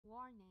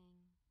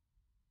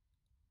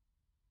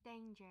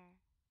Danger.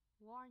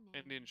 Warning.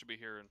 Indian should be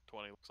here in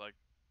 20, looks like.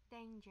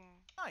 Danger.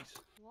 Nice.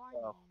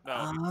 Warning.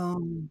 No.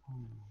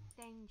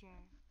 Danger.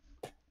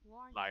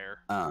 Warning. Liar.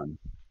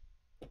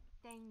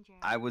 Danger.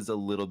 I was a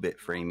little bit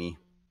framey.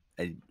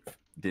 I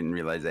didn't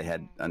realize I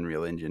had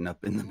Unreal Engine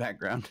up in the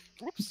background.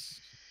 Whoops.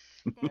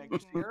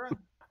 Sierra?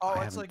 Oh,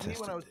 I it's like me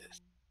when I was.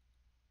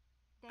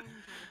 Danger.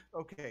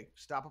 Okay,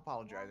 stop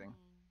apologizing.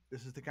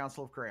 This is the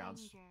Council of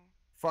Crayons. Danger.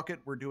 Fuck it,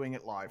 we're doing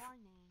it live.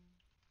 Warning.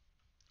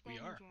 We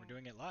are. We're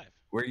doing it live.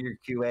 We're your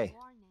QA.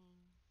 Warning.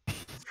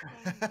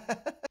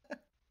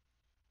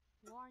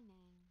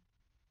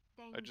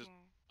 Warning. Danger.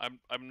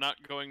 I'm not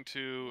going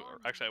to, or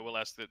actually I will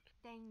ask that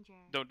Danger.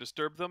 don't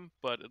disturb them,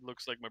 but it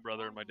looks like my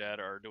brother and my dad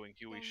are doing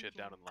Huey shit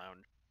down in the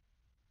lounge.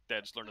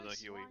 Dad's learning the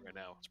Huey right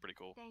now. It's pretty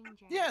cool.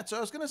 Danger. Yeah, so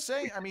I was gonna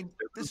say, I mean,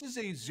 this is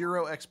a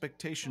zero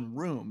expectation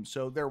room,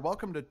 so they're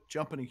welcome to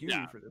jump in a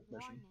Huey for this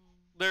mission.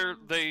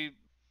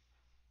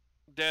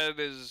 Dad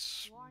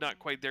is not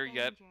quite there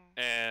yet,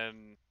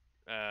 and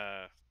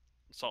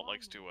Salt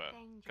likes to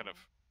kind of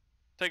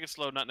take it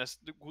slow. Not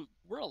necessarily.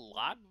 We're a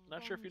lot.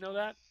 Not sure if you know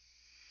that.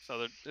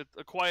 So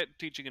a quiet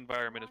teaching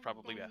environment is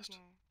probably best.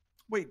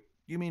 Wait,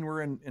 you mean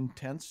we're in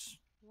intense?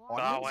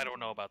 Oh, I don't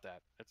know about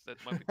that. That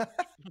might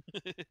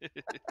be.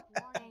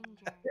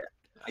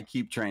 I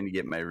keep trying to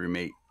get my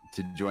roommate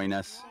to join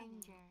us,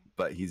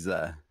 but he's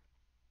I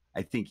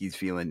think he's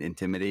feeling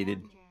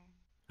intimidated.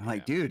 I'm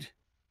like, dude,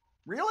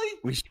 really?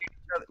 We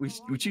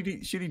shoot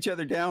each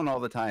other down all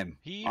the time,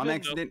 on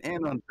accident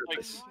and on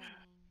purpose.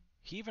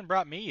 He even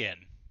brought me in.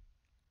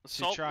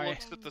 Salt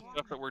looks at the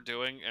stuff that we're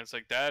doing, and it's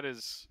like that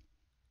is,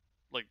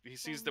 like he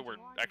sees that we're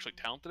actually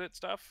talented at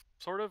stuff,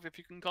 sort of, if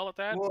you can call it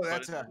that. Well,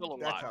 that's a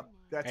lot.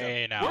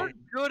 We're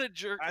good at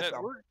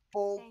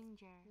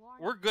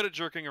we're good at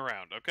jerking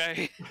around,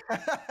 okay?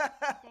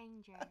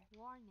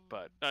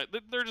 But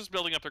they're just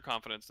building up their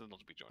confidence, and they'll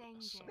be joining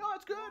us. So. No,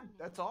 it's good.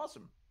 That's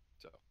awesome.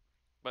 So,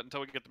 but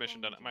until we get the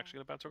mission done, I'm actually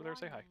gonna bounce over there and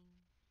say hi.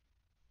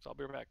 So I'll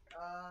be right back.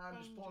 I'm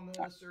just pulling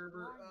the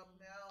server up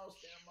now.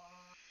 Stand by.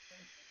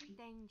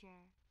 Danger.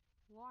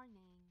 Warning.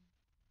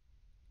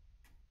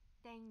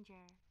 Danger.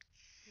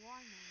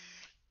 Warning.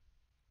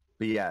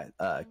 But yeah,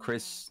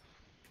 Chris,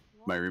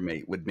 my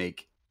roommate, would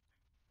make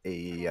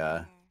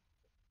a.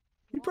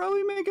 He'd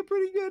probably make a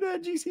pretty good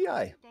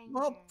GCI.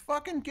 Well,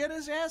 fucking get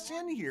his ass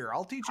in here.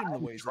 I'll teach him the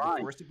ways of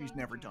the Force if he's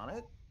never done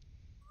it.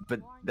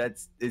 But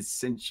that's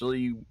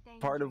essentially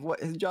part of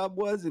what his job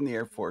was in the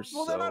Air Force.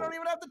 Well, then I don't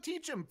even have to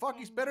teach him. Fuck,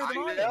 he's better than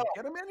I am.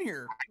 Get him in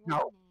here.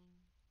 No.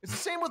 It's the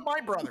same with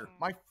my brother.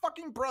 My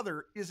fucking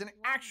brother is an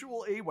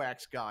actual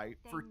AWACS guy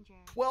for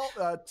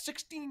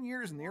 16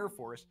 years in the Air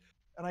Force,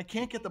 and I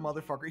can't get the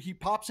motherfucker. He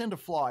pops in to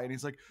fly, and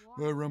he's like,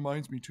 that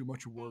reminds me too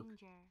much of work.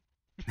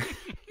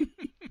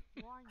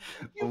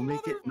 We'll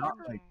make it not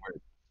like work.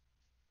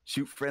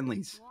 Shoot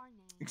friendlies.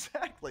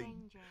 Exactly.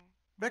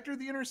 Vector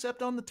the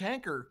intercept on the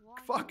tanker.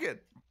 Fuck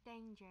it.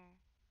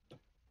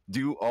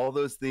 Do all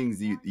those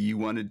things you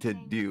wanted to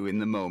do in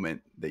the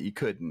moment that you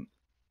couldn't.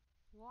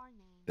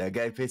 That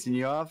guy pissing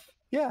you off?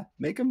 Yeah,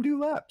 make him do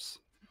laps.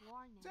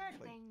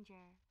 Exactly. Danger.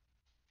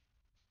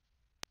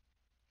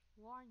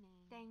 Warning.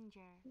 Danger.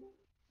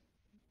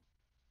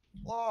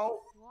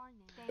 Hello?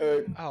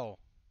 Warning. Oh.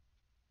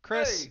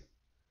 Chris. Hey.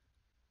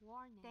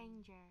 Warning.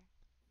 Danger.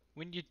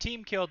 When your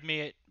team killed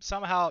me, it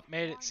somehow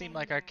made it seem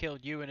like I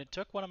killed you, and it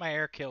took one of my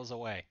air kills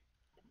away.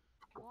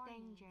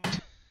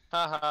 Danger.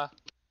 Haha.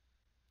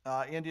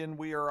 Indian,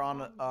 we are on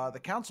the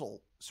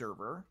council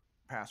server.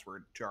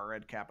 Password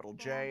Jarred, capital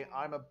J.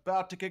 I'm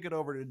about to kick it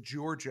over to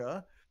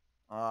Georgia.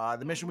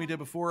 The mission we did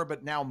before,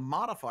 but now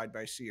modified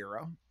by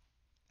Sierra.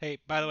 Hey,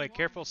 by the way,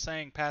 careful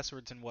saying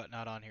passwords and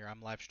whatnot on here.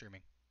 I'm live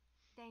streaming.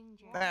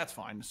 Danger. That's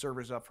fine. The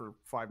server's up for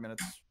 5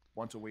 minutes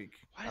once a week.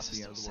 Why does it the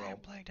still end of the say I'm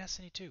world. playing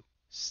Destiny 2?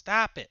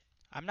 Stop it.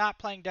 I'm not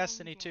playing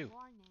Destiny 2.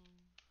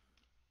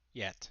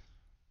 Yet.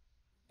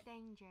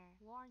 Danger.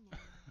 Warning.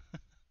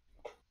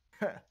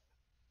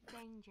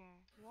 Danger.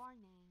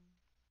 Warning.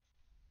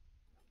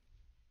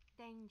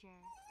 Danger.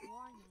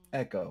 Warning.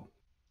 Echo.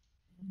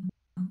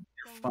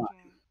 Danger. Fine.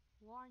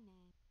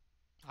 Warning.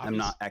 I'm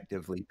not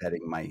actively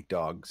petting my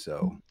dog,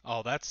 so.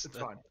 Oh, that's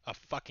fine. a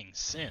fucking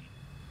sin.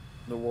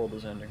 The world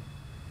is ending.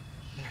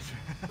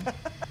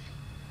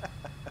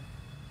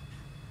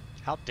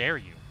 How dare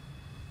you?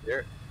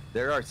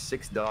 There are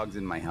 6 dogs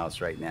in my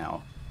house right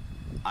now.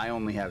 I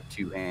only have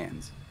 2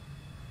 hands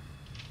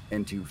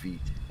and 2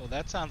 feet Well,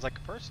 that sounds like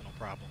a personal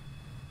problem.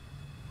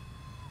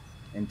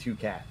 and 2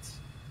 cats.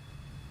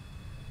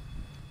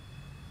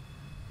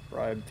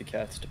 Bribe the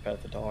cats to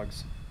pet the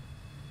dogs.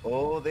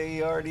 Oh,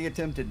 they already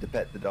attempted to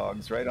pet the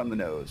dogs right on the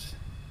nose.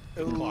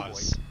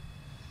 Claws.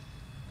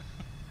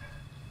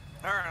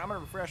 All right, I'm going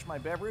to refresh my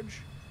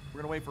beverage.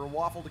 We're going to wait for a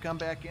waffle to come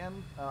back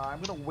in.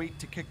 I'm going to wait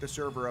to kick the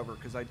server over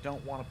because I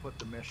don't want to put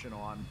the mission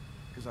on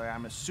because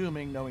I'm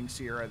assuming, knowing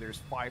Sierra, there's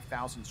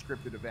 5,000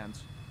 scripted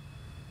events.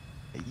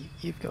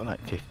 You've got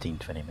like 15,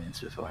 20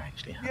 minutes before it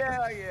actually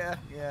happens.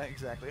 Yeah,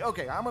 exactly.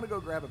 Okay, I'm going to go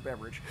grab a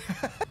beverage.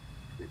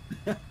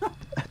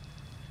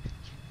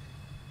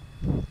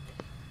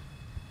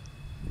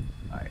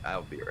 Alright,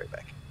 I'll be right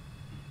back.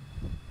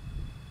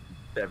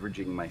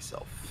 Beveraging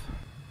myself.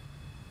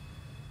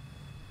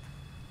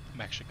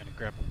 I'm actually going to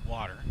grab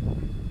water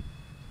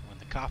when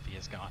the coffee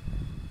is gone.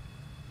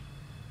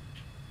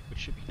 Which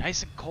should be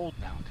nice and cold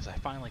now, because I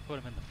finally put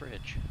them in the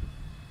fridge.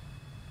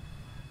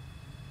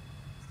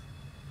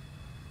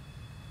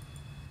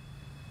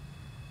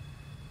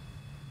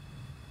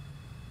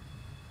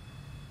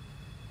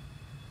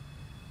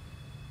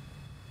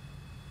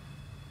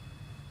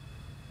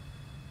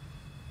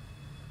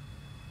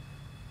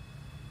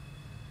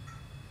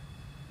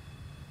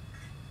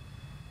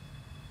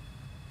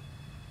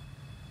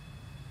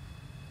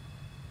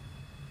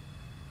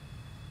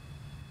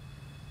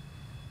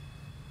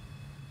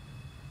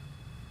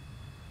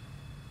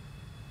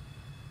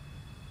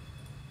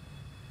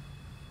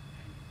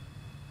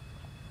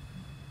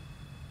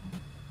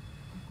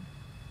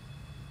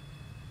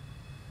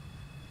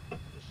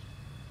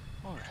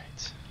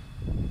 Alright.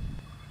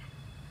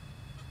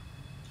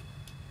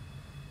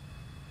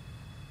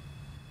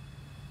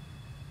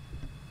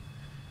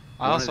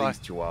 One of these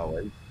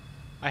chihuahuas.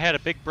 I had a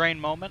big brain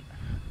moment.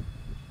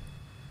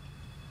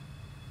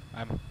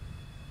 I'm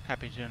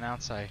happy to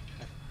announce I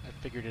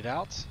figured it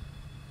out.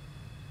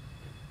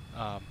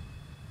 I've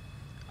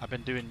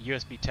been doing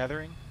USB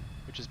tethering,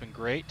 which has been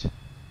great,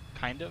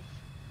 kind of.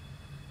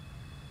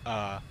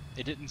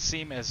 It didn't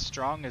seem as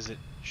strong as it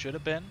should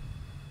have been.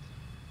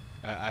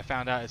 I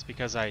found out it's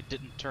because I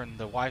didn't turn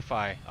the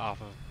Wi-Fi off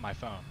of my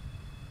phone.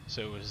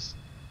 So it was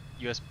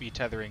USB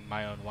tethering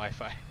my own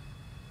Wi-Fi.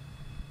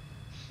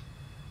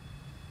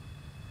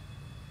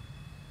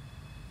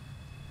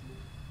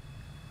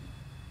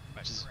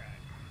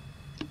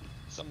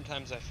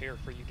 Sometimes I fear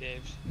for you,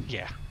 Dave.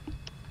 Yeah.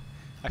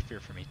 I fear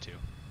for me too.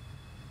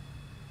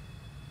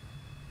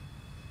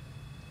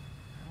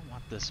 I don't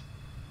want this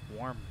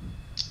warm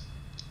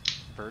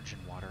virgin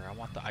water. I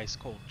want the ice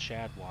cold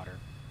Chad water.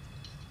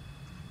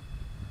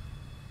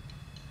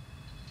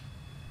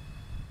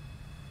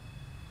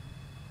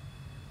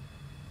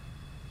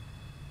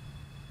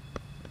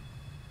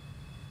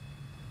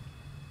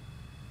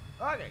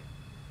 Okay,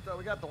 so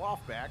we got the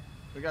WAF back.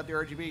 We got the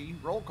RGB.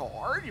 Roll call.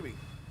 RGB.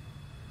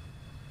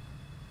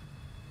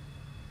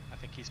 I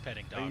think he's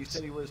petting Oh, you dogs.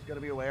 said he was going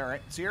to be away. All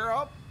right. Sierra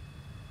up.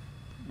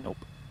 Nope.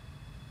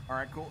 All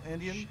right, cool.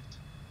 Indian. Shit.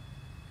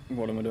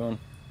 What am I doing?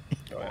 Oh,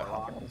 yeah, Warlock.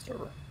 hopping on the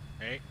server.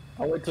 Hey,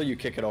 I'll wait till you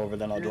kick it over,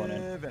 then I'll join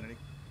in. Divinity.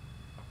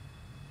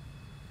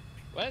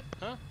 What?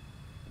 Huh?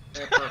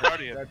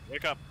 Guardian,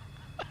 wake up.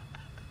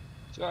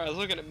 Sorry, I was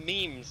looking at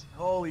memes.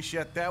 Holy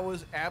shit, that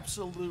was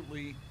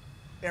absolutely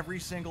every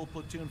single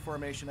platoon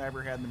formation I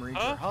ever had in the Marine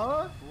Corps. Huh?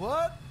 Huh?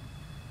 What?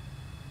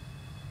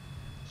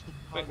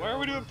 Wait, why are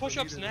we doing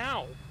push-ups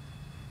now?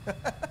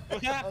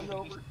 What happened?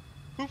 Hungover.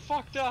 Who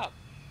fucked up?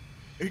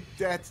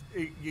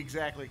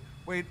 Exactly.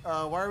 Wait,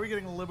 why are we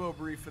getting a limo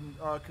brief? And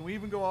can we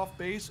even go off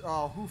base?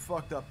 Who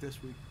fucked up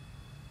this week?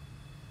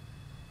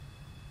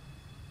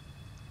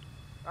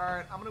 All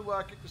right, I'm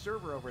gonna kick the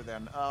server over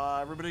then.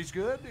 Everybody's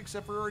good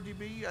except for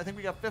RGB. I think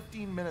we got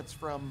 15 minutes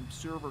from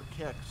server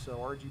kick, so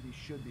RGB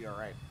should be all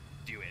right.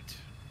 Do it.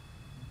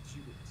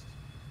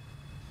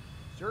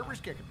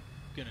 Server's kicking.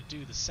 gonna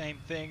do the same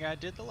thing I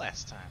did the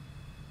last time.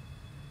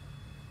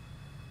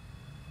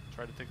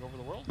 Try to take over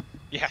the world?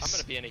 Yes. I'm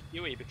gonna be in a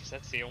Huey because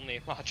that's the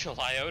only module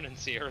I own in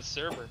Sierra's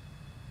server.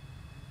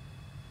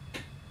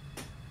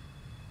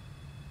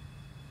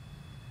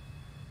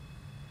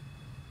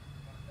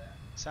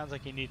 Sounds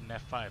like you need an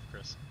F5,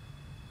 Chris.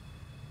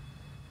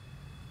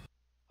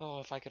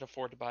 Oh, if I could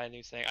afford to buy a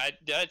new thing.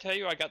 Did I tell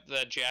you I got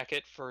the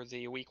jacket for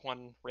the week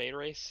 1 raid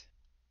race?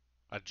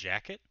 A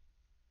jacket?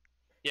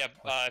 Yeah,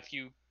 if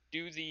you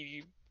do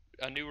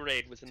a new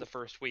raid within the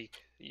first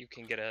week, you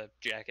can get a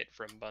jacket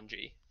from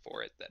Bungie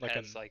for it that Like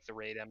has like the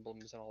raid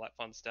emblems and all that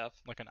fun stuff.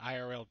 Like an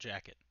IRL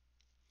jacket.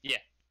 Yeah.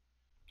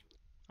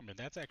 I mean,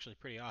 that's actually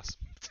pretty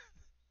awesome.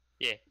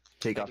 Yeah.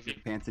 Take Like off your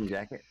pants and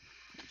jacket.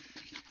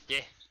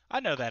 Yeah. I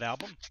know that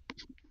album.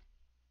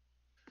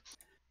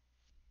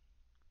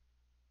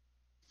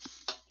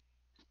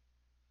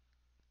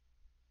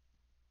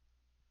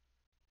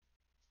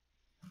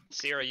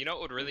 Sierra, you know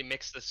what would really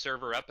mix the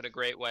server up in a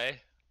great way?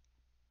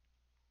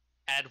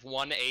 Add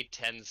one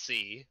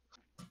A10C.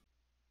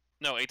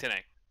 No, A10A.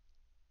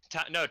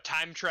 No,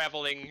 time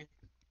traveling.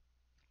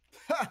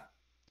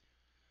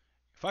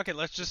 Fuck it,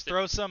 let's just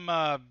throw some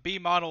B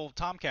model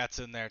Tomcats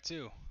in there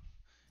too.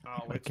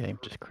 Oh, My game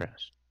just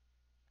crashed.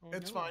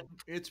 It's fine.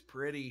 It's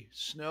pretty.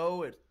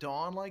 Snow at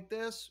dawn like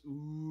this?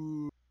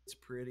 Ooh, it's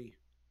pretty.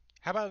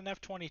 How about an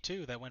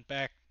F-22 that went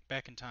back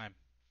in time?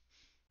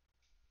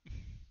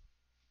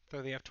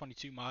 Throw the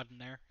F-22 mod in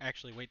there.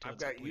 Actually, wait till I've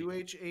it's got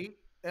complete. UH8,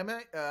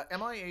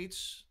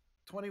 MI8s,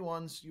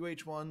 21s,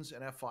 UH1s,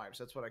 and F5s.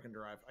 That's what I can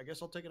drive. I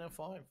guess I'll take an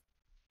F5.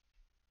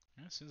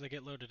 Yeah, as soon as I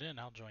get loaded in,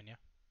 I'll join you.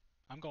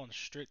 I'm going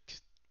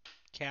strict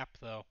cap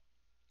though,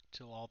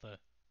 till all the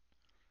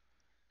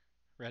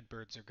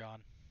Redbirds are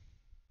gone.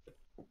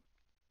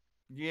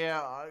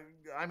 Yeah,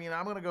 I mean,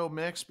 I'm going to go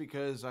mix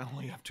because I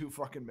only have 2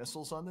 fucking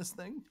missiles on this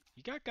thing.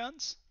 You got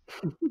guns?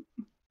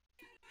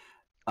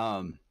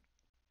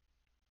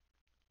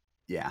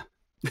 Yeah.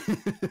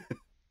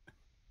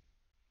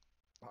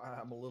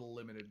 I'm a little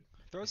limited.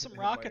 Throw some in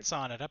rockets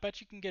on it. I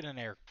bet you can get an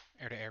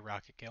air-to-air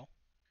rocket kill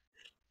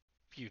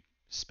if you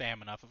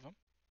spam enough of them.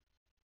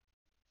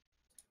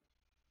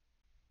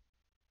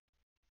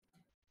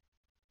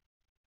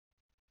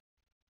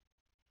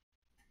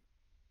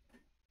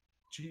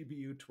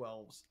 GBU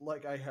 12s.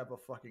 Like I have a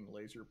fucking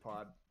laser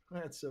pod.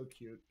 That's so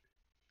cute.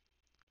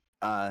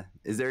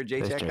 Is there a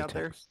There's JTAC out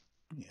there? JTACs.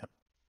 Yep.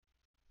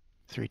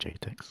 3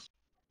 JTACs.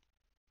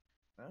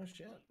 Oh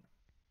shit.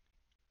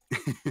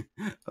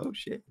 Oh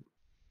shit.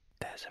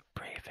 There's a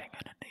briefing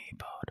and an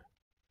e-board.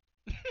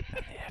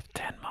 And the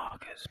F10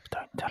 markers, but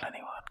don't tell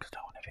anyone because no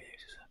one ever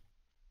uses them.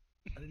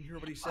 I didn't hear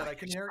what he said. I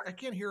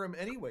can't hear him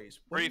anyways.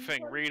 What did he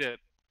Briefing, say? read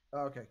it.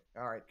 Oh, okay.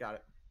 All right. Got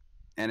it.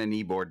 And an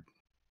e-board.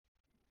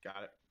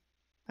 Got it.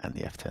 And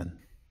the F10.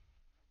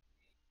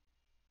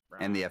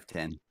 And the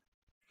F10.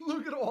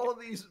 Look at all of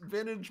these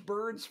vintage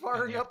birds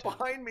firing up F10.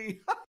 behind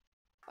me.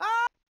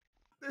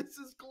 This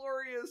is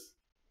glorious.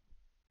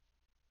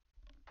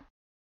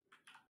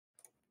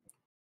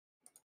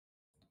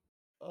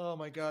 Oh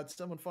my god,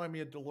 someone find me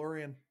a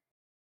DeLorean.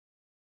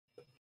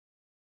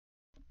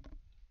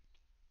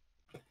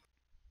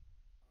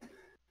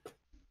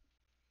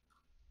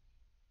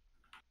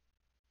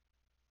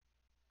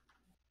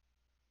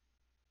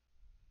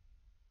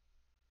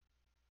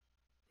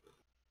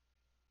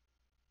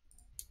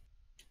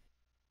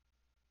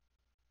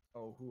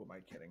 Oh, who am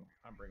I kidding?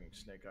 I'm bringing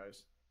Snake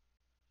Eyes.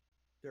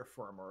 They're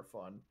far more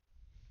fun.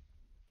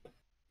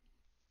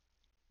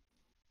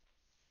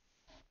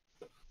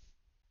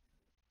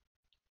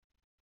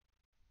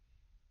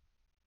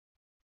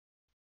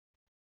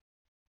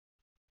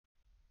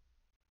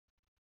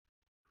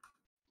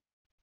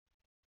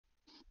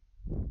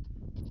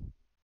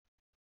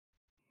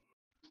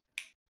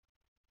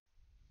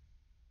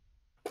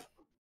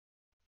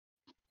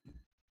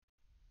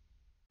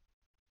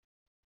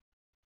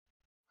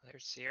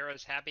 There's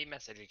Sierra's happy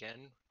message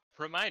again.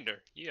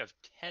 Reminder, you have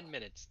 10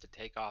 minutes to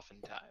take off in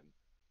time.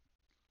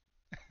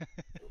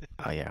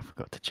 Oh yeah, I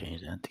forgot to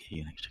change that to give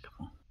you an extra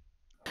couple.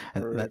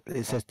 And that,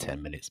 it says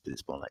 10 minutes, but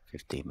it's more like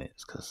 15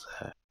 minutes because,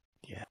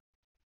 yeah.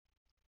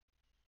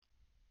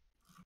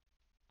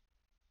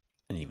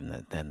 And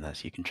even then,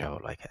 that's you can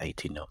travel like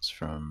 80 knots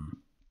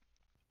from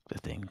the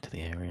thing to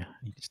the area.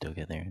 You can still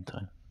get there in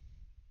time.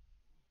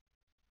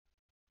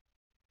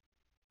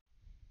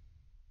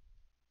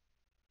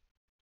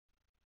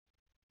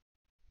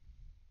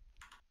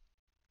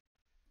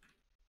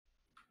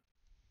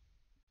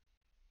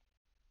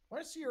 Why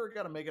does Sierra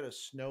got to make it a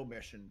snow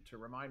mission to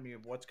remind me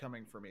of what's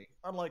coming for me?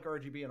 Unlike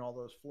RGB and all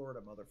those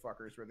Florida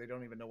motherfuckers where they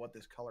don't even know what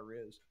this color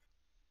is.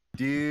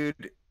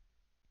 Dude,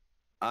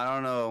 I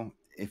don't know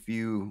if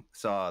you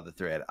saw the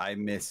thread. I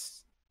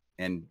miss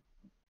and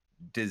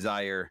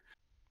desire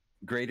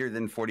greater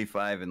than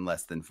 45 and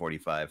less than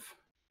 45.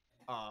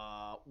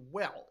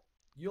 Well,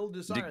 you'll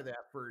desire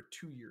that for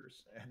 2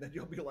 years, and then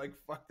you'll be like,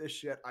 fuck this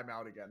shit, I'm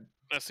out again.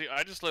 Now, see,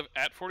 I just live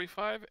at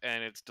 45,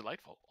 and it's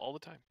delightful all the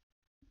time.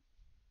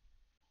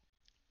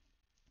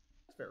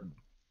 Fair.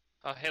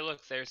 Oh, hey,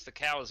 look, there's the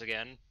cows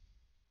again.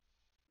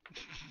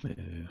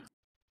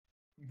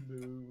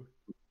 Moo.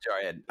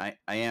 Sorry,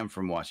 I am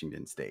from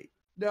Washington State.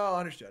 No,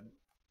 understood.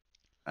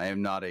 I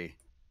am not a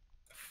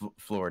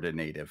Florida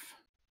native.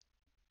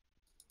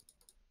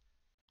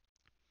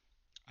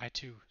 I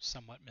too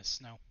somewhat miss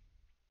snow.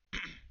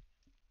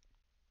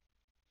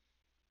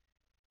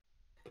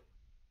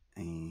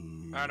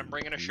 And Alright, I'm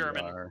bringing a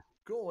Sherman.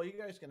 Cool, well, you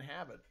guys can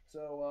have it.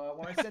 So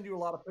when I send you a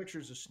lot of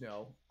pictures of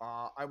snow,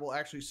 I will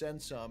actually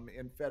send some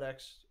in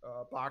FedEx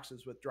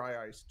boxes with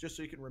dry ice, just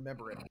so you can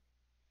remember it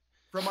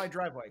from my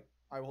driveway.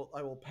 I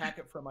will pack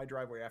it from my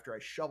driveway after I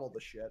shovel the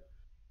shit.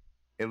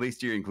 At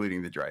least you're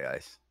including the dry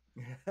ice.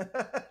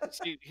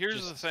 See,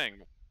 here's the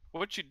thing.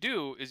 What you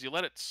do is you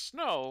let it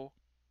snow,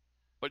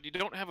 but you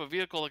don't have a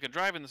vehicle that can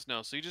drive in the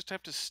snow, so you just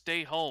have to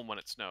stay home when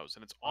it snows,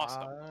 and it's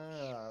awesome.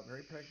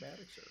 Very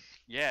pragmatic, sir.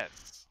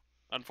 Yes.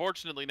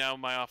 Unfortunately, now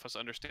my office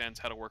understands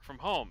how to work from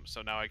home,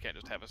 so now I can't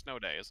just have a snow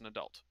day as an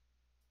adult.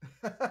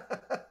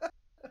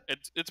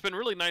 It's been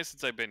really nice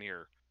since I've been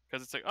here,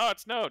 because it's like, oh, it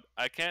snowed.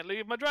 I can't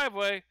leave my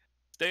driveway.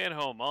 Staying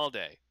home all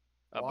day.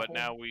 But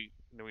now we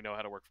know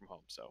how to work from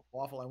home. So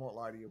Waffle, I won't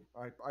lie to you.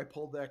 I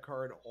pulled that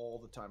card all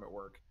the time at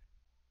work.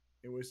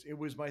 It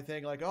was my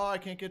thing. Like, oh, I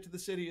can't get to the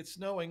city. It's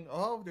snowing.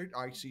 Oh,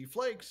 I see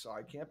flakes.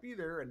 I can't be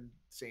there. And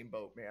same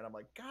boat, man. I'm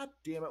like, God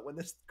damn it! When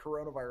this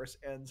coronavirus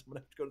ends, I'm gonna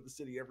have to go to the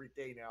city every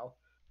day now.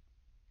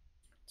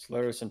 It's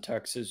hilarious in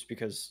Texas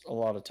because a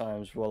lot of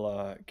times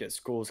we'll get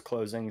schools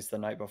closings the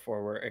night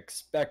before we're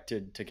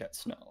expected to get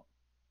snow.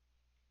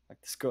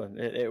 Like the school,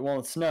 it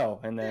won't snow,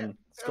 and then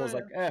school's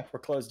like, we're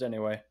closed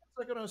anyway. It's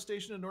like when I was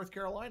stationed in North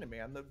Carolina,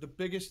 man. The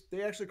biggest,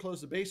 they actually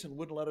closed the base and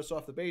wouldn't let us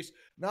off the base,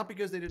 not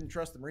because they didn't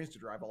trust the Marines to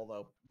drive,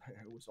 although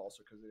it was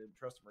also because they didn't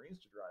trust the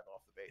Marines to drive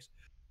off the base,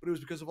 but it was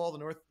because of all the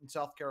North and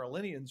South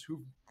Carolinians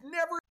who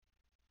never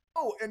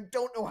know and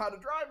don't know how to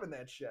drive in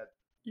that shit.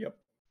 Yep.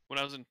 when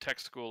I was in tech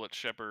school at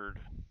Shepherd,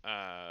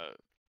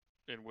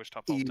 in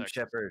Wichita Falls, Texas.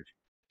 Shepherd.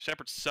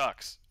 Shepherd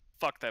sucks.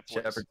 fuck that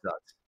place. Shepherd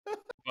sucks.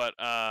 But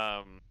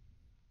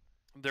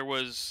there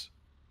was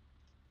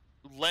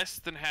less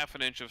than half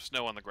an inch of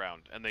snow on the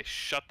ground, and they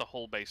shut the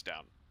whole base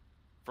down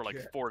for like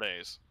Shit. 4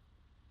 days.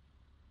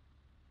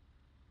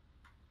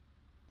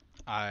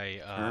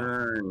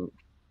 Turn.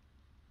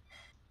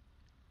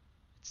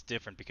 It's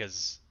different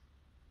because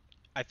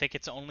I think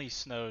it's only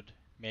snowed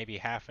maybe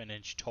half an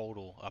inch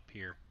total up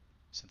here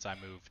since I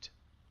moved,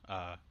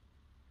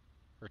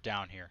 or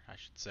down here, I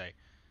should say.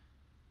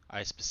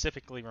 I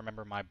specifically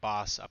remember my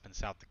boss up in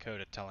South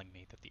Dakota telling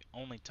me that the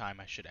only time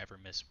I should ever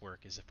miss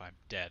work is if I'm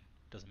dead.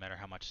 Doesn't matter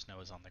how much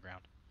snow is on the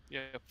ground. Yeah,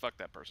 fuck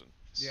that person.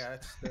 Yeah,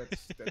 that's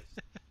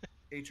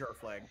HR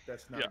flag.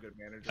 That's not Yeah. a good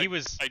manager.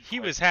 He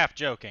was half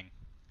joking.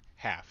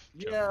 Half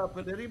joking. Yeah,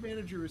 but any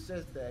manager who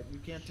says that, you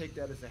can't take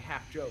that as a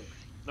half joke.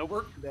 No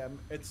work for them.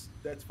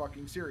 That's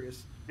fucking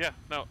serious. Yeah,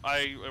 no,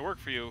 I work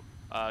for you.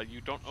 You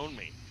don't own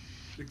me.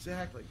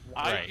 Exactly.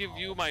 I Right. give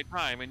you my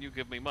time, and you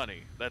give me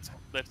money. That's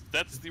the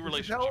This is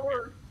relationship. how it here.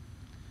 works.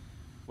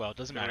 Well, it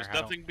doesn't matter. There's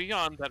nothing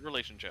beyond that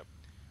relationship.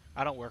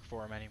 I don't work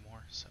for him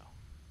anymore, so.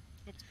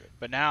 That's good.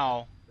 But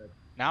now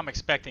I'm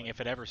expecting if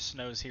it ever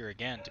snows here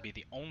again to be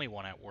the only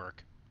one at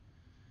work.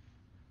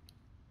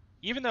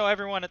 Even though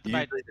everyone at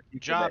my Usually the people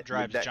job that make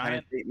drives that kind of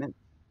giant. statement.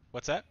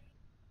 What's that?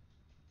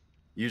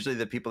 Usually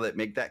the people that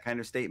make that kind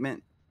of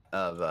statement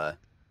of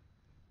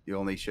the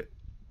only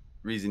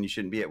reason you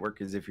shouldn't be at work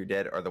is if you're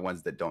dead are the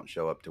ones that don't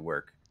show up to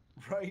work,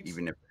 Right.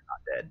 even if they're not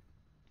dead.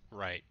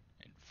 Right.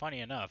 And funny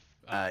enough,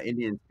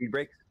 Indian speed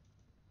breaks.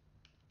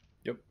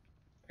 Yep.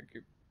 Thank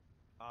you.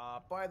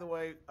 By the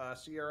way,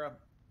 Sierra,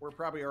 we're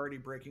probably already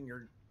breaking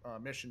your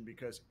mission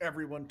because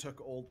everyone took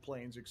old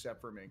planes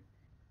except for me.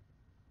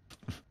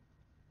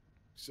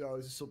 So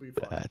this will be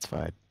fun. That's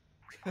fine.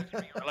 I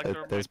like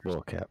to There's remind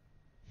war cap.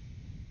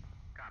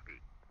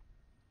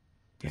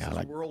 This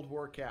Yeah, is World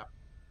War Cap.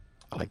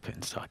 I like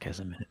putting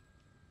sarcasm in it.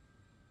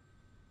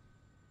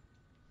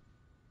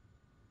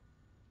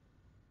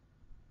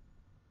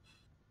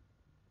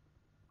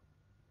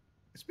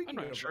 Speaking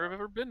I'm not of, sure I've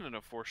ever been in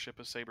a 4-ship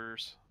of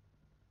sabers.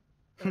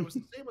 it was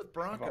the same with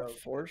Bronco. About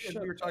four And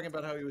we were talking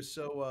about how he was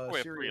so Oh, yeah,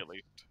 3 serious. at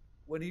least.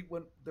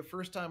 When the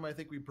first time I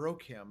think we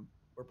broke him,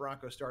 where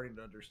Bronco's starting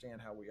to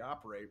understand how we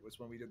operate, was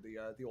when we did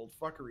the old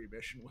fuckery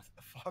mission with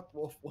the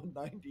Focke-Wulf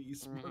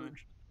 190s Mhm.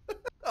 merged.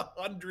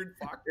 100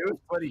 Focke. It was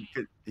funny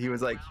because he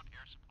was like,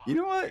 "You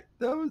know what?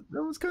 That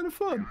was kind of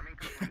fun."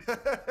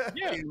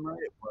 Yeah, Damn right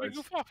it we was.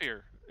 goof off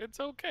here. It's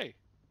okay.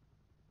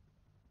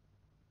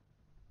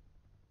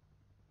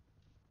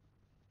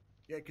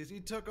 Yeah, because he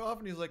took off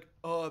and he's like,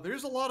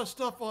 there's a lot of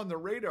stuff on the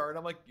radar. And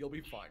I'm like, you'll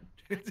be fine.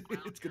 It's going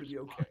to be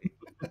okay.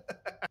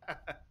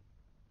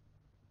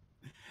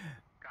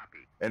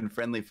 And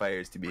friendly fire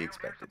is to be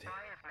expected.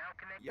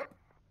 Yep.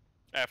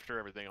 After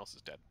everything else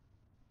is dead.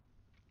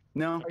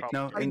 No,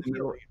 no. In the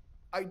middle,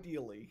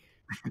 Ideally.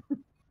 I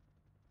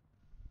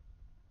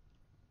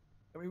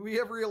mean, we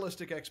have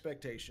realistic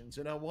expectations.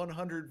 In a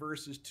 100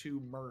 versus 2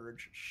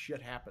 merge,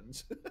 shit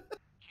happens.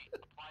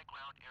 Apply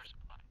ground air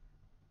supply.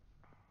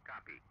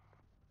 Copy.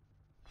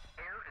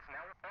 Air is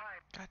now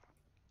applied.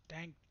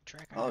 dang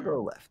track. I'll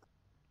go left.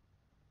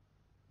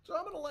 So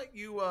I'm going to let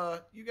you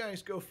you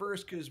guys go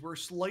first because we're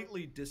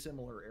slightly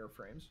dissimilar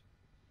airframes.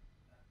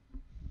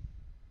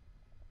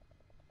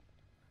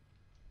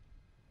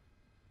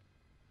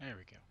 There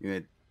we go. You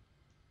gonna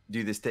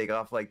do this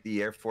takeoff like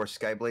the Air Force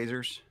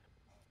Skyblazers?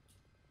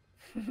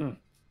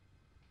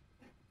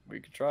 We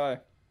could try.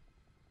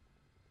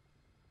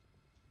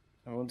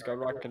 Everyone's got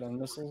rocket and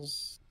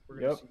missiles. We're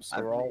gonna Yep, see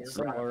so we're all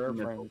some similar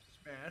rocket airframes.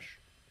 Smash.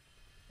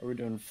 Are we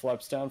doing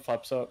flaps down,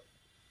 flaps up?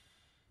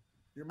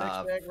 You're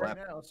mixed bag right flap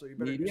now, so you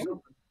better do medium?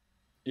 something.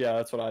 Yeah,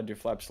 that's what I do.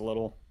 Flaps a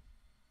little.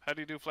 How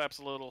do you do flaps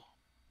a little?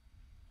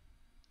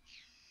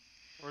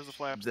 Where's the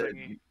flaps The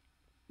thingy?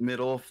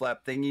 middle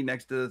flap thingy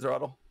next to the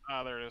throttle.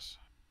 Ah, there it is.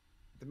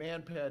 The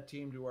manpad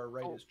team to our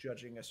right Oh. is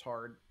judging us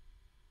hard.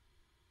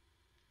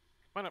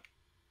 Come on up.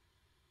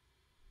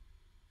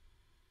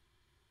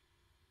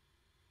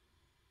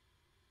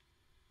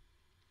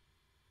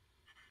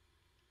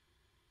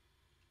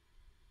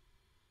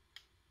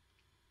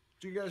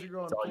 So you guys are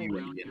going It's all full you,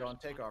 round, Indian. you're on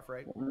takeoff,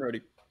 right? I'm ready.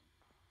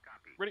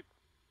 Copy. Ready.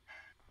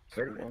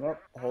 One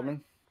up,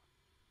 holding.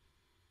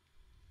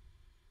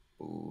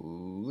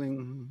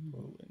 Spooling.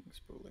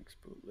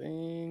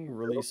 Spooling.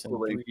 Release in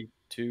spooling. 3,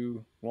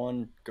 2,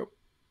 1, go.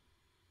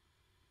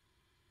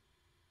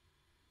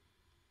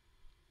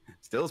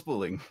 Still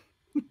spooling.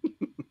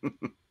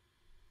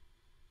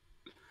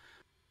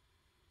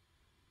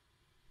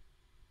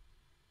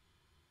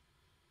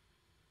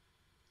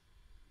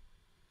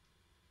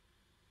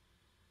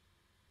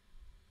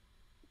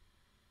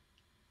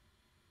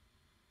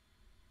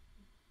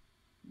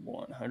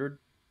 100.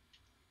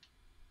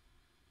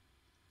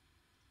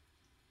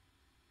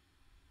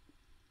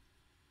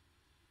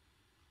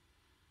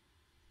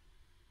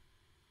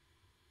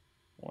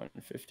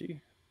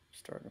 $150.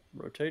 Start to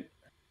rotate.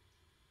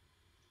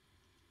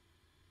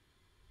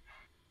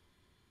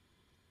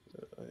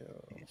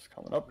 It's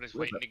coming up. I'm just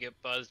waiting to get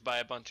buzzed by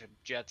a bunch of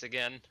jets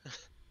again.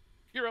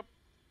 You're up.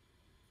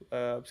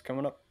 Labs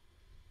coming up.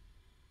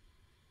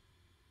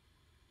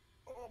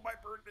 Oh, my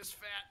bird is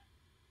fat.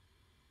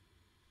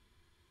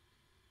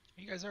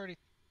 You guys already...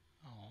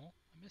 Oh,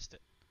 I missed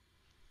it.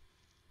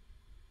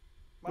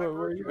 My Where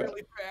bird's you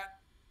really fat.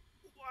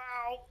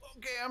 Wow.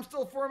 Okay, I'm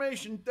still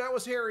formation. That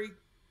was Harry.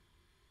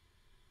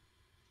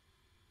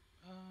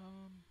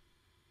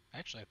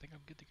 Actually, I think I'm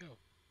good to go.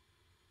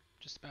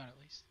 Just about, at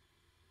least.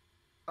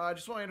 I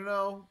just want you to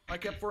know, I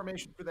kept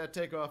formation for that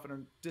takeoff in a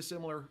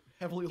dissimilar,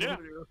 heavily Yeah.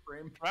 loaded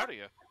airframe. Proud of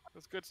you.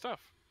 That's good stuff.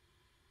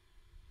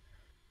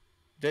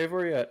 Dave,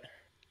 where you at?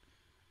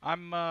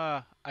 I'm,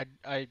 I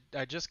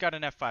just got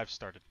an F5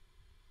 started.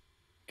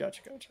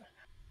 Gotcha.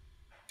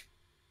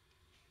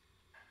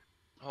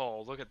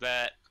 Oh, look at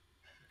that.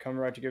 Coming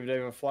right to give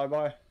Dave a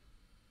flyby.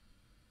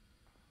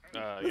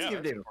 Let's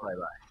give Dave a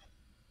flyby.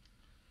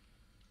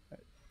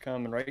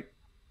 Coming right.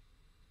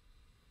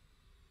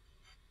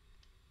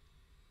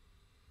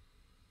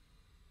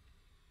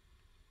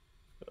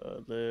 A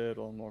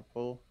little more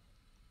pull.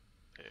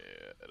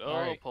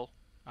 Alright. Pull.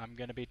 I'm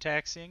going to be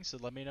taxiing, so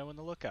let me know when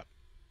to look up.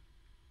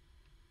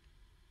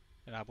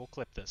 And I will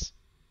clip this.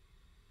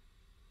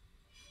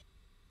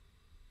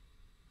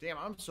 Damn,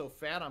 I'm so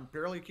fat, I'm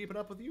barely keeping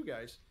up with you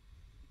guys.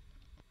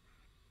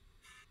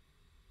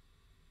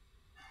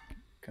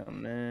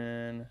 Come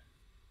in.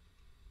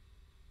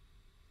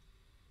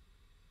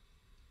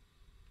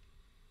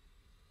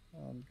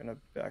 I'm gonna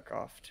back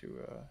off to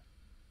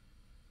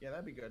Yeah,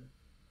 that'd be good.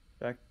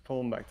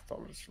 pull him back to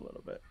throttle just a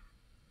little bit.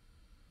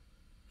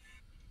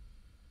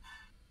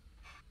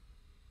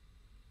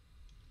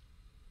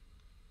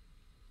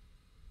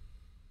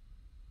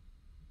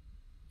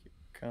 Keep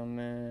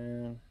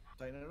coming.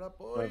 Tighten it up,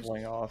 boys.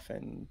 Leveling off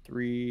in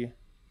 3,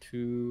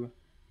 2,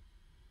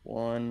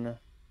 1.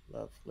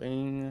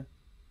 Leveling.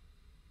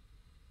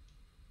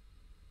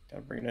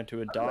 Gonna bring it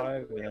into a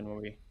dive, and then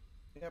when we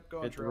Yep,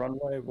 going hit the trail.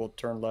 runway, we'll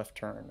turn left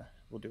turn.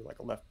 We'll do like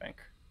a left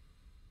bank.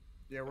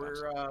 Yeah,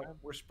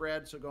 we're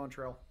spread, so going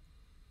trail.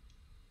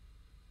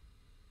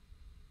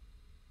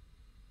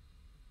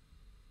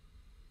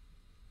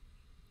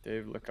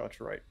 Dave, look out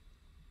your right.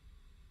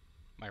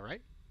 Am I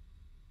right?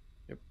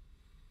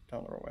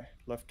 Down the runway.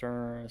 Left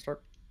turn,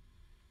 start.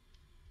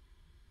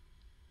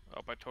 Oh,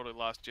 I totally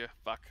lost you.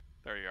 Fuck.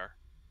 There you are.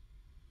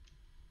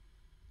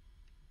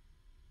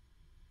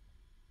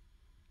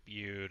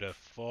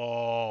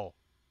 Beautiful.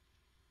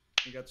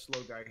 You got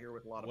slow guy here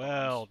with a lot of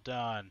Well bombs.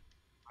 done.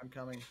 I'm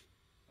coming.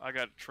 I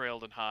got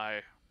trailed and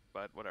high,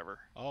 but whatever.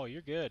 Oh,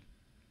 you're good.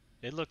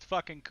 It looked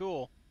fucking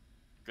cool.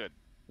 Good.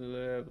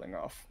 Leveling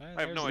off. And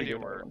I have no there's the- idea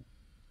where.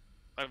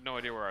 I have no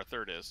idea where our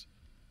third is.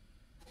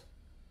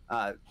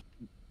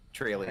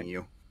 Trailing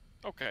you.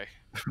 Okay.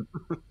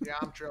 Yeah,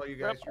 I'm trail you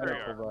guys. Yep,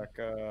 there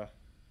you are.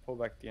 Pull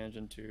back the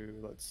engine to,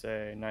 let's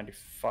say,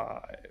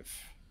 95%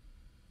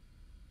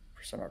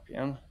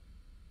 RPM.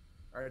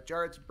 All right,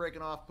 Jared's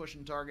breaking off,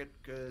 pushing target,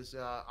 because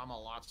I'm a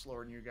lot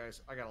slower than you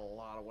guys. I got a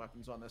lot of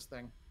weapons on this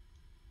thing.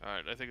 All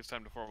right. I think it's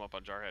time to form up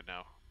on Jarhead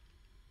now.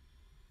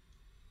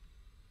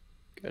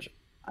 Gotcha.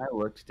 I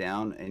looked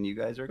down and you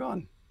guys are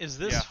gone. Is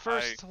this Yeah,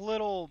 first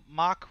little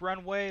mock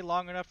runway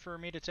long enough for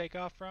me to take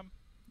off from?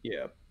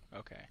 Yeah.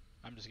 Okay.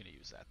 I'm just going to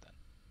use that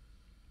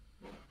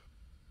then.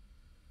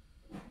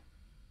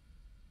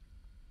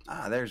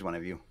 Ah, there's one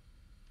of you.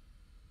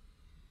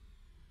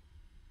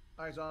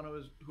 Eyes on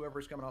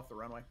whoever's coming off the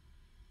runway.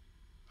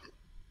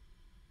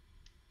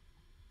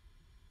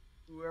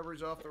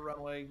 Whoever's off the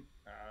runway,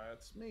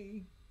 that's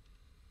me.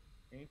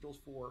 Angels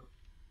 4.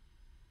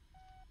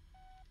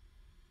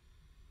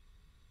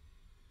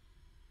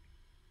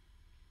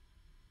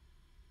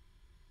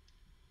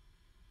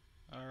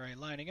 All right,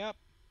 lining up.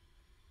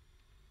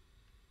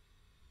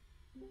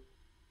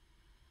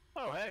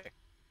 Oh, hey.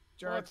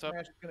 Jared What's up?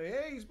 Smash is gonna.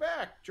 Hey, he's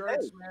back.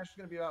 Jared Smash is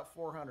gonna be about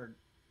 400.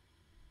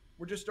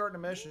 We're just starting a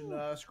mission.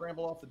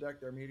 Scramble off the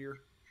deck there, Meteor.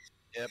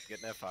 Yep,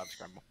 getting F5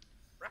 scramble.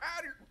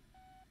 Rider.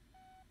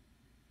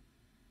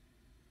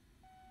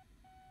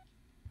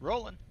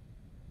 Rolling.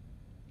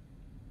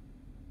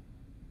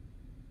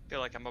 Feel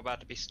like I'm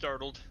about to be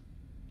startled.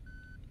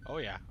 Oh,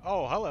 yeah.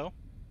 Oh, hello.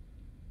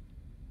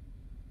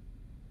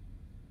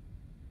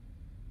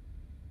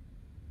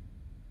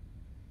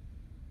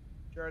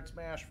 Jared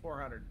Smash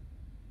 400.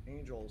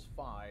 Angels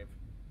 5.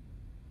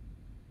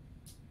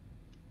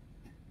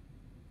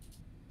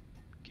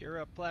 Gear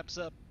up, flaps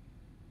up.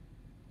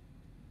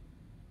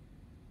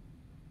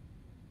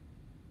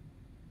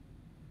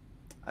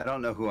 I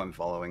don't know who I'm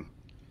following.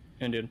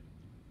 Indian.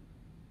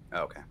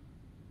 Oh, okay.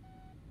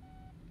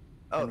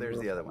 Oh, there's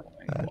the other one.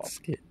 That's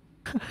it.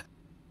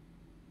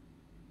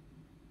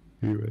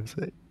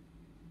 USA. Hey,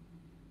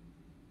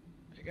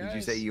 Did you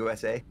guys. say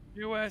USA?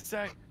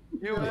 USA.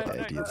 Yeah,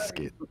 USA. idiot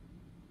skit.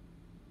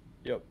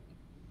 Yep.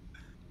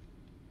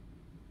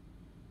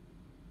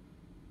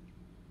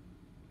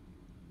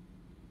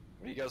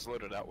 What are you guys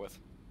loaded out with?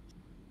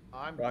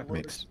 I'm Rock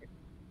loaded- mix.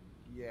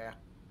 Yeah.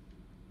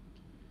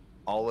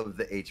 All of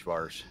the H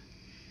bars.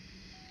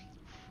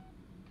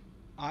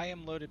 I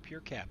am loaded pure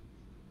cap.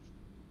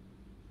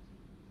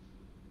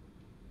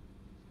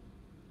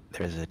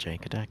 there's a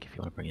Jake attack. If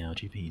you want to bring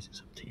LGBs, it's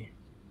up to you.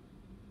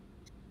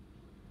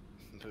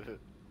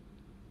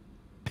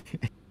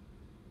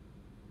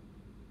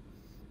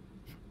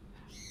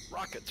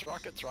 Rockets,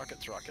 rockets,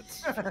 rockets,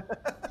 rockets. I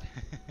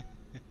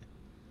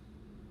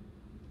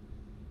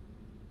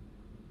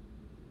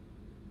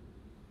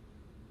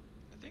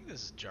think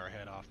this is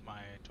Jarhead off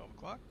my 12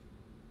 o'clock.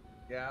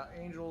 Yeah,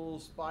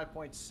 Angels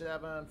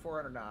 5.7,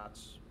 400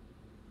 knots.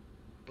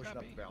 Pushing up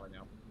Copy. the valley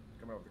now.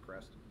 Coming over the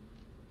crest.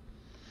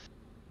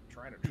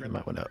 Trying to You trim.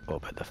 might want to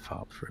orbit the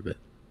fob for a bit.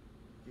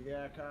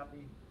 Yeah,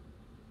 copy.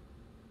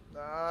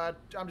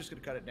 I'm just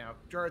gonna cut it now.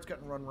 Jared's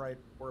cutting run right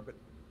orbit.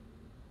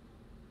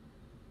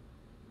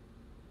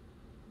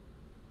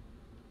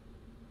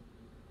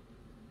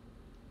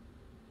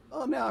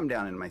 Oh, now I'm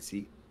down in my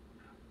seat.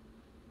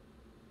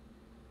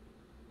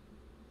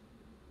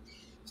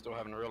 Still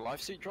having real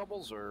life seat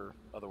troubles or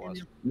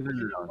otherwise? No,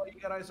 no, no. What, you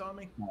got eyes on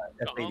me?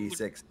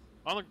 F86.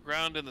 On the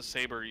ground in the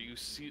Saber, you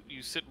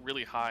sit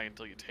really high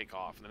until you take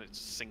off, and then it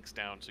sinks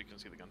down so you can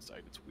see the gun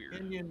sight. It's weird.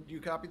 Indian, do you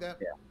copy that?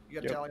 Yeah. You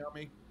got Yep. tally on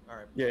me? All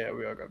right. Yeah,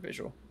 we all got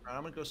visual. All right,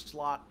 I'm gonna go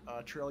slot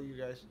trail you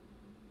guys.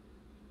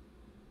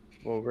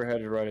 Well, we're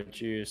headed right at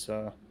you,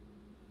 so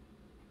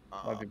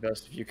might be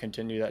best if you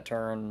continue that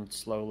turn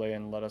slowly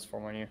and let us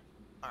form on you.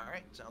 All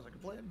right, sounds like a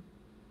plan.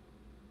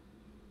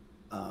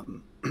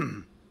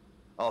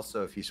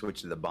 Also, if you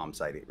switch to the bomb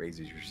site, it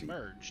raises your seat.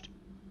 Merged.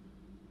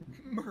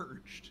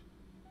 Merged.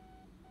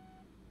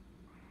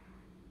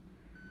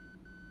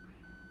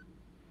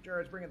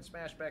 Jared's bringing the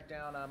smash back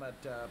down. I'm at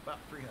about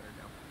 300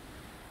 now.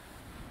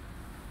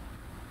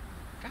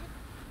 God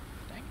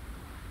dang.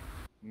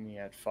 Me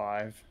at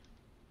 5.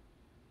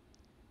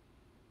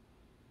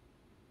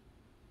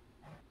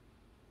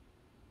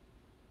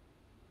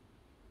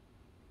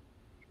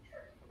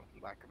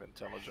 Lack of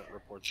intelligent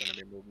reports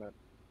enemy movement.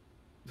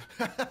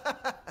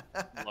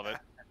 Love it.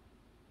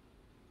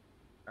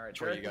 All right,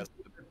 Which way you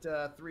Jared,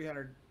 at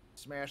 300.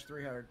 Smash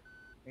 300.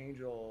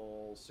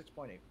 Angel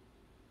 6.8.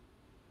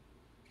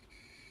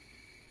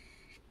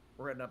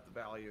 We're heading up the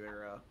valley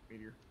there,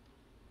 Meteor.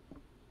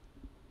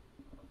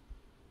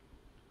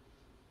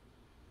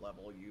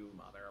 Level you,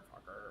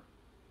 motherfucker.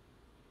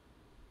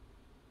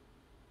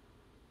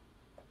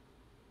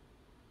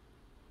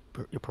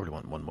 You'll probably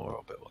want one more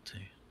orbit or two.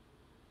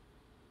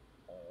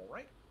 All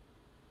right.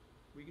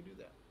 We can do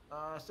that.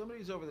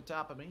 Somebody's over the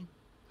top of me.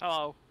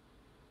 Hello.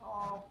 Oh.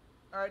 All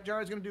right,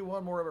 Jared's going to do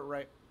one more of it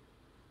right.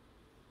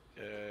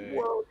 Yay.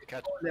 Whoa,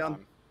 Catch down.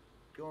 down.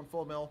 Going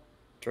full mill.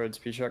 Droid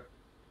speed check.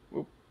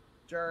 Whoop.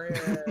 Jared,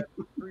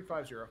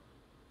 350.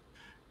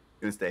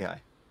 Gonna stay high.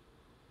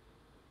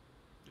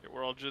 Yeah,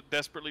 we're all just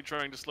desperately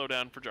trying to slow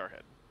down for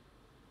Jarhead.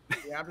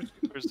 Yeah, I'm just...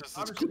 There's just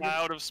I'm this just gonna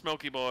cloud of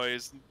smoky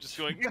boys just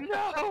going,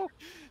 no!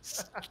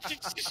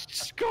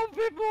 Just go a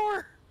bit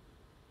more!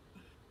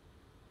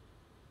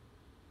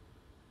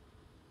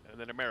 And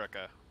then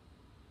America.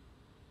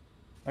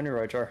 On your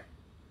right, Jar.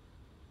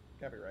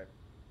 Copy right.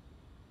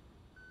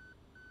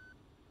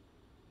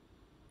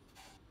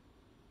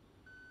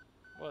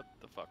 What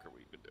the fuck are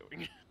we been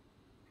doing?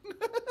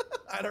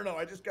 I don't know.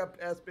 I just got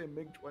past being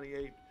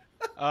MiG-28.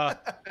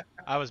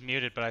 I was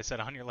muted, but I said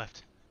on your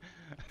left.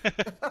 And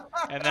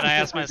then I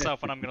asked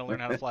myself when I'm going to learn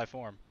how to fly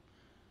form.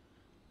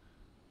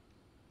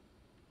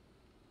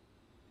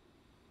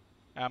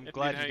 I'm Indian,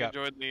 glad how you got.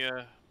 enjoyed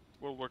the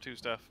World War II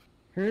stuff.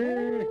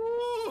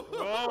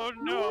 Oh,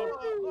 no!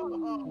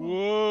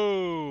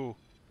 Whoa!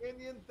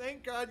 Indian,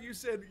 thank God you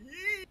said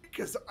yee,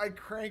 because I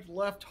cranked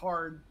left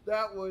hard.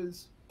 That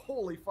was...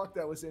 Holy fuck,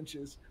 that was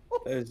inches.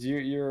 As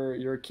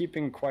you're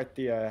keeping quite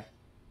the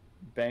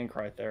bank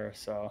right there,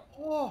 so.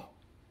 Oh,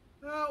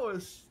 that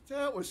was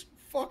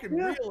fucking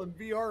real in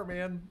VR,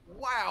 man.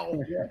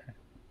 Wow. Yeah.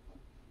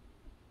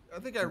 I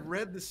think I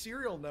read the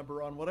serial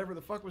number on whatever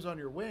the fuck was on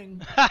your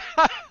wing.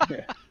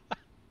 Yeah.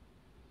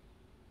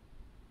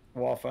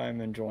 Well, if I'm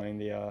enjoying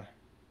the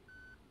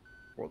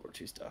World War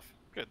II stuff.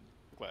 Good.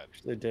 Glad.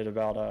 They did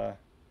about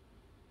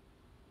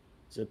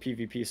it's a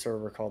PvP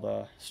server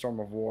called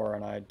Storm of War,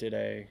 and I did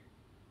a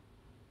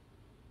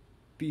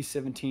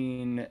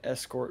B-17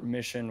 escort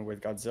mission with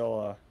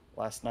Godzilla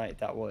last night.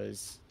 That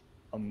was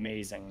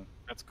amazing.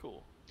 That's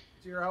cool.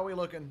 Zero, how are we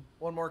looking?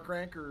 One more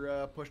crank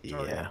or push the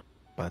target? Yeah.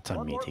 By the time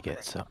One more Meteor crank.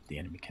 gets up, the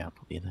enemy camp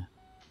will be there.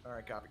 All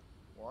right, copy.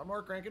 One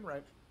more cranking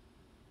right.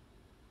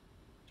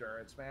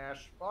 Turret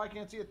smash. Oh, I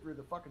can't see it through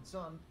the fucking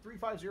sun.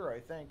 350, I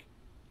think.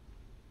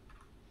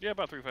 Yeah,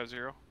 about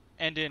 350.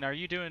 And are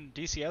you doing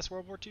DCS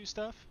World War II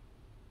stuff?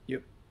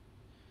 Yep.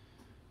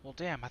 Well,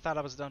 damn, I thought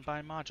I was done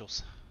buying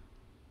modules.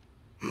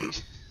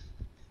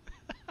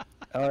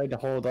 I'd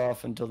hold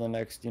off until the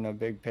next,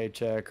 big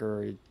paycheck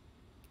or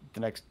the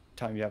next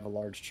time you have a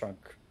large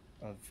chunk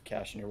of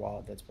cash in your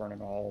wallet that's burning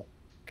a hole,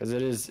 because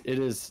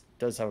it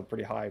does have a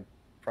pretty high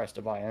price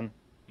to buy in.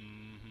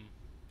 Mm-hmm.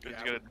 Good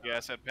to get the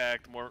asset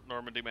pack, the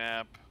Normandy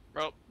map.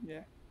 Well,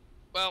 Yeah.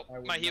 well, I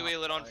would my Huey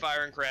not lit on buy.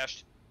 fire and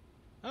crashed.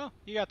 Oh,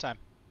 you got time.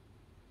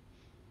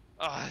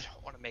 Oh, I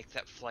don't want to make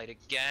that flight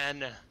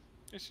again.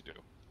 Yes, you do.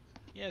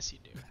 Yes, you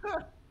do.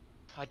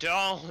 I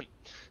don't.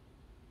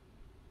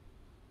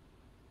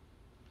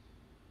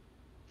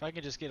 If I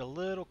can just get a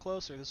little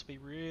closer, this will be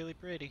really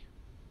pretty.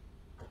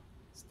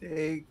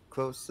 Stay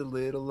close a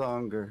little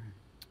longer.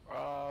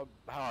 How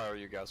are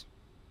you guys?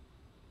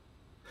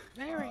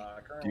 Very.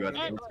 Do you want currently- the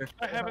answer?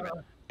 I haven't.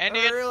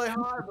 Indian, really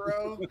high,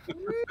 bro.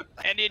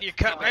 Indian, you're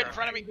cutting right in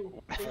front of me.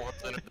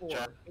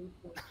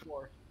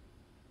 8.4.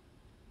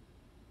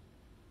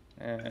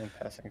 And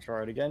passing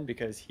Gerard again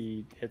because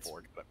he hits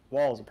Forward.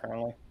 walls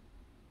apparently.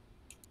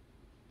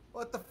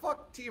 What the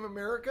fuck, Team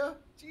America?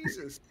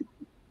 Jesus.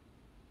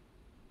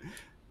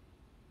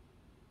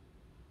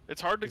 It's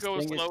hard to This go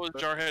as thing is- slow as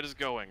Jarhead is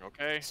going.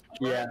 Okay.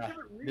 Yeah,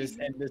 this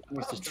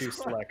is too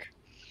slick.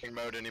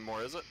 Mode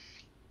anymore, is it?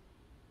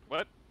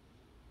 What?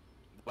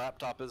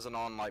 Laptop isn't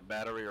on like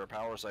battery or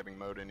power saving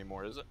mode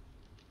anymore, is it?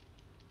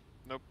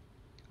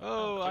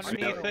 Oh, I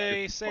underneath know.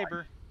 a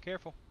saber.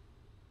 Careful.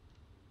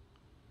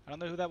 I don't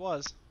know who that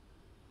was.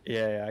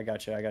 Yeah, I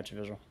got you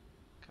visual.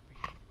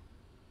 Copy.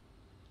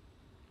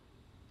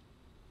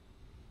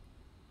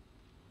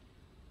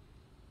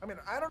 I mean,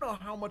 I don't know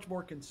how much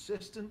more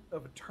consistent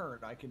of a turn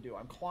I can do.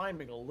 I'm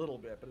climbing a little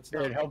bit, but it's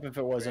not. It'd help if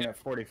it wasn't at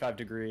 45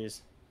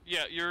 degrees.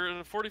 Yeah, you're in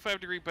a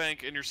 45-degree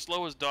bank and you're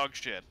slow as dog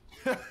shit.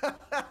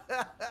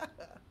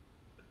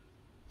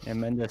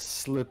 And then the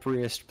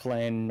slipperiest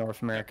plane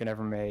North American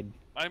ever made.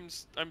 I'm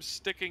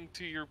sticking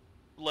to your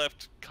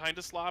left, kind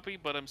of sloppy,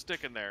 but I'm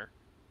sticking there.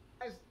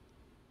 I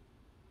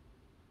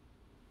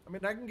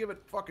mean, I can give it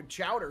fucking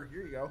chowder.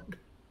 Here you go.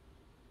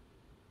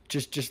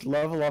 Just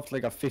level up to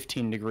like a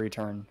 15-degree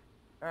turn.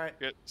 All right.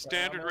 Yeah,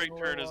 standard I'm rate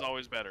gonna turn roll is up.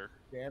 always better.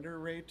 Standard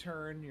rate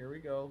turn. Here we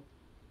go.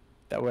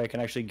 That way I can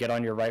actually get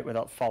on your right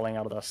without falling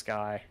out of the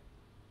sky.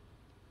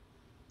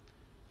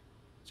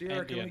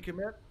 Sierra, can Indian. we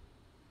commit?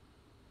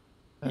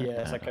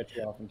 Yes, I cut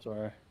you off, I'm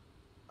sorry.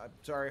 I'm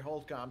sorry,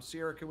 hold calm.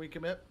 Sierra, can we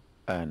commit?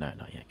 No,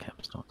 not yet.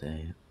 Cap's not there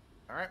yet.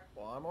 All right.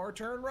 Well, I'm gonna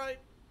turn right.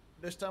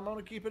 This time I'm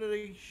gonna keep it at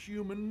a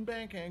human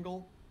bank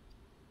angle.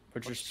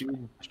 What's your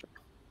speed?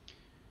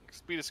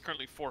 Speed is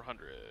currently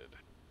 400.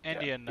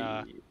 Indian,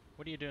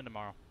 what are you doing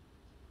tomorrow?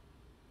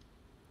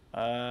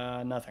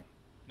 Nothing.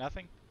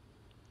 Nothing?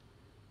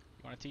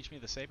 You want to teach me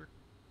the saber?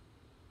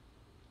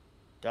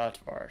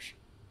 Datvarsh.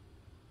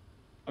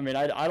 I mean,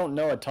 I don't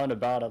know a ton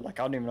about it. Like,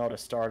 I don't even know how to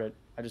start it.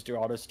 I just do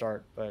auto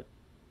start, but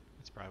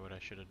That's probably what I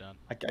should have done.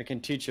 I can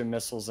teach you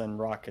missiles and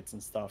rockets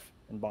and stuff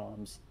and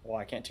bombs. Well,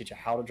 I can't teach you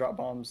how to drop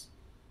bombs.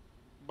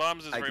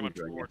 Bombs is I very can much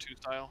join World War you. II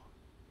style.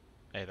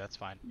 Hey, that's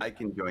fine. I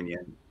can join you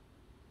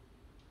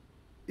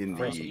in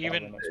First, the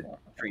even-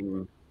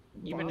 training.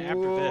 Even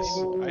after this,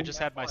 I Whoa. just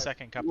had my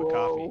second cup of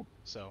coffee, Whoa.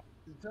 so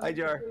Hi,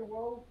 Jar.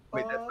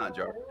 Wait, that's not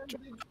Jar.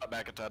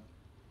 Back a tad.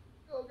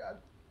 Oh god.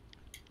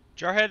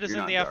 Jarhead is You're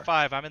in the not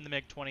F5. I'm in the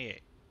MiG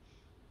 28.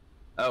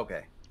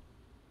 Okay.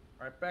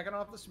 All right, backing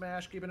off the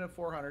smash, keeping it at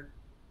 400.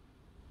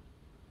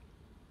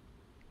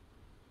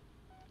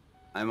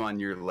 I'm on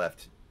your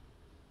left,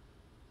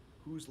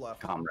 Who's left?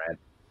 comrade.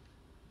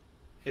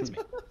 It's me.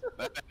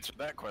 That answered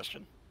that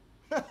question.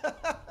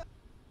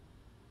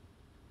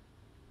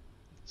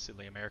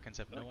 Silly Americans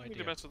have no I need to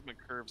idea. mess with my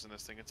curves in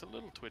this thing. It's a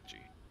little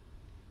twitchy.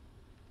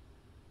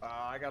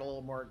 I got a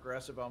little more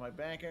aggressive on my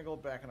bank angle,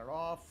 backing it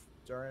off.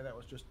 Sorry, that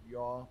was just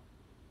yaw.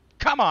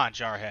 Come on,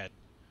 Jarhead.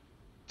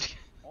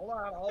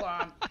 Hold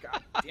on.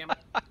 God damn it.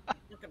 I'm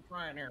fucking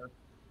trying here.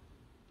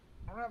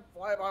 I don't have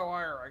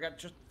fly-by-wire. I got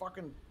just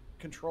fucking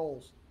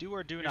controls. Do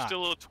or do You're not.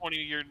 still a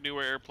 20-year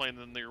newer airplane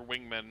than your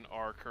wingmen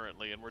are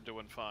currently, and we're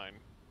doing fine.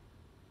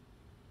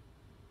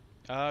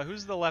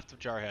 Who's to the left of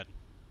Jarhead?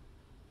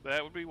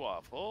 That would be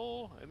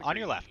Waffle. and the On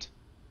your green. left.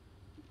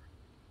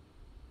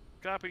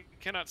 Copy.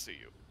 Cannot see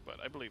you, but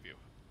I believe you.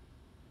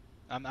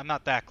 I'm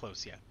not that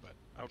close yet, but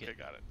I'm Okay, getting-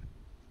 got it.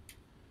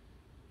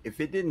 If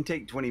it didn't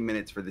take 20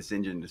 minutes for this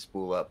engine to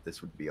spool up,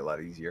 this would be a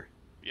lot easier.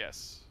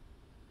 Yes.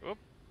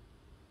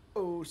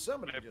 Oh,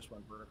 somebody just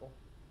went vertical.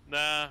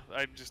 Nah,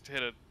 I just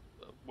hit a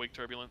wake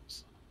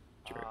turbulence.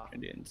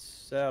 Indian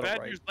saddle right.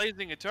 Badger's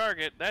lasing a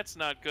target. That's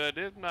not good.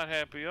 I'm not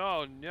happy.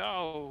 Oh,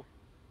 no.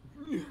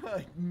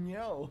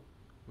 No.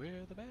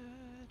 We're the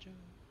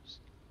Badgers.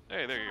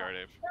 Hey, there you are,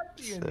 Dave.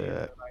 That's the So- Indian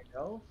that I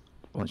know.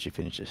 Once you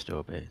finish this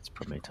door bit, it's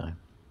probably time.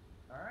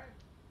 All right.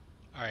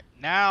 Alright,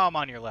 now I'm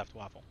on your left,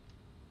 Waffle.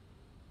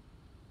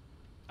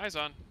 Eyes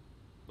on.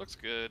 Looks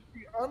good.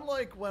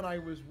 Unlike when I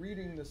was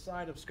reading the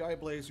side of Sky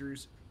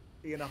Blazers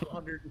in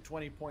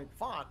 120-point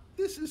font,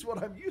 this is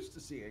what I'm used to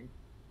seeing.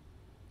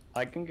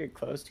 I can get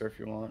closer if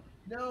you want.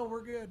 No,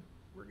 we're good.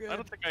 We're good. I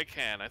don't think I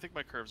can. I think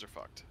my curves are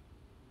fucked.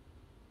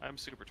 I'm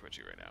super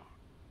twitchy right now.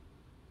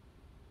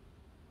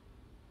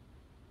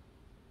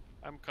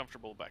 I'm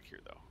comfortable back here,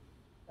 though.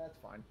 That's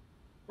fine.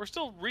 We're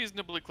still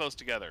reasonably close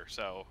together,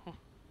 so...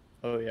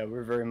 Oh yeah,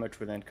 we're very much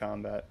within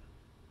combat.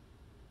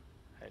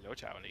 Hello,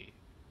 Charlie.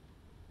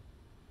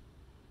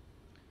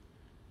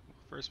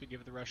 First we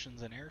give the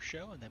Russians an air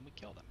show, and then we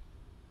kill them.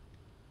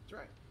 That's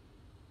right.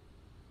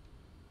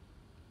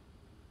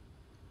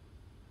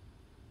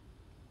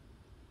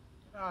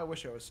 Oh, I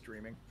wish I was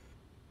streaming.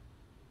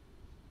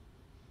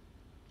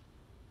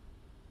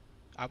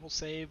 I will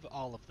save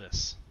all of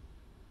this.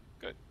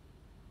 Good.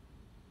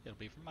 It'll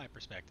be from my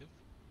perspective.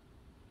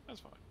 That's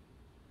fine.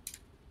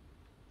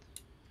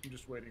 I'm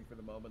just waiting for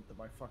the moment that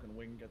my fucking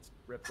wing gets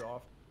ripped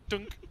off.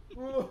 Dunk.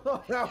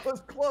 That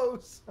was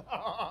close.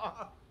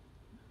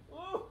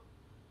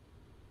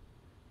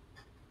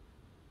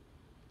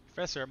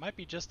 Professor, it might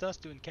be just us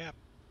doing cap.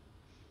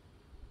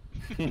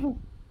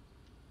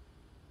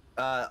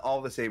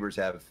 All the sabers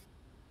have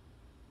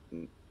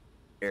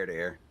air to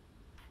air.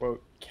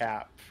 Quote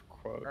cap.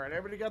 Quote. All right,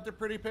 everybody got their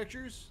pretty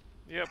pictures?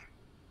 Yep.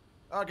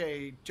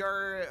 Okay,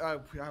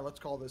 let's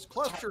call this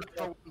cluster.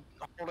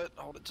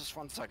 Hold it just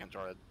 1 second,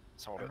 Jared.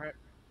 Just hold it. All right.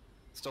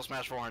 Still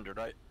smash 400,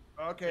 right?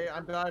 Okay,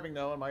 I'm diving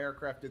though, and my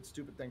aircraft did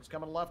stupid things.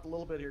 Coming left a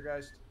little bit here,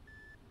 guys.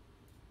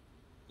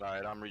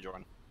 Alright, I'm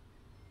rejoining.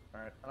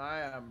 All right, and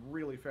I am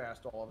really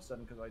fast all of a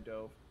sudden because I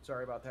dove.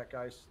 Sorry about that,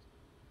 guys.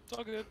 It's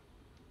all good.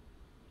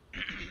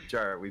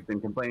 Jar, we've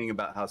been complaining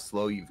about how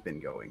slow you've been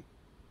going.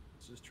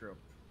 This is true.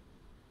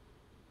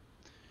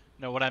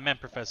 No, what I meant,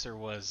 Professor,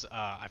 was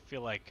I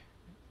feel like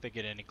if they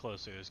get any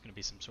closer, there's going to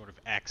be some sort of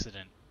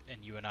accident,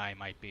 and you and I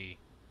might be.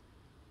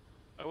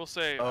 I will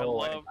say I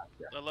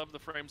love the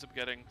frames I'm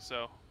getting,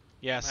 so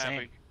Yeah, I'm same.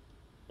 happy.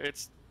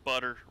 It's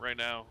butter right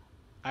now.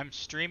 I'm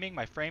streaming,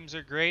 my frames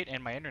are great,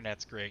 and my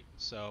internet's great,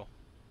 so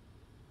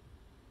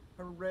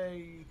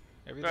Hooray!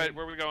 everything. Alright,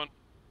 where are we going?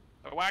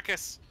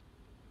 Wackus!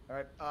 All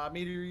right,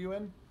 Meteor, you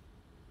in?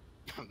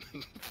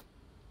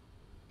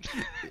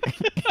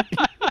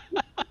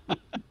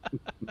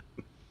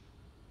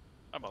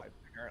 I'm up.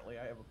 Apparently,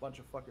 I have a bunch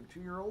of fucking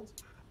 2-year-olds.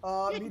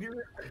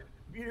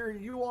 Meteor,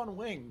 you on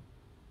wing?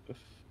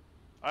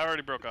 I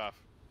already broke off.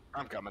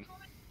 I'm coming.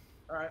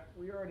 All right,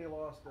 we already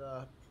lost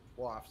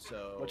waft,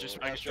 so. What'd you I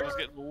smash, was Jared?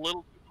 getting a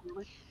little too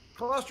early.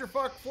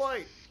 Clusterfuck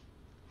flight.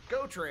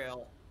 Go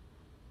trail.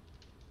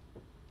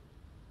 You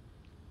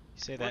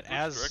say that Which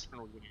as direction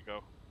are we gonna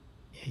go?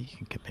 Yeah, you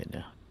can commit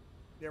now.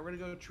 Yeah, we're gonna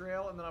go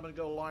trail, and then I'm gonna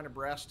go line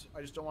abreast.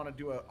 I just don't want to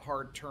do a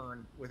hard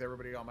turn with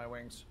everybody on my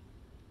wings.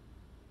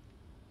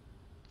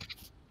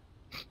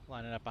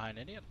 lining up behind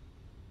Indian.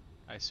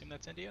 I assume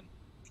that's Indian.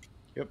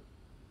 Yep.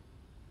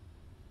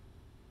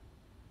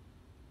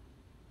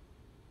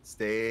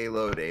 Stay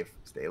low, Dave.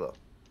 Stay low.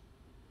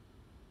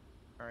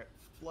 All right,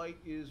 flight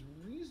is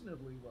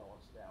reasonably well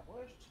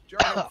established.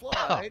 Jargon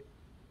flight.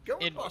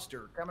 Going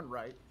Buster, coming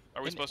right.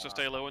 Are we supposed to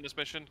stay low in this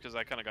mission? Because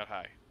I kind of got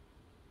high.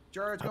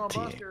 Jargon's Up going to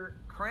you. Buster.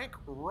 Crank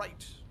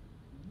right.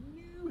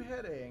 New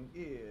heading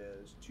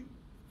is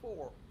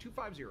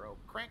 250.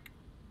 Crank.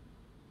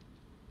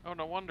 Oh,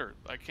 no wonder.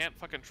 I can't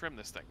fucking trim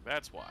this thing.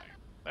 That's why.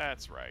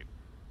 That's right.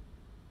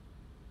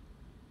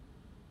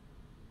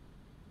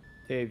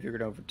 Dave, you're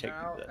gonna overtake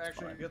Now, me. That's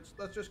actually, fine.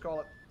 let's just call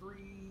it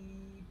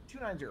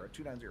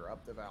 290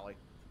 up the valley.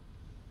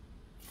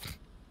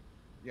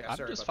 Yeah, I'm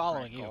sorry just about the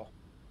following crank you. call.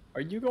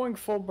 Are you going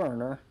full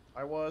burner?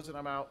 I was, and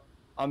I'm out.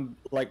 I'm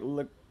like,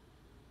 look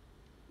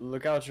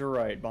out your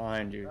right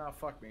behind you. Ah,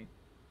 fuck me.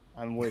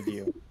 I'm with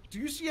you. Do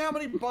you see how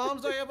many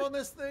bombs I have on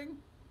this thing?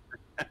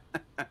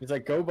 He's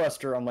like, go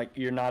Buster. I'm like,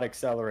 you're not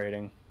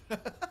accelerating.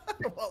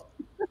 Well,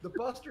 the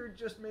Buster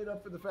just made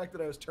up for the fact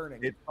that I was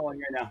turning. It's calling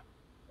right now.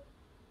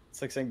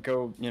 It's like saying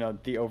go,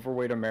 the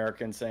overweight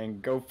American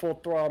saying go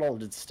full throttle,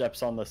 just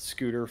steps on the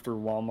scooter through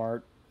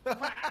Walmart.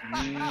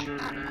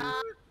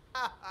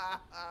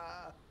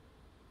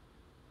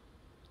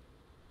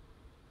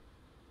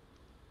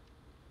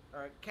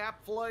 Alright,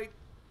 cap flight,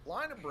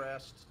 line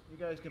abreast. You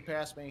guys can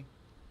pass me.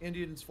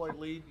 Indian's flight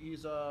lead.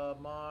 He's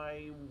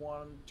my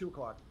 2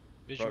 o'clock.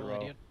 Visual Row.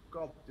 Indian.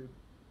 Go, dude.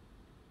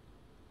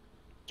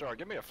 Jar,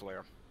 give me a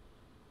flare.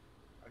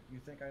 You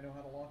think I know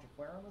how to launch a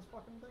flare on this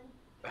fucking thing?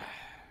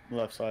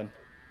 Left side.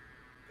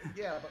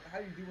 Yeah, but how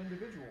do you do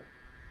individual?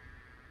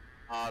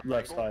 Left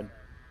Michael? side.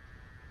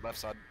 Left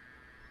side.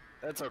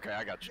 That's okay,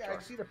 I got you, Yeah, Jar.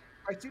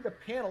 I see the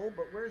panel,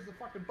 but where's the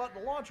fucking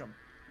button to launch them?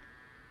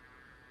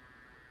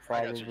 I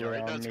got Probably you, Jar.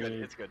 on That's good,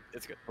 the it's good,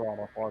 it's good.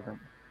 throttle quadrant.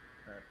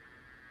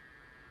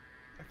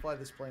 I fly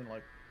this plane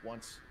like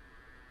once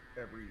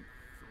every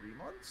 3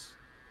 months.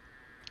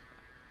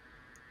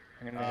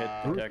 I'm gonna hit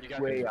the deck. You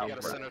got, way you out got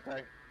a front. center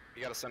tank?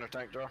 You got a center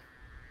tank, Jar?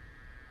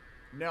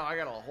 No, I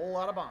got a whole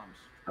lot of bombs.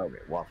 Okay,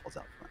 waffles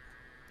out front.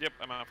 Yep,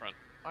 I'm out front.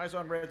 Eyes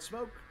on red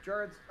smoke.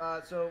 Jared's,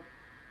 so,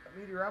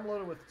 Meteor, I'm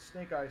loaded with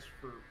snake eyes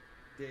for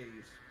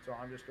days, so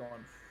I'm just going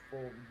full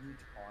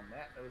yeet on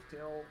that. Nose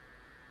tail.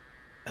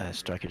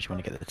 Striker, do you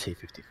want to get the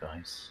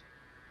T-55s?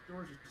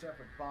 Doors are set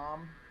for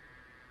bomb.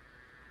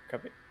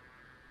 Copy.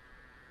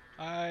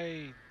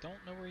 I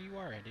don't know where you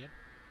are, Indian.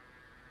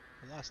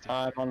 I lost you.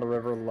 I'm on the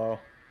river low.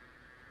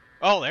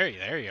 Oh, there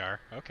you are.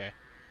 Okay.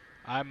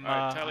 I'm.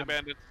 Alright, Tally I'm-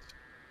 Bandits.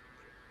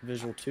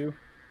 Visual 2.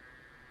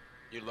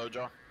 You low,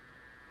 Jar?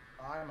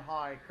 I'm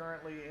high.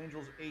 Currently,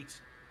 Angels 8.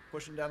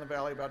 Pushing down the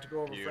valley, about to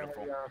go over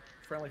Beautiful.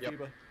 friendly Yep.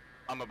 FIBA.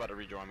 I'm about to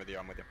rejoin with you,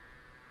 I'm with you.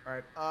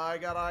 Alright, I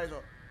got eyes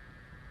on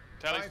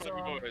Tally's Eyes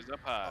Flippy on Boys up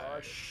high.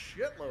 a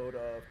shitload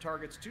of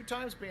targets. 2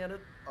 times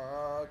bandit.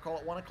 Call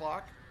it 1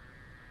 o'clock.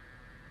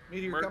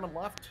 Meteor Mer- coming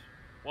left.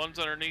 One's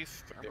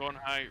underneath. I'm going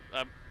high.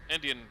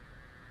 Indian,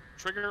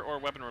 trigger or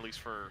weapon release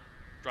for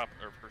drop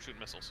or for shooting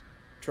missiles?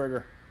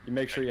 Trigger. You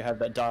make sure you have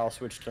that dial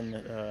switched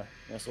to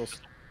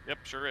missiles. Yep,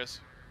 sure is.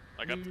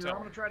 I got the Meteor, I'm tell.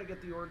 going to try to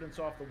get the ordnance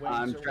off the way.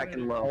 I'm so tracking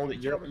when low. Hold it,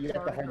 you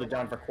have to hold it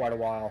down for quite a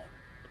while.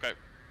 Okay.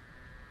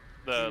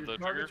 Your The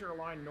targets trigger. are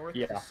aligned north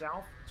Yeah. to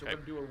south, so Okay.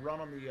 we're going to do a run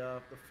on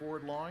the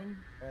forward line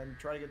and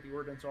try to get the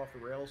ordnance off the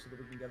rails so that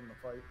we can get in the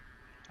fight.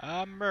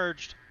 I'm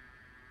merged.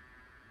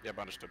 Yep,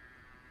 understood.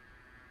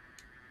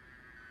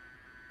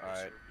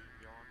 Alright.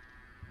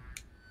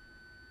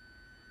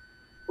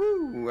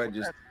 Woo! I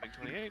just Big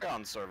 28.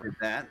 On server. did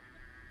that.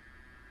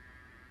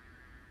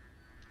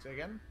 Say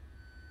again?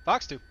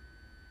 Fox 2.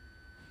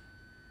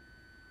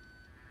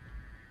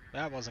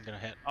 That wasn't gonna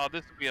hit. Oh,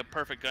 this would be a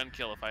perfect gun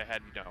kill if I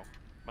had, you know,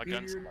 my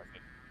gun Meteor,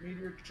 selected.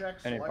 meteor check,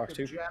 Any Fox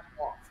selected 2? jet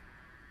off.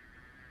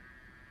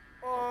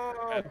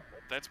 Oh,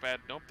 that's bad.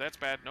 Nope, that's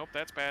bad. Nope,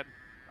 that's bad.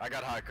 I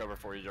got high cover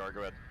for you, Jar.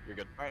 Go ahead. You're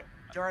good. Alright,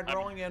 Jared I'm-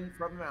 rolling in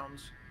from the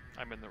mountains.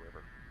 I'm in the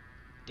river.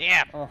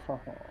 Damn! Oh.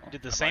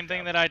 Did the I same blacked thing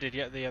out. that I did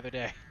the other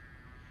day.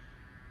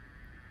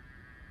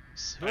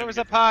 to Whoever's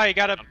get up high, you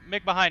got a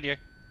MiG behind you.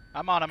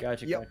 I'm on him.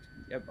 Gotcha, Yep. gotcha.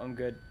 Yep, I'm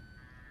good.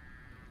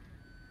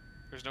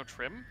 There's no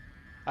trim?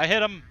 I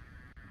hit him.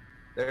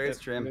 There is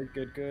Yep, trim. Good,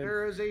 good, good.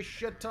 There is a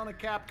shit ton of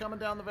cap coming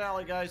down the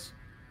valley, guys.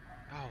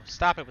 Oh,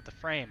 stop it with the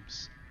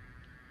frames.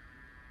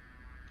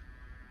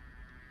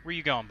 Where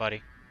you going,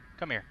 buddy?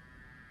 Come here.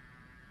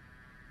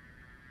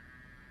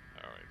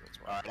 Alright, that's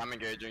why. Alright, I'm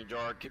engaging,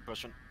 Jar. Keep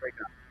pushing.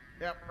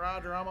 Yep,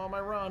 Roger, I'm on my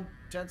run.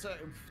 10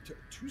 seconds.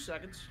 2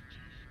 seconds.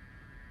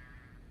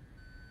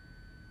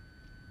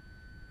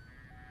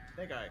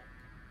 Snake eye.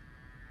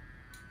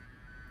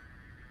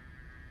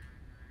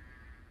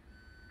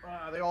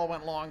 They all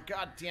went long.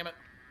 God damn it.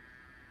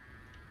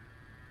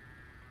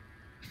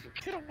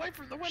 Get away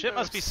from the windows. Shit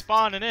must be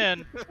spawning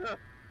in.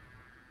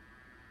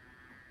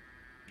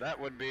 That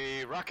would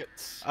be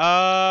rockets.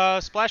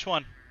 Splash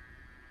one.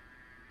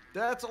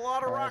 That's a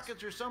lot of Nice.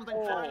 rockets or something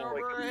flying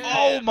over our head.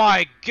 Oh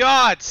my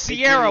God,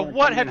 Sierra, one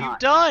what coming have in you hot.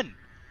 done?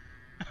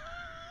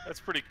 That's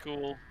pretty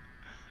cool.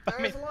 I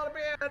There's mean, a lot of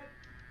bad.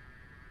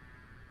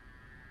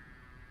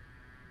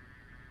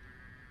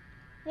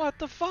 what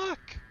the fuck?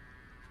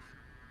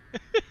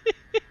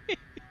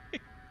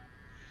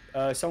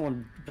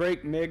 Someone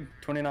break MiG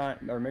 29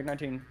 or MiG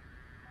 19.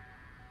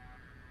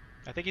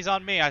 I think he's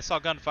on me. I saw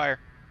gunfire.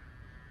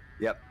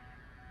 Yep.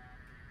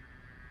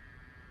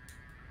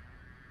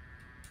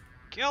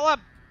 Kill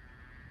him.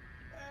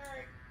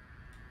 Alright.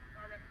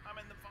 Okay, I'm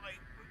in the fight.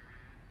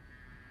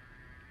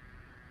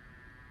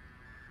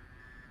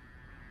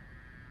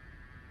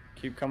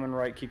 Keep coming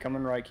right. Keep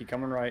coming right. Keep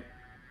coming right.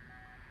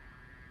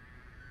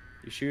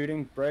 You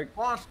shooting? Break.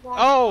 Launch,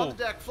 Oh! on the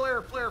deck.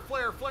 Flare, flare,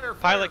 flare, flare, flare.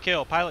 Pilot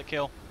kill. Pilot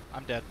kill.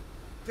 I'm dead.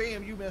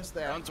 Damn, you missed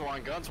that. Guns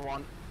one, guns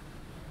one.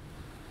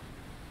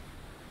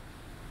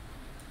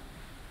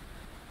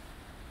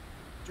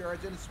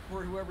 Jared didn't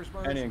support whoever's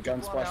merged. Any gun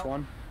Just run splash out.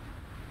 one.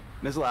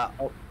 Missile out.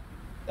 Oh,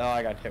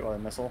 I got hit with a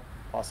missile.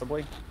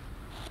 Possibly.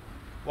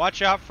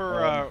 Watch out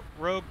for Um,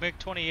 rogue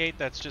MiG-28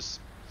 that's just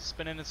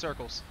spinning in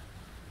circles.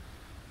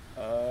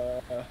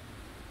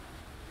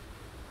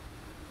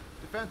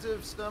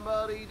 Defensive,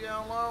 somebody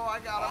down low. I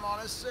got him on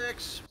his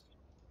 6.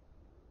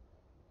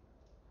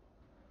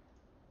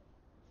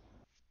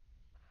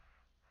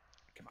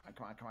 Come on,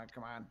 come on, come on,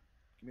 come on.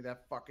 Give me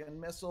that fucking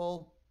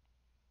missile.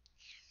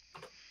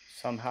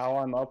 Somehow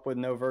I'm up with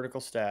no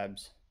vertical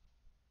stabs.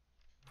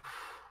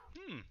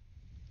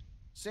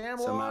 Sam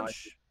Somehow I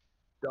launch.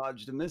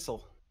 dodged a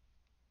missile.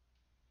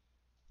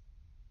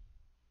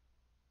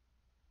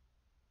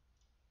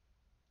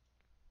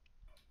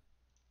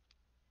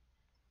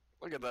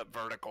 Look at that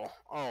vertical.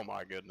 Oh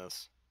my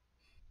goodness.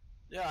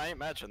 Yeah, I ain't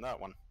matching that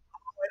one.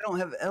 I don't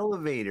have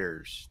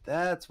elevators.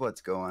 That's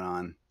what's going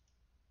on.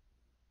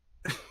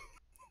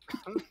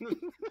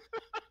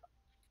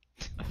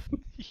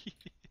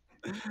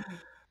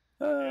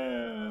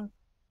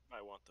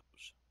 I want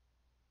those.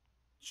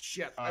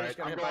 Shit. I Alright, just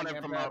got I'm hit going by in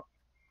man for pad.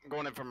 I'm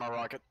going in for my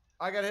rocket.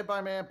 I got hit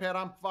by man pad.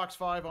 I'm Fox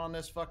 5 on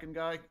this fucking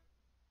guy.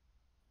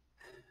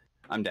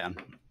 I'm down.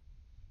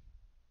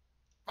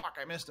 Fuck,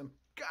 I missed him.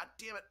 God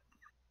damn it.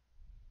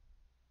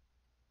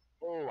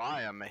 Oh,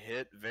 I am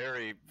hit.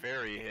 Very,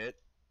 very hit.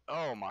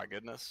 Oh my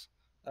goodness.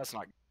 That's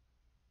not.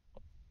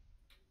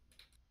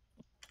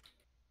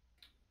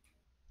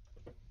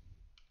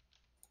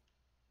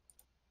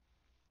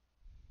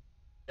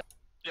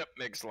 Yep,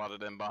 MiG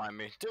slotted in behind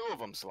me. 2 of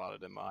them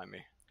slotted in behind me.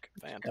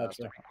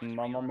 Fantastic.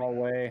 Gotcha. I'm on my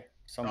way. Oh,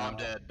 Somehow. I'm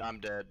dead. I'm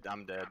dead.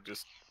 I'm dead.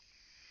 Just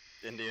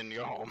Indian,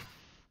 go home.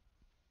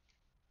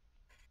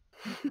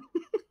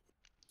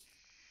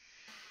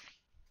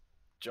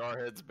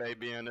 Jarhead's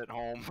babying at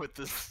home with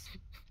this.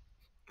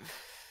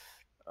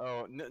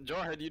 Oh,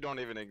 Jarhead, you don't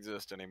even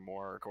exist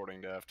anymore,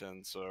 according to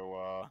F10.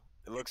 So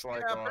it looks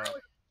like Yeah,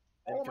 apparently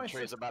all my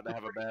infantry's systems about to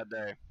have a bad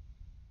day.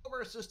 all of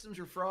our systems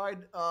are fried.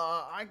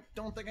 I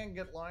don't think I can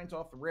get lines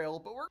off the rail,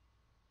 but we're.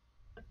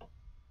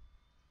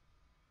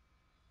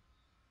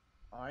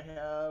 I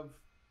have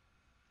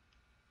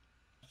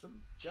some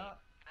got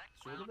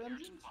sort of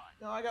engines.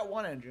 No, I got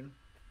one engine.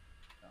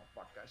 Oh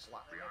fuck! I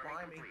slapped it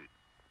behind me.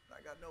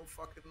 I got no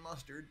fucking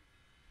mustard.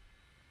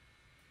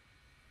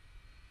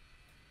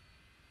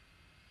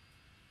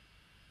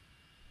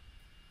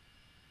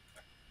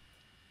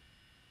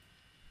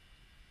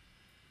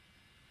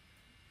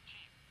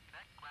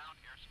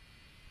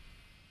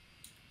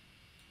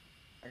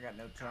 got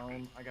no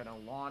tone. I got no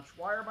launch.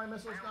 Why are my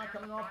missiles not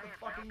coming off the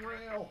fucking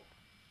rail?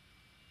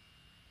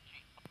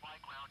 Apply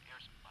ground air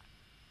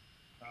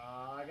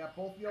supply. I got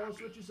both yellow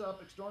switches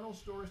up. External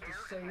stores to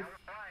safe.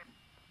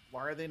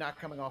 Why are they not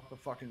coming off the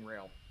fucking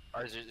rail?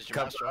 Is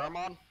your master arm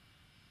on?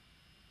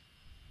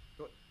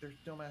 There's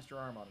no master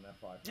arm on an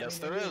F5. Yes,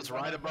 there is.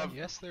 Right above.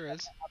 Yes, there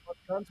is.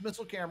 Guns,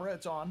 missile, camera.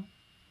 It's on.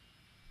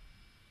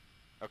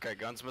 Okay,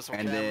 guns, missile,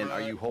 And camera. then are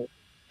you holding?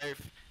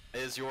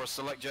 Is your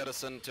select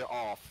jettison to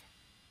off?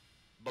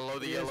 Below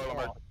the It is yellow off.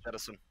 emergency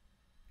jettison.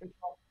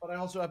 But I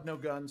also have no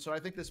guns, so I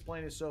think this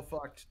plane is so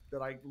fucked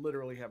that I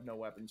literally have no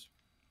weapons.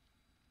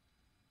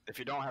 If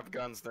you don't have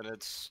guns, then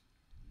it's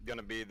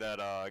gonna be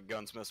that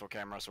guns, missile,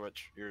 camera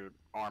switch. Your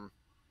arm.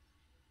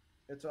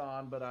 It's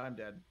on, but I'm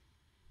dead.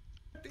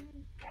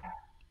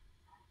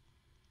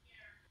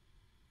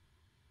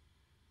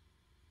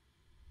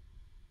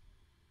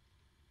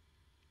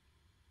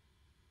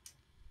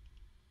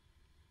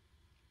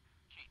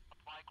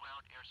 Apply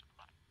ground air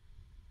supply.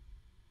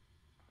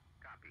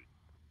 Copy.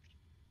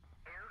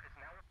 Air is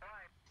now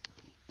applied.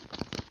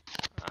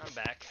 I'm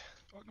back.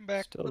 Welcome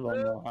back. Still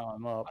don't know how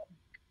I'm up.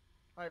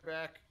 Hi,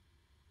 back.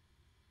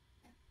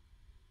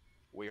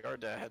 We are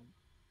dead.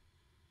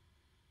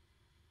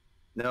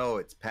 No,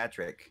 it's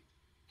Patrick.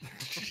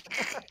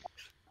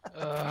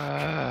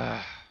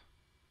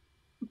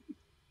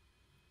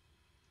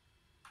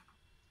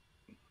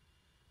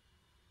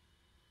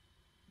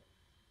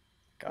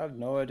 I have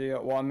no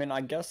idea. Well, I mean,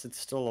 I guess it's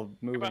still a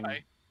moving.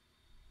 Goodbye.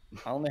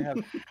 I only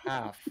have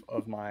half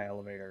of my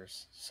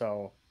elevators,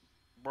 so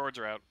Boards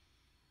are out.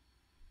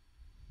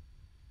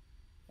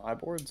 my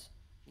boards.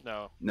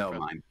 No. No, Fred-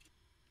 mine.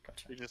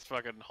 Gotcha. He just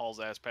fucking hauls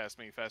ass past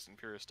me, Fast and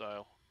Furious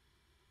style.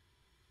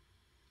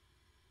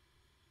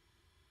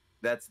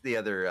 That's the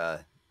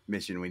other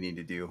mission we need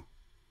to do.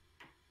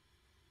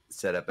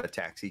 Set up a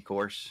taxi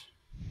course.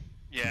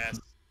 Yes.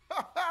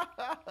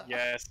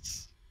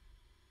 Yes.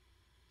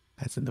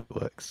 That's in the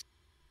works.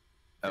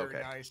 Very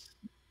Okay. nice.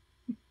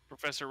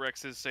 Professor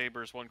Rex's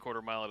sabers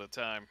 1/4 mile at a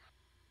time.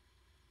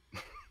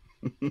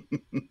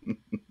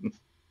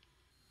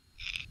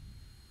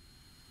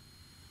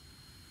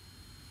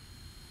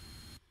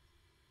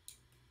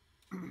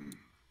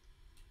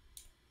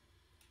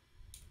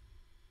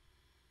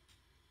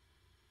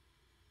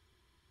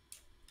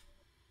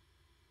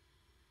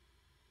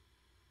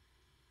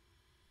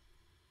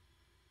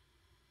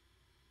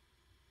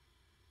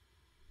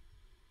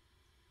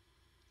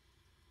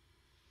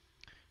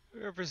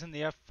 Whoever's in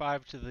the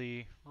F5 to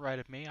the right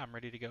of me, I'm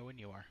ready to go when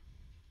you are.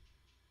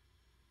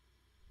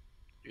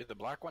 You're the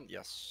black one?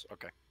 Yes.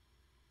 Okay.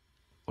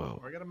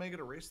 Whoa. I gotta make it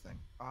a race thing.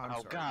 Oh, I'm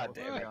Oh, sorry. God I'll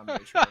damn take it. down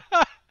the show.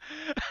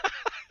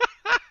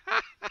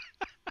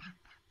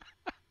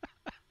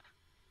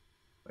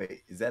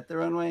 Wait, is that the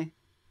runway?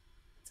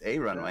 It's a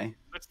runway.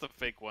 That's the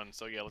fake one,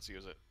 so yeah, let's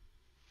use it.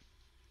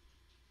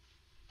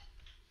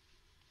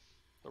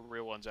 The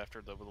real one's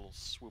after the little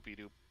swoopy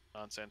doop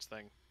nonsense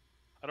thing.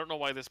 I don't know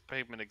why this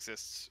pavement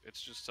exists.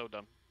 It's just so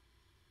dumb.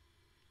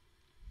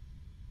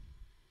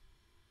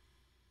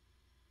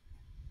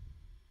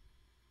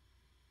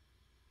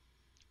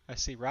 I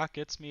see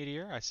rockets,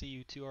 Meteor. I see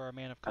you two are a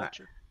man of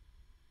culture.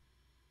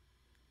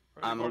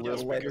 I'm a Yes,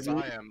 little because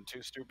lighter. I am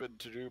too stupid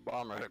to do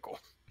bomb reticle.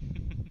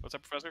 What's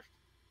up, Professor?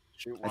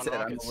 Shoot I one said I'm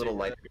rocket, a see little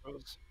where light. it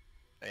goes.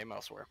 Aim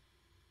elsewhere.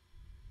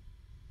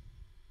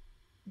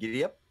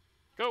 Giddy up.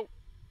 Go!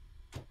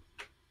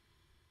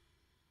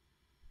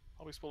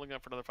 I'll be spooling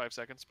up for another 5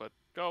 seconds, but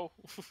go!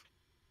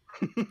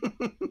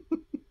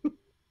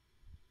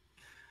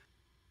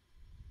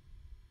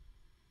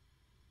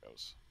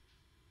 Goes.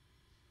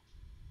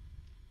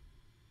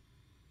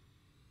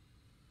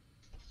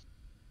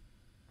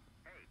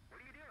 Hey,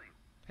 what are you doing?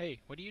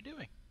 Hey, what are you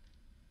doing?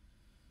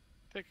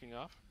 Taking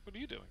off. What are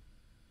you doing?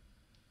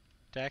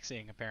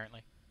 Taxiing,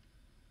 apparently.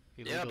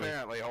 Yeah, Illegally.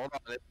 apparently. Hold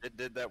on. It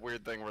did that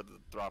weird thing where the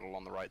throttle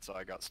on the right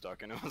side got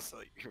stuck, and it was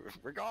like,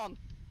 we're gone.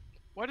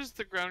 Why does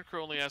the ground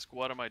crew only ask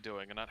what am I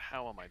doing and not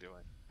how am I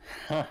doing?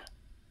 Huh.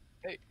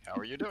 Hey, how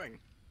are you doing?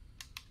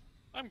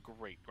 I'm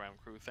great, ground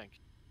crew, thank you.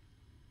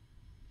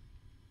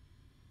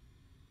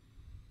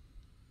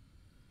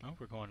 Oh,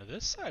 we're going to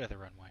this side of the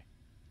runway.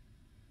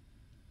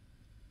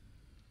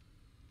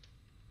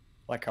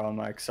 Like how on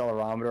my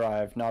accelerometer,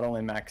 I've not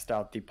only maxed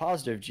out the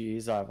positive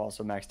G's, I've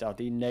also maxed out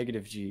the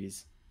negative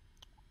G's.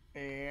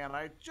 And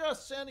I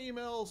just sent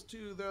emails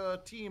to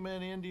the team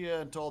in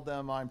India and told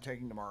them I'm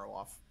taking tomorrow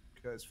off.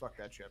 Because fuck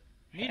that shit.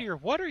 Meteor,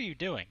 what are you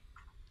doing?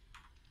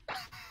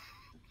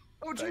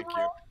 Oh, Thank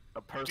you.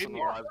 A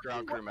personalized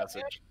ground crew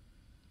message.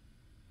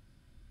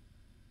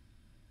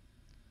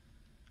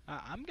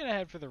 I'm gonna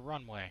head for the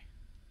runway.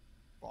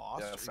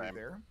 Boss, Yeah, are you same.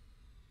 there?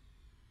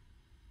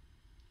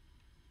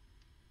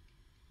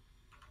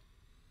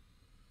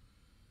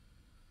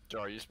 Joe,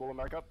 are you spooling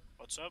back up?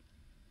 What's up?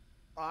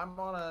 I'm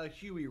on a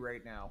Huey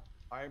right now.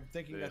 I'm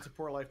thinking Yeah. that's a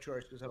poor life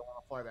choice because I don't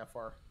want to fly that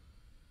far.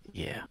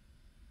 Yeah.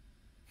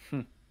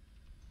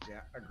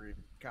 Yeah, agreed.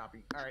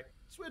 Copy. All right,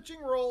 switching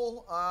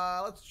role.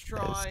 Let's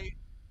try.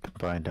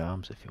 Combined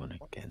arms if you want to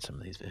get in some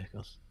of these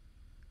vehicles.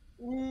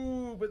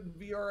 Ooh, but in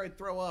VR I'd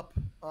throw up.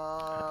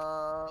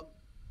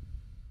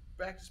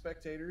 Back to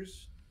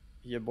spectators.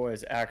 Your boy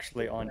is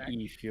actually on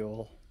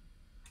e-fuel.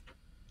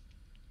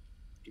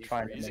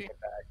 Trying to make it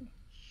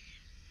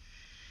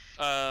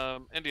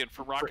back. Indian,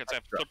 for rockets, I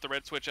have to flip the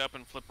red switch up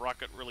and flip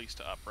rocket release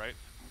to up, right?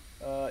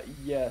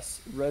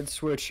 Yes. Red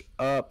switch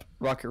up.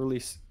 Rocket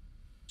release.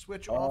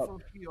 Switch up. off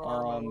of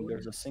VR mode.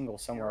 There's a single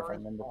somewhere if I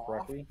remember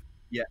correctly.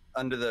 Yeah,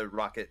 under the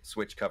rocket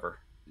switch cover.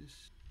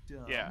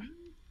 Yeah.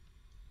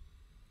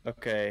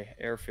 Okay,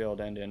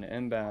 airfield engine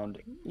inbound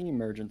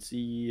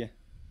emergency.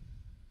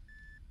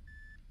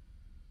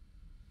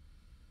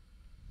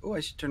 Oh, I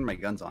should turn my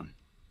guns on.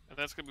 And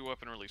that's gonna be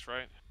weapon release,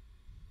 right?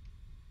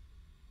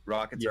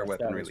 Rockets are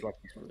weapon release.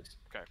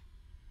 Okay.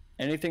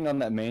 Anything on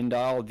that main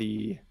dial,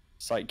 the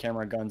sight,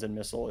 camera, guns, and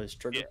missile is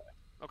triggered.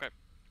 Yeah. Okay.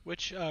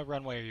 Which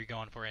runway are you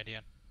going for,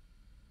 Indian?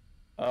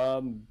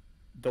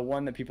 The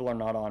one that people are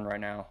not on right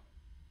now.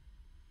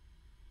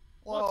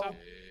 Whoa.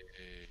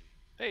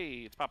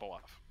 Hey, it's Papa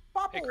Waff.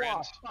 Papa Hey,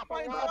 Crayons.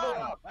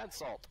 Waff. That's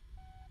salt.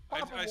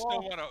 I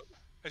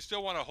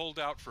still want to hold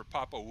out for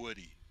Papa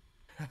Woody.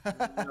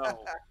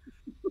 No.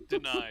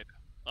 Denied.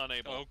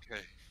 Unable.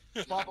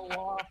 Okay. Papa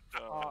Waff,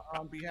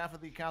 on behalf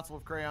of the Council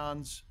of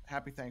Crayons,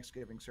 happy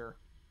Thanksgiving, sir.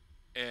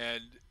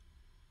 And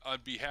on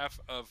behalf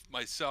of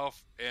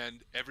myself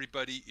and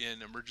everybody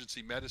in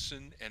emergency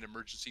medicine and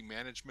emergency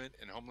management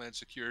and homeland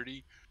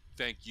security,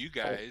 thank you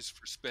guys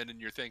for spending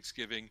your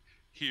Thanksgiving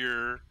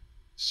here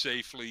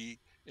safely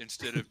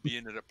instead of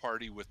being at a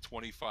party with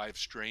 25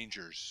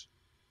 strangers.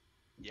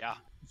 Yeah.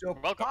 So,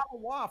 welcome. Papa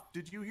Waff,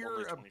 did you hear?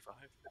 Only 25.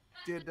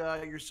 Did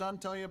your son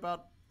tell you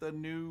about the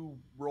new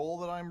role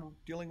that I'm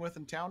dealing with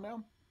in town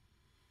now?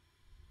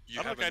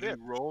 You have a new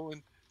role,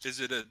 and is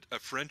it a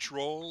French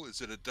roll?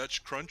 Is it a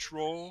Dutch crunch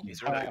roll?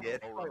 These are really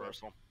good.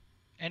 Reversal.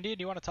 Indian,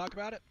 do you want to talk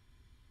about it?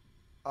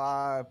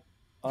 I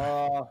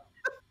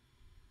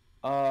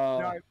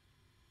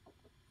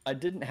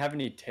didn't have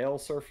any tail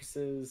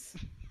surfaces,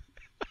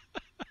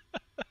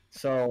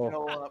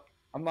 so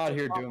I'm out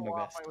here doing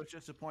my best. I was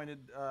just appointed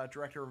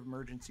director of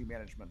emergency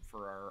management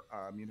for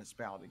our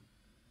municipality.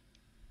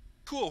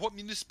 Cool. What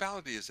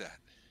municipality is that?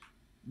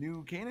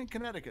 New Canaan,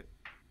 Connecticut.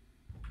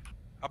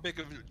 How big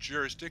of a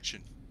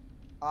jurisdiction?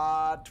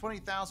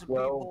 20,000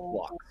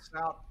 people,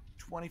 about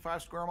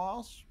 25 square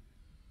miles.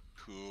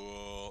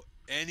 Cool.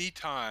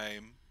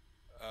 Anytime,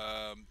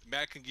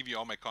 Matt can give you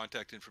all my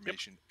contact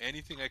information. Yep.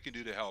 Anything I can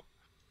do to help,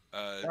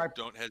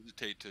 don't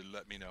hesitate to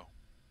let me know.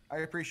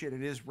 I appreciate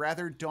it. It is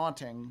rather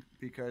daunting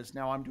because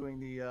now I'm doing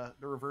the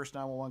reverse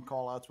 911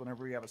 call-outs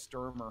whenever we have a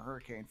storm or a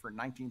hurricane for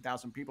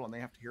 19,000 people, and they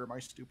have to hear my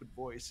stupid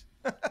voice.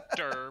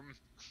 Sturm.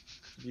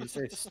 Did you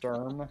say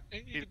Sturm?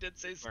 You did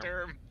say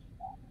Sturm.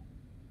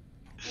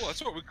 Well,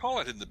 that's what we call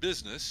it in the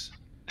business.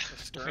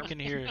 We can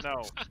hear it.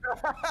 No.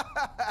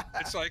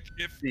 It's like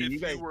if you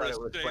guys you were thought a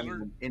it was funny sailor.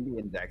 when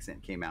Indian's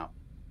accent came out.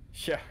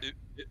 Yeah.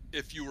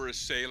 If you were a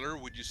sailor,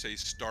 would you say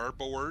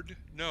starboard?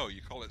 No,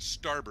 you call it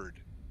starboard.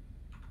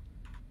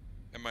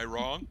 Am I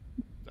wrong?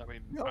 I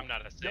mean, no, I'm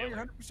not a sailor. No,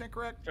 you're 100%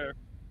 correct. Fair.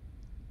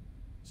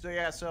 So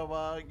it's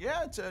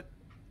a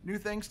new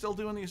thing. Still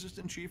doing the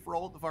assistant chief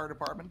role at the fire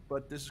department,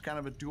 but this is kind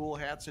of a dual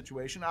hat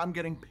situation. I'm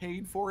getting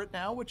paid for it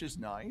now, which is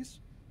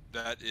nice.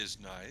 That is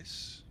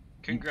nice.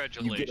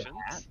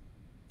 Congratulations.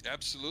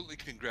 Absolutely,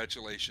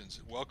 congratulations.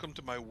 Welcome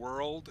to my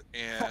world,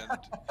 and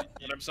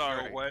I'm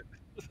sorry. You know what?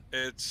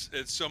 It's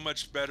so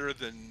much better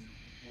than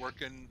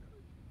working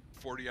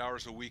 40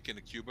 hours a week in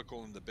a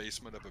cubicle in the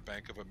basement of a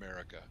Bank of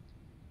America.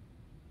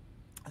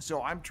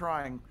 So I'm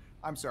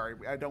sorry,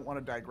 I don't want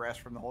to digress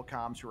from the whole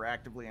comms who are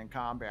actively in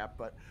combat,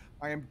 but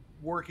I am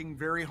working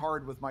very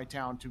hard with my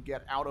town to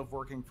get out of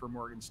working for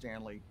Morgan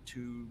Stanley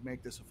to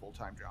make this a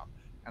full-time job.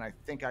 And I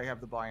think I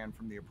have the buy-in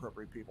from the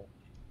appropriate people.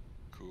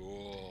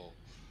 Cool.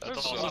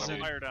 There's a lot of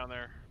fire down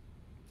there.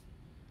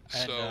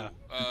 So,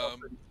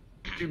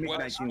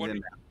 what's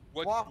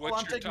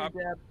your top?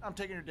 I'm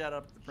taking your dad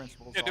up to the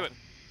principal's Yeah, do it. office.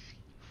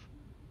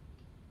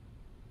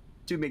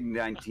 2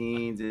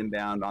 MiG-19s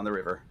inbound on the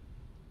river.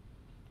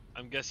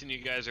 I'm guessing you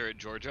guys are at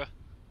Georgia?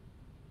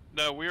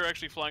 No, we are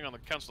actually flying on the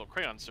Council of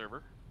Crayons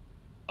server.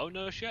 Oh,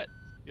 no shit.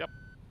 Yep.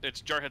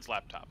 It's Jarhead's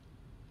laptop.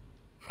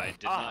 I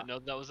did not know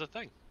that was a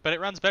thing. But it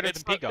runs better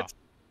than Pigo.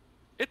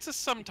 It's a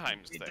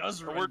sometimes thing.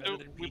 Does run better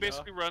than we Pigo.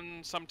 basically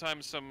run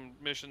sometimes some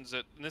missions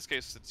that, in this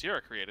case, that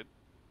Sierra created.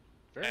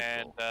 Very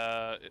cool.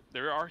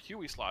 There are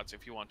Huey slots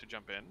if you want to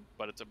jump in,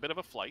 but it's a bit of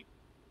a flight.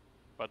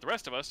 But the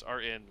rest of us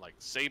are in like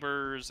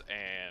Sabres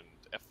and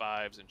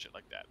F5s and shit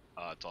like that.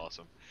 Oh, that's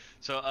awesome.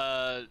 So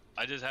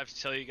I just have to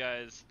tell you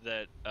guys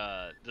that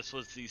this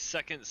was the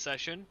second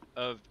session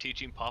of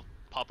teaching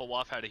Papa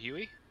Waff how to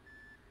Huey.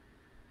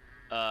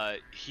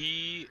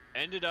 He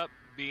ended up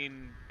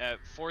being at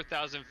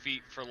 4,000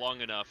 feet for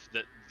long enough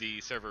that the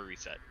server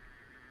reset.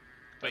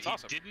 But That's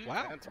awesome. he didn't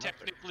Wow.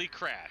 technically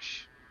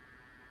crash.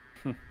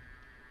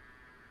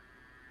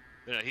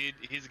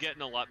 He's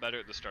getting a lot better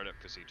at the startup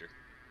procedure.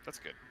 That's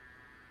good.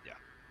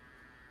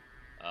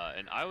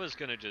 And I was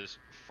gonna just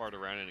fart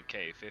around in a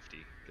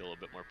K-50, get a little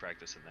bit more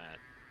practice in that.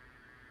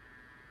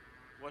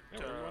 What, Yeah,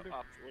 what do you wanna do?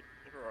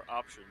 what are our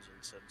options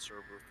in said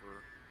server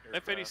for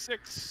aircraft?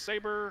 F-86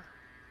 Saber,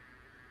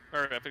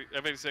 or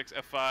F-86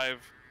 F5,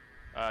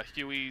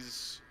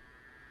 Hueys.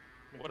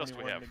 What else do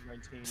we have?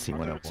 See Are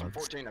what there I some want.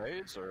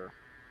 14As or?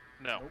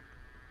 No. Nope.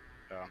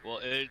 Yeah. Well,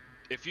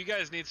 if you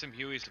guys need some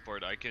Huey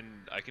support, I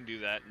can do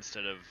that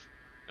instead of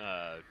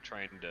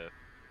trying to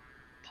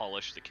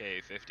polish the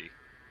Ka-50. Very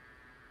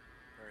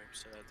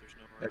upset. There's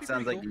no. That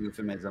sounds like a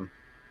euphemism.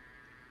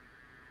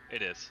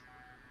 It is.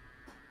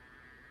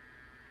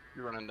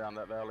 You running down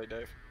that valley,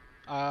 Dave?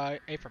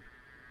 Afram.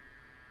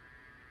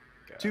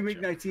 Two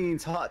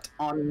MiG-19s hot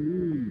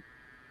on me.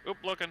 Oop,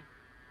 looking.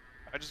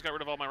 I just got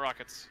rid of all my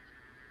rockets.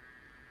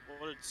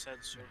 What did said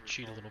server?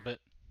 Cheat a called? little bit.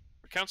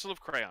 Council of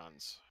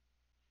Crayons.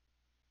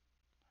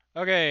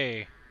 Okay.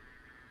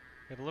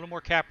 We have a little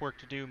more cap work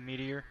to do,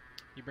 Meteor.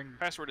 You bring.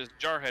 Password is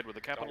Jarhead with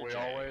a capital Don't we J.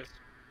 always?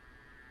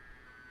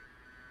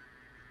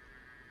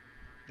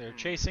 They're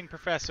chasing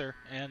Professor,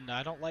 and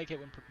I don't like it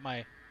when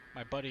my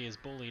buddy is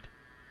bullied.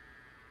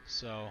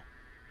 So.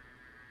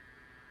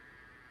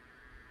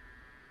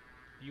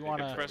 You Hey,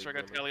 wanna? Professor, I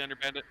got tally on your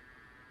bandit.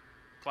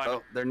 Climb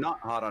Oh, they're not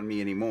hot on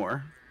me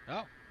anymore.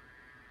 Oh.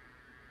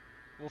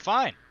 Well,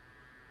 fine.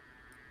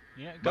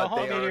 Yeah, go But home,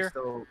 they are Meteor.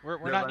 still We're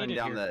they're not running needed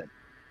down here.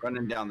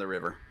 running down the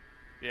river.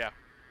 Yeah.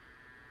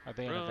 Are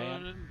they in a van?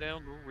 Running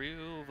down the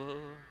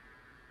river.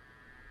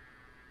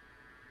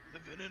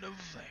 Living in a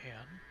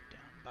van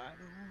down by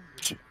the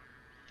river.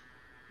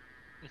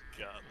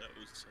 God, that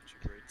was such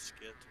a great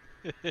skit.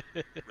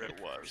 Rip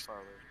was.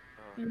 Father.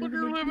 When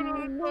you're living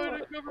on a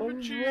diet of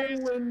government cheese.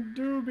 Rolling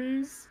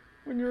doobies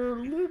when you're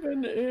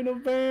living in a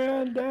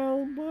van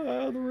down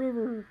by the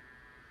river.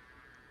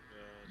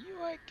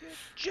 You ain't get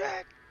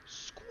jack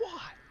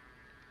squat.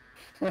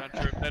 Not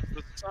sure if that's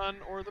the sun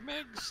or the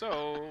Meg,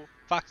 so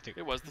Fox 2.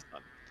 it was the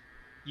sun.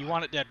 You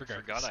want it dead I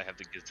regardless. forgot I have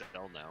the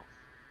Gazelle now.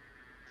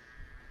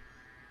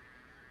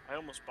 I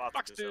almost bought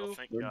Fox the Gazelle, two.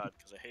 thank God,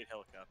 because I hate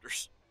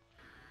helicopters.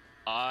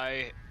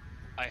 I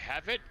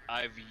have it.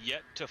 I've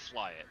yet to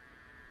fly it.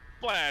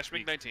 Flash,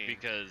 MiG-19.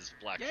 Because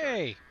Black Shark.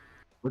 Yay!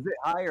 Was it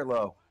high or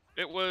low?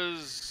 It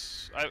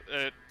was.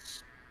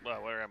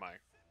 Well, where am I?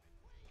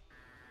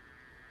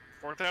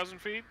 4,000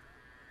 feet?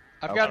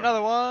 I've got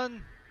another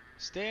one.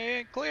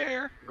 Stand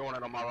clear. Going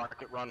in on my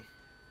rocket run.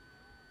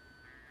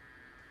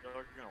 You're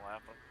gonna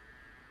laugh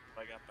if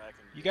I got back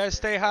and You guys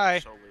stay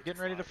high.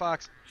 Getting ready to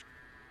fox.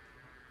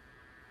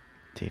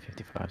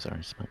 T-55's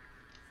orange smoke.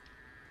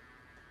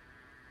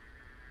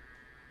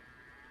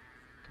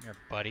 Come here,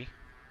 buddy.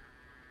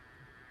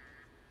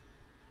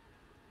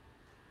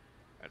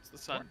 That's the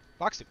sun.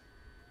 Fox 2.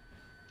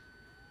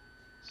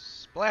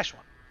 Splash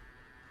 1.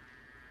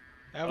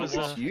 That was,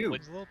 was you.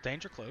 was a little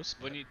danger close.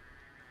 When you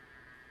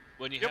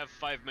Yep. have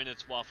 5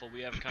 minutes, Waffle,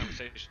 we have a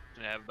conversation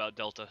to have about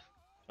Delta.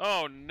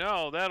 Oh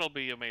no, that'll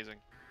be amazing.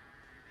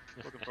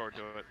 Looking forward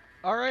to it.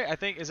 Alright, I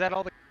think, is that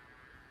all the...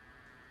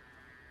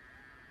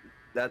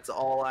 That's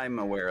all I'm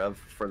aware of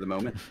for the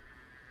moment.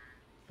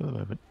 For the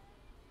moment.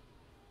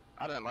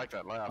 I didn't like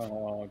that laugh.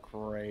 Oh,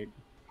 great.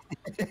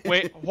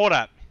 Wait, hold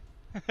up.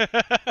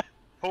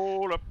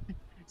 Hold up.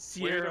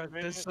 Sierra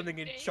minute. does something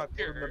in Chuck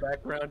in the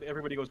background.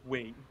 Everybody goes,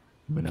 wait.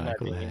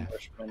 Maniacal The laugh.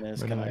 Englishman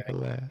is Maniacal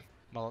kinda-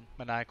 laugh.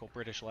 Maniacal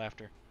British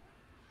laughter.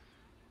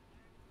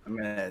 I'm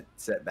gonna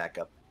set back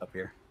up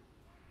here.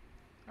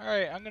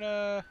 Alright, I'm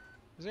gonna...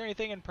 Is there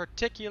anything in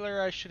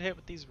particular I should hit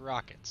with these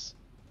rockets?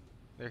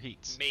 They're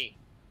heats. Me.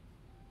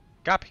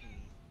 Copy.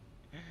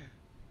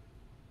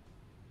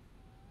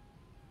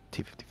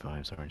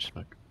 T-55's orange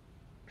smoke.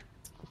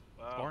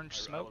 Wow, Orange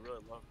smoke? I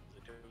really love what they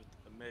do with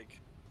the MiG.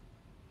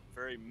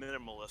 Very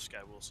minimalist,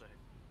 I will say.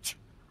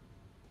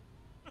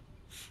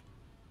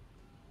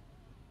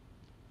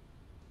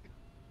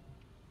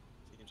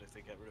 Seems like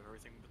they got rid of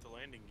everything but the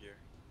landing gear.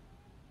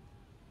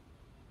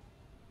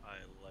 I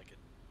like it.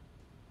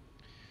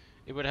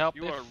 It would help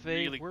You if are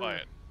they really were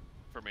quiet.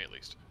 For me, at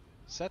least.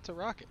 set to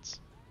rockets.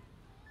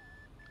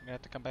 I'm gonna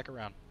have to come back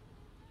around.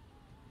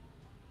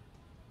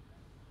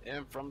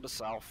 And from the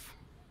south.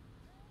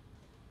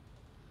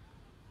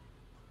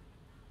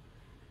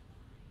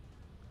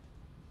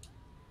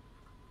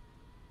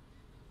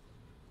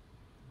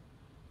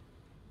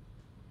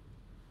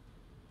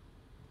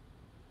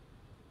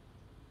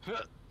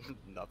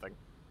 Nothing.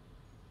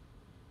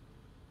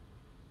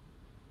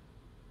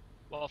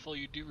 Waffle,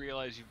 you do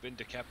realize you've been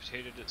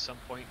decapitated at some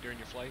point during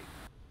your flight?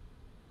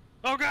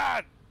 Oh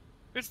god!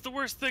 It's the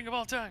worst thing of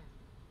all time.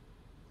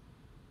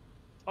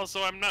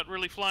 Also, I'm not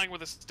really flying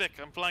with a stick.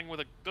 I'm flying with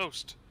a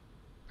ghost.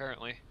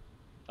 Apparently.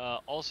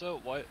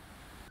 Also, what?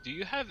 Do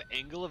you have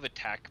angle of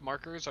attack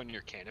markers on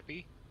your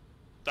canopy?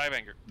 Dive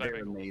anchor. Dive They're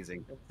angle.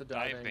 amazing. That's the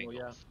dive, Dive angle, yeah.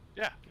 angles.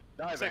 Yeah.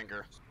 Dive Sick.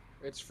 anchor.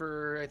 It's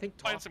for, I think,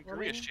 Find top some Korea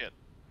warning? shit.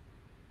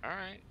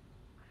 Alright.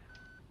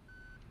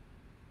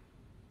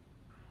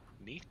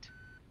 Neat.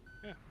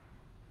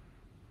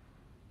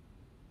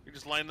 You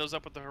just line those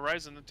up with the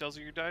horizon that tells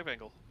you your dive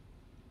angle.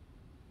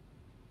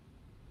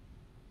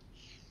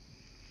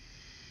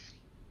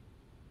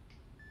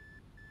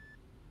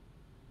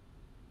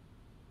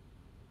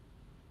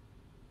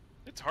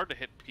 It's hard to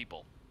hit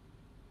people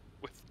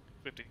with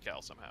 50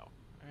 cal somehow.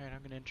 Alright, I'm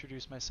going to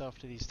introduce myself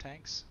to these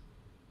tanks.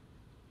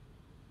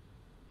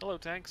 Hello,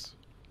 tanks.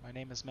 My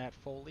name is Matt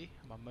Foley.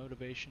 I'm a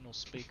motivational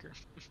speaker.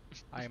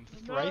 I am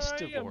thrice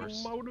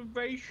divorced. I am a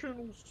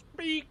motivational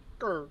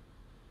speaker.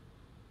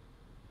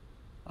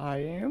 I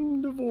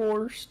am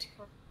divorced.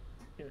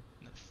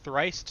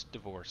 Thrice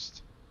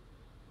divorced.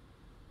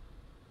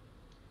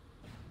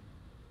 You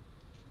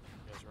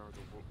guys remember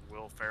the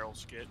Will Ferrell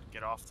skit?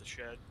 Get off the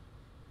shed.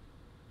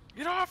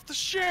 Get off the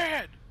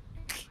shed!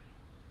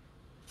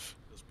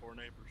 Those poor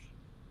neighbors.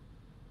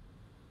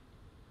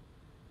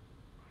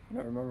 I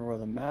don't remember where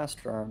the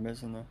master arm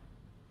is in the.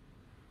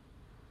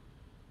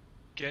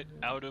 Get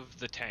out of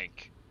the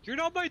tank. You're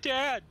not my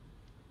dad!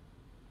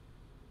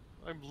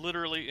 I'm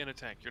literally in a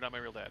tank. You're not my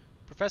real dad.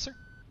 Professor?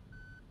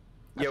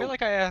 I feel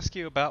like I ask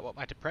you about what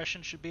my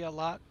depression should be a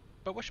lot,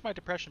 but what should my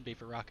depression be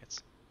for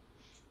rockets?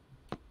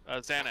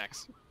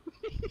 Xanax.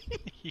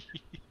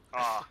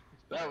 Ah,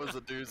 that was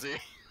a doozy.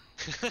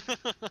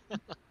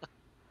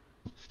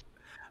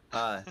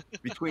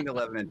 Between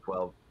 11 and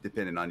 12,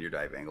 depending on your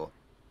dive angle.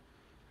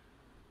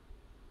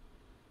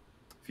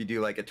 If you do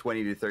like a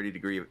 20 to 30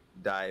 degree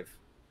dive,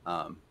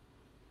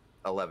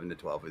 11 to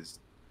 12 is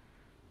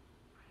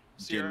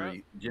Sierra?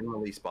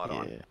 generally spot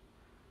on.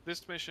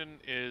 This mission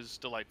is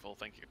delightful.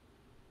 Thank you.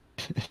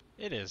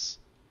 It is.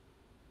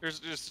 There's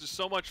just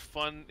so much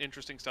fun,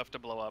 interesting stuff to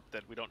blow up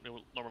that we don't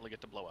normally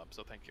get to blow up.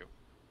 So thank you.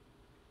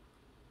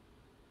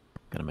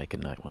 Gonna make a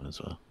night one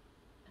as well.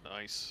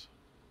 Nice.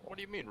 What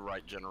do you mean,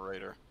 right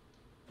generator?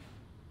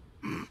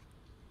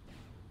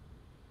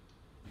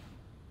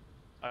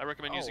 I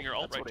recommend using your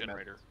alt-right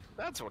generator.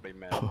 That's what he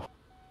meant.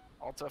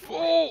 Alt F4.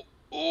 Oh!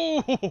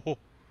 Oh!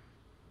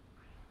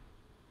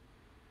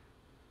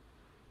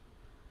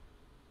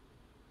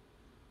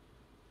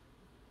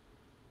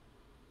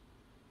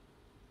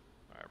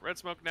 Alright, red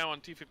smoke now on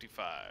T-55.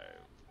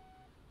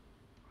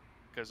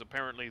 Because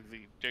apparently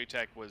the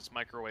JTAC was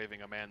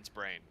microwaving a man's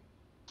brain.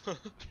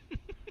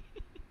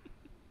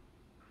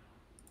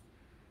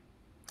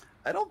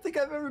 I don't think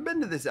I've ever been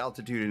to this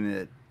altitude in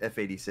an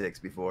F-86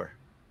 before.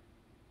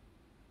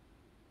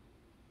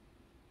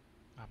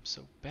 I'm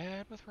so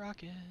bad with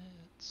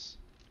rockets.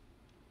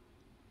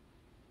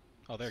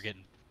 Oh, they're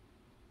getting.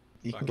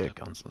 You can get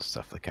guns and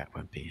stuff. The cat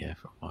won't be here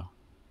for a while.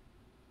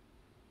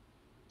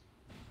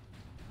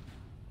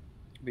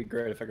 It'd be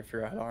great if I could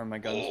figure out how to arm my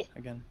guns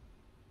again.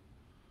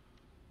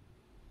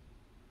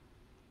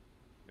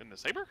 In the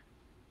Saber?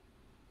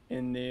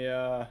 In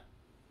the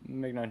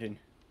MiG-19.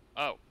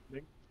 Oh.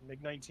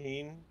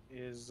 MiG-19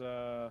 is,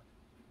 let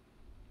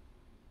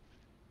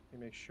me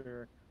make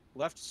sure.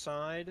 Left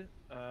side,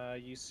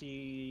 you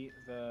see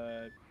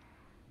the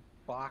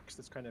box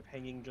that's kind of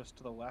hanging just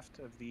to the left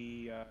of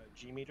the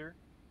G meter.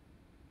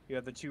 You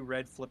have the two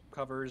red flip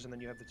covers, and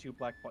then you have the two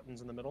black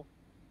buttons in the middle.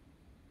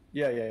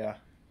 Yeah.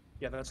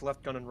 Yeah, that's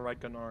left gun and right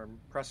gun arm.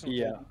 Press and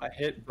Yeah, hold. I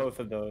hit both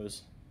of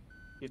those.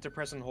 You have to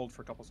press and hold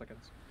for a couple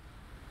seconds.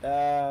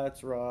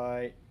 That's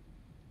right.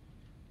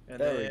 And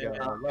There we then,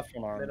 go. Left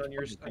one arm. Then on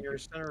your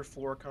center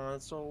floor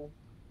console,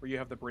 where you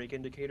have the brake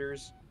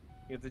indicators,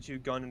 you have the two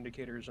gun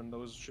indicators, and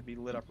those should be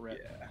lit up red.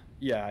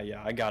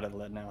 Yeah. I got it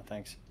lit now.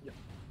 Thanks. Yep.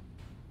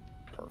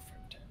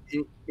 Perfect.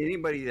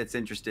 Anybody that's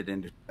interested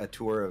in a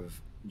tour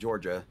of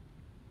Georgia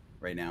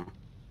right now,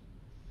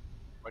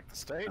 Like the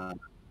state?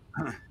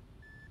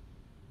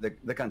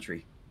 The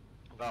country.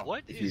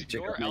 What If you is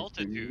check your out my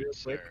altitude, real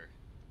sir? quick.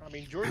 I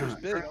mean, Georgia's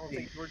big. I don't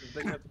think Georgia's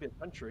big enough to be a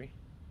country.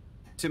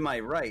 To my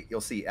right,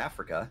 you'll see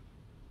Africa.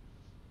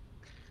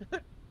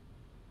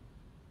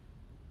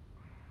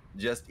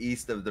 Just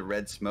east of the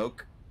red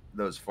smoke,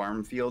 those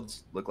farm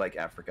fields look like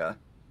Africa.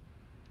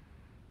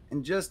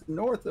 And just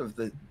north of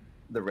the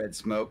red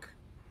smoke,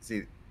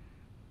 see,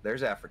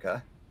 there's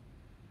Africa.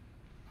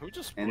 Who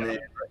just? And then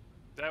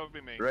That would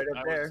be me. Right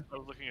up there. I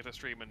was looking at the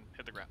stream and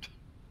hit the ground.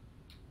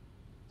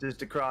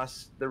 just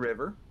across the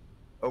river,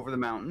 over the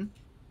mountain,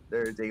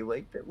 there's a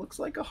lake that looks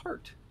like a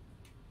heart.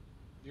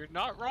 You're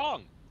not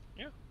wrong.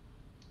 Yeah.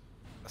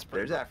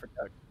 There's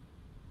Africa.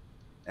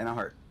 And a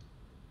heart.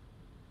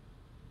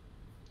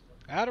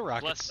 Out of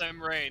Bless rockets.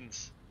 them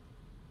rains.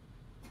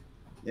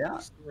 Yeah.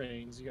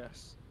 Rains,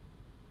 yes.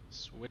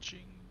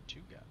 Switching to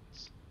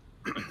guns.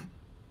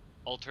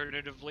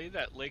 Alternatively,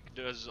 that lake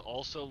does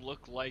also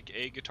look like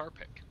a guitar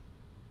pick.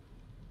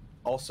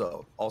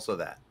 Also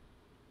that.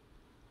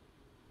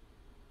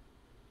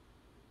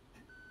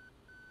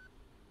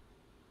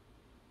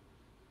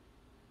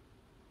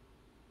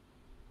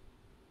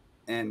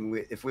 And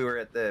if we were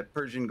at the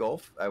Persian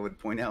Gulf, I would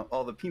point out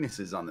all the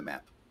penises on the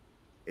map.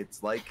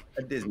 It's like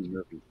a Disney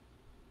movie.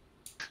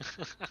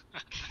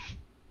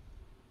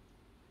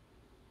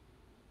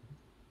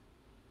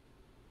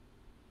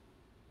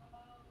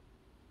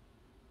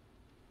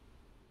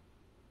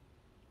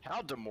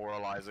 How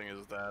demoralizing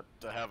is that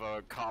to have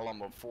a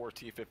column of 4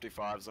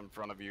 T-55s in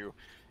front of you,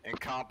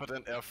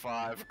 incompetent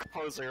F5,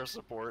 close air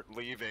support,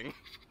 leaving?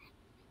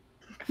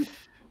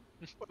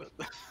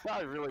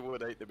 I really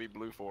would hate to be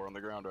Blue 4 on the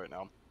ground right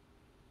now.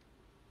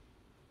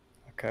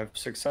 Okay, I've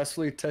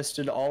successfully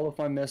tested all of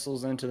my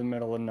missiles into the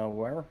middle of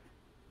nowhere.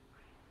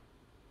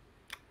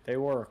 They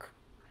work.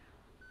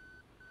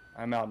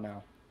 I'm out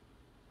now.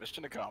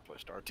 Mission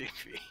accomplished,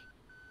 RTV.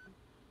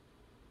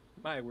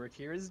 My work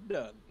here is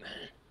done.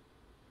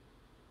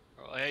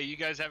 Well, hey, you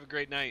guys have a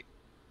great night.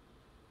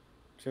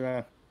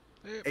 So,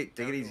 Hey,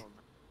 take it easy.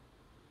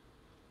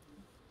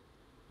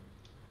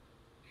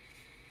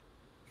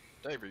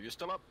 Dave, are you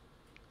still up?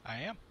 I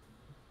am.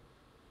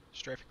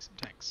 Strafing some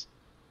tanks.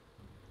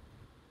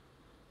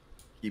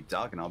 Keep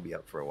talking, I'll be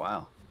up for a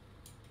while.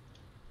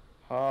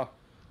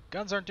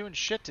 Guns aren't doing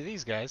shit to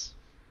these guys.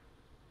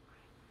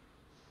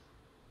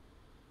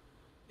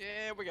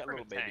 Yeah, we got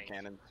little baby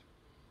cannons.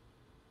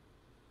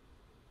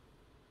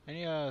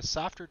 Any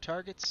softer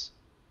targets?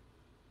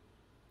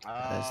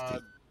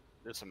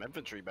 There's some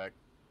infantry back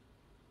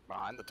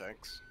behind the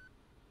tanks.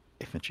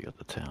 Infantry of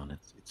the town,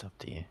 it's up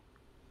to you.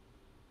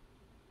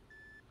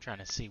 Trying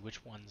to see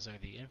which ones are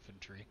the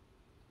infantry.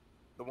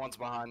 The ones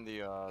behind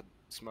the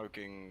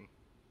smoking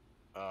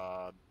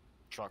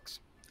trucks.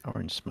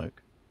 Orange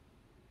smoke.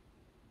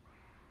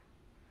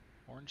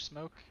 Orange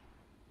smoke?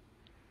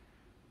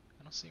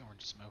 I don't see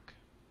orange smoke.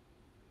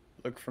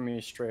 look for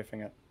me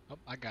strafing it. Oh,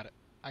 I got it.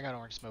 I got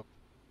orange smoke.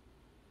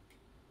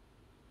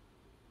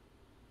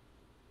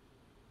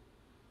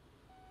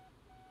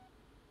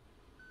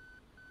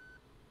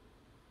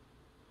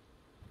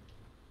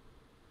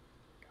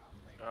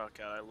 Oh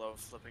god, I love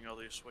flipping all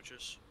these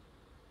switches.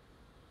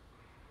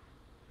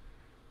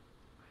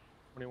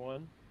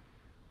 21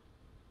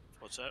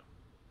 What's that?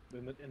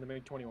 in the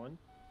MiG 21.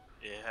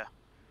 Yeah.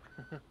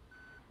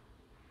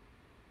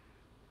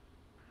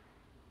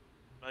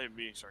 Not even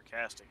being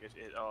sarcastic. It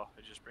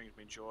just brings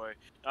me joy.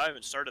 I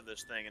haven't started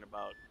this thing in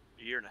about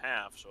a year and a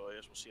half, so I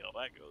guess we'll see how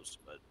that goes.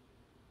 But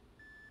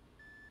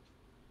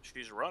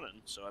she's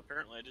running, so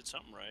apparently I did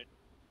something right.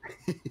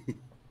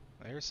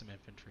 There's some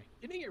infantry.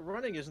 Getting it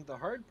running isn't the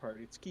hard part.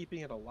 It's keeping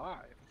it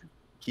alive.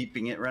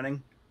 Keeping it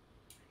running?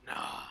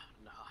 Nah.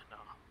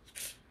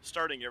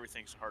 Starting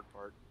everything's the hard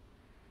part.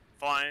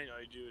 Fine, all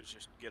you do is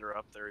just get her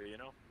up there, you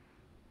know?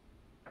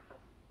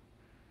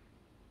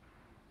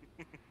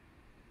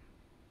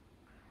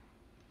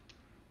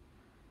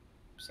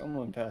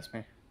 Someone passed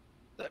me.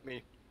 That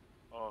me.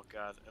 Oh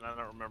god, and I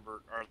don't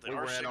remember. Are they We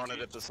ran R60s? on it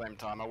at the same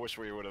time. I wish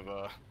we would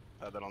have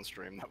had that on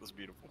stream. That was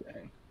beautiful.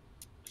 Dang.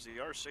 Is the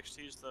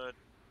R60s the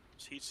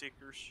heat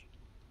seekers?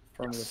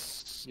 Affirmative.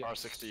 Yes.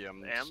 Yes.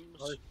 R60Ms.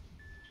 M's?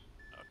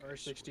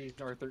 R60s,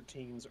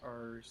 R13s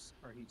are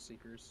heat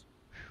seekers.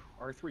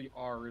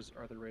 R3Rs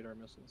are the radar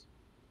missiles.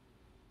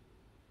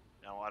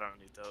 No, I don't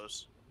need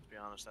those. To be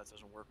honest, that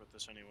doesn't work with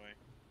this anyway.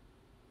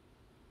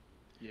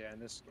 Yeah, in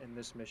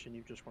this mission,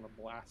 you just want to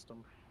blast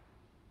them.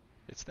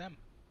 It's them.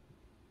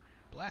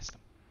 Blast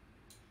them.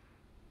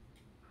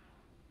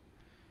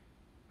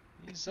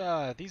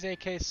 These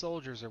AK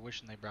soldiers are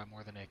wishing they brought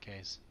more than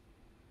AKs.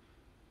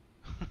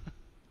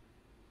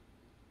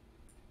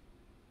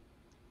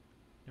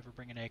 Never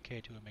bring an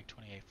AK to a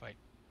MiG-28 fight.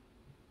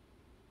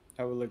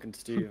 How we looking,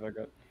 Steve? I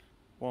got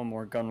one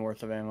more gun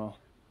worth of ammo.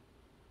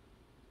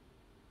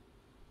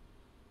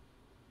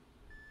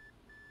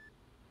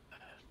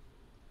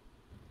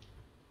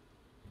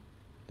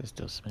 There's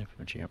still some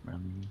infantry up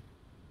around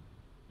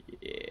you.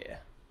 Yeah.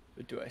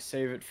 But do I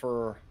save it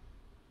for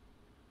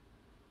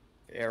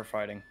the air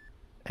fighting?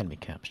 Enemy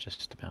camp's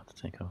just about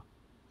to take off.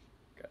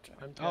 Gotcha.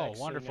 I'm Oh,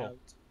 taxing wonderful. out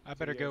I to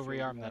better the go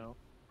airfield rearm then. now.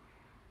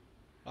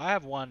 I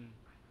have one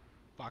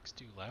Fox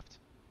 2 left.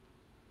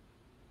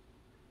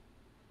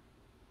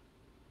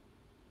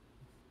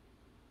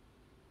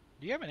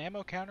 Do you have an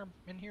ammo counter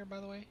in here, by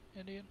the way,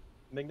 Indian?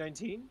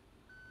 MiG-19?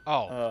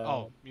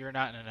 Oh, you're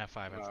not in an F5,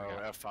 I No,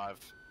 forgot. F5.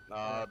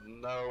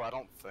 No, I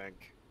don't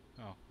think.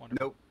 Oh,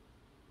 wonderful. Nope.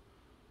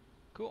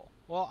 Cool.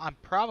 Well, I'm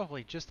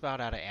probably just about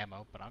out of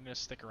ammo, but I'm going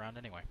to stick around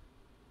anyway.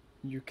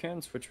 You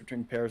can switch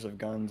between pairs of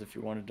guns if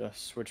you wanted to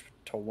switch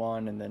to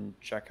one and then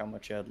check how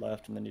much you had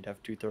left, and then you'd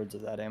have 2/3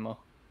 of that ammo.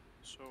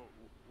 So,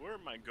 where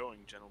am I going,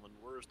 gentlemen?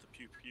 Where's the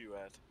pew-pew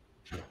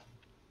at?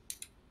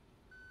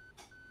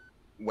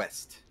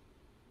 West.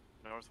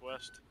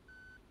 Northwest?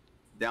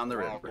 Down the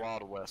Wild, river.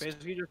 Wild West.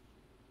 Basically, Down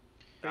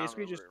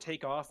the just river.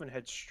 take off and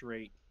head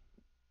straight.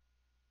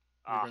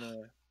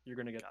 You're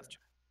gonna get Gotcha.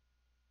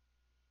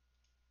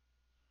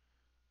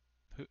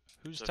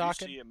 Who's So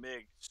talking? if you see a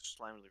MiG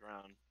slam to the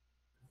ground,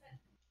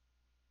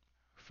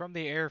 From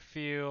the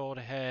airfield,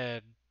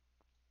 head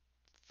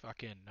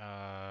fucking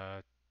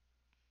about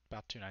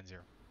 290.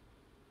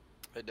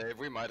 Hey Dave,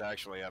 we might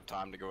actually have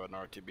time to go at an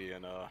RTB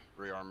and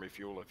rearm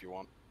refuel if you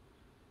want.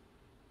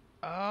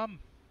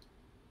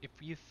 If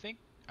you think,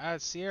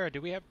 Sierra, do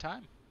we have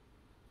time?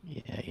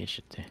 Yeah, you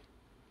should do.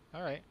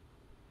 All right.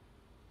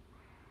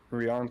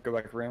 Rearm, go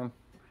back rearm.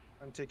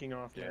 I'm taking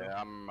off now.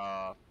 Yeah, I'm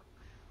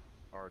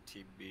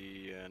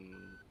RTB and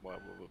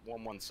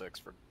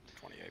 116 for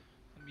 28.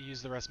 Let me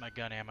use the rest of my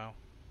gun ammo.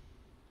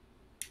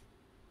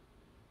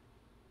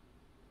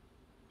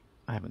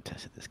 I haven't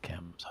tested this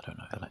cam, so I don't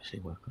know if it'll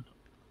actually work or not.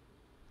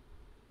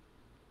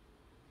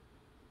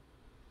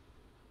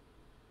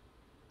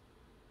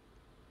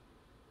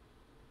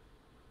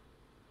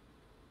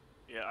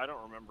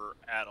 remember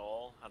at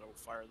all how to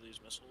fire these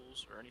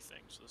missiles or anything.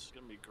 So this is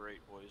gonna be great,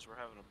 boys. We're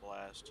having a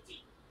blast.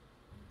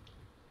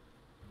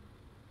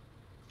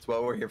 That's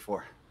what we're here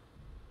for.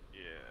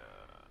 Yeah.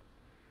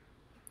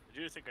 I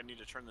do think I need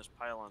to turn this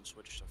pylon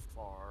switch to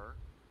far.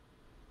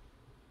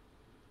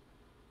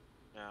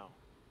 No,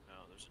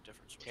 there's a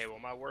different switch. Okay, well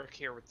my work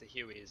here with the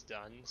Huey is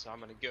done, so I'm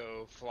gonna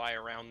go fly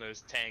around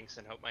those tanks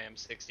and hope my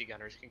M60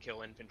 gunners can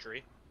kill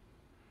infantry.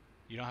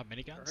 You don't have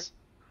miniguns? Alright.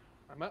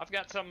 I'm up. I've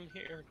got some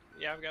here.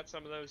 Yeah, I've got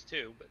some of those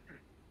too, but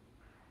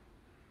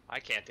I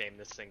can't aim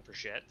this thing for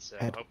shit. So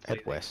hopefully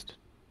Head west.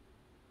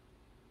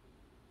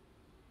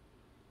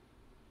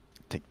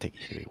 Take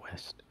Huey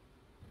west.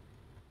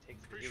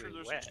 Take the Pretty sure Huey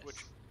there's west. a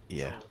switch.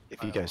 Yeah, Oh,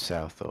 if you go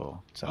south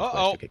or southwest,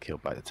 Uh-oh. you'll get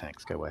killed by the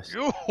tanks. Go west.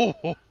 Yo!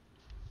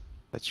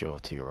 That's to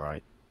your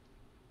right.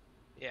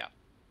 Yeah.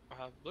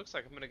 Looks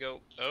like I'm gonna go.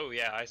 Oh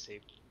yeah, I see.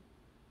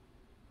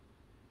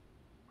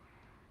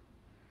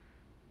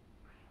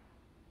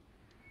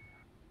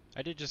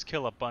 I did just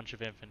kill a bunch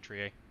of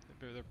infantry.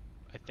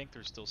 I think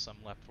there's still some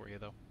left for you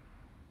though.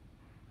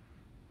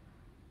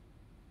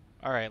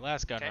 All right,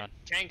 last gun run.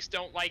 Tanks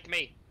don't like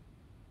me.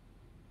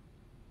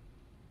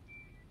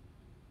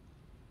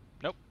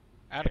 Nope,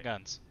 out of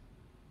guns.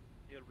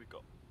 Here we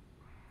go.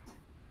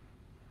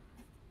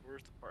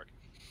 Where's the park?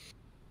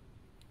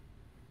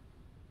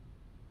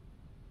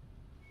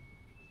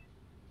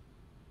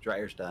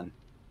 Dryer's done.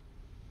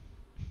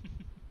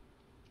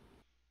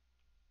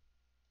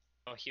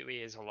 Oh,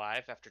 Huey is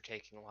alive after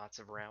taking lots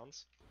of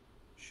rounds.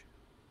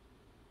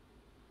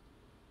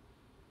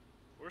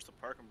 Where's the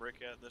park and break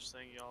at this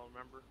thing, y'all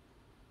remember?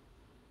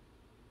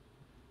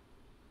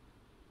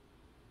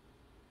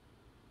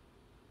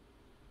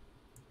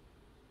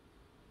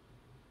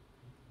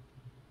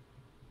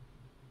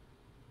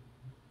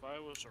 If I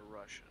was a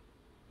Russian,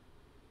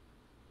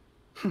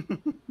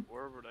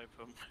 where would I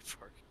put my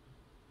park?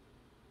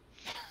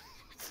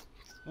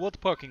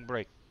 What parking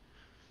brake?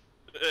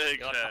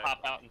 You'll have to hop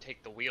out and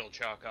take the wheel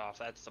chalk off.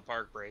 That's the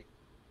park brake.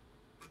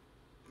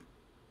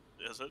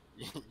 Is it?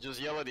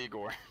 Just yell at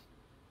Igor.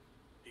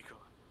 Igor.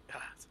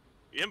 God.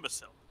 You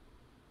imbecile.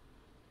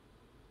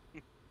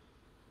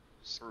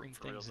 Scream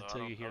For real, things though,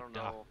 until you hear I don't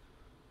da. know.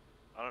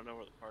 I don't know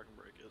where the parking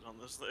brake is on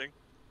this thing.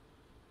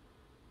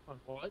 On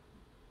what?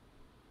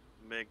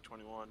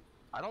 MiG-21.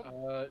 I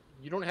don't.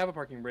 You don't have a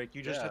parking brake.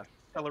 You just have to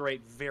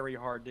accelerate very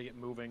hard to get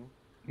moving.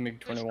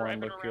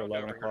 MiG-21 look to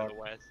 11 o'clock.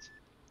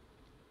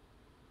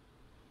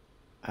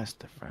 That's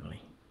the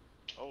friendly.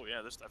 Oh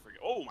yeah, this I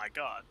forget. Oh my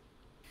god.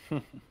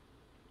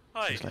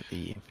 Hi. Seems like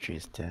the infantry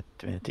is dead.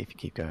 If you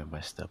keep going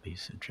west, there'll be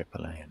some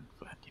AAA and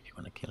flat if you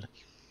want to kill it.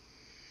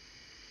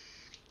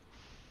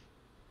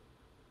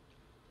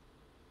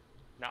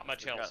 Not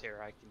much else here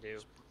I can do.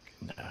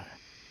 No.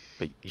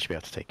 But you should be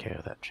able to take care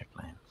of that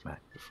AAA and flat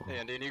before. Hey,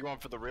 Andy, are you going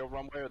for the real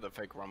runway or the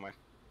fake runway?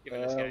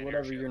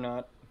 Whatever you're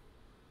not.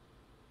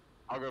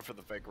 I'll go for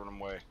the fake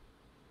runway.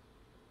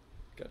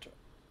 Gotcha.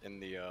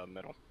 In the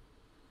middle.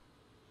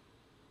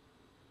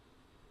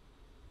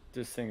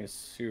 This thing is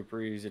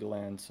super easy to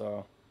land,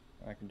 so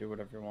I can do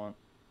whatever you want.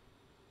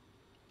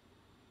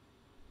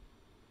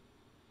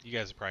 You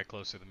guys are probably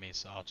closer than me,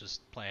 so I'll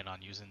just plan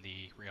on using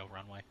the real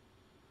runway.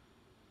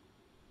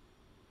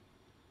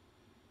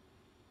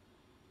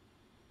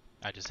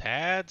 I just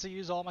had to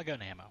use all my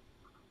gun ammo.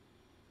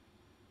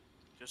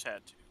 Just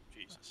had to.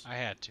 Jesus. I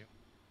had to.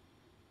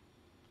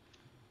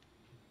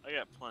 I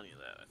got plenty of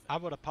that, I think. I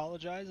would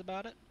apologize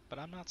about it, but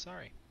I'm not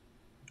sorry.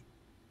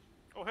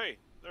 Oh hey,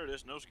 there it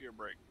is. Nose gear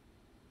brake.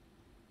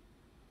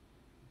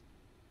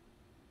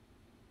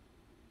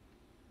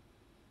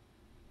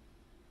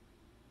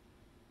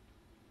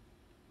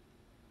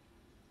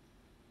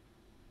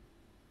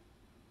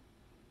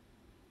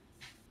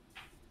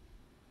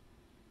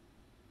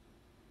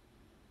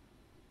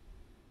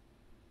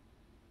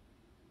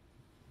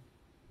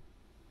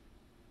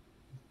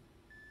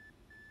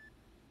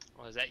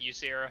 Well, is that you,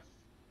 Sierra?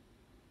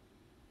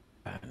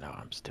 No,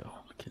 I'm still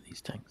looking at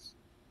these tanks.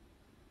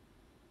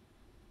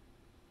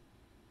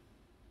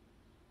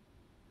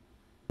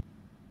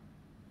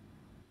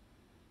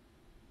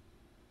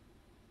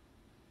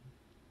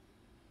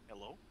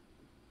 Hello?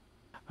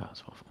 Oh,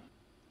 that's awful.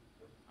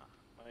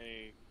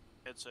 My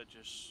headset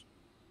just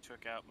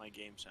took out my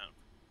game sound.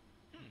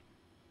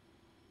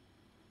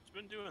 It's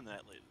been doing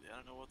that lately. I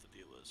don't know what the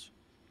deal is.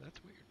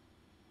 That's weird.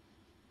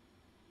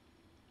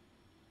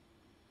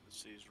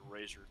 It's these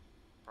Razer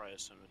probably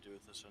has something to do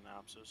with the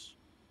synopsis.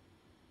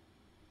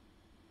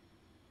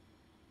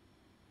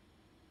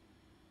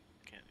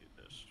 Can't do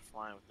this.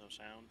 Flying with no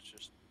sound, it's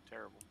just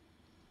terrible.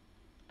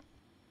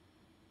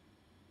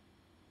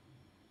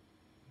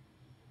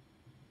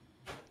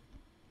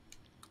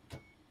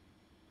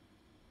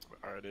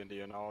 Alright,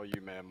 Indian, all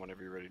you, man,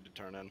 whenever you're ready to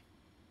turn in.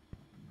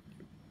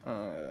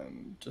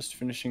 Just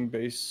finishing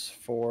base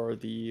for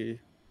the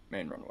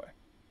main runway.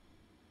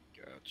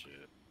 Gotcha.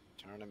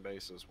 Turning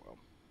base as well.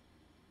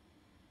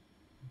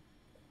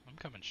 I'm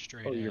coming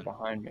straight Oh, in. you're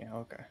behind me.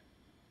 Okay.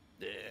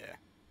 Yeah.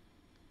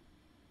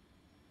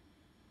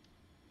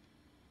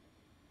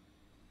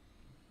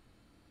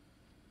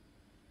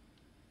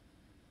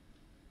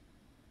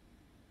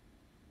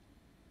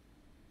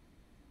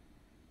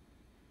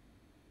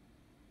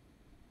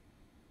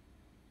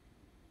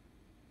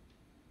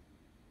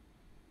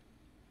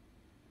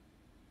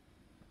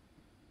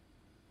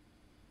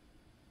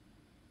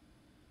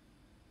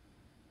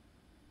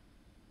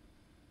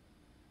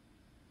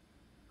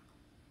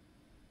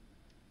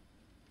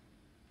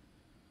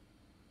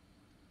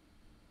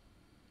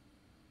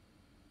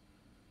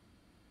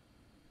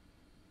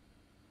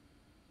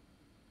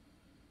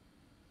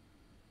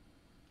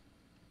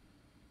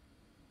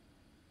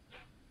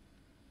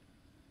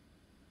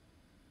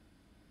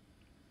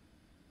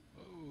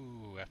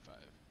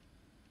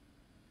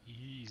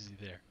 easy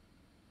there.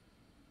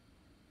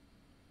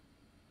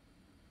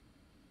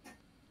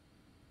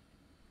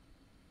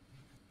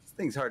 This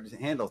thing's hard to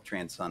handle,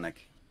 transonic.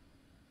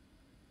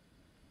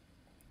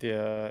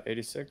 The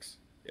 86?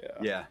 Yeah.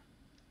 Yeah.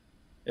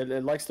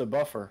 It likes to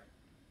buffer.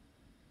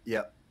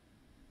 Yep.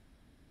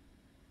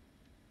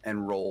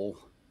 And roll.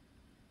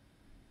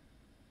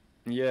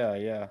 Yeah,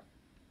 yeah.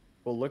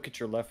 Well, look at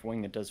your left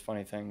wing. It does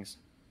funny things.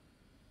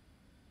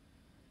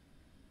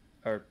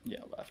 Or, yeah,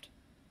 left.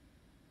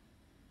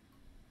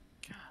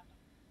 God,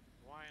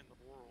 why in the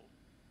world?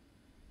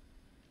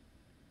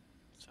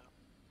 So,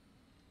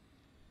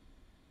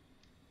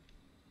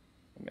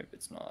 Maybe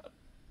it's not.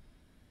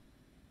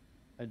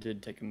 I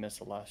did take a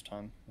missile last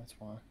time. That's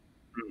why.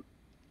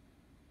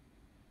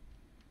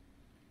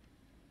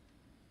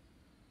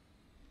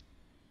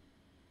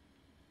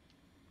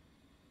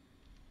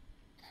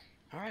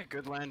 All right,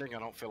 good landing. I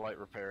don't feel like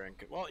repairing.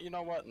 Well, you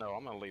know what? No,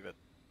 I'm gonna leave it.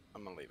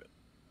 I'm gonna leave it.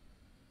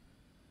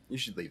 You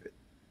should leave it.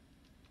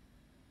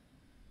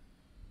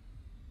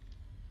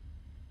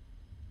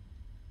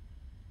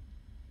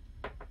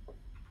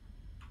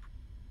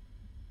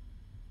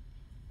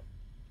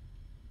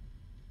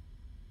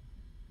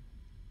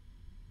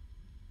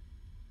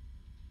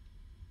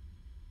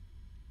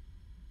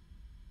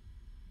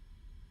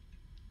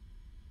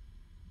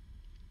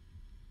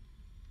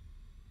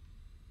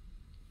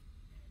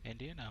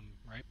 Indian, I'm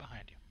right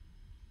behind you.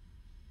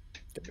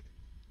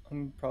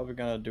 I'm probably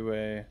gonna do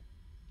a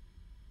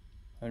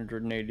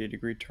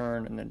 180-degree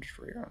turn and then just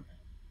rearm.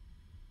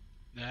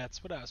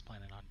 That's what I was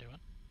planning on doing.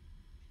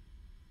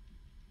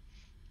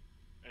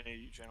 any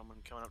of you gentlemen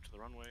coming up to the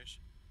runways?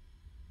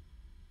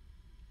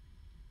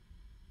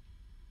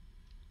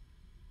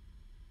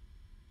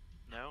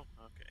 No?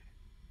 Okay.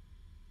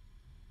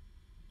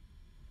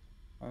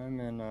 I'm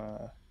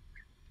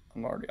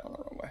already on the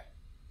runway.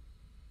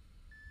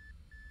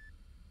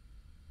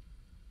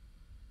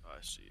 Oh,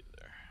 I see you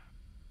there.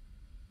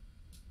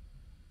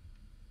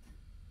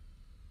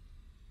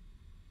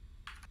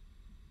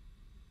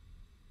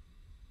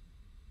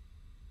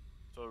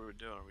 So what are we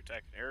doing? Are we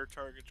attacking air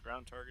targets,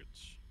 ground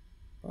targets?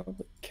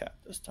 Probably cap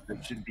this time.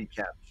 It should be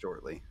capped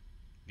shortly.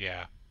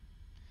 Yeah.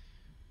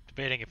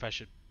 Debating if I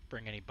should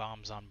bring any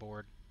bombs on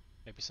board.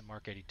 Maybe some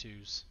Mark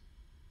 82s.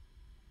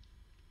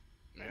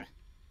 Yeah.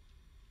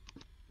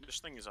 This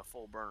thing is a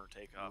full burner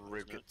takeoff.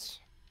 Rockets.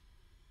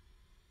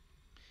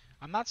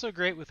 I'm not so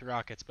great with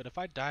rockets, but if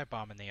I dive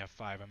bomb in the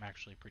F5, I'm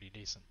actually pretty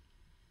decent.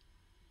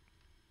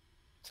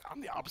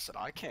 I'm the opposite.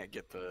 I can't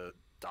get the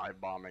dive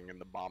bombing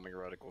and the bombing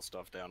reticle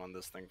stuff down on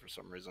this thing for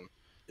some reason.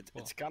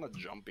 It's kind of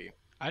jumpy.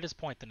 I just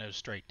point the nose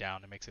straight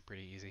down. It makes it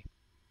pretty easy.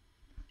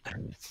 Yeah,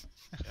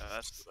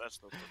 that's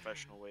the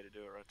professional way to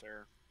do it right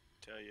there.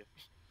 I tell you.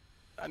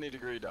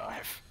 90-degree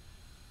dive.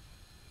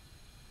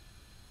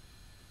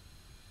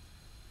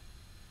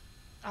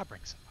 I'll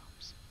bring some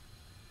bombs.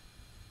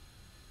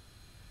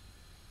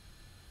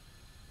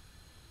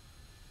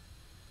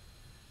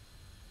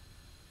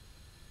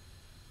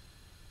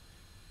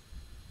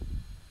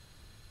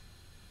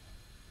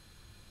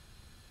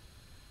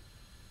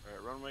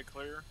 Alright, runway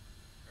clear.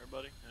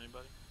 Everybody?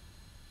 Anybody?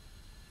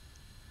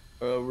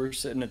 We're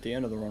sitting at the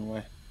end of the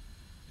runway.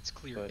 It's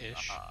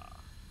clear-ish. Yeah.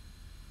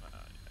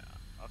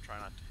 I'll try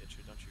not to hit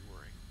you, don't you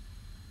worry.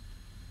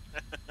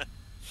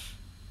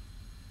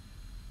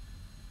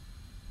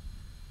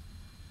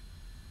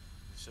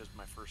 This is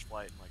my first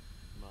flight in like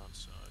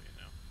months, so you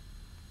know.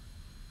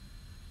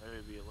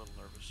 Maybe be a little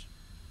nervous.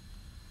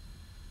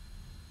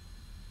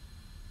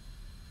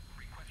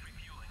 Request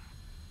refueling.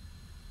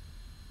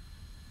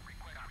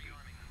 Request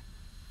rearming.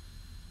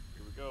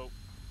 Here we go.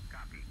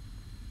 Copy.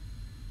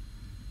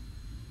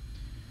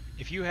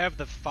 If you have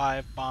the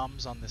 5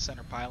 bombs on the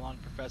center pylon,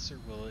 Professor,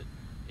 will it,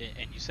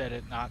 and you said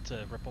it not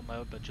to ripple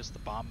mode, but just the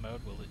bomb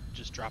mode, will it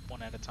just drop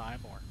one at a time,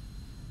 or?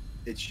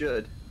 It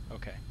should.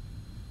 Okay.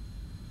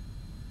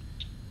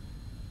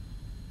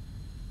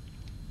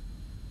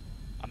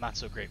 I'm not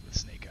so great with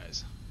snake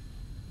eyes.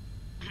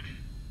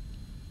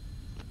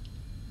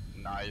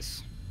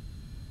 Nice.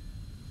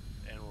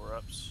 And we're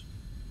ups.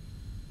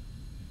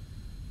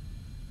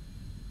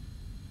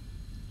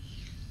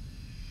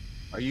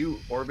 Are you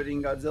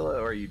orbiting Godzilla,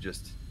 or are you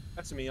just...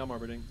 That's me. I'm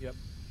orbiting. Yep.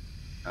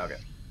 Okay.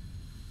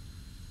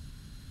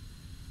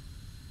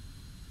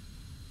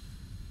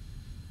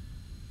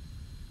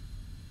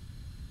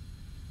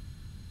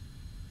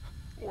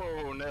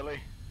 Whoa,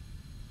 Nelly.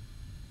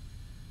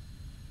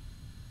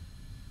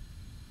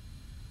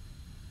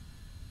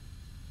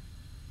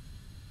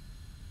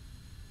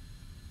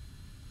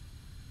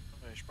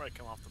 I should probably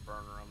come off the burner.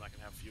 I'm not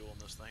gonna have fuel in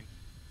this thing.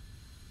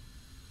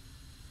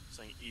 This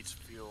thing eats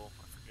fuel.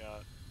 I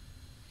forgot.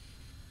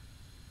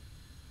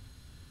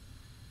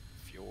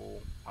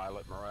 Fuel,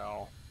 pilot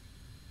morale.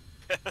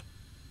 The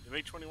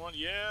MiG-21?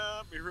 Yeah,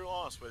 I'll be real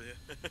honest with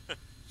you.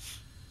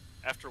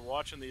 After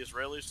watching the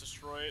Israelis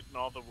destroy it and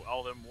all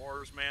them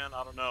wars, man,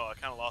 I don't know. I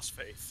kind of lost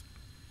faith.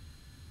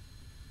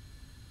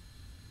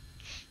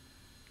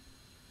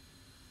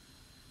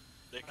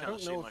 They I kinda don't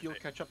seem know like if you'll they-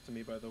 catch up to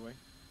me, by the way.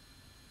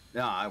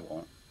 No, I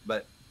won't.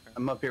 But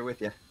I'm up here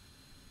with you.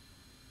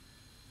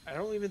 I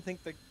don't even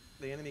think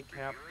the enemy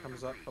cap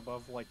comes up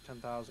above like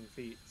 10,000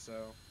 feet, so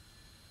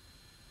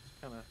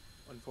it's kind of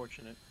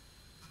unfortunate.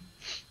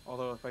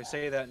 Although if I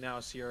say that now,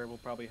 Sierra will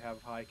probably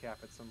have high cap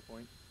at some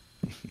point.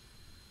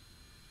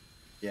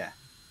 Yeah.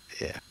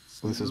 Yeah.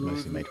 Well, this is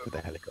mostly made for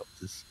the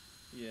helicopters.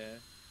 Yeah.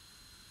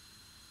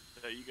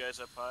 Are you guys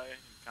up high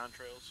in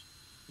contrails?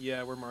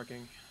 Yeah, we're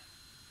marking.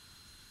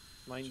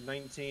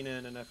 19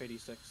 and an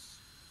F-86.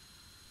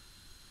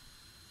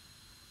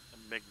 A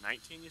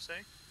MiG-19, you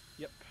say?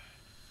 Yep.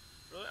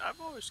 Really,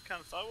 I've always kind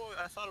of thought. Well,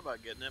 I thought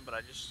about getting it, but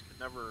I just could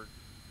never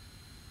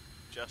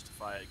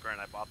justify it.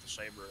 Granted, I bought the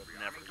Saber,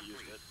 I've never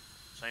used it.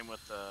 Same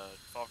with the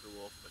Fokker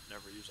Wolf, but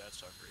never used that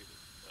sucker either.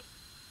 But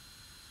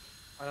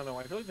I don't know.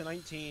 I feel like the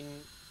 19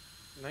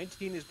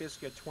 is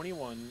basically a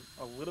 21,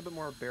 a little bit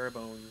more bare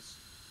bones,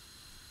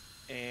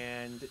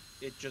 and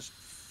it just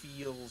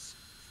feels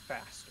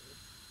faster.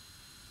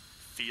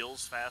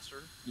 feels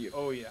faster.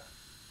 Oh yeah.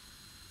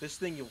 This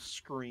thing you'll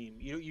scream.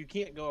 You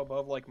can't go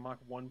above like Mach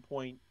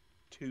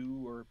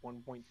 1.2 or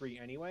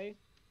 1.3 anyway,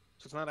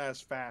 so it's not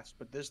as fast.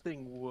 But this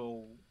thing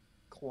will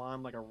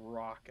climb like a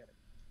rocket.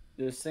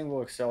 This thing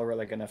will accelerate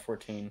like an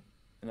F-14,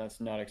 and that's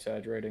not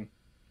exaggerating.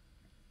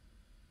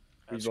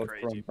 That's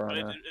crazy. But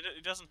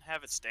it doesn't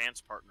have its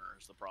dance partner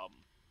is the problem.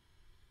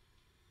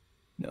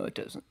 No, it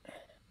doesn't.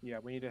 Yeah,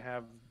 we need to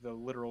have the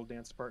literal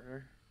dance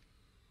partner.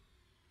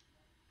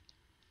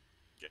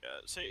 Yeah,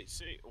 see,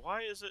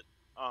 why is it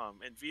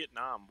in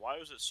Vietnam? Why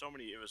was it so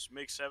many? It was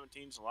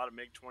MiG-17s, a lot of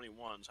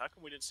MiG-21s. How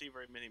come we didn't see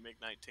very many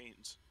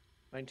MiG-19s?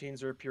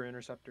 19s are pure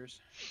interceptors.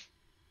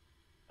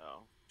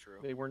 Oh, true.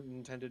 They weren't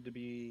intended to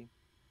be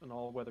an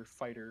all-weather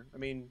fighter. I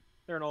mean,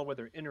 they're an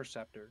all-weather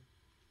interceptor,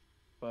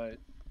 but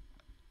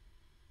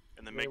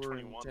and the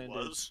MiG-21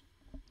 was?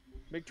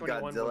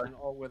 MiG-21 was an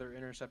all-weather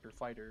interceptor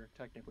fighter.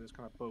 Technically, it was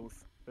kind of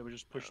both. They were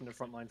just pushing the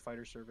frontline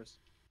fighter service.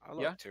 I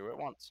looked two at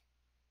once.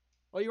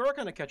 Well, you are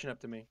kind of catching up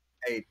to me.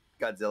 Hey,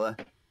 Godzilla.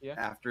 Yeah?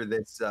 After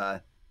this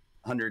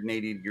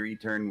 180-degree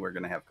turn, we're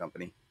going to have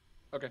company.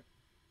 Okay.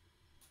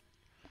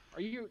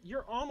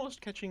 You're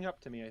almost catching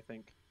up to me, I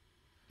think.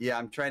 Yeah,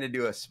 I'm trying to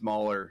do a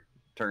smaller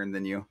turn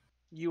than you.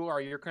 You are.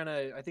 You're kind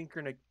of... I think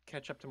you're going to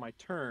catch up to my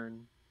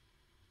turn.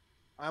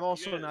 I'm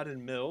also not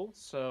in mill,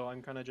 so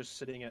I'm kind of just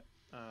sitting at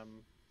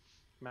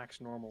max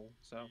normal,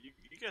 so...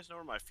 You guys know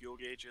where my fuel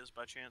gauge is,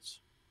 by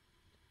chance?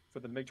 For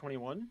the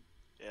MiG-21?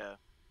 Yeah.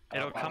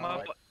 It'll come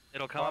up.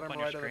 It'll come up on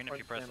your right screen if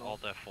you press panel.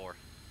 Alt F4.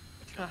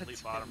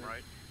 Complete bottom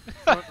right.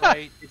 Front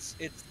right. It's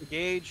the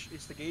gauge.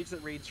 It's the gauge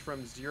that reads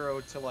from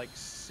 0 to like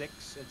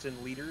 6. It's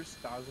in liters,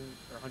 thousands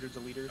or hundreds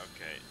of liters.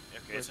 Okay,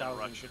 it's in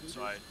Russian,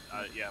 so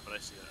yeah, but I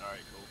see it. All right,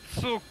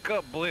 cool.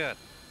 Suka, блядь.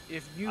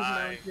 If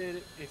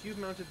you've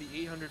mounted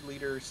the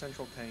 800-liter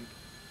central tank,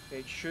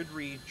 it should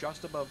read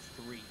just above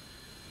 3.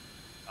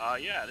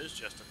 Yeah, it is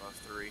just above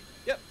 3.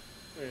 Yep.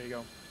 There you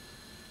go.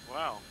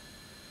 Wow.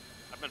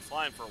 I've been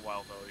flying for a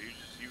while though.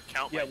 You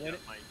count my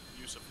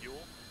use of fuel?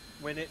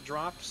 When it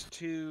drops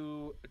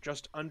to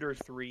just under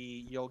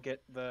 3, you'll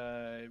get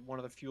one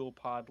of the fuel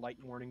pod light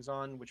warnings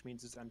on, which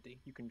means it's empty.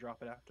 You can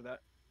drop it after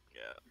that.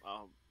 Yeah,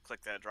 I'll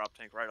click that drop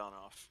tank right on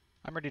off.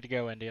 I'm ready to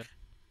go, Indian.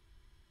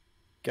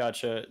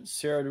 Gotcha.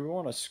 Sarah, do we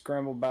want to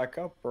scramble back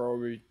up, or are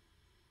we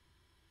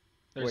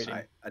waiting?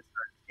 I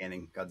started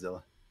scanning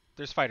Godzilla.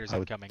 There's fighters I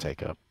would incoming.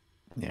 take up.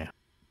 Yeah.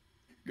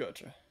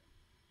 Gotcha.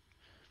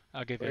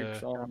 I'll give you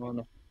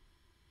on.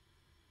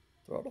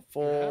 Throttle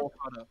full.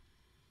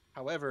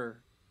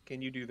 However,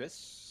 can you do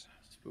this?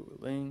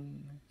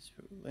 Spooling.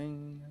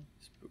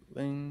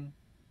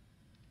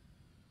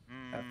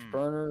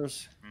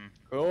 Afterburners.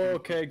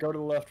 Okay, go to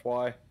the left,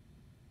 Y.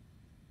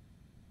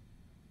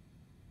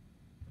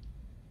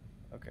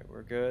 Okay,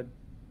 we're good.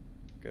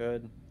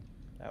 Good.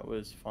 That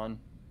was fun.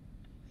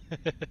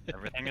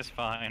 Everything is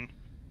fine.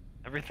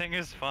 Everything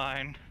is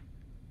fine.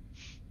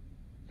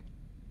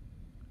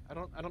 I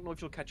don't know if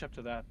you'll catch up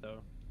to that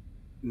though.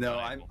 No,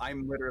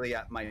 I'm literally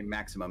at my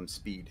maximum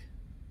speed.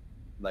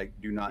 Like,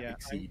 do not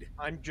exceed.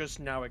 I'm just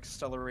now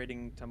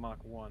accelerating to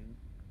Mach 1,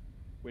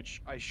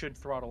 which I should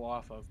throttle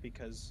off of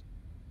because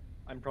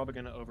I'm probably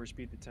going to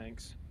overspeed the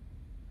tanks.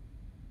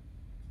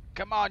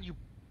 Come on, you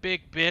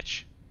big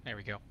bitch. There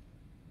we go.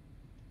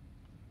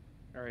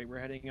 Alright, we're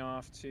heading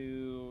off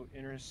to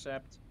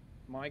intercept.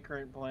 My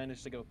current plan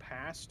is to go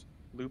past,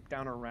 loop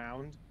down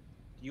around.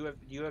 Do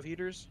you have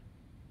heaters?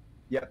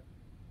 Yep.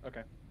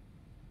 Okay.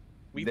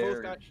 We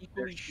both got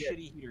equally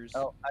shitty heaters.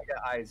 Oh, I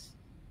got eyes.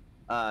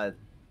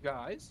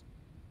 Guys?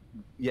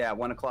 Yeah,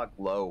 1 o'clock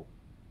low.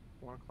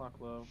 1 o'clock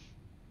low.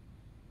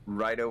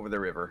 Right over the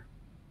river.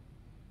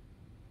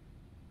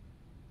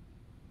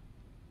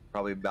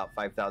 Probably about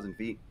 5,000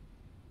 feet.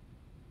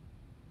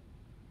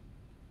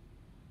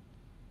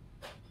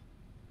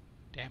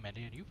 Damn it,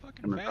 dude, you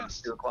fucking I'm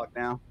fast. 2 o'clock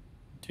now.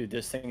 Dude,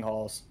 this thing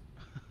hauls.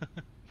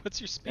 What's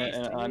your speed?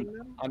 And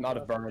I'm out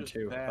of burner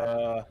too.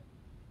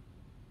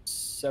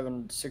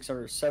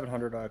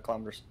 700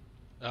 kilometers.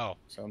 Oh.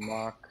 So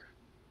Mach.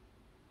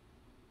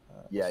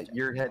 Yeah,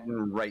 you're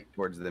heading right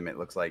towards them, it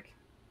looks like.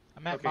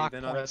 I'm at okay, Mach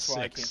then 0.6. that's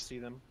why I can't see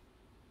them.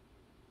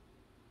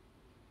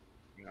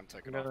 I'm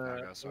taking I'm off now,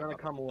 gonna, guys. I'm gonna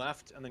come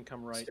left and then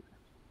come right.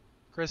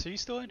 Chris, are you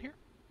still in here?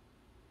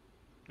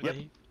 Yep.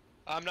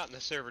 I'm not in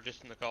the server,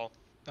 just in the call.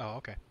 Oh,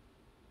 okay.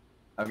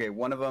 Okay,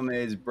 one of them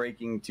is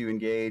breaking to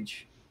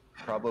engage.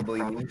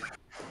 Probably me.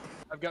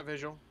 I've got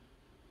visual.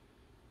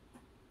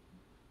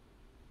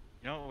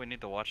 You know what we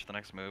need to watch the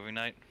next movie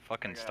night?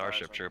 Fucking Okay,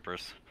 Starship alright,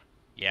 Troopers.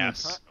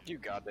 Yes. You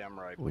goddamn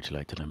right. Would you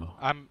like to know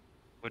more?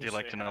 Would you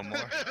like to know more?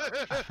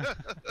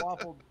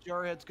 Waffle,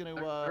 Jarhead's going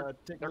to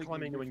take They're a leak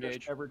climbing at to your fish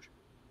engage. beverage.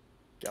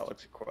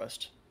 Galaxy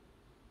Quest.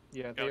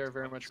 Yeah, they are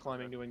very much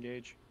climbing to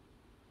engage.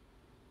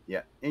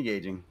 Yeah,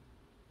 engaging.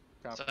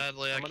 Copy.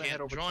 Sadly, I I'm gonna head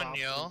can't over join top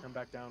y'all. and come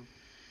back down.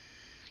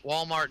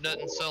 Walmart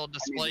doesn't sell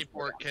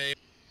DisplayPort cable,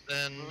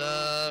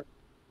 and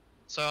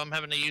so I'm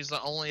having to use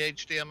the only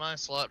HDMI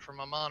slot for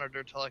my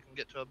monitor till I can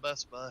get to a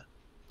Best Buy.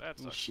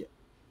 That's shit.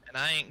 And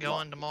I ain't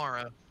going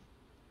tomorrow.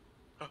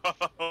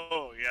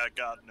 Oh yeah,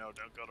 God no!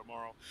 Don't go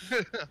tomorrow.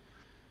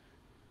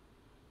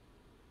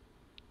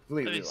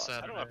 Completely Maybe lost.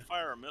 How do I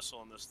fire a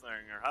missile in this thing,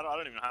 or I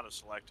don't even know how to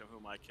select him? Who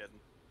am I kidding?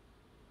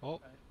 Oh,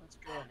 Let's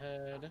go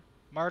ahead.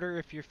 Martyr,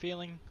 if you're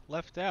feeling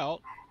left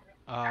out,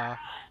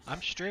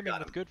 I'm streaming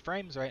with good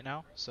frames right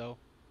now, so.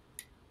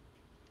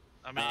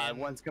 I mean,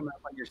 One's coming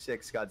up on your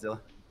 6, Godzilla.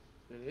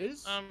 It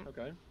is?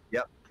 Okay.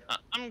 Yep.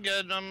 I'm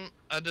good.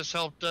 I just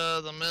helped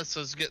the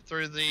missus get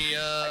through the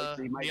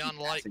Actually, might be Beyond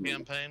Light passing you.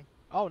 campaign.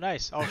 Oh,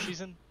 nice. Oh,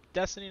 she's in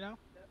Destiny now?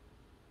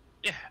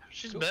 Yeah,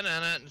 she's been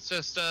in it. It's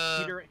just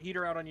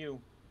Heater out on you.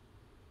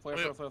 Flare,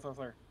 Wait.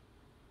 flare.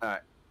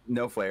 Alright,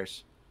 no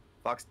flares.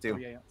 Fox 2. Oh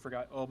yeah,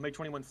 forgot. Oh, make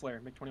 21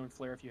 flare. Make 21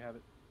 flare if you have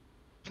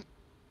it.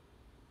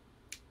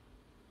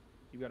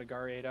 You got a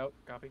Gar 8 out.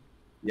 Copy.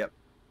 Yep.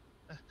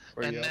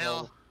 and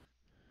now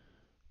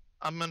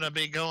I'm gonna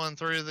be going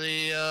through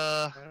the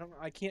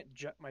I can't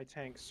jet my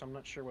tanks, so I'm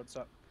not sure what's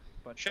up.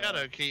 But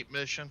Shadow Keep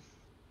mission.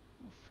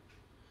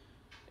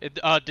 Did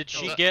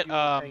she get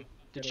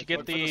did she get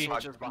Look for the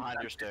switches behind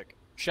your stick.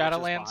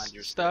 Shadowlands Switches behind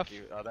your stuff?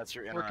 stick. That's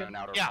your inner working? and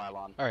outer Yeah.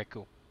 pylon. All right,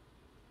 cool.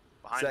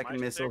 Second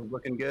missile's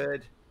looking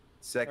good.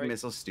 Second Alright.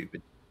 missile's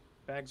stupid.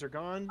 bags are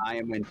gone. I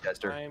am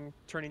Winchester. I'm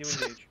turning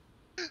to engage.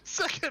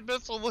 Second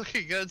missile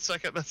looking good.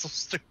 Second missile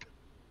stupid.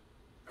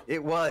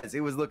 It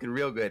was looking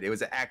real good. It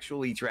was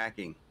actually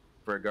tracking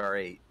for a GAR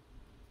 8.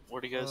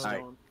 What are you guys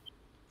Alright. doing?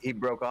 He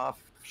broke off.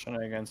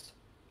 Shenanigans.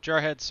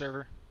 Jarhead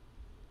server.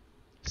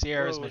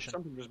 Sierra's Whoa, mission.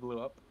 Something just blew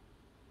up.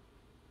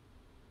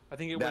 I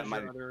think it That was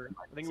might- your other.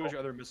 I think it was your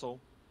other missile.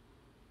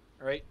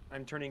 All right,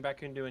 I'm turning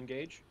back into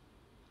engage.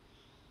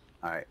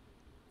 Alright.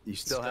 You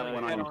still have He's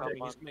one coming on head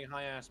you. He's coming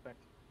high aspect.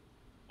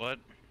 What?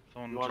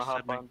 Someone You want to just hop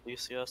said me- on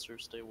DCS or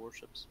stay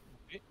warships?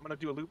 Okay, I'm gonna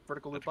do a loop,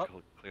 vertical loop up.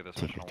 Clear this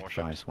mission on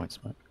warships. White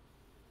smoke.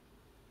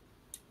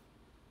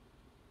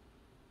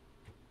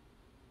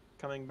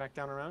 Coming back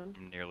down around.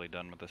 I'm nearly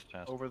done with this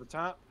task. Over the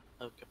top.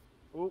 Okay.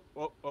 Oh,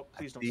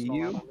 please don't see stall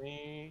you. out on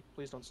me.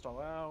 Please don't stall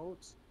out.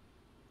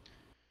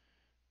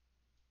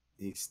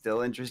 He's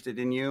still interested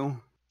in you.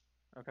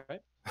 Okay.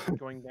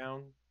 Going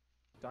down.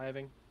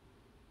 Diving.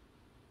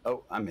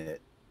 Oh, I'm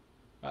hit.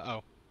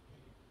 Uh-oh.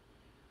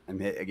 I'm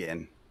hit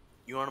again.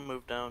 You want to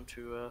move down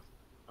to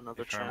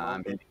another sure? channel?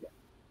 I'm hit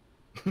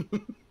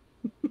again.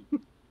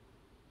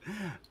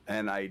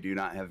 And I do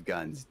not have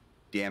guns.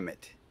 Damn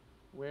it.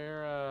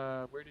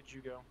 Where did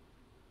you go?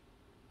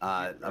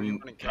 Are you I'm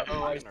running cap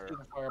Oh, I nine, see or-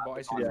 the fireball.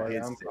 I see Yeah, the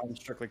yeah, fireball. it's- I'm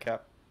strictly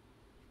cap.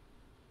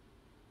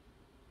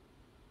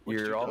 What'd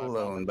You're you all die by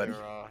alone, buddy.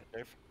 there,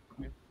 Dave?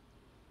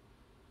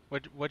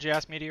 What'd you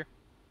ask me, dear?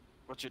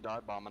 What you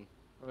died bombing?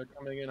 They're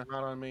coming in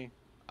hot on me.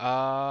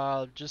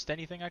 Just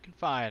anything I can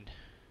find.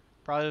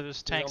 Probably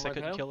those tanks on I my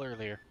couldn't tail? kill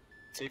earlier.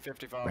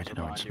 T-55s Red are and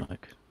orange behind you.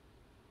 smoke.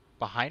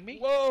 Behind me?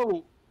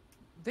 Whoa!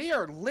 They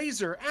are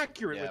laser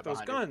accurate Yeah, with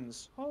those behind you.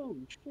 guns.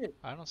 Holy shit!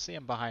 I don't see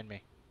him behind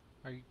me.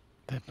 Are you?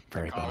 They're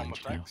very Column behind of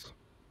you now. tanks.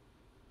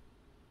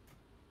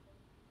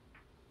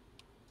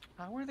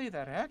 How are they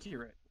that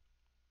accurate?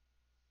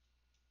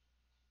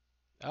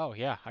 Oh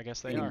yeah, I guess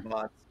they are.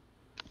 Aimbots.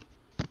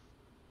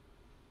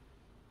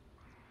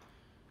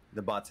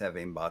 The bots have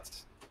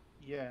aimbots.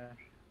 Yeah.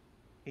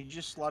 He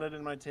just slotted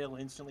in my tail,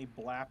 instantly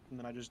blapped, and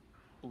then I just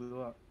blew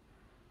up.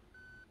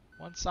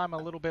 Once I'm a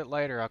little bit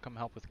later, I'll come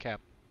help with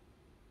Cap.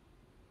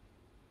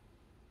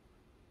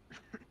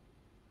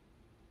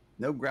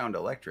 No ground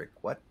electric.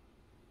 What?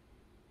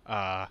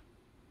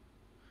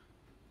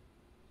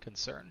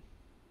 Concern.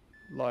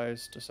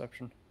 Lies,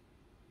 deception.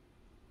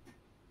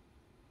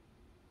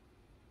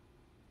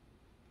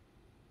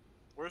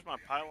 Where's my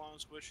pylon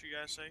switch? You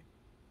guys say?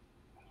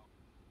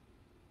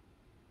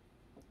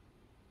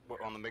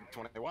 What, on the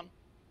MiG-21?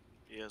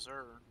 Yes,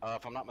 sir.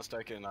 If I'm not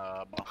mistaken,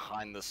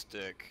 behind the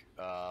stick,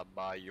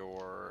 by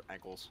your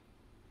ankles.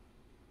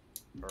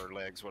 Or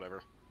legs,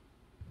 whatever.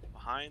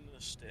 Behind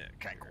the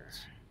stick.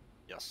 Ankles.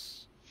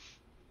 Yes.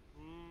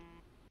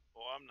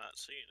 Well, I'm not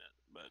seeing it,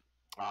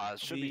 but It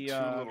should be two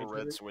little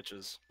red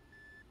switches.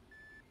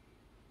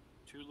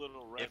 two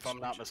little red. If I'm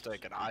not switches.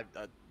 mistaken, I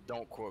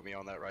don't quote me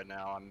on that right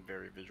now. I'm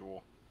very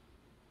visual.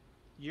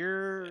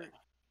 You're.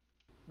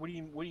 What are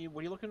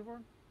you looking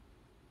for?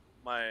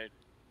 My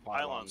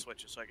pylon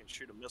switches so I can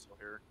shoot a missile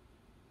here.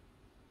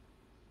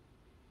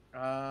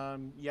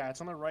 Yeah,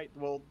 it's on the right.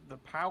 Well, the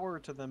power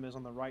to them is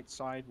on the right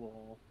side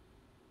wall,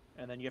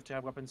 and then you have to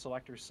have weapon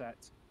selector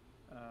set.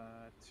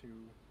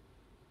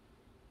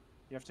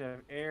 You have to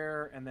have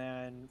air, and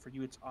then for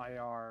you it's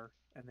IR,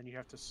 and then you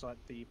have to set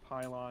the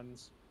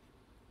pylons.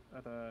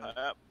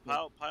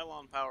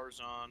 Pylon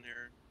power's on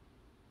here.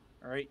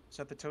 All right,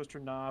 set the toaster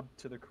knob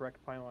to the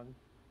correct pylon.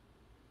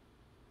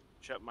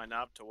 Set my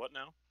knob to what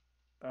now?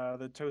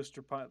 The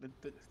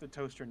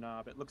toaster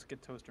knob. It looks like a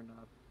toaster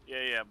knob.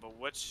 Yeah, but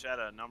which set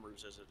of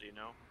numbers is it? Do you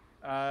know?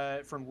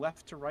 From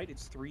left to right,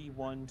 it's 3,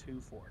 1,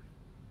 2, 4.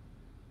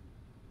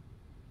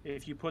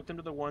 If you put them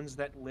to the ones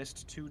that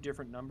list two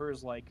different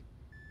numbers, like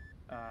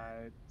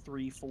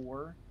 3,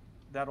 4,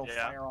 that'll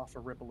fire off a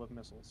ripple of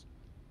missiles.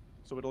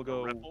 So it'll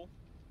go. A ripple?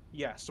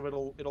 Yeah,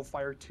 so it'll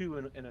fire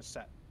 2 in a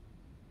set.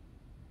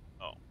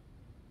 Oh.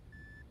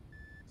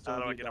 So How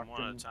do I get them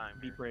one at a time?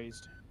 Be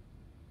praised.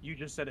 You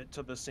just set it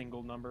to the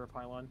single number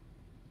pylon.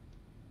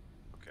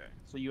 Okay.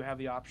 So you have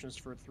the options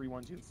for 3,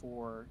 1, 2,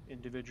 4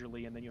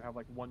 individually, and then you have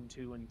like 1,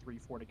 2, and 3,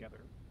 4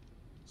 together.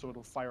 So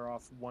it'll fire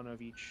off one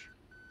of each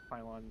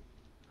pylon.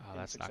 Oh,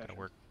 that's not gonna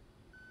work.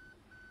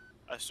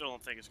 I still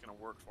don't think it's gonna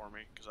work for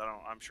me because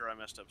I'm sure I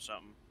messed up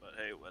something. But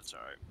hey, that's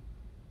all right.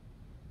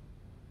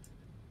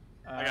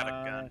 I got a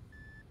gun.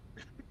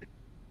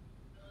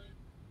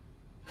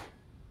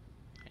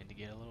 I need to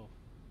get a little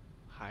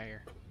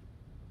higher.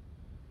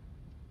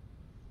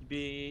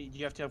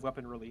 You have to have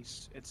weapon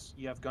release.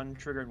 You have gun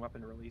trigger and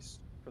weapon release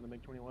for the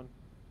MiG-21.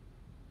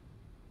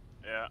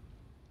 Yeah.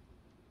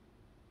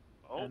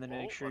 And then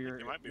make sure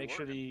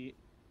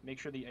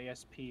the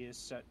ASP is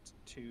set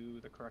to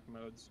the correct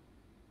modes,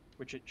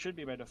 which it should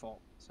be by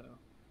default. So.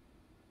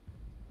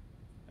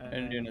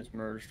 Indian is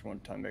merged one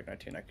time.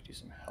 MiG-19. I could use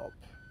some help.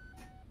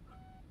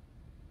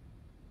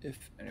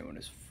 If anyone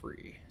is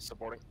free.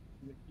 Supporting.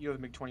 You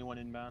have MiG-21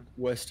 inbound.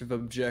 West of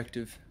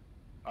objective.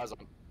 Eyes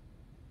on.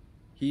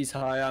 He's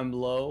high, I'm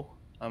low.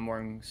 I'm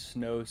wearing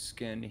snow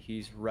skin,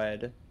 he's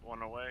red.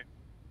 One away.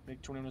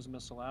 MiG-21 is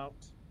missile out.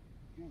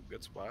 Ooh,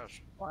 good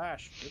splash.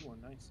 Splash, good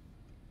one, nice.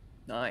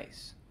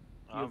 Nice.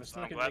 I'm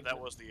glad that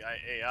was the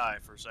AI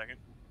for a second.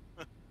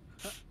 I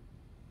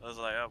was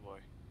like, oh boy.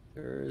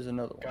 There is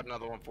another one. Got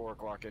another one, 4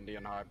 o'clock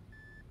Indian high.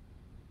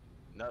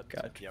 Nut.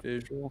 Got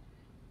visual.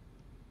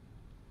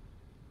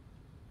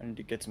 I need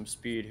to get some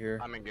speed here.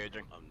 I'm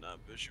engaging. I'm not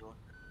visual.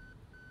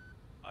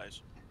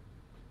 Eyes.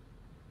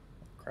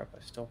 Crap,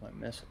 I stole my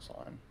missiles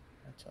on.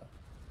 That's a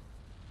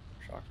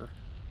shocker.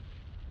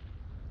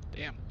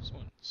 Damn, this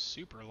one's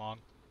super long.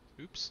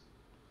 Oops.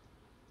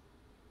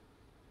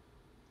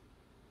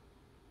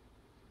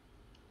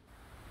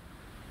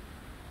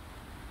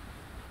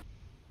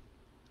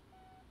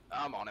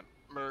 I'm on him.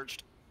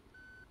 Merged.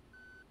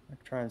 I'm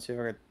trying to see if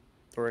I could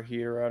throw a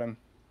heater at him.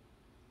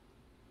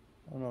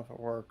 I don't know if it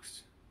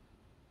works.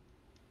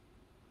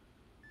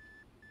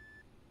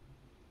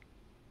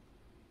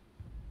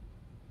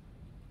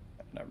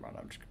 Never mind,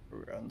 I'm just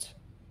gonna guns.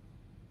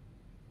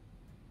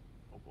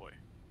 Oh boy.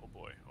 Oh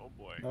boy. Oh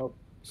boy. Nope.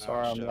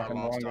 Sorry, I'm looking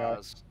wrong guy.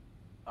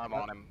 I'm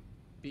on him.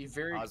 Be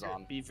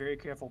very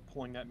careful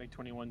pulling that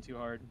MiG-21 too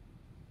hard.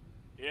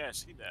 Yeah, I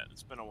see that.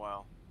 It's been a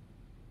while.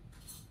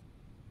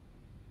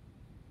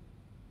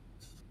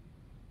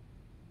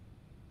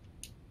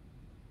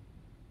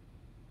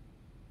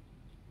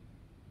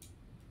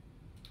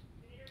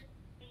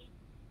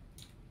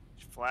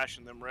 He's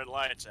flashing them red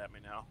lights at me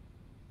now.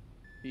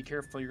 Be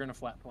careful, you're gonna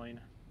flat plane.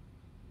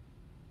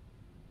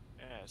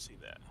 Yeah, I see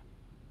that.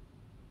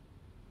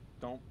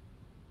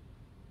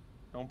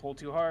 Don't pull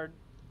too hard.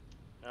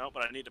 No,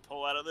 but I need to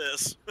pull out of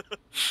this.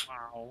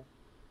 Wow.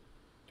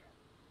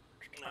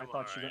 I'm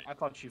I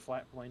thought you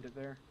flat planed it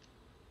there.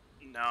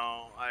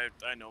 No,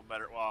 I know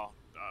better. Well,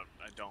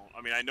 I don't.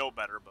 I mean, I know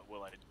better, but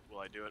will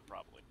I do it?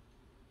 Probably.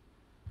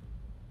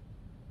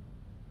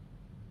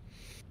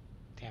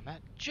 Damn,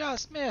 that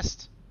just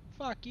missed.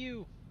 Fuck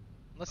you.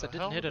 Unless it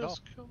didn't hit at all.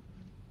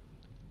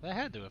 That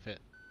had to have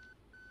hit.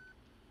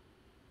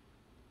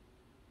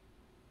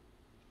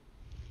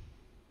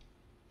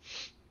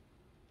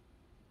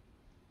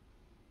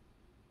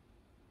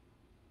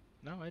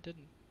 No, I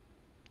didn't.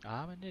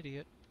 I'm an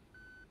idiot.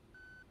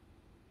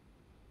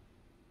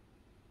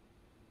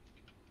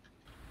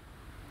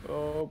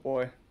 Oh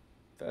boy.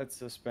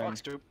 That's a spin.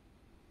 Box tube.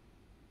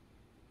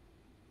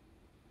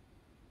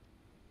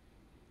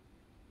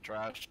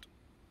 Trashed.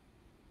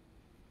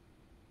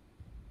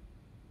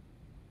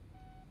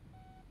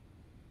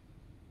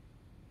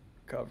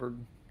 Covered.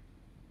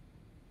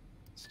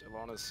 Still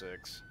on his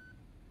 6.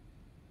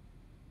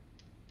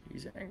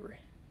 He's angry.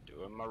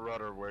 Doing my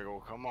rudder wiggle.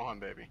 Come on,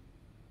 baby.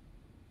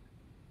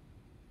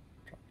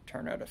 Trying to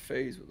turn out a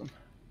phase with him.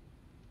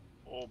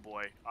 Oh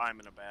boy,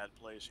 I'm in a bad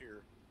place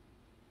here.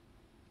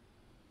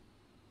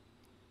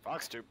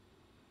 Fox tube.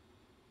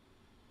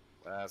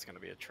 That's gonna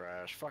be a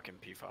trash. Fucking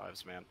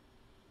P5s, man.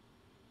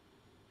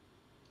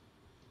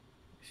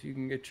 So you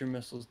can get your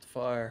missiles to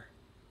fire.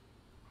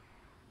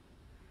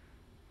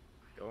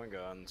 Going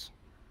guns.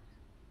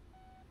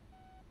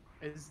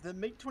 Is the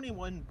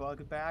MiG-21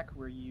 bug back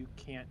where you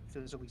can't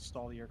physically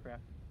stall the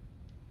aircraft?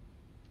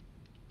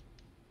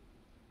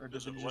 Or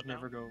does Is it it just what now?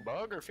 never go?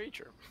 Bug or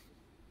feature?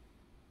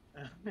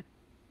 The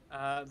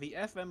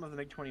FM of the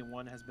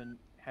MiG-21 has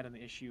had an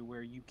issue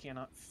where you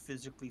cannot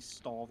physically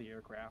stall the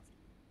aircraft.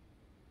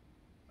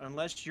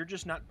 Unless you're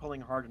just not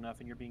pulling hard enough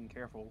and you're being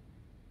careful.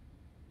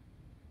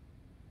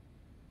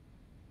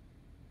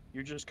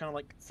 You're just kind of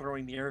like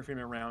throwing the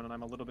airframe around, and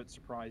I'm a little bit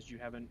surprised you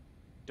haven't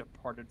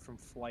departed from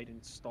flight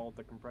and stalled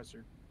the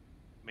compressor.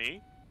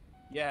 Me?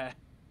 Yeah.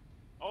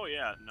 Oh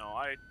yeah, no,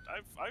 I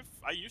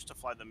used to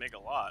fly the MiG a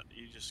lot.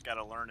 You just got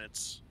to learn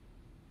its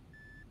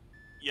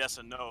yes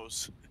and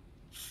no's.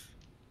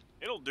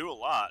 It'll do a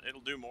lot. It'll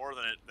do more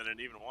than it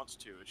even wants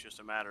to. It's just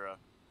a matter of.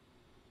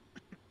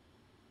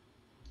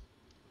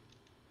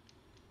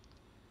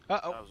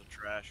 Uh-oh. That was a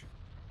trash.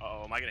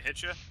 Uh-oh, am I gonna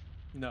hit you?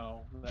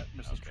 No, that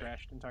missus Okay.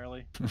 trashed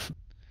entirely.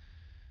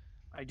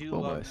 I do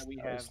love Almost. that we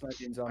have.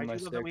 Sniping's on I my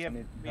do love that we six, I have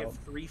need some we have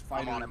help. 3 I'm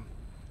fighters on him.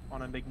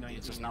 on a MiG-19.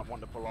 He's just not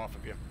wanting to pull off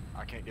of you.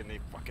 I can't get any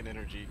fucking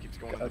energy. He keeps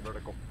going in the Gotcha.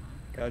 vertical.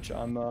 Gotcha.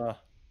 I'm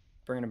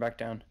bringing it back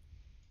down.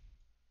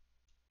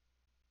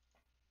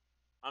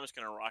 I'm just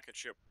gonna rocket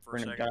ship for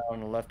Bring a it second.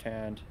 down, left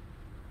hand.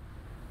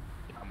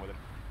 I'm with him.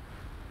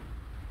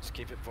 Just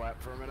keep it flat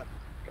for a minute.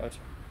 Gotcha.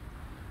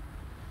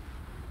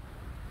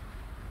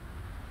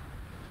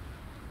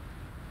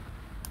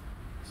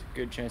 It's a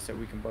good chance that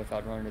we can both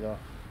outrun her though.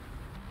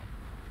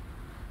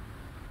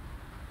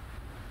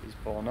 He's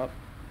pulling up.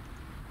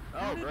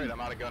 Oh, great. I'm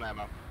out of gun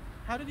ammo.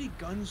 How did he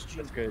guns you?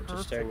 That's good.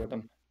 Just stay with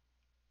him.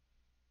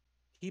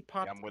 He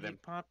popped. I'm with him. He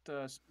popped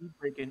speed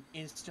brake and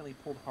instantly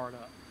pulled hard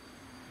up.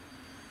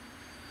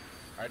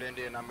 Alright,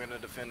 Indian, I'm gonna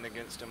defend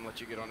against him, let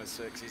you get on his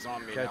 6. He's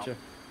on me Gotcha. now.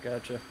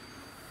 Gotcha.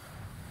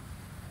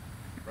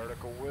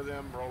 Vertical with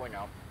him, rolling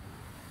out.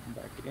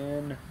 Back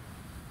in.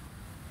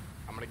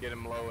 I'm gonna get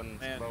him low and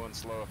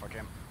slow if I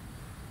can.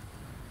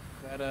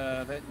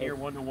 That near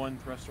 1-to-1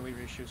 thruster weight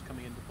ratio is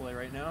coming into play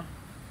right now.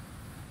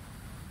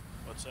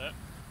 What's that?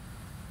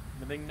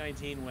 The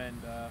MiG-19 went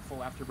full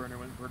afterburner,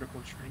 went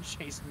vertical, trying to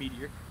chase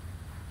Meteor,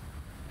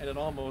 and it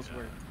almost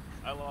worked.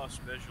 I lost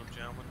visual,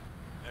 gentlemen.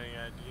 Any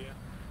idea?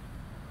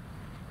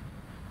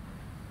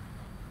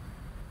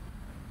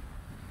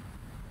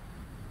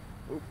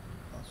 Oop.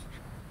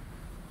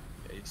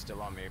 Yeah, he's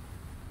still on me.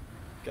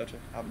 Gotcha.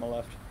 Out my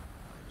left.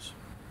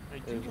 I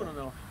do There's want to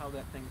know how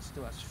that thing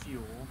still has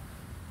fuel.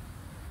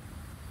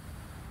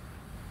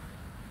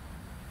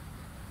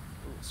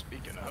 Ooh,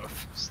 speaking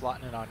of.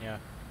 Slotting it on you,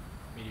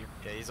 Meteor.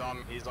 Yeah,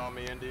 he's on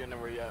me, Indian,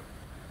 and where you at?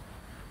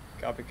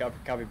 Copy, copy,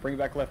 copy. Bring it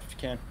back left if you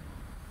can.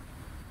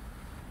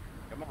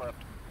 Come on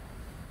left.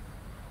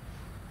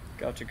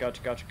 Gotcha,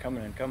 gotcha, gotcha.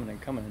 Coming in, coming in,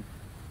 coming in.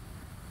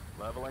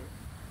 Leveling.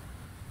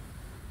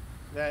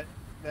 That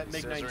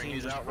He's MiG-19 scissoring,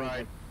 he's just out proved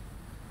right. it.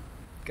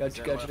 Gotcha, He's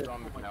in gotcha. left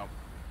on me. No.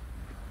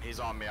 He's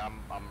on me. I'm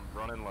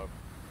running low.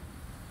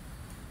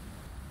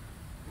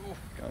 Ooh,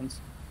 guns.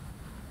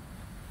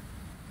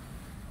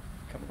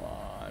 Come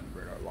on,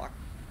 radar lock.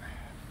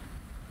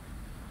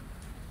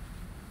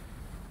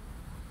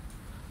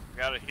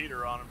 Got a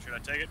heater on him. Should I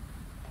take it?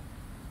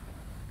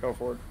 Go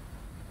for it.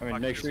 I mean,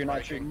 Fuck, make he's sure you're not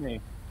breaking. shooting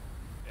me.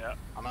 Yeah.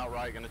 I'm out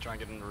right, gonna try and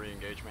get him to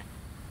re-engage me.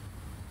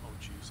 Oh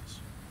Jesus.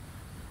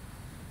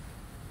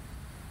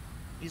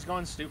 He's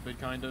gone stupid,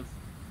 kind of.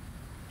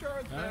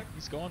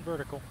 He's going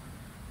vertical.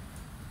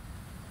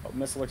 Oh,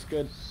 missile looks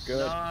good.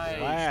 Good. Nice.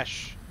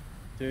 Flash.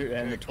 Dude,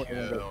 and the Good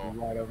 21 goes kill.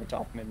 right over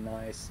top of me.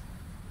 Nice.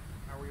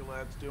 How are you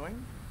lads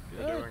doing?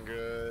 You're doing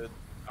good.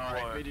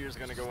 Alright, Boy. Meteor's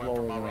gonna go in Slow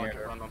for my in the rocket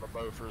air. run on the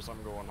Bofors.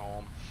 I'm going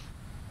home.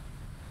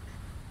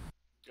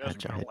 You guys are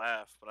gonna Giant.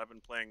 laugh, but I've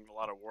been playing a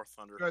lot of War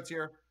Thunder. Go, it's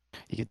here.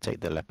 You could take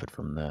the Leopard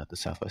from the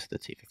southwest of the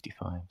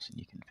T-55s and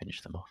you can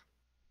finish them off.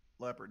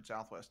 Leopard,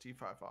 Southwest,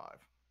 T-55.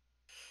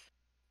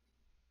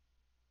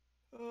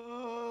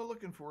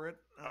 Looking for it.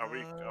 Are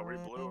we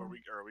blue?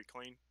 Are we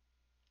clean?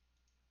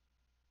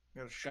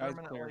 Got a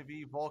Sherman clear.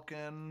 LAV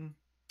Vulcan.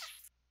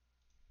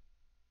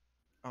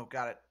 Oh,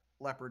 got it.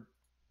 Leopard.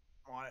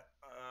 Want it.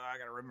 I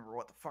gotta remember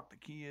what the fuck the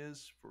key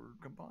is for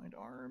combined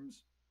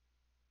arms.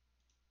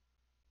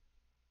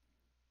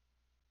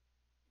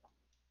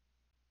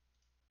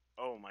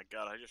 Oh my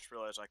god! I just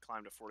realized I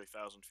climbed to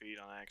 40,000 feet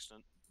on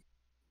accident.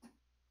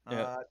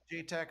 Yeah.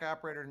 JTAC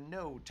operator,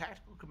 no.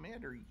 Tactical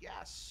commander,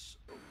 yes.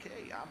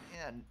 Okay, I'm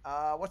in.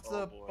 What's Oh,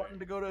 the boy. button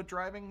to go to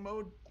driving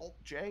mode? Alt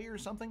J or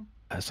something?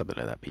 Something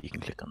like that, but you can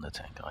click on the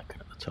tank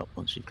icon at the top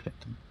once you click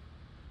them.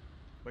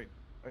 Wait,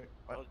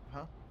 what?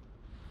 Huh?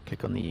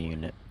 Click on the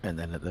unit, and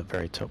then at the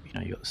very top, you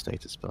know, you got the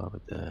status bar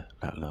with the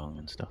lat long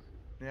and stuff.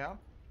 Yeah?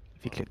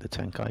 If you click the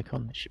tank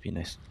icon, it should be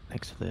next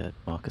to the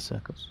marker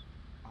circles.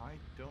 I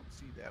don't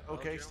see that. Oh,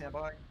 Okay, gentlemen. stand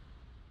by.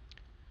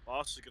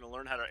 Boss is gonna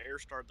learn how to air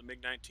start the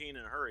MiG-19 in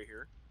a hurry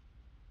here.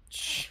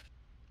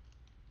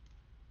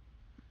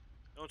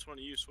 Don't want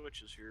to use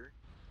switches here.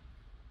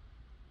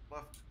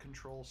 Left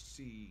control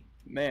C.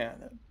 Man,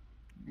 that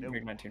Nope.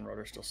 MiG-19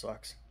 rotor still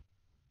sucks.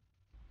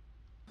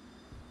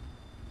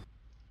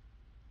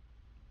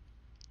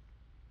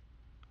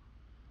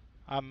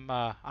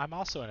 I'm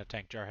also in a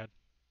tank, Jarhead.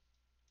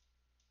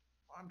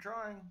 I'm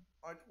trying.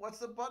 What's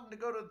the button to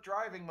go to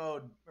driving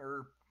mode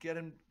or get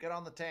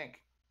on the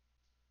tank?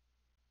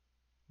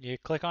 You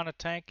click on a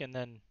tank and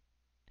then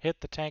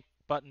hit the tank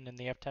button in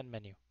the F10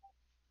 menu.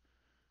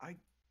 But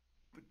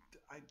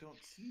I don't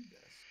see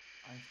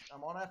this.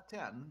 I'm on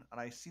F10 and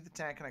I see the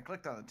tank and I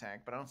clicked on the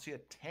tank, but I don't see a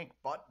tank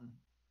button.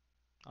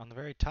 On the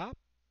very top?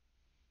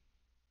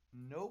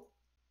 Nope.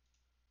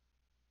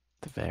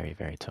 The very,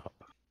 very top.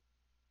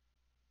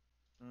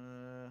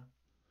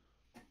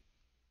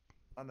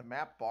 On the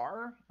map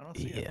bar? I don't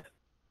see it.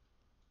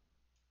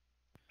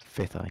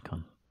 Fifth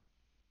icon.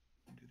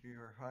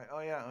 Oh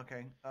yeah,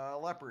 okay.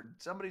 Leopard.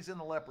 Somebody's in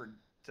the leopard,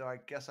 so I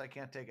guess I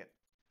can't take it.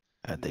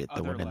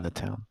 The one in the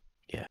town.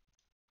 Yeah.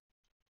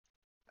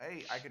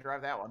 Hey, I could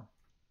drive that one.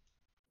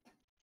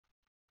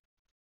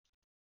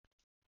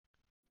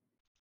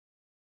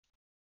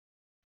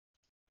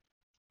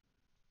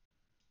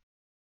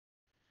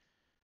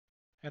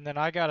 And then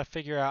I gotta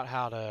figure out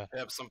how to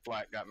Yep, some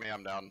flat got me.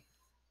 I'm down.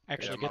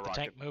 actually get the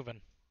tank moving.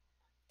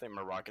 I think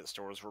my rocket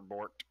stores were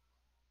borked.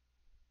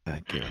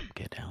 Gear up,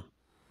 get down.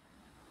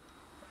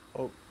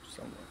 Oh,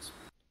 someone's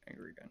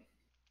angry again.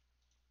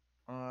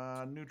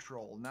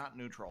 Neutral, not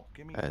neutral.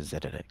 Give me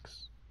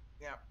ZX.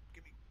 Yeah,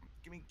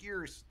 give me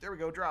gears. There we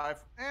go,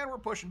 drive. And we're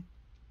pushing.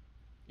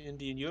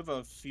 Indian, you have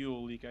a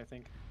fuel leak, I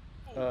think.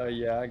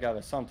 Yeah, I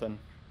got something.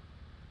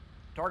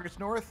 Targets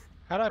north.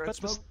 How do I red put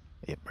smoke? this?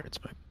 Yep, red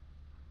smoke.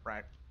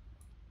 Right.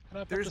 How do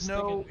I put There's this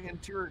no thing in?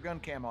 interior gun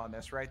cam on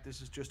this, right?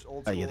 This is just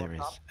old Oh school. yeah, there up is.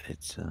 top?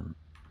 It's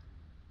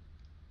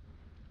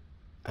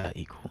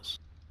equals.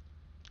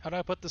 How do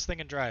I put this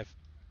thing in drive?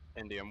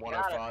 Indian Got it.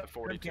 105, Gun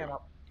 42. cam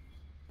up.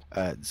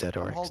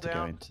 ZRX Hold to go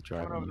down. into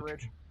drive Coming over the neutral.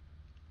 ridge.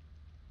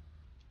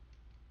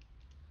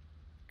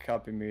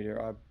 Copy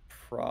meter. I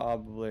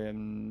probably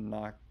am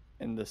not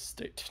in the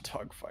state to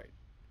dogfight.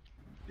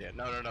 Yeah,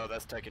 no,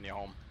 that's taking you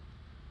home.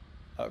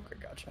 Okay,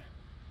 gotcha.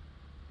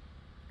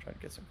 Trying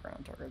to get some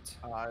ground targets.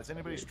 Is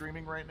anybody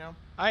streaming right now?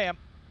 I am.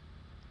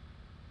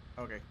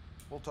 Okay.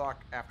 We'll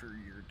talk after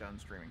you're done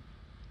streaming.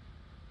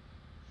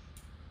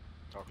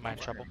 Am I in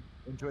trouble?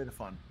 Enjoy the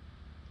fun.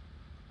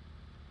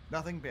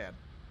 Nothing bad.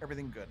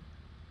 Everything good.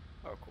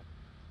 Oh, cool.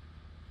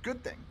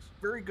 Good things.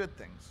 Very good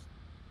things.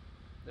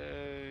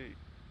 Hey.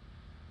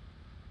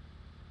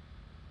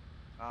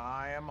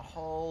 I am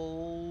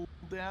hull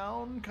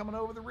down, coming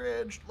over the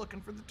ridge,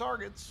 looking for the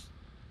targets.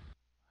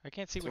 I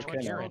can't see It's which okay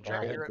one you're now. in,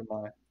 I Jarhead. hit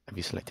my- Have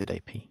you selected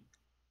AP?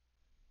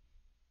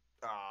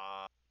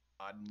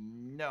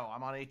 No,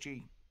 I'm on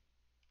HE.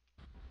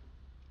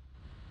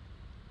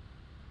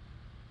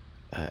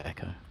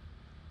 Echo.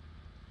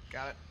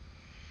 Got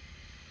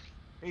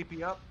it.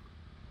 AP up.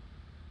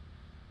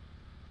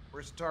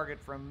 Where's the target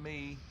from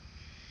me?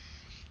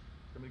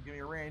 Somebody give me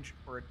a range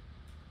or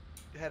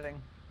a heading.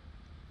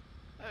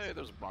 Hey,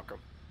 there's a Bronco.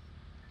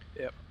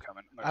 Yep, I'm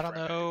coming. My I don't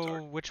friend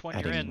know which one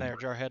you're Heading in there,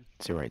 Jarhead.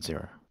 080.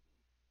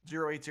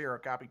 080,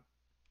 copy.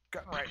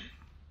 Cutting right.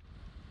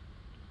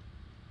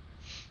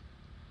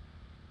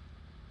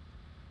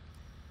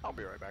 I'll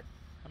be right back.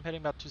 I'm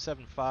hitting about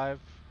 275.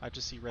 I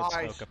just see red Eyes.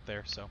 smoke up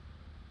there, so.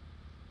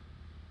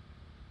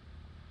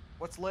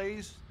 What's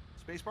Lay's?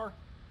 Spacebar?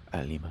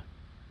 Lima.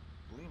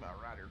 Lima,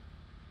 Rider.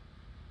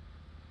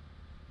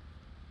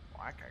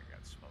 Oh, that guy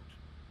got smoked.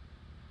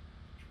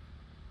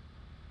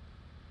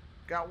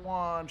 Got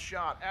one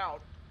shot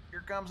out.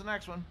 Here comes the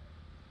next one.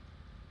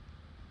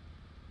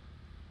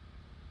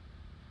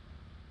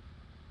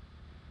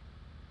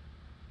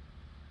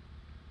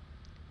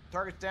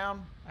 Target's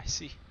down. I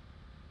see.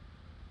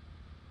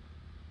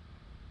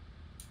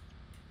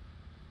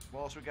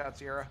 What else we got,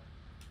 Sierra?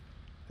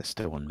 There's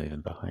still one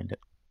moving behind it.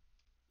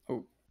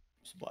 Oh,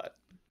 splat.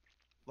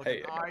 Look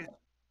Hey, at I got eyes.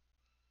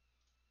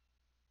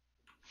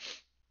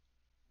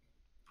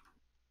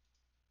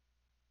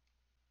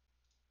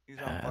 He's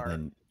on And fire.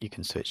 then you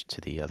can switch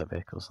to the other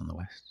vehicles on the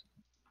west.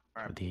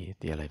 All right. The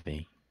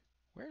LAV.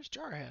 Where's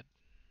Jarhead?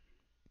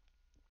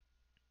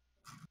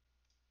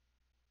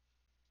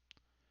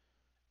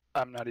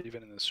 I'm not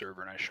even in the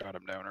server, and I shot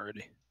him down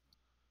already.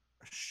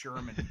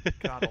 Sherman.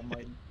 God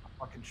almighty.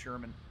 Fucking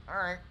Sherman.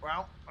 Alright,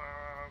 well,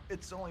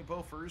 it's only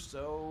Bofors,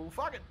 so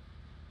fuck it.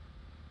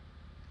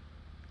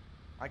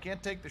 I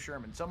can't take the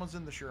Sherman. Someone's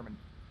in the Sherman.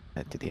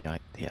 To the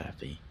LAV.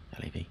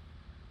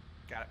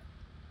 Got it.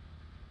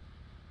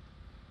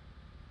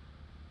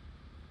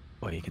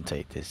 Or you can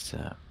take this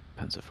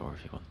Panzer IV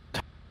if you want.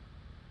 No,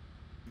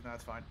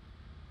 that's fine.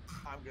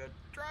 I'm good.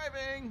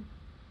 Driving!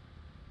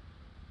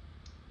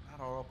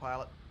 Not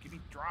autopilot. Give me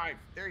drive.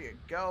 There you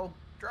go.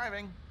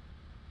 Driving.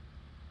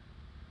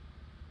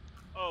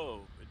 Oh,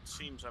 it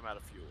seems I'm out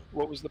of fuel.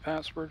 What was the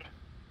password?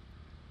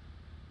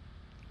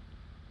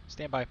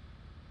 Stand by.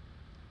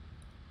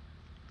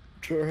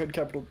 Jarhead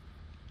capital.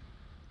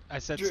 I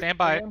said J- stand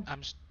by. Jan?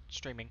 I'm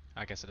streaming.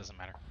 I guess it doesn't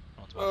matter.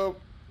 No one's watching. Oh,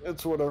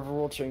 it's whatever.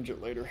 We'll change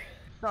it later.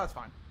 No, it's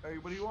fine. Hey,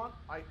 what do you want?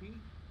 IP?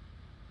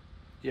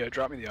 Yeah,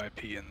 drop me the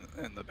IP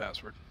and the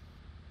password.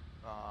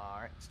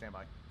 Alright, stand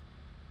by.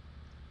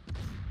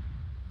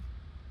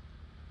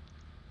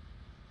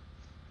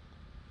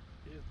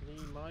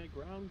 me my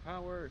ground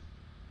power.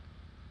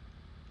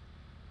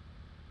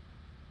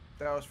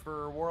 That was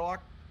for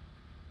Warlock?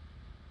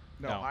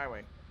 No, No.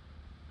 Highway.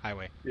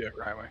 Highway. Yeah,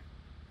 highway.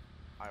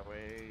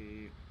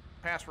 Highway.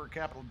 Password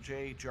capital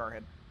J,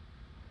 Jarhead.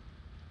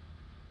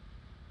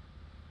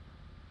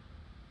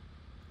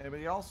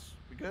 Anybody else?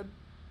 We good?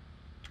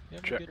 Yeah,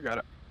 we're Check, good. got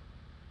it.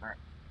 Alright.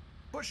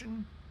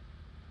 Pushing.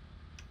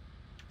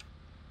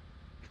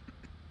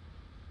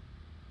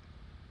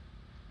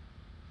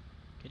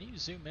 Can you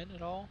zoom in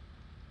at all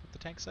with the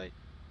tank sight?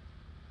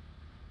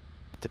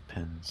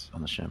 Depends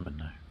on the Sherman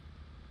now.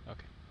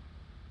 Okay.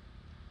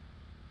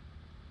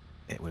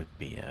 It would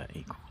be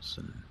equals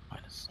and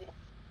minus.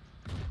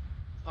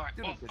 Alright,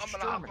 Dude, well, the I'm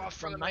gonna hop Sherman off for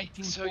from the night,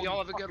 so y'all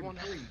have a good one.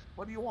 1943.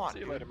 What do you want, See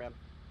you dude? later, man.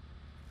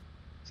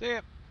 See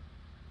ya.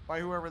 By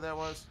whoever that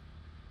was.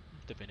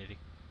 Divinity.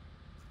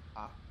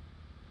 Ah.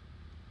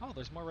 Oh,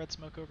 there's more red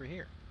smoke over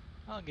here.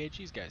 I'll engage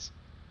these guys.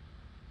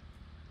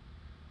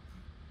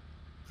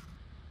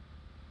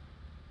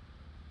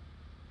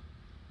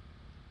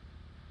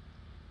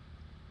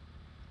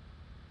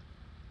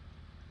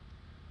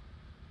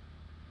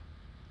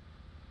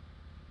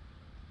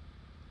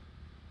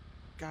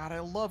 God, I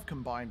love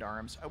combined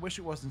arms. I wish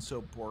it wasn't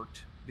so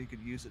borked. You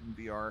could use it in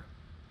VR.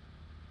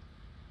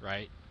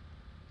 Right.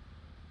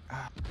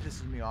 Ah,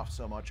 pisses me off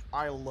so much.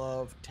 I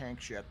love tank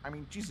shit. I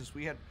mean, Jesus,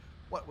 we had,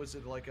 what was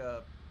it, like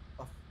a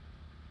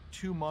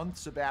 2-month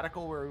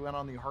sabbatical where we went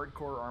on the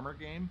hardcore armor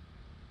game?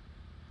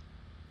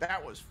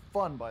 That was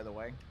fun, by the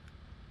way.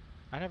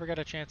 I never got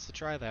a chance to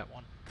try that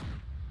one.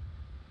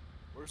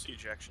 Where's the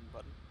ejection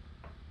button?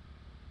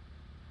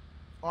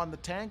 On the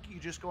tank, you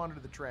just go under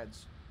the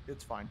treads.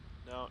 It's fine.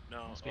 No,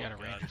 no. Must Oh be out of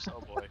god. range or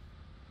Oh boy.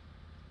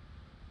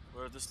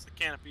 Where this is the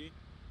canopy?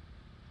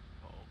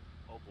 Oh.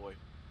 Oh boy.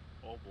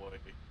 Oh boy.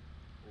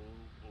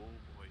 Oh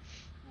boy.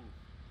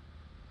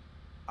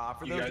 Ooh.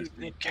 For You those guys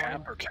who need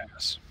cap or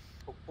Cass?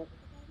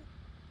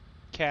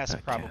 Cass,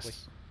 probably.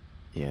 Cass.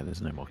 Yeah,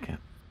 there's no more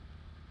cap.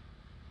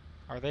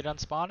 Are they done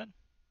spawning?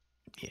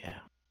 Yeah.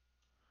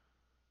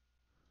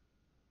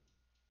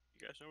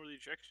 You guys know where the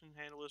ejection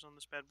handle is on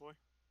this bad boy?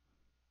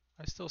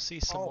 I still see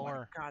some oh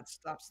more my God,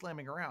 stop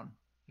slamming around.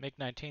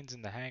 MiG-19s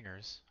in the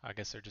hangars. I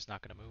guess they're just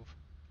not going to move.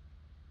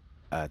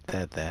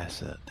 They're there,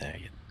 so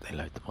they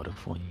load the model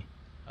for you.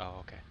 Oh,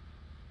 okay.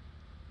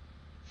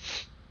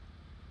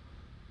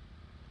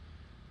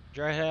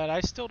 Dryhead,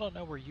 I still don't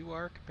know where you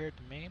are compared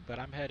to me, but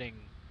I'm heading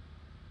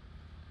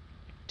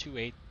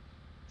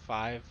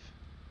 285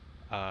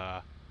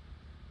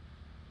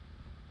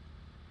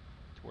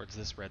 towards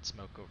this red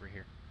smoke over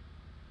here.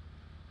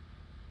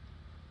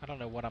 I don't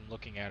know what I'm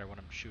looking at or what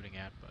I'm shooting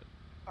at, but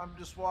I'm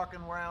just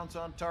walking around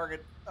on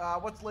target.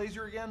 What's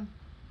laser again?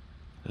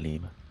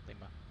 Lima.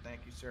 Lima.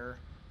 Thank you, sir.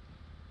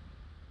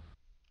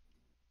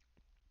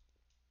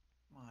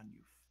 Come on,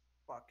 you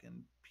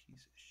fucking piece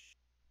of shit.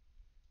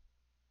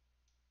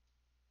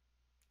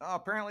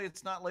 Apparently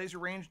it's not laser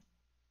range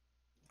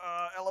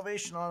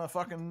elevation on a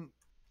fucking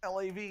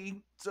LAV.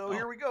 So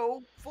here we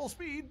go, full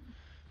speed.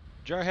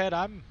 Jarhead,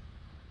 I'm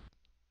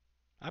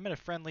in a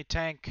friendly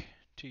tank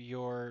to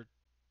your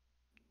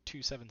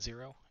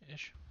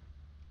 270-ish.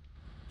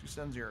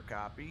 270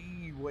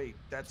 copy. Wait,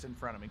 that's in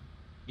front of me.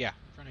 Yeah,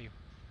 in front of you.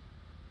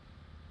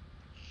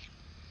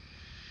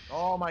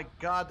 Oh my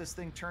God, this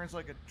thing turns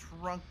like a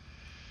trunk.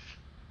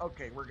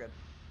 Okay, we're good.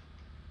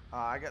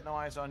 I got no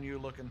eyes on you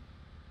looking.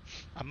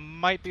 I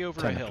might be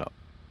over a hill.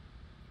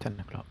 10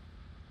 o'clock.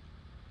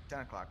 10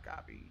 o'clock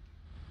copy.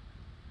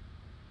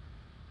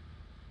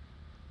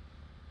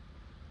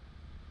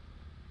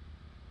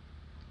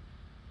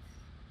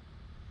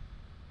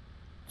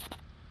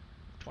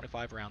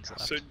 $25 rounds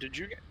left. So do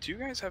you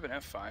guys have an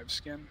F5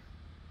 skin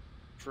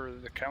for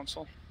the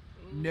council?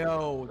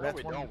 No, that's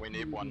we one don't. We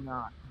need one.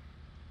 Not.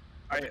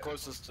 The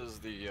closest is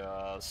the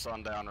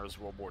Sundowners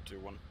World War II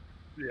one.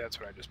 Yeah, that's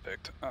what I just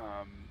picked.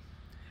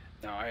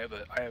 No, I have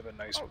a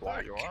nice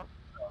black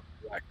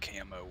black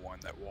camo one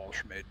that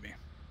Walsh made me.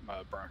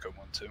 My Bronco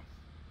one too.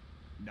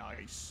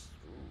 Nice.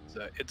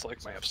 It's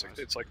like my F6.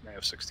 It's like my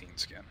F16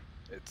 skin.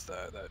 It's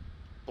that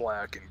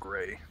black and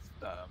gray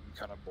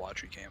kind of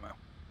blotchy camo.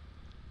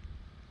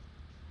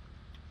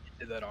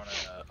 Did that on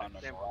a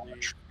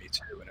Mirage me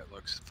too, and it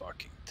looks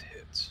fucking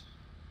tits.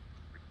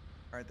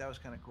 All right, that was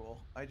kind of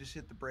cool. I just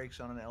hit the brakes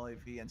on an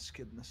LAV and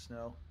skid in the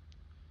snow.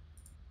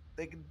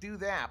 They can do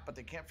that, but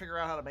they can't figure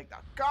out how to make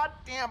that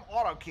goddamn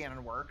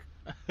autocannon work.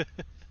 I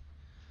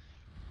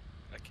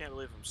can't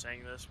believe I'm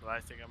saying this, but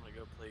I think I'm gonna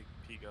go play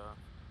Piga.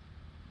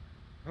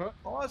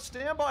 Oh,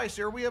 stand by,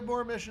 sir. We have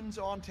more missions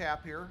on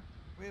tap here.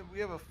 We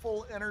have a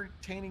full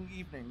entertaining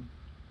evening.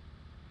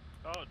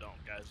 Oh,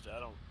 don't, guys. I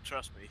don't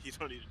trust me. You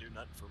don't need to do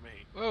nothing for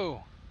me.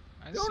 Whoa.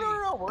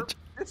 No.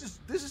 This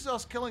is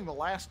us killing the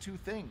last two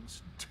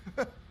things.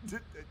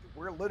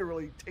 We're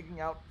literally taking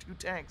out 2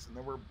 tanks, and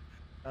then we're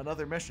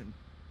another mission.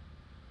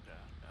 Yeah,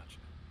 gotcha.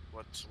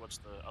 What's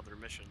the other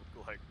mission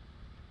look like?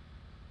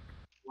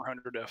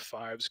 400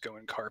 F5s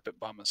going carpet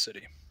bomb a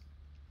city.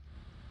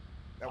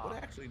 That would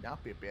actually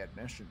not be a bad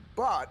mission,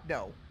 but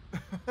no.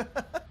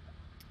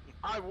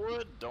 I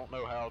would. Don't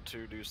know how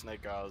to do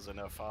Snake Eyes in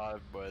F5,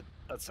 but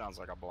that sounds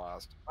like a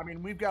blast. I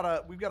mean, we've got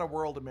a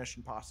world of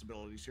mission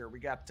possibilities here. We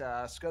got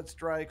Scud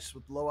strikes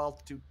with low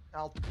altitude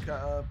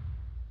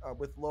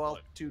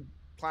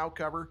plow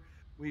cover.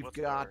 We've With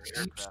got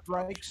their deep aircraft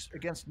strikes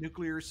against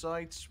nuclear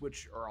sites,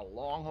 which are a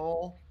long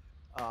haul.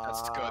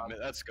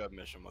 That Scud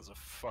mission was a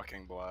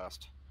fucking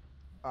blast.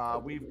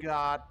 We've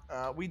got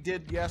we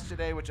did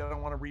yesterday, which I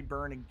don't want to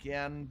reburn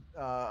again,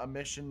 a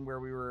mission where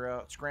we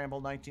were scramble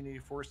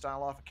 1984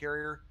 style off a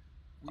carrier.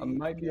 I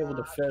might be able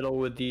to fiddle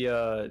with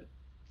the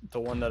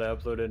one that I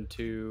uploaded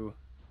to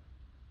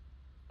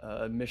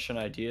mission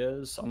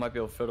ideas. I might be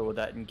able to fiddle with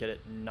that and get it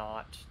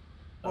not.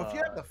 Well, if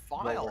you have the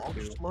file, I'll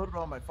just load it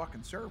on my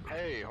fucking server.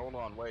 Hey, hold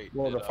on, wait.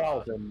 Well, the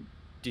file's in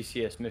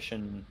DCS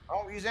mission.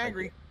 Oh, he's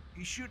angry.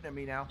 He's shooting at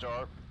me now.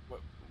 Jar,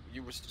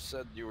 you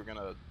said you were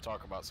gonna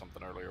talk about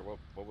something earlier.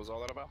 What was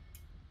all that about?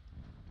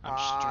 I'm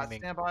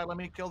streaming. Stand by. Let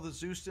me kill the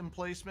Zeus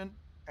emplacement,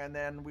 and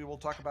then we will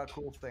talk about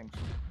cool things.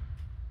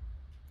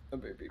 Oh,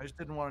 baby. I just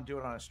didn't want to do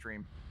it on a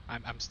stream.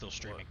 I'm still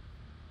streaming.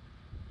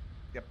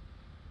 Yep.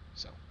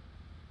 So.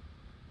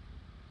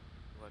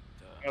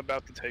 I'm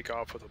about to take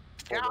off with a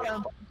full Got load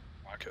him. of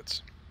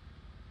rockets.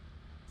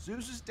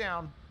 Zeus is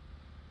down.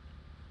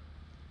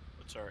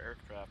 What's our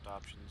aircraft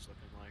options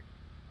looking like?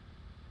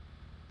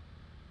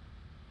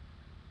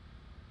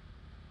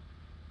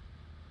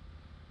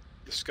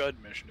 The Scud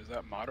mission, is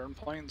that modern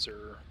planes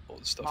or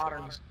old stuff?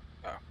 Modern.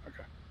 Oh,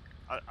 okay.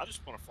 I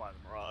just want to fly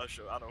the Mirage,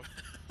 so I don't.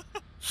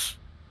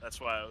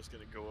 That's why I was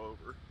gonna go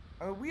over.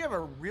 I mean, we have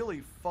a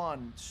really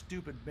fun,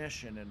 stupid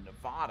mission in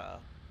Nevada.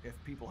 If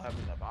people have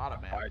the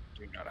Nevada map, I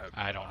do not have.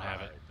 I don't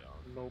have it.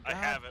 I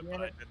have it,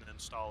 but I didn't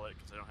install it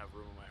because I don't have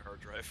room on my hard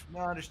drive. No,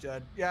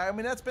 understood. Yeah, I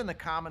mean that's been the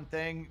common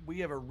thing. We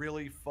have a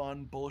really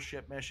fun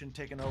bullshit mission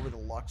taking over the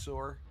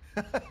Luxor,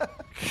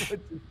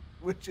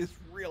 which is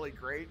really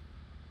great.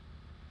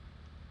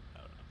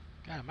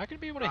 God, am I gonna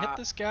be able to hit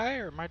this guy,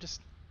 or am I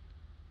just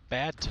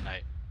bad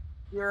tonight?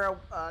 You're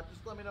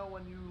just let me know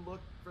when you look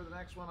for the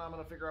next one. I'm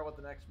gonna figure out what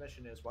the next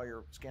mission is while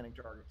you're scanning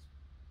targets.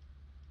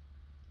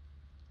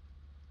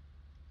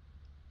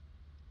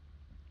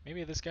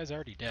 Maybe this guy's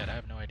already dead. I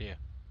have no idea.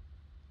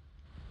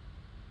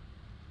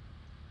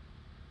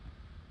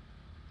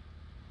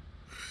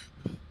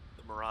 The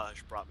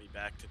Mirage brought me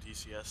back to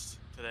DCS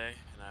today,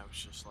 and I was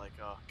just like,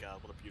 oh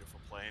god, what a beautiful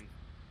plane.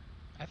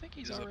 I think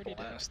he's already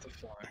dead.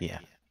 Yeah,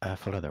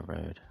 follow the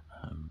road.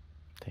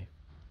 Dave.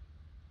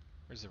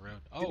 Where's the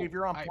road? Dave, Oh, if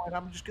you're on point,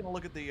 I'm just gonna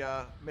look at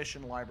the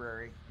mission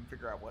library and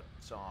figure out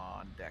what's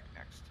on deck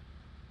next.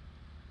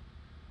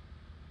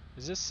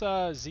 Is this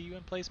ZU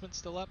emplacement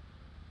still up?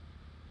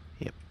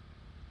 Yep.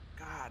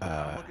 God,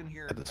 I'm looking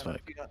here. At the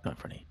smoke, not in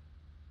front of you.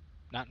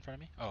 Not in front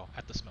of me? Oh,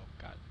 at the smoke.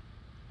 God.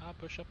 I'll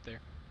push up there.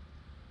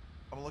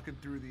 I'm looking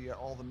through the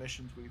all the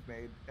missions we've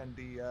made and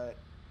the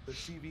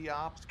CV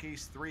Ops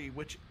Case 3,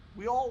 which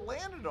we all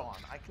landed on.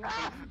 I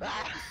can't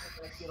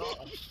believe get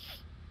on.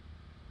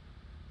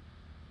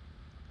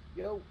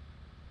 Yo,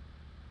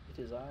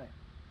 it is I.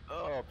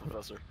 Oh,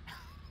 Professor.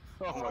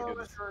 Oh my Hello,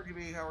 goodness. Mr.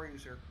 RGB. How are you,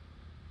 sir?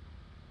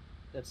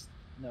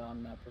 No,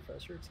 I'm not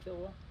Professor. It's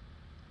Kilwell.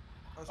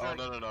 Oh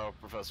no,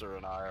 Professor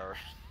and I are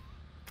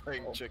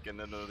playing chicken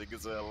into the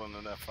Gazelle in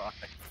an F5.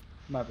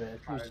 My bad.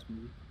 It was just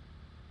me.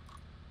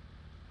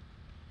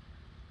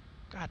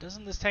 God,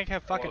 doesn't this tank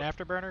have fucking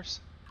afterburners?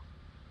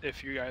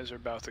 If you guys are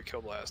about to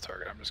kill the last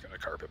target, I'm just gonna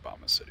carpet bomb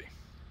the city.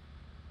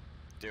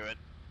 Do it.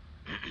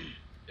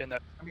 And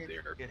that, I mean,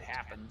 it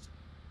happens.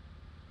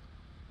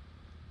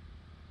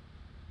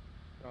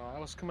 I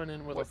was coming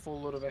in with a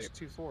full load of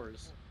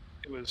S24s.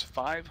 it was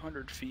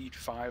 500 feet,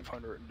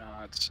 500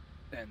 knots,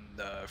 and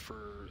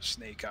for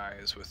Snake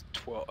Eyes with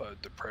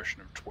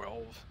depression of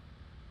 12,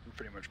 we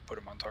pretty much put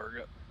him on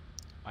target.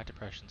 My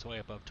depression's way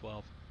above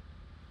 12.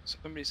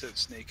 Somebody said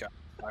Snake Eye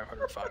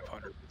 500,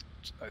 500.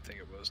 I think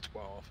it was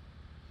 12.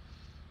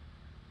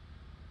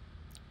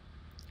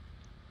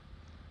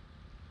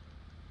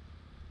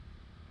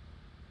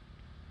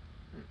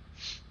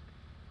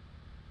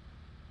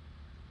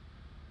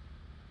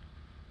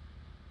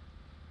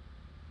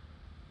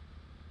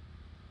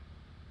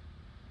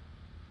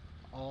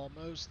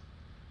 Almost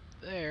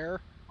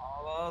there.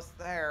 Almost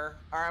there.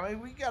 All right, I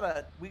mean, we got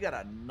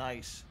a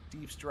nice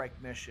deep strike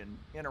mission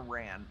in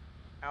Iran,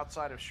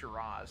 outside of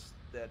Shiraz,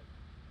 that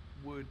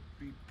would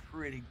be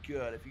pretty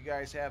good. If you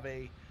guys have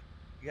you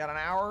got an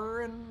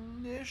hour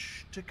and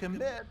ish to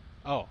commit.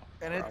 Oh.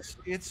 And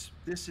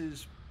this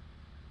is.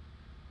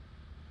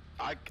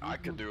 I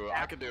could do an hour.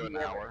 I could do an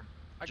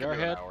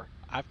Jarhead, hour.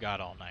 I've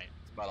got all night.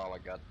 That's about all I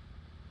got.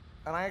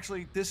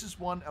 And this is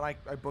one, and I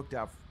booked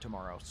out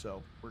tomorrow,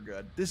 so we're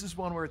good. This is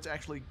one where it's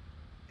actually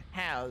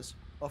has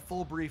a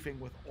full briefing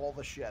with all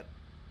the shit.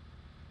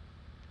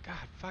 God,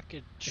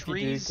 fucking If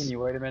trees. you do, can you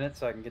wait a minute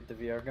so I can get the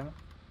VR going?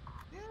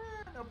 Yeah,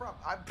 no problem.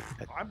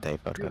 I'm Dave,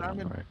 I'm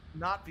in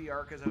not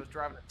VR because I was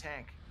driving a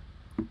tank.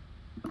 Let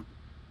me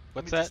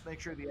What's just make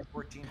sure the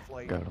F-14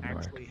 flight Go on the road.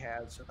 actually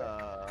has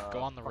Go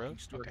on the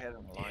road? stored head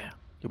on the line. Yeah,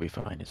 you'll be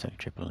fine. It's only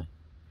Tripoli.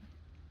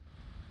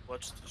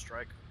 What's the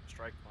strike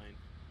plane?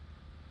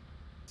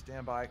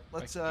 Stand by.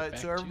 Let's. can get back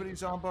So to-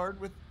 everybody's on board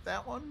with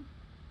that one.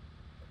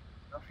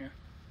 Oh, yeah.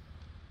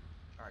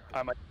 All right.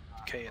 I might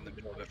okay in the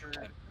middle of it. Sure,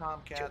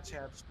 Tomcats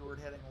have Stewart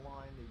heading a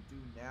line. They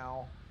do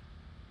now.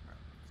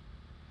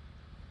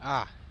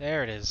 Ah,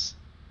 there it is.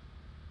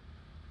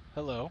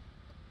 Hello.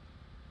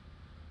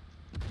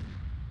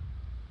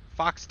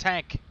 Fox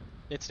tank.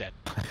 It's dead.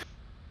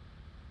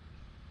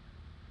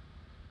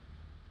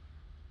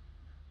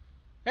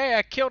 Hey,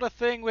 I killed a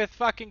thing with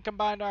fucking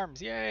combined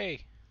arms.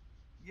 Yay.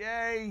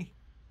 Yay.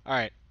 All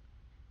right.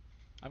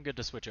 I'm good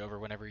to switch over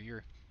whenever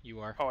you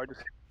are. Oh, I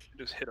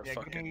just hit a Yeah,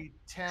 fucking. give me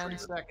 10 trigger.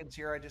 seconds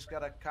here. I just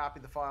gotta copy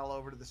the file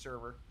over to the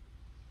server.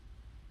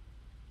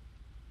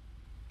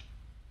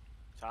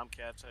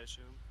 Tomcats, I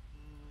assume.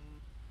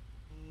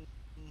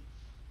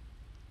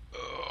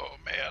 Oh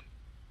man.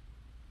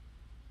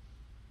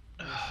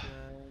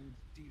 Mission,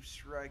 Deep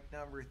Strike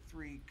number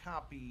 3,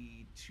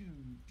 copy to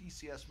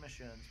DCS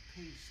missions,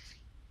 paste,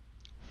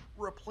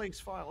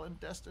 replace file and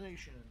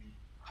destination.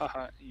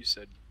 Haha, you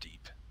said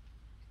deep.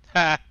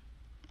 Ha.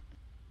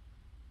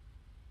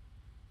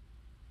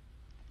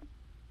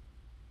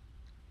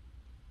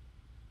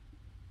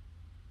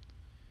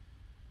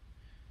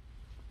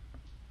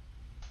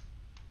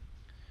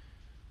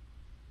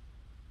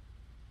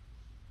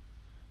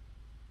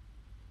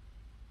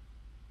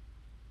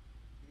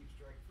 Deep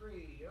Strike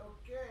 3,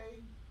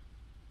 okay.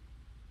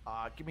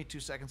 Give me 2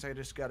 seconds. I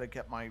just gotta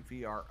get my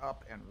VR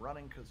up and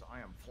running because I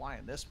am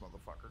flying this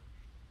motherfucker.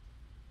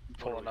 I'm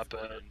pulling up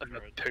a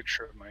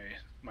picture of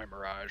my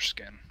Mirage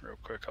skin real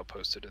quick. I'll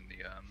post it in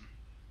the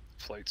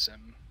flight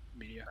sim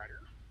media.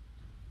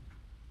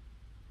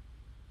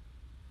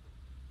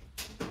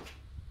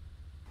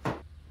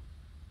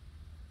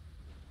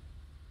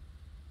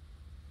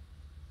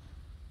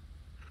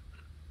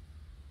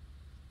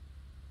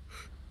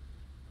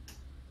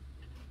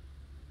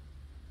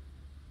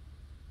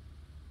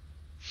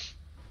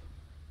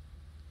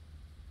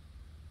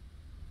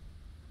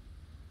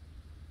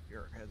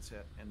 Your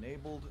headset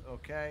enabled,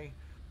 okay.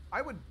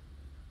 I would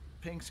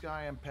Pink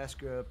Sky and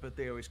Pesca, but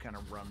they always kind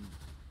of run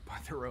by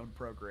their own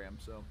program,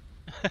 so.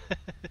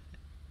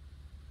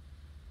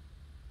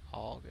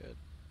 All good.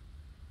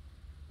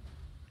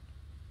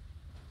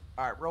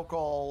 All right, roll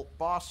call.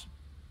 Boss.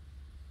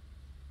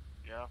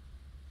 Yeah.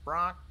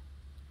 Brock.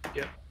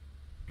 Yep.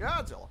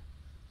 Godzilla.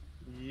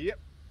 Yep.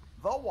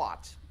 The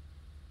Watt.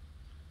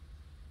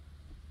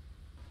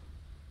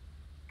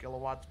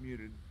 Kilowatt's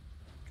muted.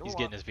 He's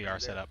getting his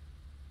VR set up.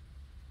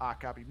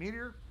 Copy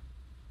Meteor.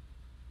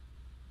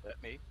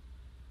 That me.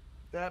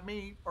 That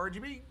me.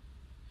 RGB.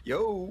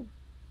 Yo.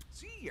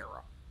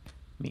 Sierra.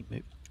 Meep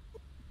moop.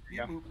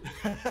 Yeah.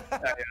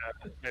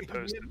 I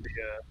posted the.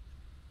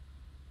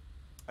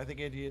 I think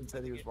Indian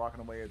said he was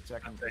walking away at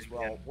second as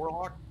well.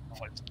 Warlock.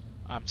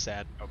 I'm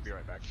sad. I'll be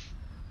right back.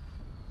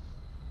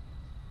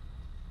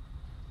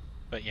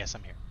 But yes,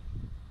 I'm here.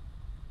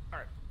 All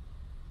right.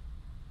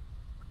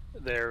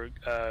 They're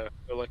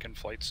like in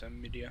flight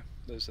sim media.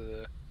 Those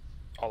are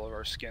all of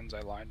our skins.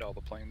 I lined all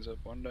the planes up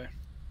one day.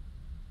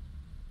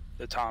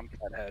 The Tomcat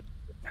had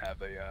didn't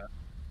have a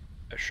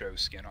show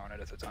skin on it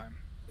at the time.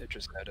 It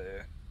just had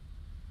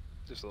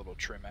just little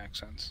trim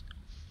accents.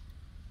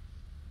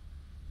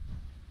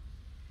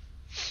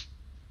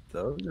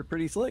 Those are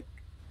pretty slick.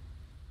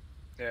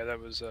 Yeah, that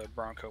was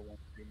Bronco one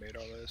who made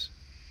all those.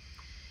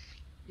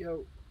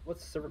 Yo,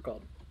 what's the server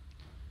called?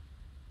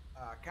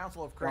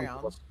 Council of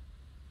Crayons.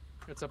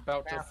 It's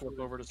about to flip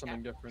over to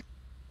something different.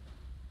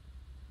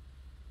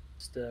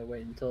 Just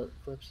wait until it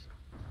flips.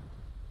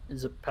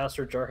 Is it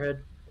Pastor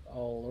Jarhead,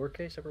 all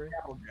lowercase, every?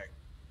 Capital J.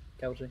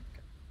 Capital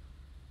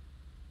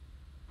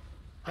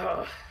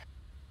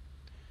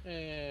J.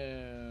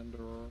 And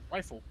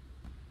rifle.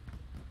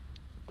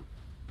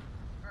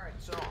 Alright,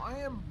 so I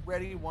am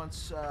ready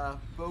once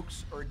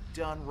folks are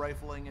done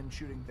rifling and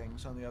shooting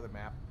things on the other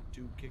map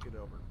to kick it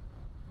over.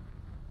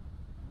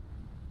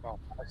 Well,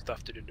 I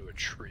stuffed it into a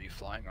tree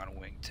flying on a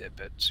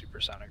wingtip at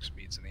supersonic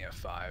speeds in the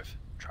F5.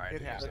 Trying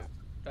to use it.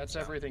 That's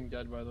everything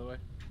dead, by the way.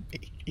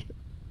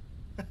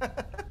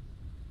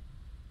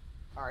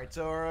 Alright,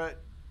 so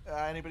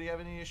anybody have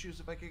any issues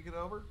if I kick it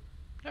over?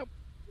 Nope.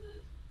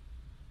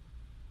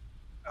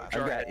 I've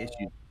got issues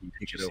if you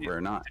kick it over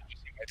or not. Did you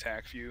see my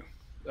attack view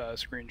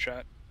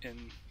screenshot in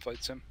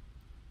Flight Sim?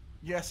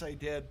 Yes, I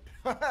did.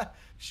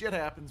 Shit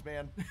happens,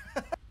 man.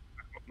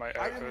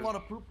 I didn't want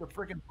to poop the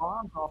freaking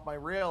bombs off my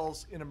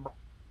rails in a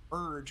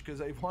merge because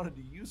I wanted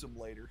to use them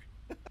later.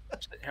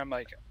 I'm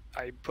like,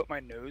 I put my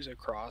nose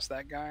across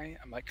that guy.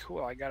 I'm like,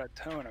 cool, I got a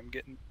tone. I'm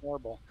getting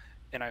horrible.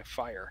 And I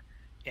fire.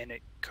 And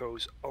it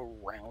goes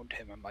around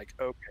him. I'm like,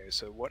 okay,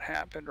 so what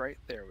happened right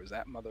there was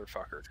that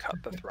motherfucker cut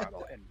the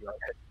throttle and hit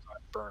on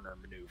burner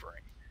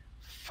maneuvering.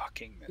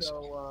 Fucking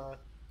missile.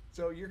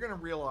 So you're going to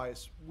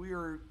realize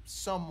we're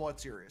somewhat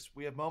serious.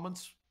 We have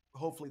moments,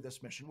 hopefully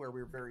this mission, where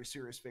we're very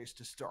serious face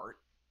to start.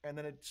 And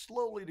then it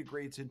slowly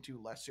degrades into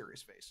less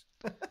serious face.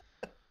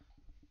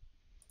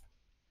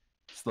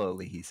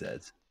 Slowly, he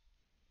says.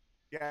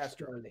 Yeah, it's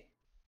true.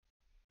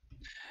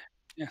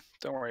 Yeah,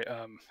 don't worry.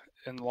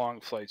 In long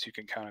flights, you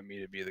can count on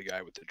me to be the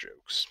guy with the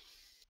jokes.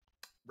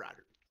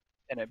 Roger.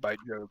 And by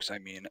jokes, I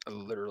mean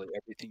literally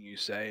everything you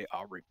say.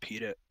 I'll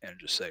repeat it and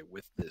just say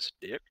with this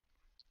dick.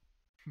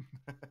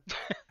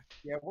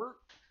 Yeah, we're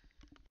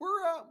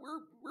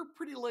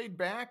pretty laid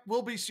back.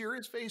 We'll be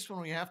serious faced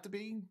when we have to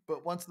be,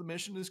 but once the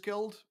mission is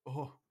killed,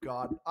 oh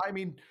god. I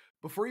mean,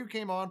 before you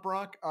came on,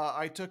 Brock,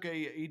 I took a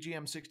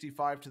AGM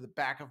 65 to the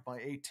back of my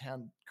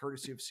A10,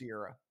 courtesy of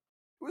Sierra.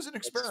 It was an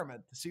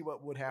experiment to see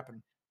what would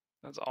happen.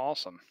 That's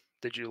awesome.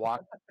 Did you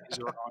lock the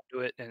laser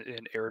onto it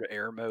in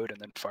air-to-air mode and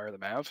then fire the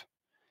MAV?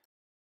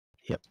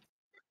 Yep.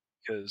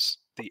 Because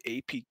the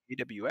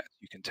APKWS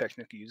you can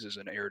technically use as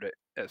an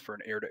for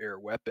an air-to-air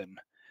weapon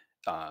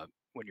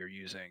when you're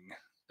using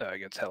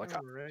against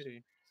helicopters.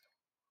 Alrighty.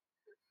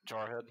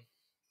 Jarhead.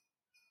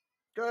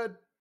 Good.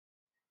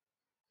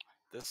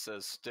 This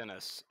says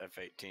Stennis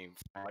F-18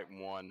 Flight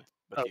 1,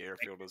 but Oh, the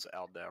airfield is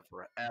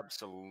Aldafra.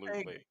 Absolutely All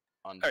right,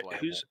 unplayable.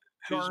 who's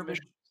Garbage,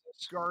 mission is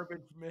this?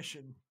 garbage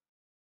mission.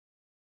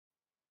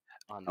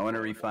 I want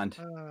a refund.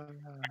 All right,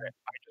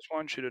 I just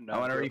want you to know. I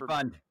want a whoever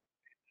refund. made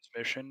this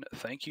mission.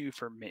 Thank you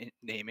for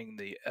naming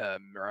the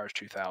Mirage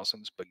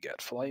 2000's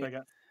Baguette Flight.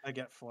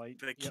 Baguette Flight.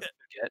 Baguette. Yep.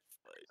 Baguette.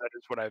 That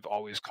is what I've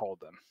always called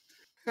them.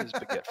 Is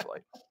Baguette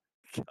Flight.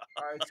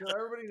 All right, so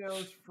everybody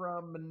knows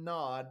from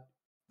Menard,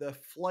 the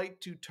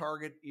flight to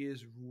target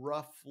is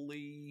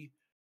roughly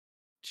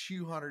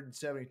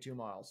 272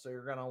 miles. So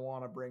you're going to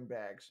want to bring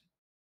bags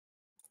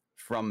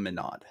From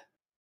Menard.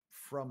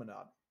 from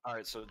Menard. All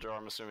right, so Jar,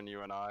 I'm assuming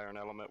you and I are an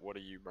element. What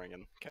are you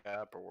bringing?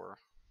 Cap or?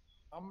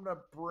 I'm going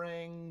to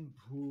bring,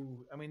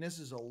 I mean, this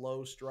is a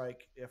low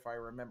strike if I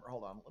remember.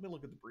 Hold on. Let me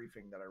look at the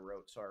briefing that I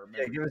wrote so I remember.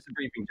 Yeah, give us a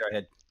briefing,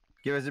 Jarhead.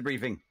 Give us a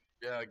briefing.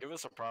 Yeah, give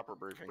us a proper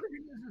briefing.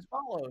 Briefing is as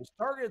follows.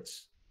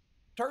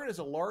 Target is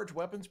a large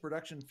weapons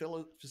production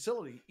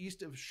facility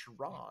east of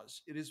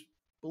Shiraz. It is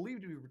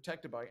believed to be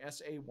protected by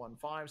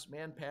SA-15s,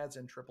 MANPADS,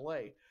 and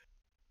AAA.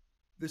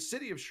 The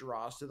city of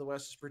Shiraz to the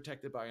west is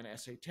protected by an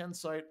SA-10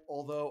 site,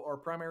 although our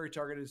primary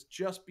target is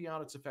just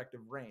beyond its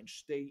effective range.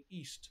 Stay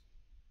east.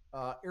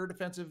 Air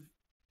defensive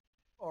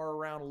are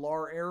around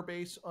Lar Air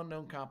Base,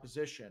 unknown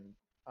composition.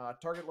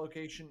 Target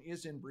location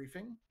is in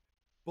briefing.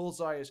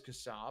 Bullseye is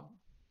Kasab,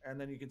 and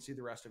then you can see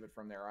the rest of it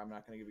from there. I'm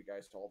not going to give you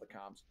guys all the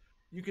comms.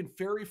 You can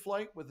ferry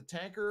flight with a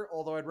tanker,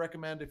 although I'd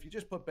recommend if you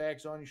just put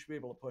bags on, you should be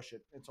able to push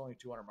it. It's only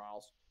 200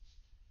 miles.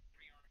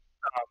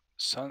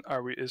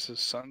 Is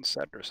this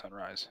sunset or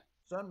sunrise?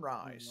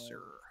 Sunrise,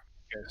 sir.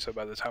 Okay, so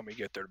by the time we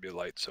get there, it'll be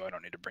light, so I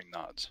don't need to bring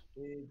nods.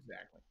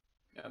 Exactly.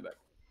 Yeah, but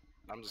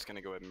I'm just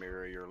gonna go ahead and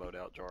mirror your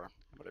loadout, Jar.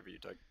 Whatever you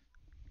take.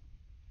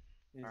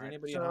 Is All right,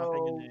 anybody so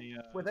hopping in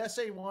a? with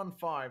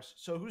SA-15s,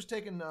 so who's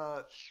taking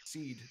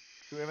seed?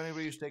 Do we have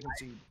anybody who's taking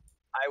seed?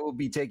 I will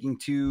be taking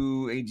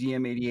 2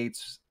 AGM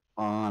 88s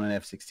on an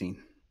F-16.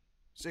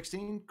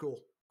 16? Cool.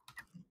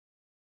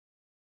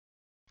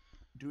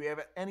 Do we have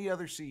any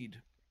other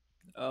seed?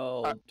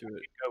 I'll do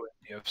it. Go with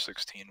the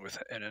F-16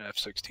 with an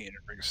F-16 and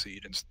bring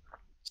seed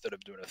instead of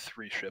doing a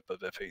 3-ship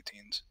of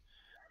F-18s.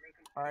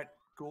 All right,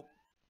 cool.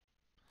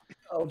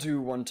 I'll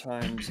do 1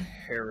 times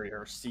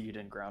Harrier, seed,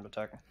 and ground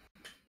attack.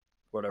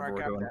 Whatever Alright,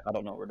 we're Cap, doing. Cap. I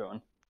don't know what we're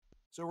doing.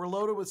 So we're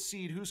loaded with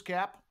seed. Who's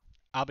Cap?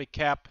 I'll be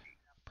Cap,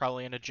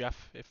 probably in a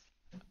Jeff if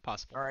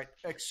possible. All right,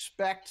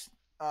 expect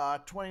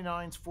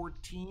 29s,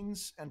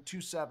 14s, and 2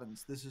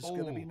 7s. This is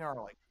going to be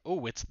gnarly.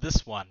 Oh, it's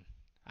this one.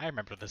 I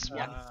remember this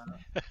one.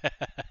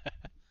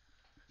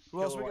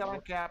 Who else we got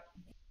on Cap?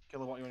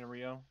 Kilowatt, you in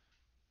Rio?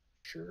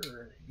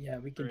 Sure. Yeah,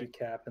 we can do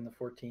cap in the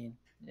 14.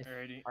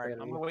 Alrighty. All right,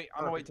 I'm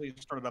gonna wait till you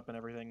start it up and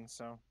everything.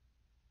 So.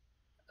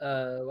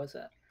 What's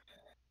that?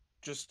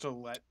 Just to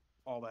let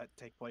all that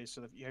take place.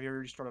 So, have you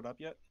already started up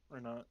yet, or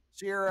not?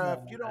 Sierra,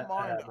 No, if you don't I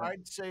mind, haven't.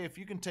 I'd say if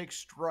you can take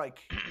strike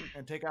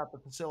and take out the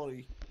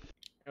facility.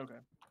 Okay.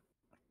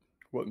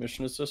 What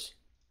mission is this?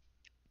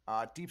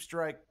 Deep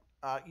strike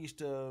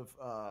east of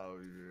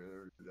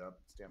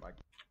standby.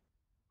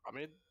 I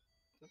mean,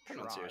 the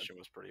pronunciation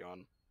was pretty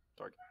on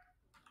target.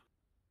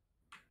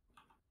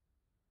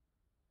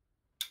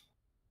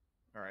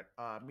 All right,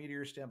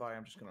 Meteor, standby.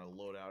 I'm just going to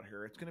load out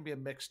here. It's going to be a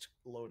mixed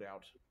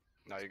loadout.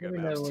 No, you're Let good, me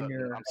man. know when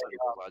you're I'm setting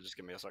up. Just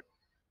give me a sec.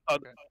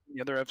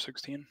 The other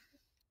F-16?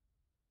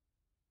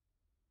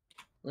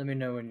 Let me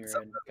know when you're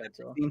in,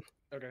 Godzilla.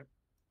 Okay.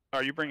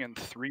 Are you bringing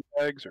 3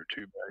 bags or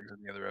 2 bags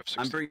in the other F-16?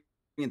 I'm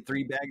bringing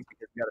 3 bags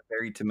because we got to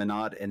ferry to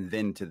Menard and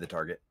then to the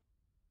target.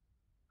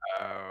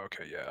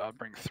 Okay, yeah, I'll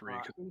bring 3.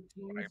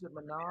 18s at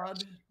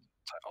Menard.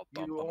 I'll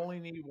dump You them.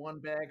 only need 1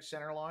 bag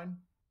center line.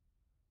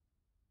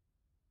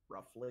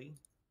 Roughly.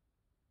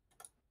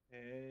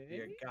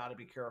 You got to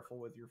be careful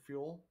with your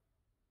fuel.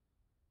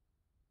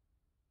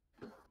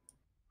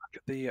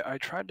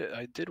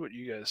 I did what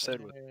you guys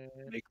said with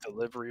make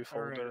delivery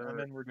folder. And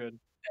then we're good. And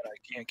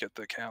I can't get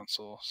the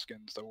council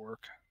skins to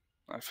work.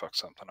 I fucked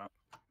something up.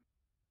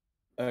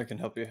 I can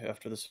help you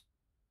after this.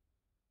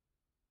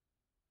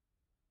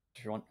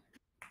 If you want.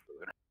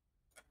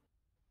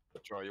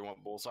 Troy, you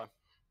want bullseye?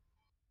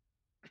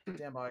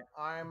 Standby.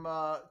 I'm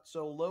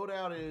so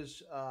loadout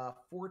is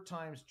 4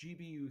 times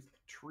GBU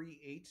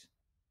 3-8.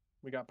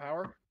 We got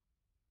power.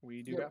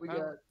 We do got we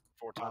power.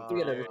 4 times We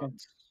get 38. everything.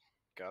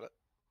 Got it.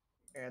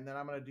 And then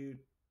I'm going to do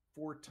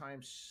 4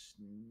 times...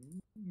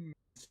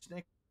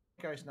 Snake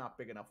Eye's not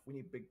big enough. We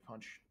need big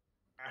punch.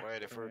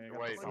 Wait, if we're Okay, I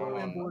got wait, the hold four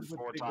on. inboard with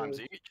 4 big times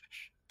boy.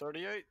 each,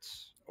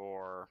 38s,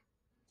 or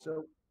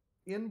So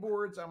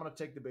inboards, I'm going to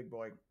take the big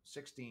boy.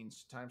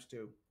 16s times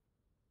 2.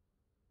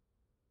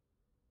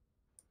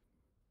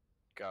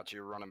 got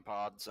you running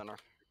pod center.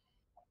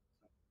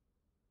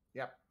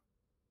 Yep.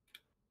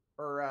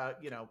 Or,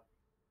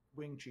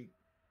 wing cheek.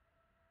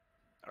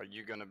 Are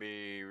you going to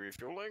be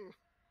refueling?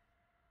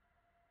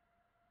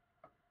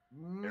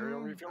 Aerial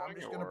refueling? I'm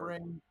just going to or-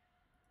 bring...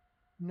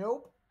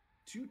 Nope.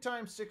 2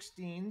 times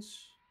 16s.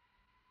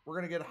 We're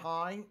going to get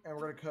high, and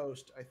we're going to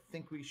coast. I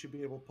think we should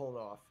be able to pull it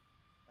off.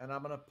 And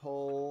I'm going to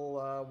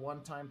pull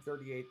 1 time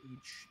 38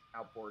 each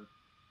outboard.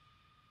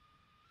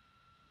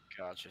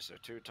 Gotcha. So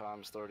 2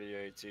 times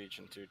 38s each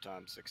and 2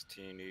 times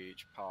 16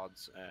 each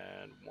pods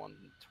and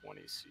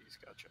 120Cs.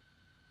 Gotcha.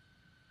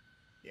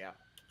 Yeah.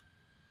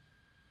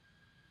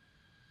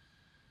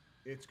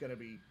 It's gonna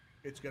be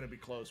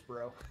close,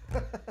 bro.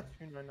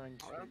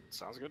 2992. All right,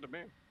 sounds good to me.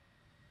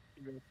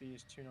 Go with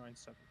these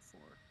 2974.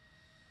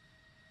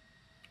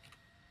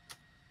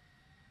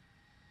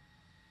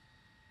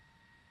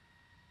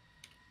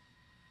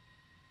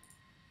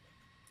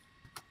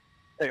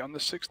 Hey, on the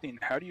 16,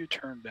 how do you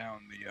turn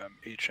down the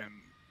HCM?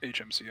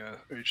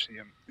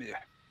 Yeah.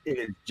 It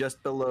is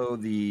just below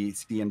the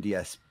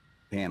CMDS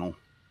panel.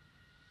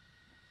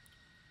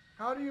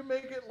 How do you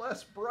make it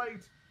less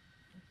bright?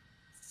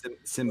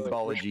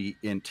 Symbology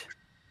int.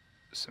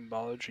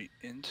 Symbology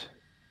int?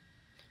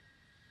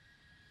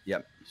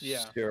 Yep.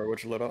 Yeah. Sierra,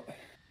 what you lit up?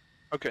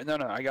 Okay, no,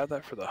 I got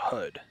that for the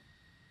HUD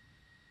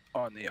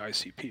on the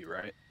ICP,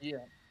 right? Yeah.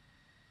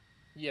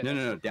 Yeah.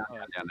 No,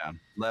 down.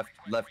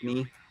 Left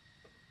knee,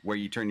 where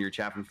you turn your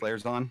chaff and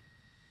flares on.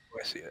 Oh,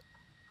 I see it.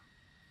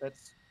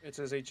 It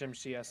says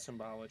HMCS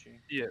symbology.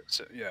 Yeah,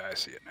 yeah, I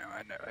see it now.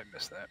 I know, I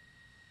missed that.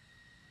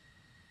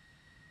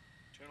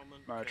 Gentlemen,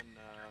 Mirage.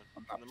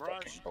 can the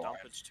Mirage dump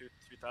its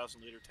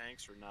 3,000 liter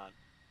tanks or not?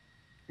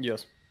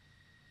 Yes.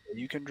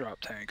 You can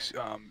drop tanks.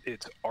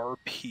 It's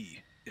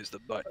RP is the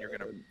button you're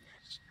gonna.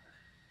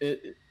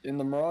 In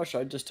the Mirage,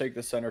 I just take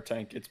the center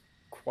tank. It's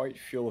quite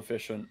fuel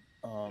efficient.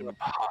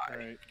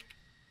 High.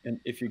 And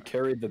if you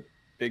carry the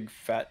big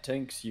fat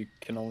tanks, you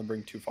can only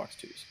bring 2 Fox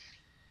 2s.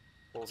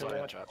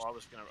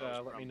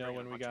 Let me know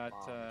when we got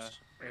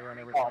air on Don't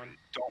everything.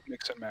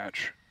 mix and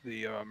match.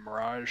 The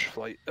Mirage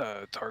flight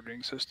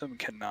targeting system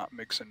cannot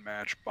mix and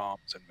match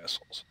bombs and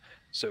missiles.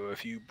 So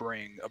if you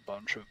bring a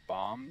bunch of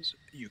bombs,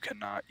 you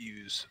cannot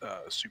use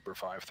Super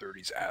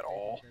 530s at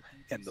all,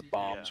 and the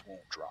bombs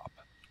won't drop.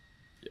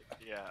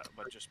 Yeah,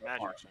 but just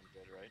Magic's I'm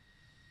good, right?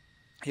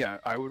 Yeah,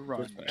 I would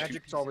run.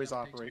 Magic's always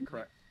operate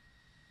correct.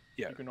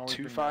 Yeah, You can always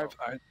two bring five.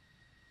 that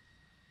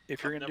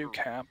If you're gonna do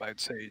cap, I'd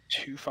say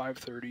 2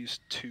 530s,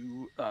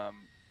 2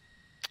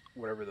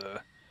 whatever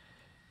the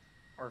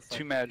Or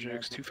 2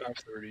 magics, 2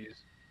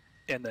 530s,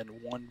 and then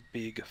 1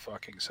 big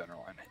fucking center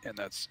line, and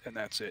that's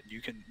it.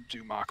 You can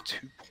do Mach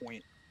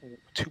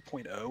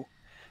 2.0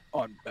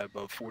 on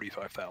above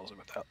 45,000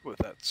 with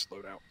that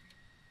slowed out,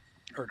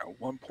 or no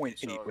 1.8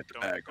 So with the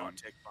don't bag on.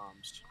 take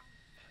bombs.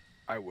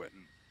 I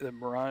wouldn't. The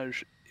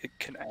Mirage, it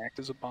can act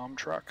as a bomb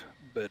truck,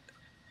 but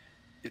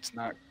it's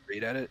not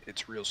great at it.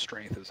 Its real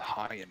strength is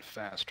high and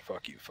fast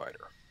fuck you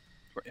fighter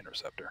or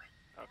interceptor.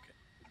 Okay.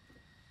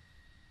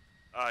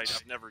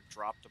 I've never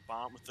dropped a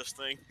bomb with this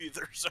thing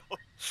either, so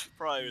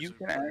probably You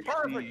was can a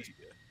actually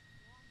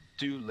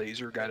do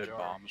laser guided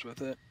bombs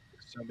with it.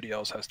 Somebody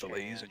else has to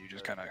laze, and you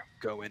just kind of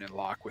go in and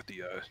lock with the.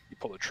 You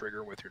pull the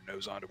trigger with your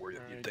nose onto where you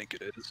think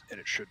it is, and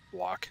it should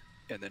block,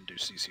 and then do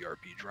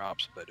CCRP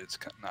drops. But it's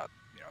not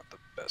the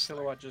best.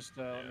 Kilowatt, just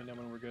let me know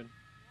when we're good.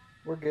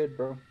 We're good,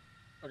 bro.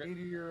 Okay.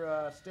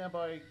 Meteor,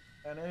 standby,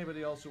 and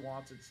anybody else who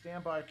wants it,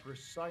 standby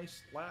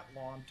precise lat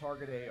lawn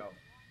target AO.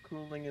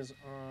 Cooling is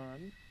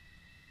on.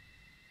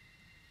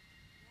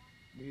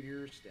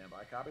 Meteor,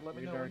 standby. Copy. Let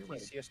me know Radar when you're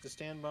ready. TCS to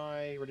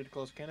standby. Ready to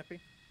close canopy?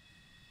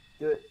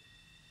 Do it.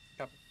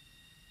 Copy.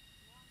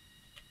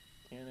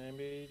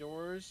 Canopy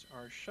doors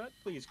are shut.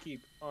 Please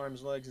keep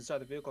arms, legs inside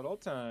the vehicle at all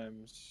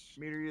times.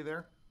 Meteor, you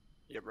there?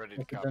 Yep, ready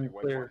to Okay, copy. then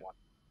Wait, clear.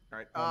 All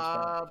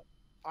right.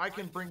 I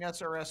can bring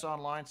SRS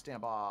online.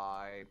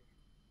 Standby.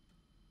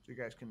 So you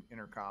guys can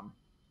intercom.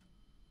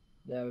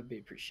 That would be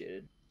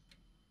appreciated.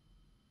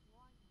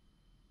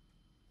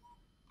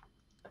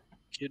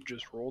 Kid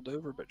just rolled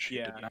over, but she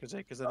did not.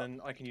 because then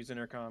I can use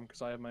intercom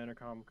because I have my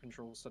intercom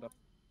controls set up.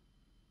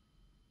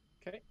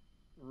 Okay,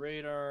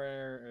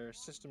 radar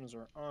systems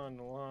are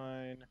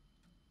online.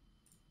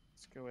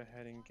 Let's go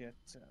ahead and get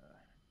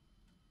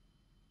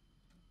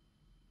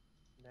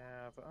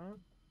nav up.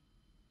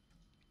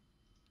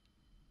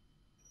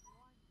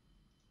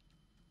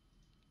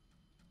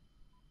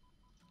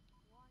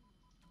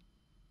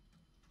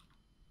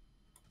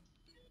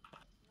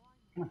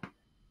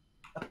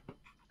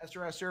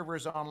 SRS server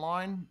is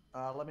online.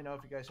 Let me know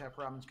if you guys have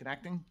problems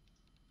connecting.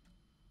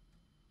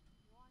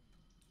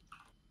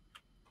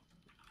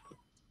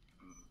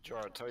 Sure,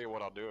 I'll tell you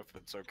what I'll do if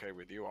it's okay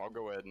with you. I'll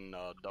go ahead and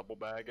double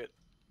bag it,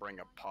 bring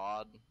a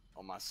pod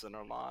on my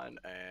center line,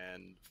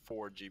 and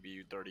 4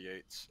 GBU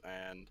 38s.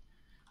 And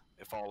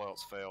if all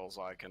else fails,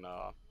 I can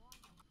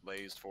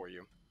laze for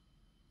you.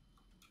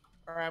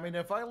 All right. I mean,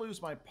 if I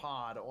lose my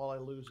pod, all I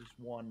lose is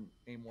one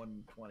AIM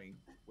 120,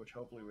 which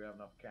hopefully we have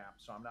enough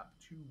caps, so I'm not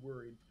too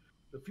worried.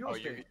 The fuel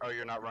station.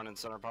 You're not running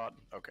center pod?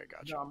 Okay,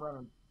 gotcha. No, I'm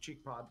running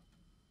cheek pod.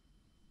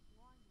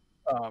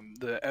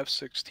 The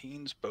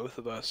F-16s, both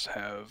of us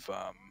have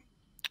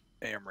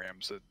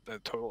AMRAMs. A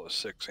total of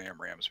 6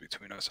 AMRAMs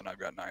between us, and I've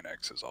got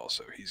 9Xs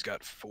also. He's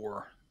got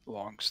 4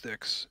 long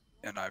sticks,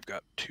 and I've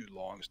got 2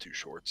 longs, 2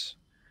 shorts.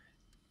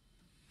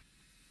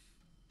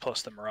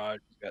 Plus the Mirage,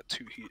 he's got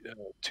 2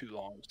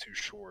 longs, 2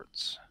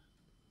 shorts.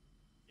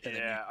 And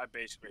yeah, I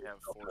basically have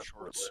 4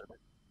 shorts.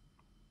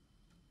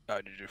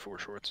 Did you do 4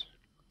 shorts?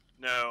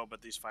 No,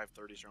 but these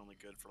 530s are only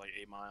good for like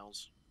 8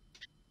 miles.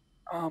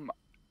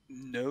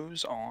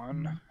 Nose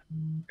on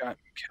got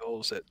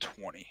kills at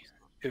 20.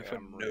 If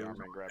I'm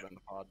grabbing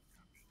the pod.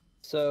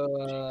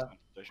 So,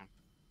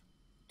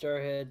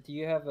 Jarhead, do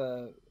you have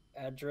a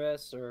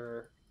address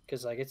or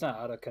because like it's not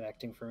auto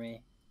connecting for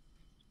me?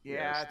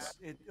 Yeah,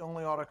 it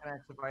only auto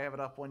connects if I have it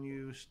up when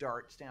you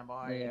start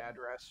standby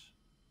address.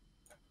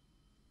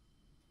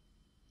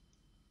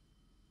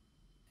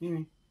 Yeah,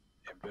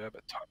 we have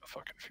a ton of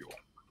fucking fuel.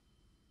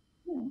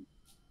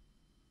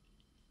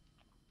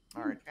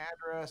 All right,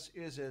 address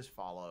is as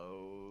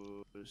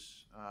follows.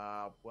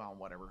 Well,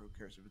 whatever. Who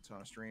cares if it's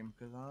on a stream?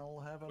 Because I'll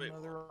have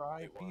another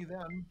IP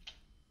then.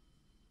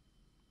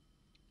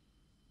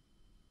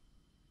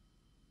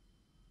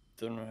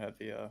 Don't have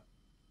the.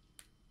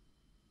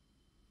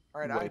 All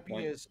right, IP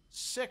waypoint. is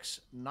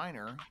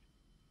 6-9er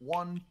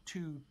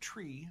 1-2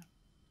 tree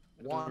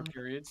 1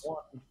 periods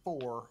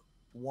 1-4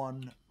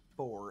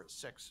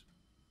 1-4-6.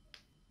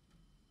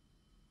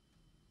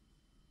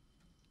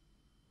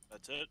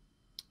 That's it.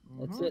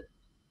 That's it.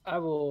 I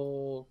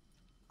will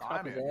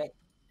copy I'm in. that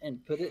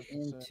and put it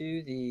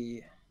into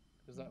the.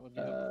 Because that would be.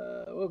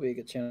 What would be a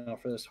good channel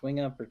for this? Wing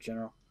up or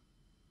general?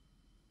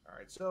 All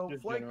right, so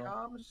Just flight general.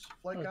 comms.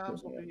 Flight Okay,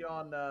 comms will yeah. be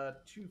on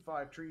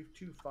 2-5 tree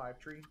 2-5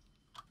 tree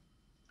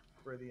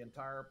for the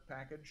entire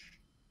package.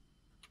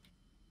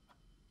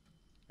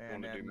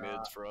 Want to do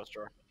mids for us,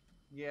 Jar?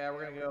 Yeah,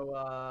 we're gonna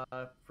go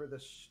for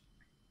this.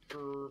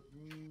 For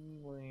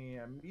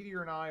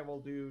Meteor and I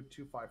will do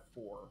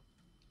 2-5-4.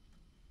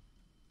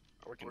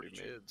 Or we can do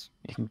mids.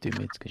 You can do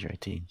mids because you're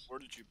 18s. Where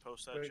did you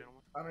post that, Wait,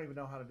 gentlemen? I don't even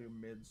know how to do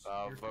mids.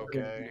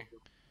 Okay.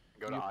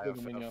 Go to You put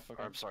them in IFF. up,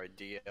 Or, I'm sorry,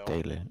 DL.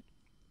 Daylit.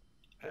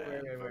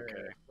 And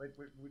Wait,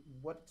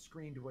 what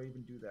screen do I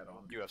even do that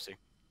on? UFC.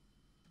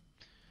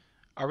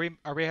 Are we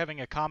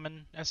having a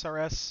common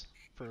SRS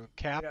for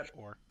cap Yeah.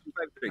 or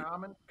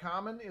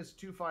Common is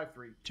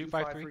 2-5-3.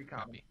 253?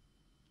 common. Copy.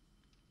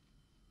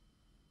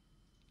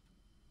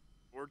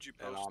 Where'd you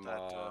And post I'm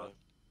that?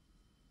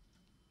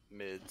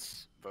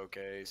 mids, Voke,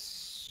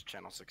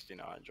 channel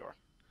 69, Jar.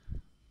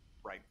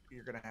 Right.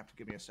 You're gonna have to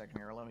give me a second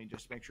here. Let me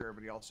just make sure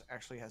everybody else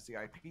actually has the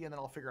IP, and then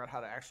I'll figure out how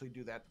to actually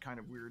do that kind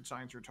of weird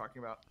signs you're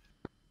talking about.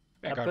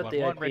 I Vanguard put the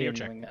 1-1, IP radio in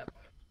check. wing up.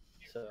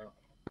 So.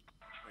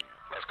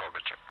 Let's go,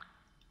 Richard.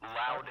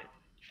 Loud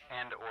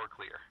and or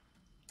clear.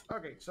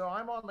 Okay, so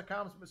I'm on the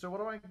comms. So what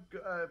do I?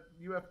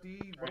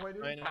 UFD. What do I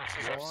do?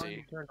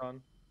 UFC. Turned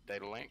on.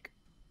 Data link.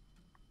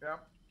 Yeah.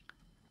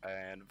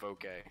 And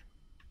Voke.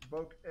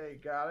 Voke A.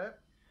 Got it.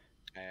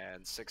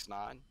 And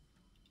 6-9.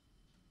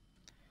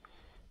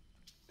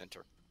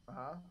 Enter.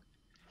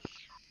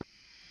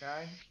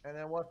 Okay. And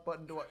then what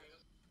button do I?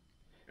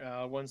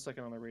 1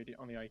 second on the radio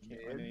on the IK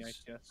on the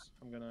Mids. ITS.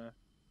 I'm gonna.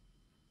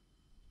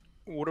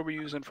 What are we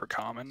using for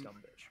common?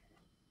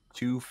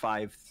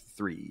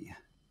 253.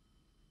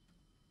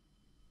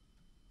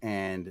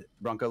 And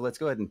Bronco, let's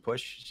go ahead and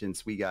push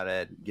since we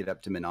gotta get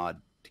up to Minod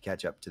to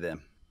catch up to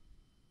them.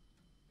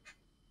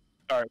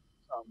 All right.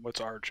 What's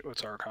our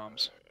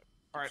comms?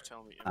 All right.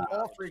 Tell me.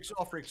 All freaks.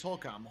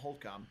 Hold com.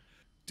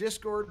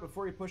 Discord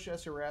before you push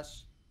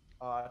SRS.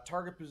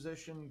 Target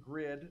position,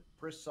 grid,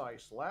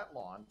 precise, lat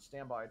long,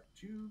 standby,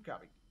 2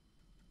 copy.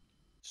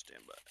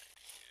 Standby.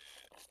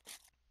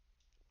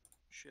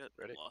 Shit.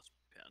 Ready? Lost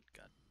my pen.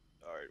 God.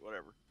 All right.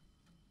 Whatever.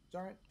 It's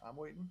all right. I'm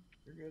waiting.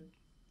 You're good.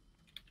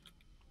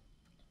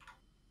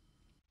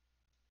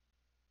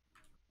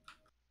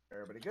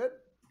 Everybody good?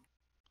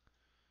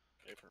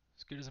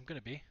 As good as I'm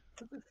gonna be.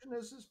 Position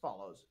is as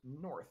follows: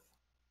 north,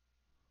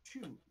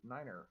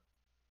 2-9er,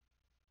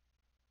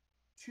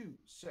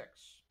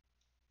 2-6,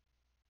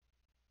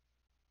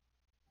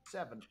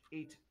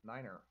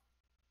 7-8-9er.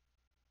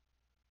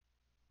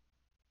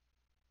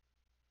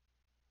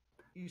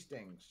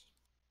 Eastings,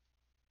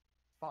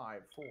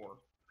 5-4,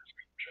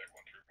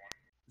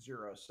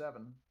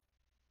 0-7,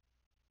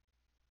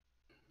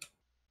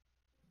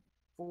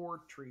 4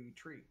 tree.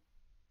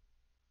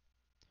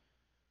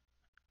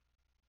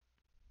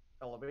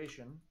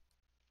 Elevation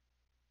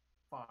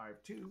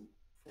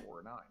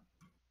 5-2-4-9.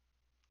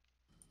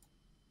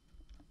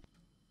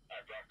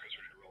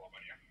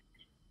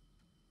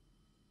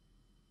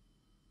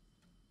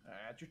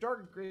 At your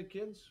target grid,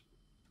 kids.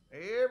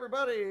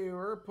 Everybody,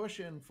 we're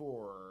pushing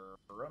for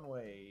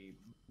runway.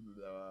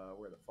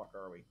 Where the fuck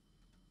are we?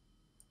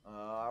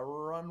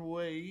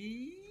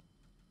 Runway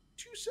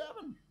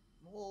 27.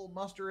 We'll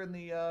muster in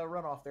the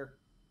runoff there.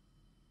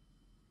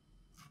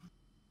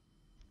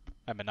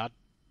 I'm a nod.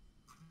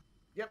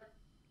 Yep.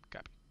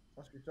 Copy.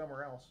 Unless you're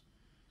somewhere else.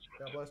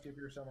 God bless you if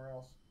you're somewhere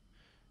else.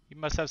 You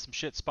must have some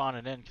shit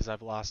spawning in because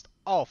I've lost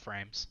all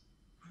frames.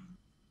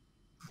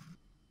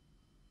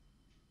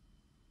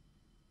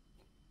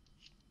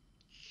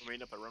 We're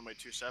meeting up at runway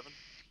 27.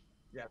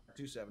 Yeah,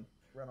 27.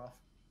 Runoff.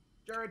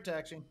 Jared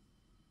taxiing.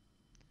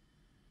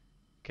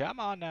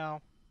 Come on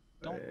now.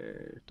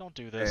 Don't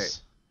do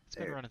this. It's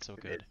been running so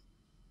good.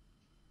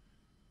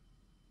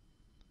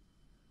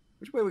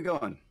 Which way are we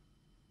going?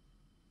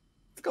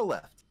 Let's go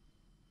left.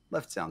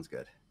 Left sounds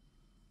good.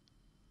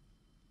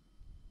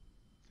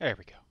 There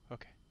we go.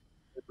 Okay.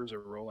 Papers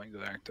are rolling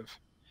to active.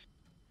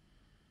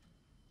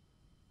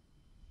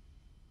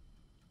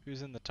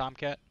 Who's in the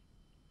Tomcat?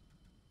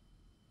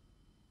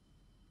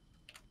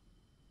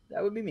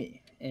 That would be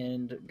me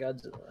and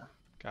Godzilla.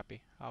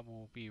 Copy. I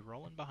will be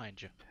rolling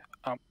behind you.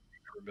 I'm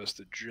nervous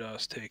to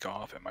just take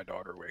off and my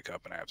daughter wake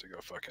up and I have to go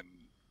fucking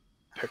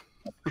pick her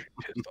up or she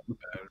hits on the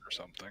bed or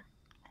something.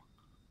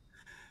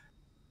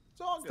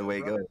 It's all good. The way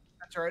it goes.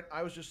 That's all right.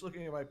 I was just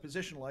looking at my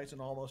position lights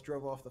and almost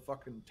drove off the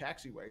fucking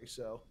taxiway,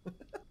 so.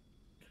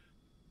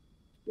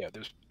 Yeah,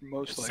 there's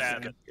most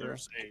likely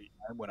there's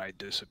a time when I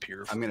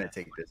disappear for I'm gonna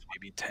take this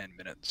maybe 10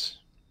 minutes.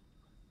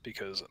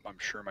 Because I'm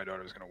sure my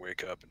daughter's gonna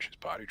wake up and she's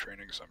potty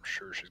training, so I'm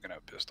sure she's gonna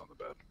have pissed on the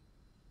bed.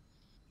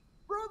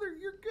 Brother,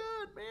 you're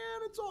good,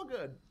 man. It's all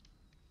good.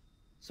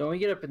 So when we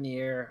get up in the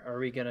air, are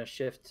we gonna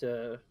shift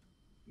to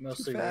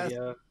mostly fast.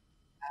 radio?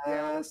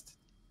 Fast.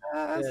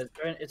 Yeah,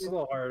 it's a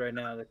little hard right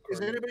now.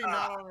 Is anybody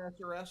not on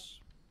SRS?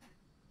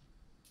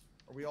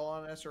 Are we all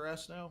on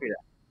SRS now? Yeah,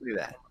 look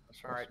at that.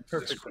 All right.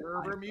 Perfect.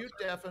 Server mute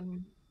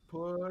deafen.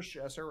 Push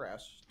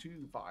SRS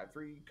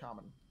 253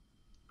 common.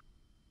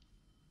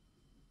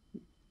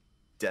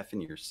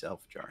 Deafen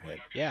yourself, Jarhead.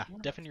 Yeah,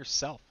 deafen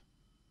yourself.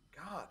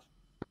 God.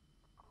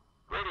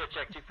 Radio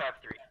check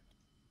 253.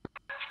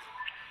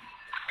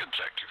 Good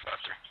check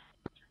 253.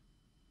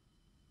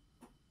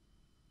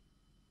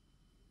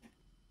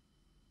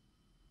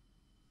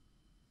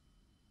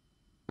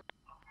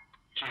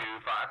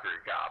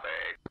 Copy.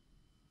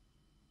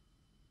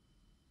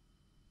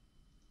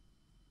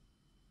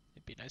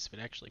 It'd be nice if it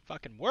actually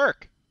fucking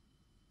worked.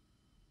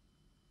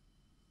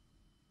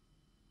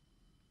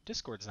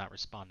 Discord's not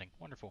responding.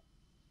 Wonderful.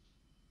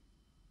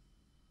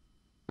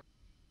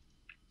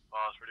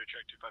 Pause, radio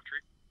check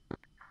 253.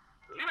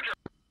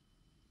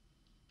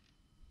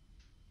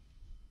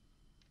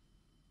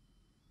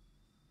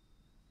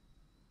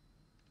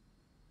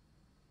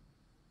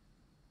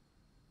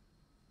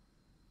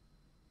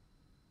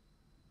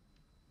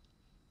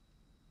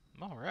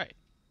 All right.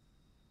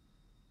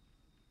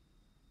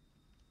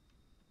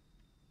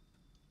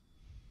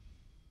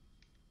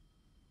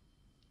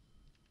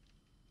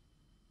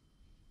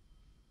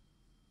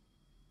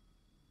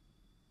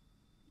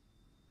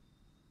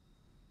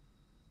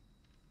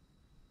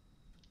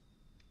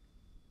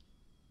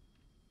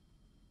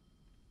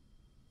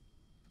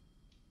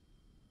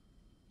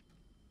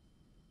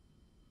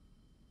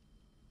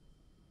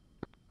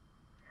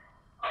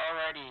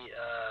 Alrighty,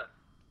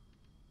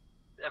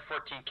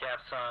 F-14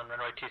 caps on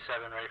runway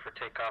 27, ready for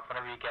takeoff.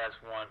 Whenever you guys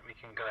want, we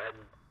can go ahead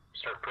and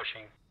start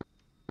pushing.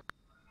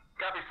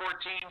 Copy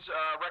 14s,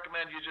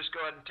 recommend you just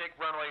go ahead and take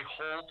runway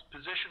hold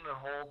position and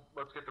hold.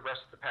 Let's get the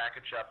rest of the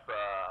package up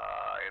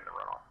in the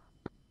runoff.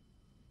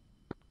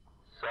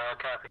 So,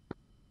 copy.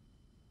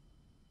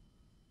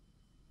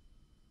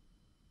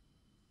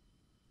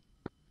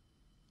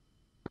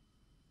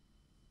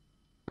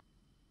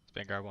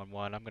 Vanguard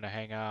 1-1, I'm going to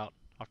hang out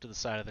off to the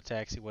side of the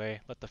taxiway,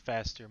 let the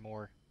faster,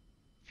 more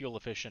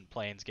fuel-efficient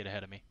planes get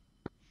ahead of me.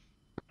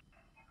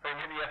 Bring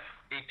in the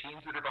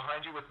F-18s that are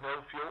behind you with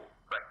no fuel.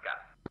 Right, got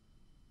it.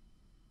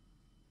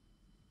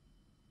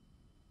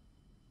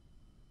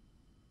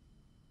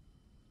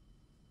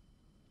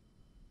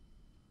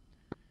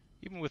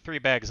 Even with 3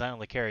 bags, I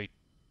only carry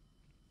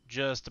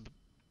just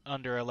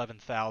under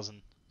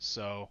 11,000,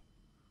 so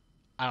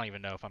I don't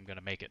even know if I'm going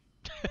to make it.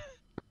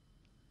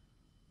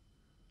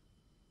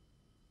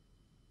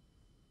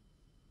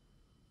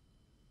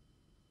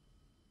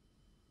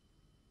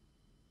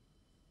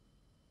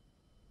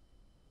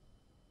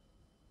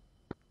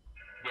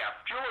 Yeah,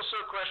 fuel is so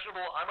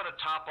questionable, I'm going to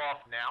top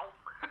off now.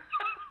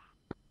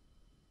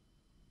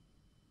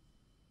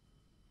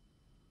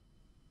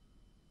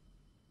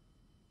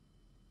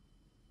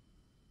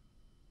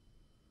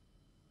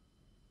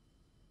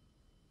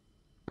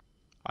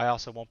 I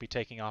also won't be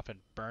taking off in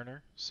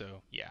burner,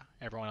 so yeah,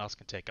 everyone else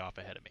can take off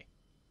ahead of me.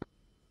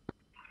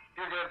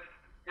 You're good.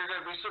 You're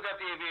good. We still got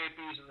the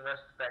AVAPs and the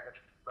rest of the package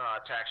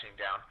taxiing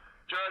down.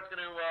 Jared's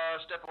going to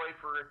step away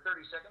for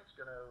 30 seconds,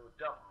 going to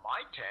dump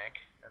my tank,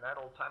 and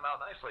that'll time out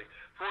nicely.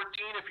 14,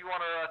 if you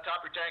want to top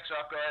your tanks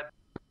off, go ahead.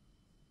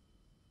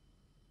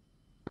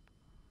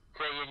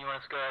 Say again, you want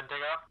us to go ahead and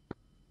take off?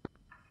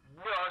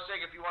 No, I was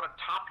saying if you want to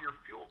top your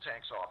fuel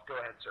tanks off, go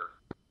ahead, sir.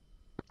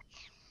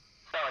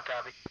 Solid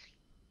copy.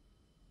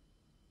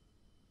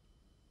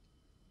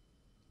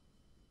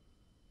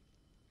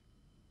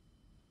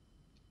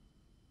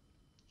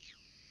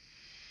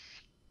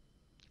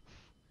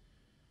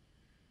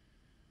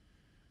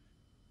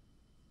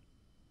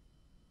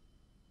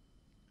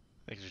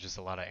 I think there's just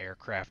a lot of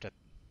aircraft at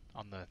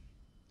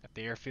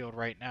the airfield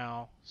right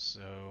now,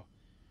 so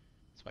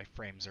that's why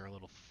frames are a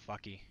little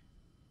fucky.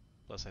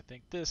 Plus, I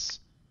think this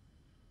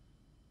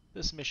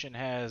mission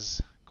has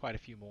quite a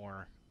few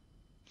more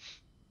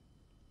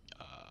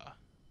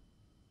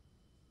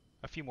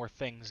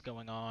things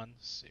going on,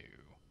 so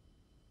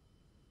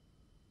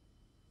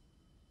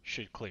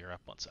should clear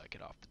up once I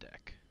get off the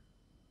deck.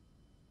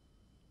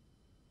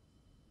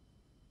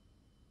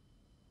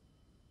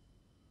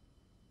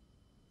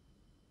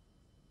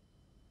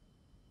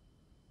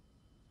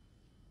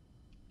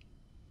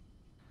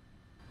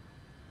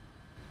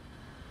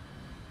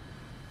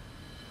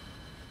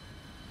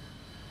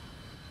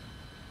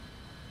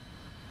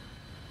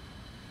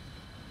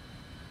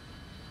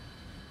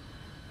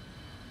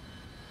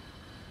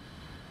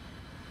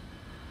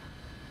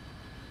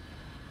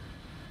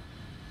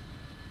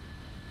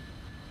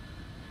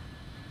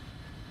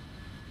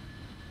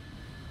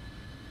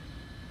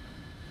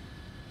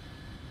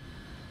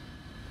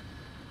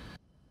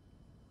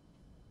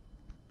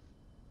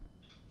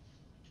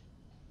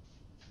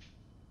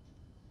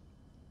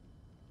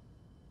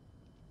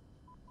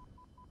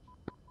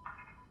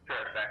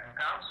 Sure, back in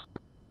comms.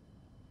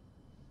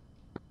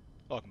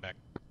 Welcome back.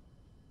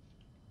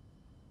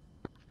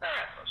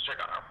 Alright, let's check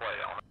on our flight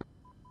element.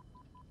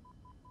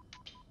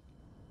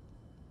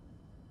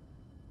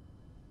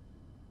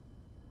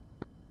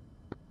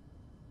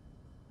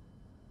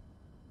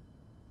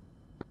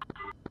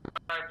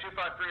 Alright,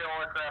 253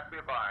 all aircraft, be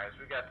advised.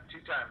 We got 2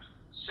 times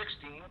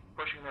 16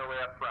 pushing their way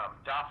up from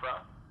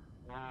Dafra.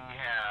 We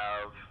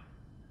have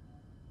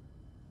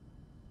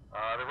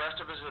the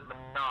rest of us at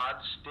Menard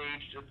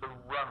staged at the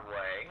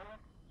runway.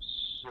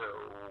 So,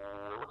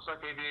 looks like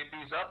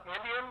AVAP's up.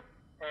 Indian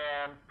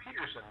and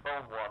Peterson,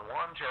 Bone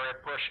 1-1. Chariot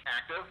push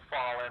active.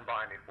 Fall in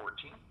behind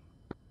A-14.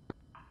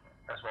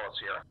 As well as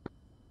Sierra.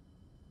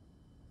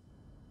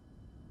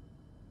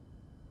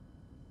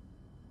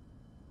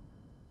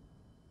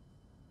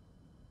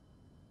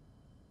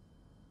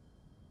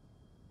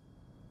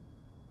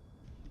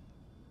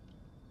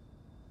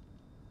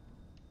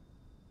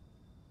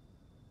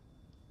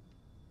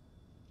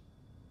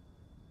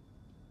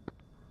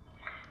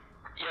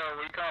 Yo,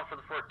 were you calling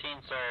for the 14?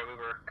 Sorry, we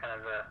were kind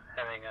of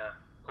having a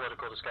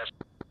political discussion.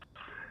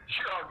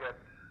 Sure, all good.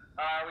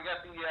 We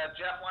got the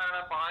Jeff lining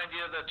up behind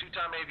you, the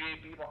 2-time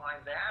AVAP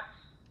behind that.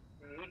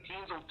 The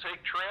 18s will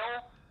take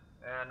trail.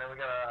 And then we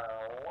got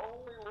a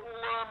lonely little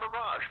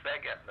Mirage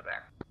baguette in the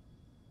back.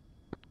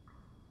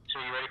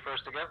 So you ready for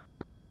us to go?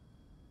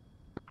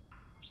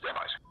 Stand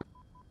by.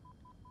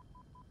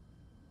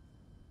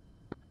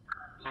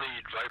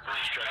 Lead,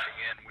 Viper's checking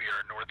in. We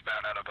are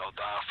northbound out of El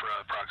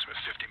Dafra, approximately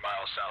 50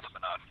 miles south of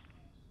Manad.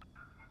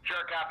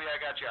 Sure, copy.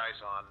 I got you eyes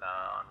on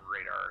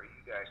radar.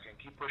 You guys can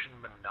keep pushing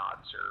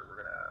Manad, sir.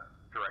 We're gonna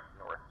direct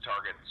north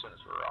target as soon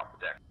as we're off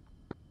the deck.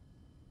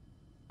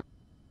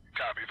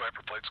 Copy.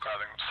 Viper plates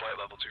clouding, flight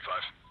level 25.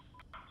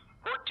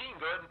 14,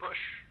 go ahead and push.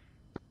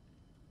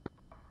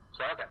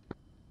 So, okay.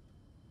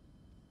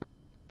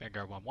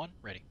 Vanguard 1-1,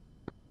 ready.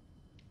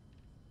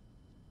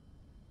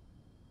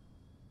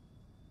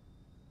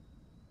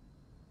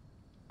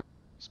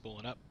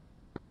 Spooling up.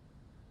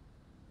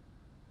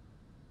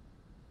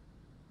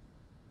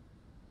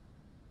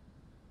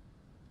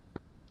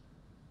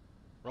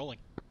 Rolling.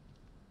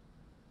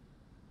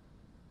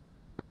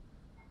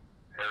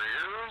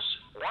 Harriers,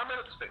 1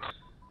 minute space.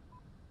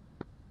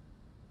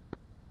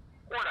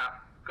 Or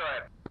not. Go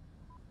ahead.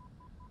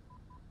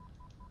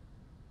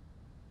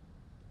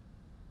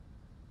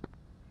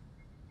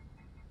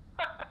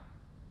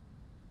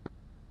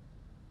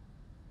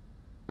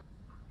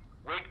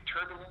 Wake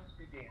turbulence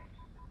be damned.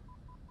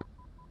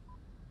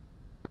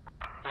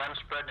 Yeah, I'm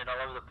spreading it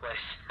all over the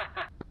place.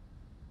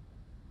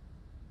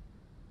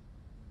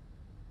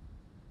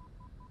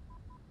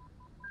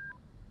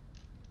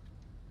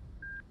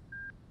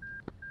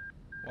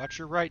 Watch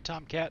your right,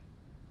 Tomcat.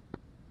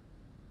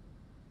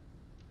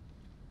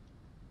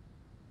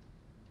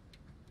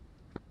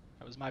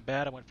 That was my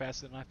bad. I went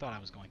faster than I thought I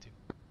was going to.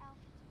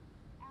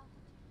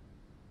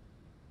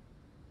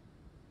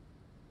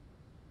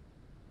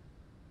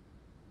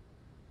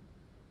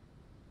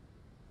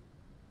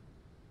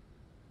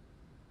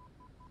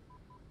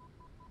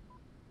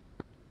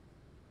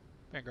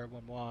 Vanguard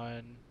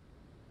 1-1.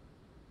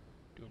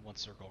 Doing 1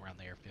 circle around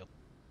the airfield.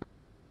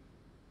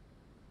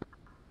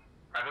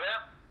 Roger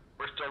that.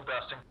 We're still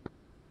dusting.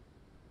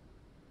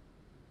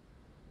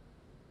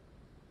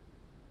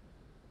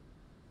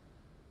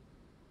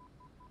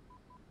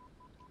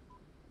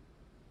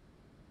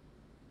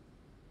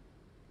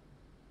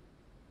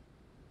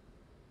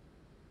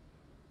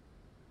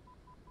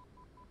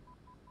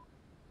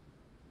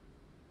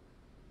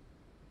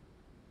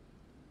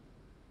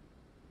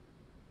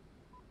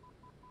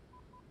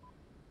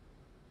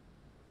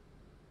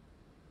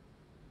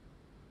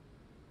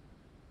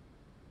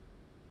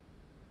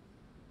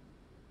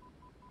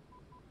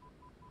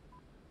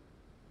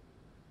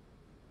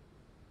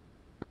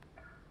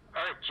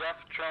 Alright,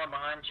 Jeff, trailing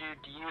behind you.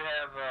 Do you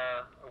have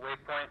a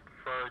waypoint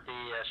for the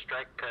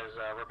strike? Because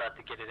we're about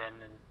to get it in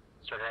and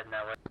start heading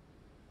that way.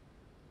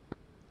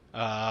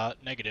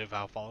 Negative.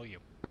 I'll follow you.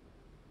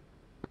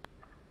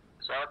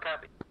 Solid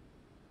copy.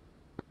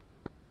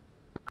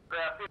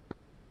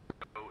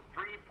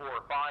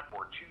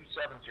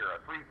 3454270.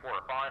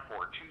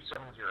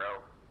 3454270.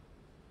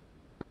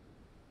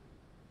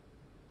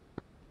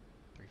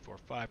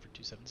 345 for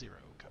 270.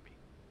 Copy.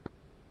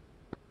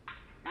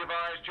 Be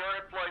advised,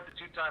 Jarhead flight, the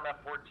 2-time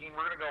F-14.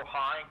 We're going to go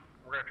high.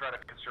 We're going to try to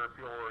conserve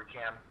fuel where we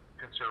can,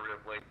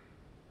 conservatively.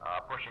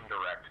 Pushing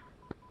direct.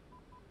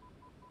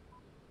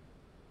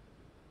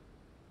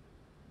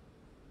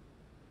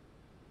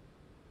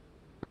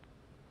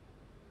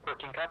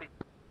 Copy.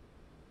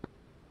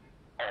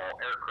 All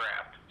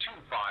aircraft,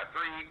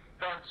 253,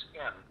 fence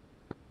in.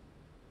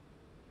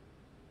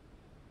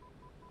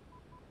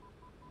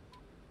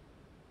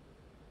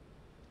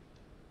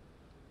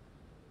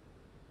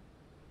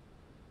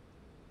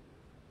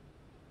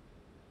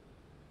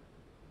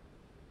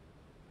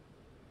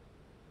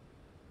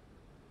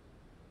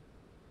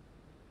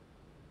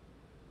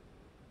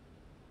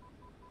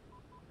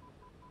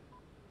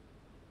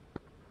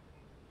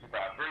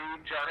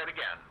 Jarhead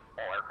again.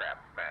 All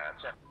aircraft,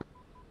 fence in.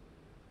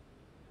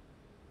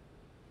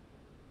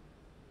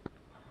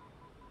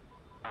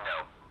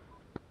 No.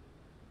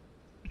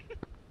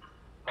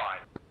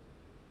 Fine.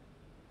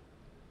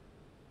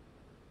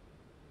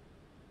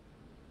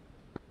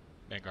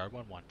 Vanguard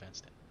 1-1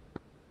 fenced in.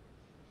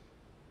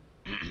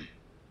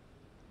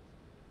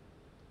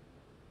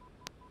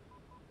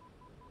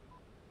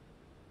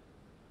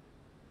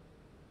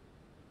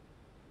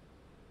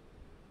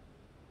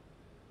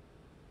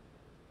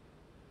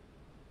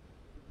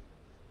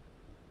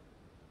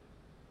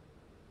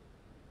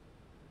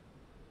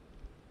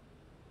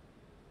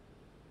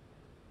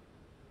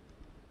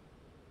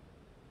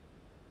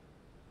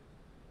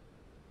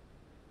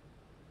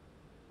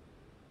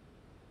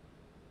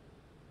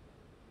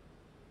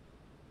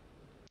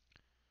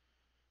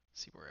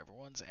 See where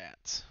everyone's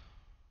at.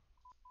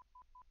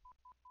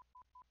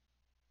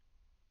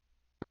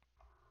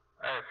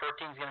 Alright,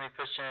 14's going to be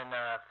pushing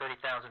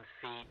 30,000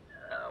 feet.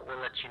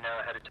 We'll let you know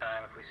ahead of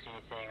time if we see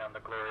anything on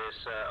the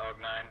glorious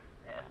AUG-9,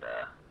 and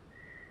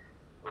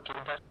we'll keep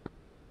in touch.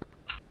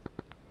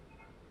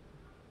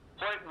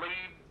 Flight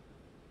lead.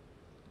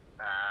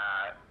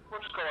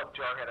 We'll just call it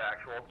Jarhead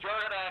Actual.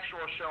 Jarhead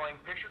Actual showing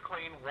picture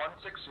clean 160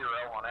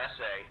 on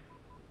SA.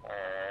 All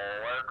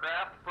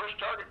aircraft, push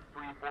target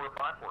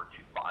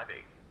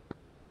 3454258.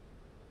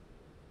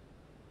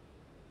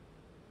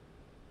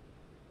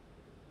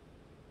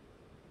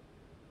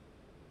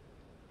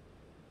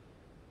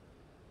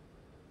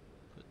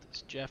 Put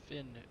this Jeff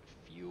in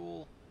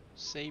fuel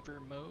saver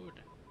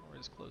mode, or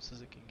as close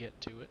as it can get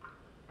to it.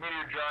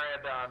 Meteor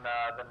Jarhead on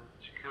the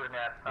secure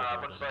net.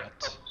 Looks like,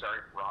 oh,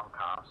 sorry, wrong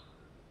comms.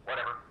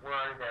 Whatever, we're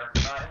already there.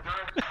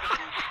 Endurance is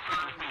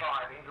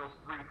 35, Angels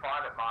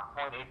 35 at Mach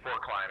point 84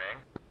 climbing.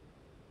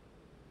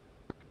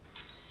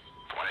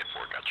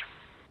 184, gotcha.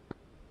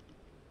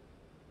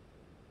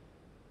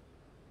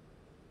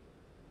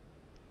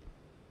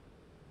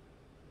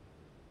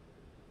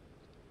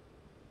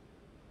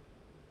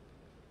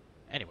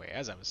 Anyway,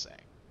 as I was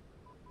saying,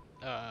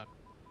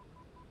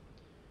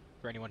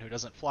 for anyone who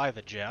doesn't fly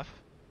the Jeff,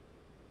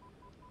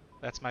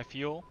 that's my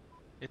fuel.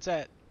 It's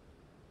at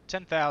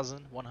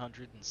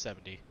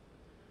 10,170,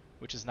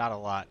 which is not a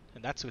lot,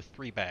 and that's with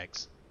 3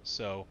 bags.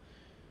 So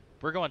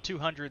we're going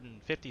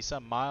 250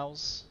 some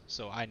miles,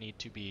 so I need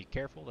to be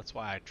careful. That's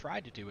why I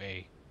tried to do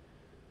a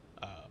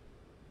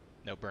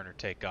no burner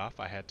takeoff.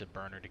 I had to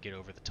burner to get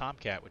over the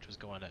Tomcat, which was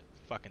going at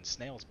fucking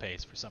snail's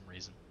pace for some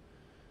reason.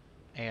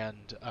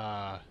 And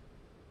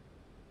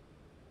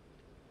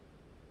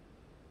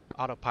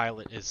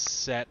autopilot is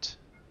set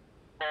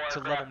to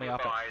level me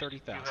off at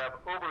 30,000. You have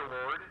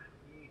Overlord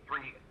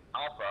E3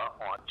 Alpha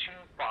on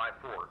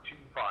 254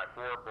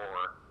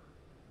 for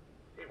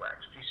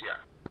AWACS GCI.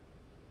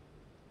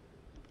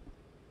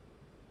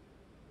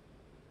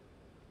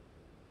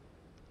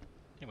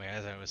 Anyway,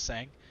 as I was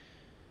saying,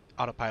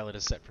 autopilot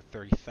is set for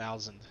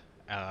 30,000.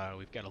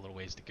 We've got a little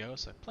ways to go,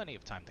 so I have plenty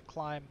of time to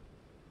climb.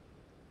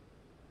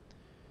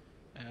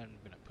 And I'm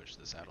going to push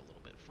this out a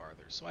little bit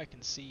farther so I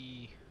can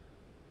see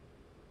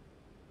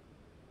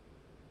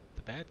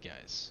the bad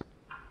guys.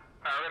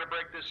 Alright, we're going to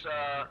break this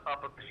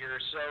up here.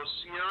 So,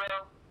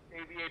 Sierra,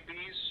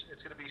 AV-8Bs,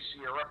 it's going to be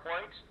Sierra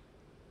flight.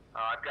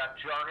 I've got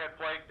Jarhead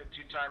flight, the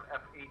 2-time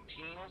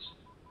F-18s.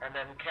 And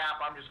then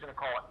Cap, I'm just going to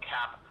call it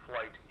Cap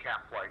flight.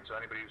 So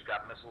anybody who's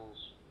got missiles,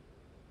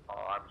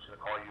 I'm just going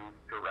to call you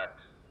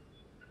direct.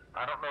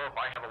 I don't know if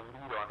I have a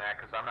lead on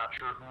that because I'm not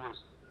sure who is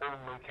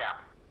only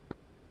Cap.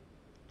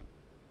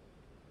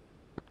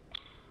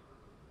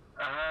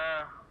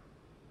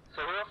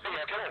 So who else do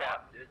you have for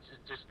Cap? It's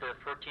just the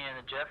 14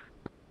 and the Jeff?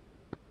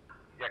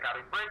 Yeah,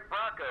 copy. Break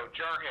Bronco,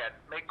 Jarhead.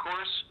 Make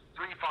course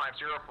 350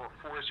 for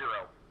 40.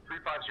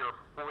 350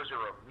 for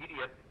 40.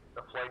 Immediate.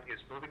 The flight is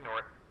moving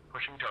north,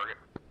 pushing target.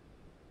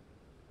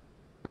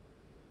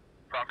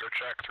 Bronco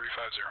check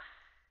 350.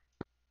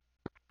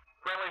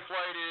 Friendly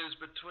flight is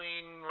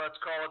between, let's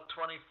call it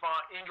 25,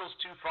 Angels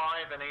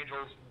 2-5 and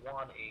Angels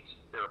 1-8,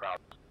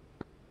 thereabouts.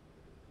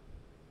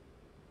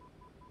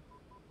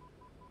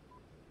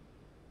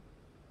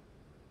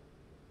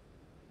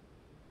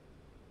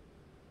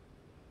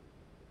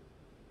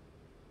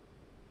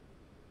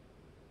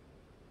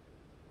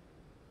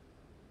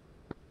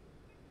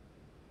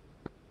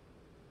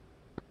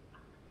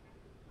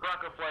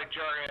 Bronco Flight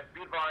Jarhead,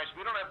 be advised,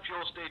 we don't have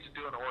fuel state to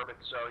do an orbit,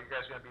 so you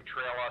guys are going to be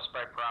trail us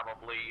by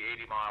probably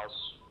 80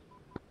 miles.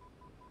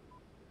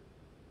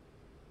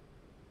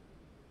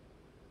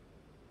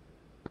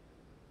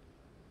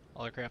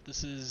 Holocraft,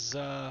 this is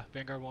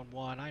Vanguard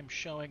 1-1. I'm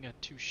showing a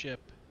 2-ship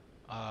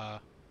on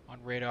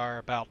radar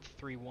about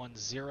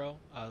 310.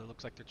 It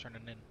looks like they're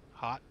turning in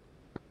hot.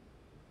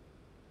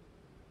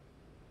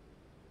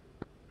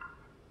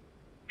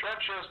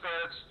 Trent shows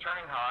that it's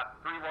turning hot,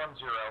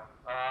 310.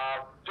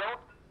 Don't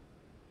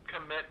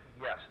commit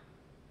yet.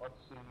 Let's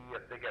see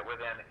if they get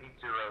within 80,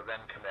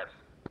 then commit.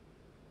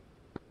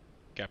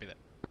 Copy that.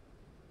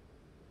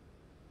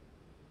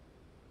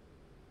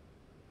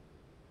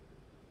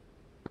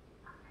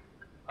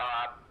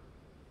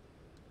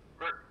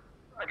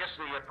 I guess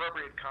the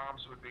appropriate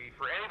comms would be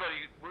for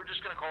anybody. We're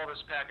just going to call this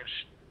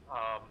package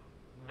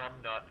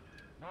Numbnut.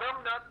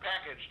 Numbnut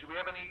package. Do we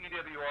have any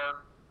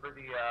EWR for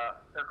the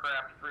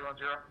aircraft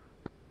 310?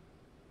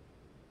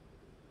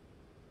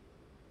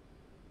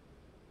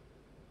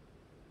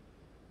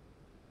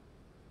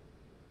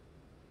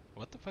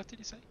 What the fuck did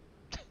he say?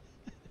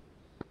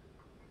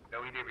 No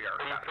EWR.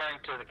 Are you referring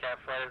to the Cap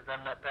Fighters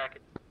Numbnut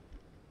package?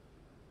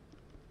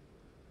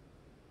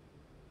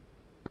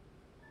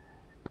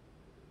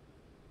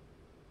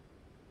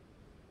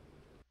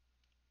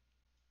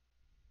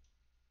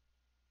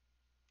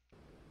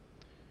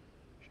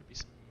 Should be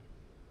some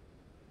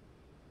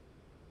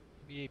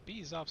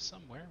VABs off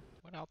somewhere.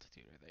 What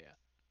altitude are they at?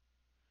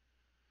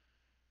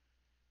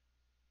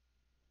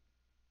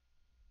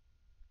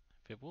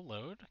 If it will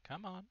load,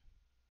 come on.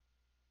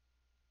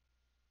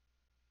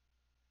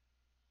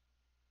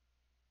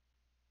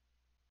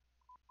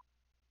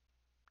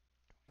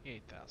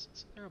 8,000.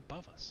 So they're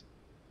above us.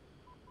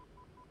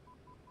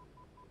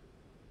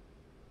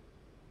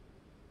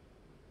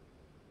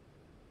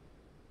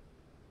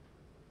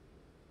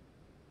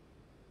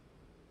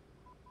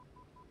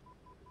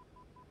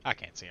 I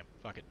can't see him.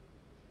 Fuck it.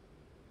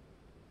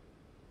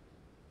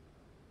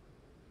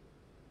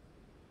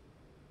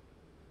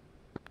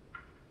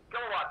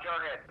 Kilowatt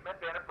Jarhead, commit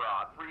Bandit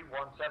Broad,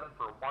 317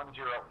 for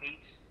 108.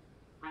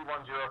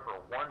 310 for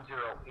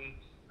 108.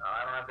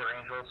 I don't have their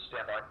angels,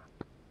 stand by.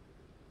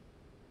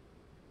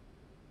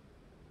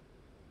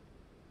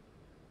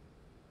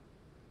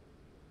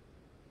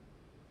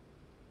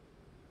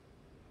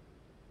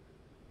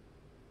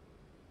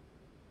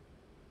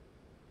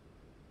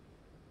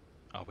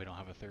 Oh, we don't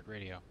have a third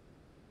radio.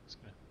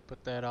 Just gonna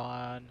put that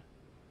on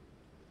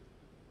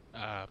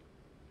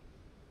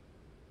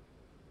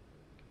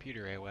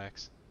computer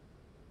AWACS.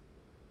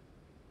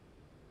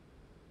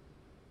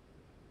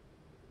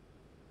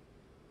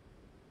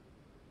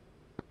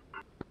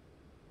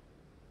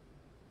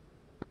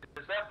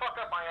 Does that fuck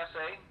up my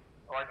SA?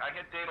 Like, I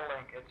hit data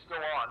link, it's still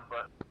on,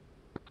 but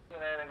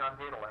anything on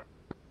data link.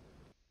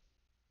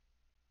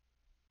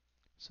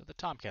 So the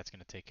Tomcat's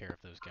gonna take care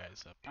of those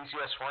guys up.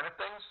 TCS Hornet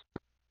things?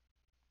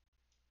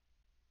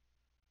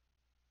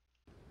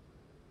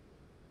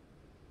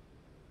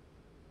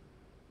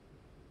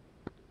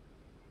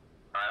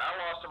 Alright,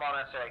 I lost him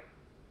on SA.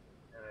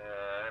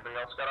 Anybody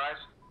else got eyes?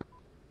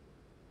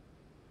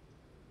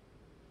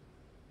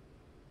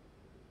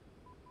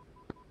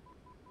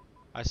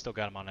 I still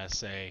got them on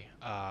SA.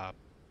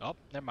 Oh,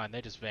 never mind.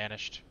 They just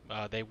vanished.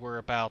 They were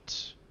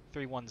about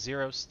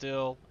 310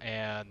 still,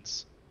 and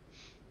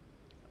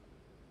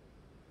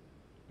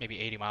maybe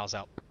 80 miles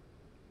out.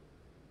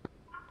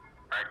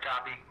 Alright,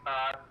 copy.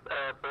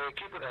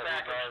 Keep with the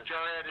package.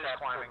 Jarhead is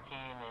climbing. 14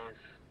 is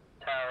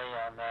tally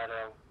on that,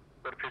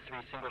 what appears to be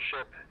single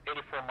ship,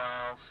 84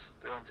 miles,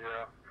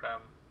 310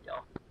 from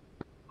y'all.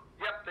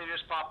 Yep, they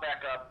just popped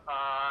back up.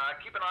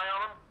 Keep an eye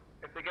on them.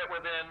 If they get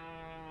within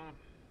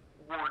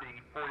 40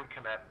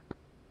 commit.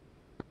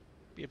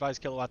 Be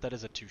advised, Kilowatt, that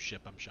is a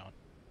 2-ship I'm showing.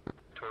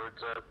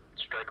 Towards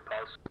strike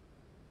pulse.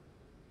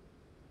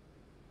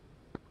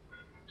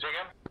 Say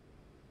again?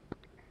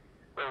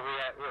 Well,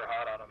 we were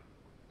hot on them,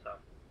 so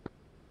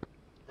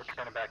we're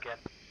turning back in.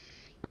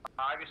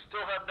 I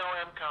still have no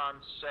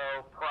MCON,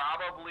 so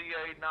probably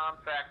a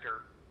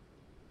non-factor.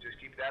 Just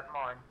keep that in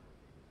mind.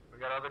 We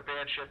got other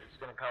bad shit that's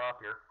gonna come up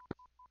here.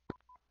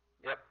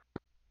 Yep.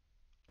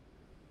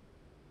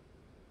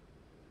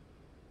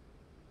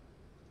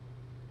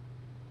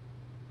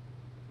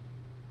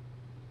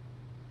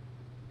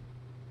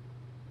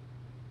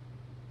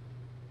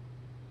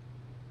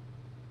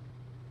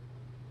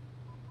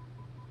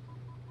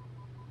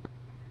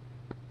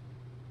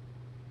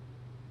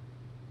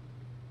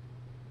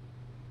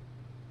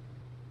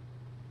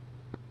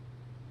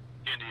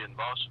 Indian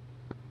boss.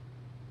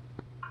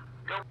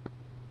 Go.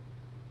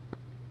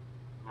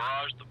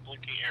 Mirage the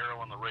blinking arrow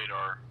on the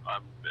radar. I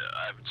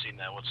haven't seen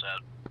that. What's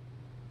that?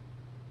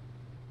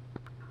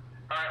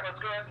 Alright, let's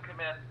go ahead and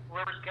commit.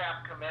 Whoever's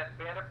cap, commit.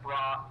 Bandit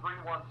Bra,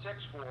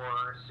 316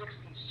 for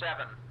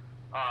 67.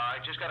 I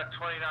just got a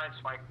 29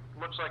 spike.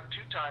 Looks like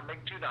 2-time,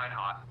 make 2-9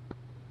 hot.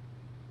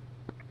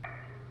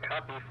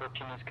 Copy,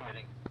 14 is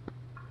committing.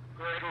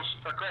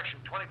 Correction,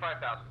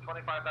 25,000.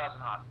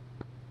 25,000 hot.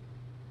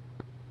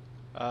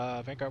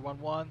 Vanguard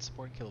 1-1,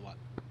 supporting kilowatt.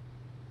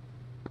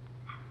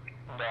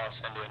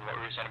 Send in. What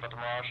were you saying about the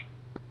Mirage?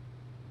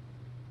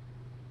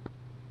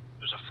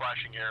 There's a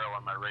flashing arrow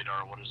on my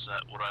radar. What is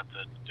that? What do I have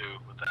to do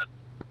with that?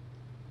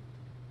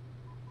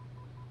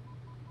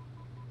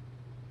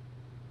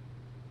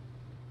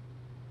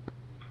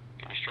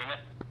 Can you stream it?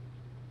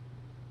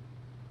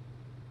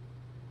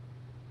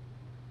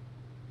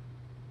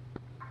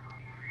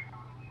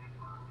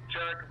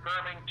 Jared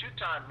confirming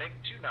 2-time, make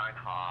 2-9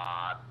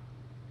 hot.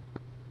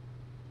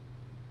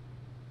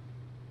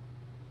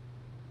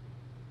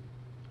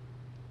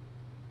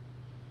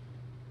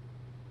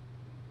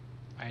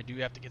 I do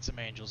have to get some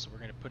angels, so we're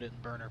going to put it in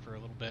burner for a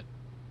little bit.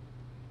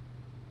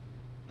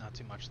 Not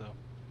too much, though.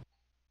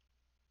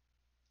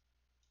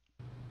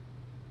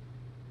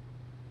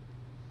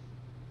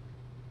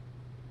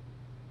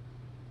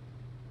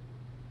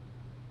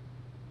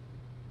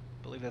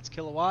 I believe that's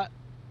kilowatt.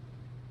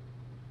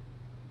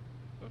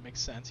 But it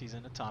makes sense. He's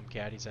in a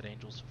Tomcat. He's at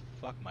angels.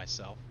 Fuck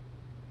myself.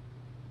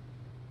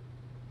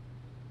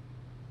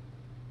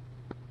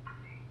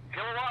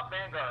 Kilowatt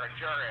Vanguard,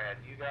 Jarhead,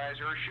 you guys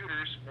are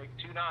shooters. Make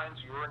 2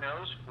 9s, your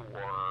nose for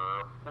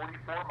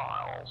 44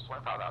 miles,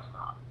 25,000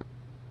 hot.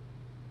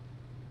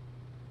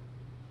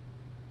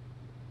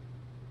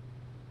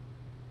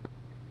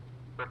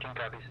 Working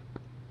copies.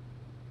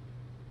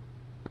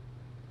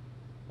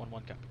 1-1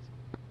 copies.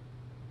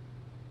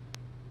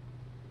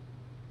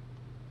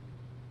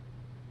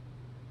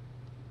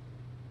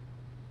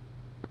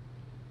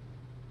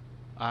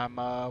 I'm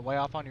way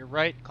off on your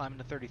right, climbing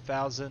to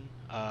 30,000.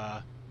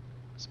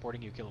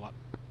 Supporting you, kilowatt.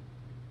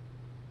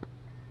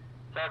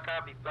 So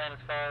copy, plan as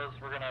follows.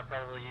 We're gonna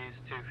probably use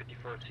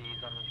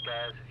 254Cs on these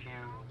guys. If you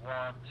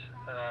want,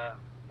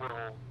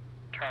 we'll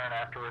turn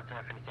afterwards, and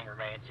if anything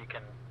remains, you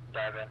can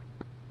dive in.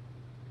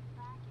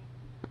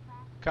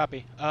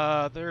 Copy.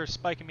 They're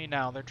spiking me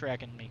now. They're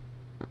tracking me.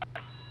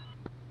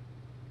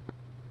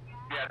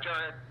 Yeah,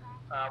 Jarhead,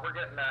 we're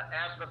getting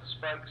azimuth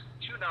spikes,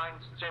 2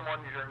 9s, same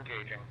one you're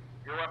engaging.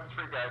 You're weapon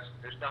free, guys.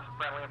 There's nothing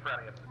friendly in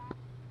front of you.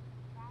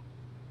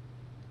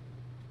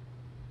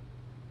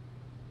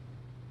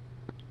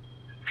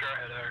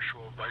 Jarhead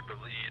actual Viper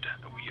lead.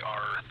 We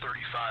are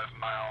 35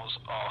 miles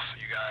off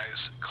you guys,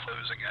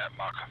 closing at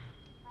Mach.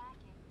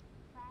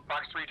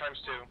 Box 3 times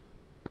 2.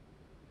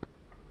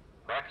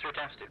 Box 3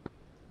 times 2.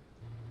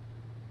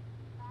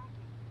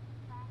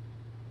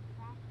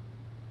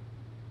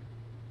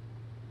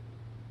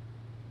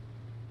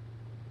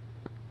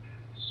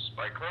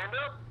 Spike cleaned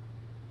up.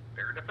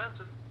 Very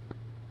defensive.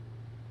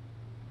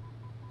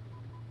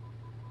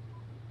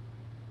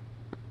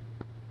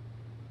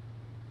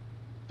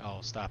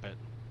 Oh, stop it.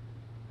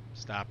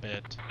 Stop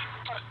it.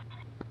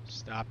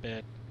 Stop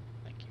it.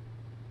 Thank you.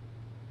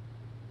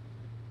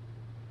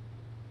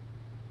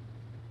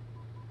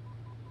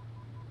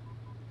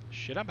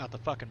 Shit, I'm about to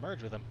fucking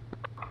merge with him.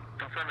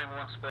 Confirming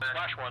 1 split.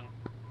 Flash 1.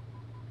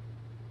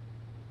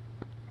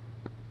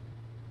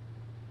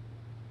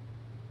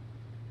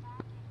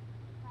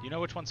 Do you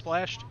know which one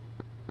splashed?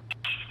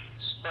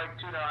 Spike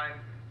 2 9.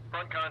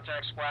 Front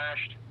contact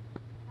splashed.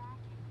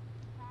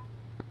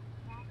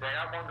 They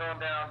got one going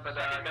down, but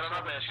Second missile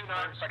another missed. 2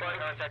 9 Second spike.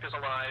 contact is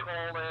alive.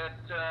 Call it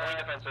Going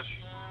defensive.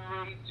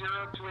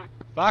 280 to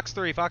Fox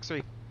 3, Fox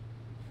 3.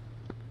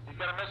 He's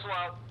got a missile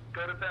out.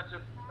 Go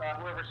defensive,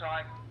 whoever's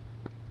high.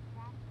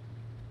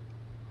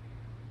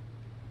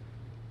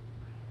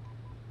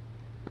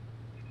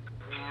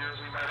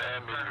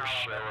 Parameters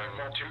showing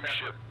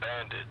 2-ship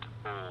Bandit,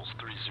 Bulls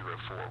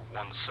 304,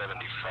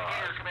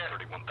 175,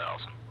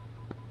 31,000.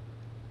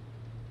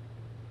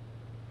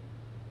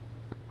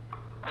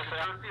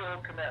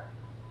 Field commit.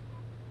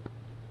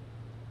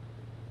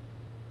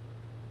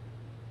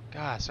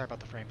 God, sorry about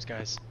the frames,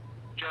 guys.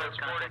 Jared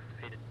supporting.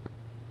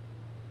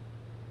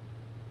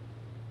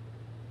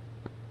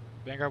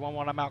 Vanguard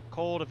 1-1, I'm out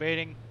cold,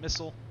 evading,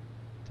 missile.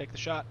 Take the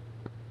shot.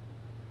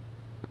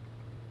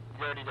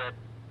 You already did.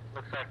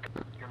 Looks like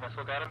your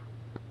missile got him.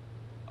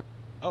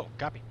 Oh,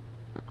 copy.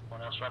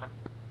 One else running.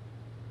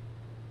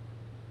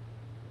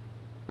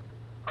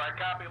 Alright,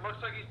 copy.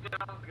 Looks like he's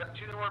down. We got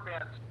 2 more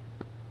bandits.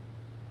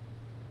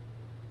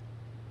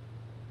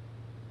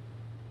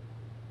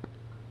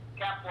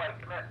 Cap flight,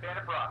 commit.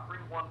 Bandit Bra,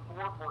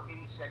 314 for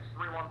 86.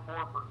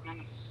 314 for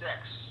 86.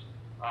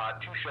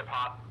 2-ship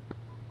hot.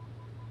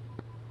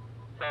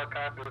 So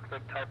copy, looks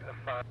like type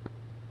F5.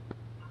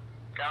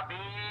 Copy,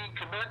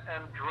 commit,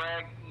 and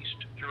drag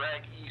east.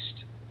 Drag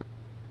east.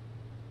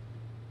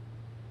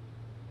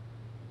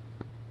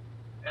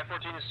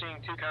 F-14 is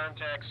seeing 2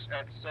 contacts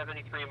at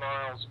 73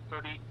 miles,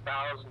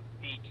 30,000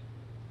 feet.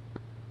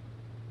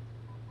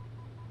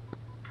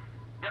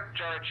 Yep,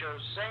 Jared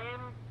shows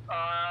same.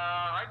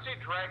 I'd say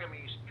drag him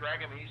east. Drag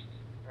him east.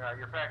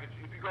 Your package.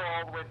 If you go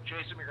all the way to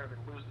chase him, you're going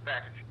to lose the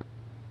package.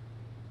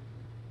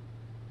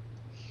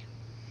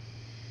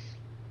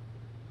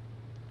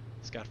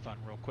 It's got fun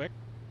real quick.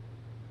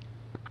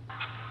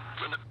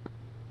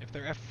 If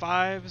they're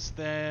F5s,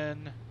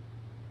 then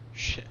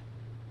shit.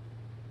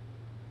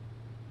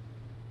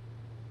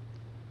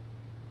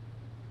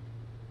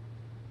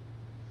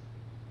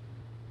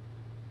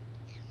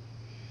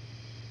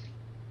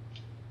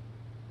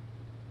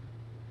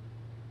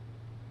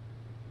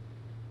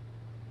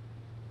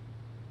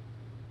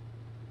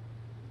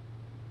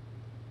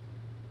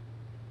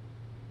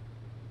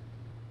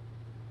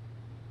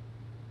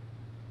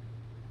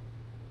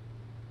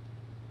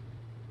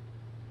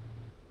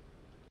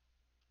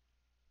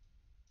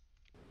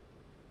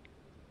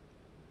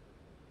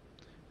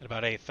 At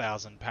about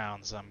 8,000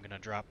 pounds, I'm gonna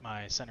drop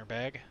my center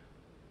bag.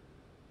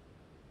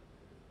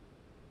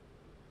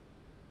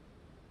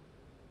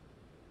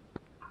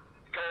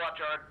 Kilowatt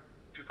yard,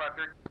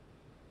 253.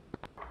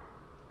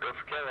 Go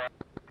for kilowatt.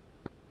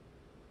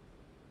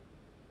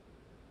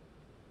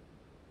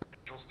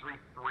 Angels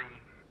 3-3.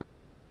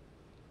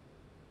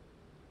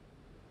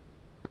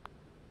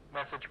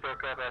 Message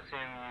broke up. I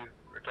assume you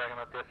were talking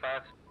about the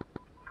F5s?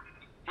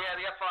 Yeah,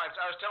 the F5s.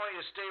 I was telling you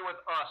to stay with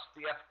us,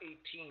 the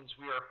F18s.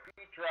 We are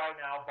feet dry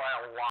now by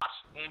a lot.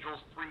 Angels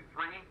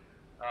 3-3.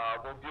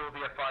 We'll deal with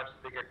the F5s as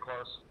they get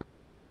close.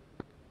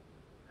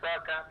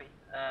 Solid copy.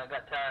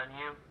 Got Tyler and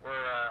you.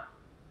 We're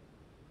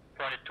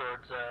pointed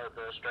towards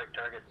the strike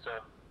target,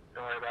 so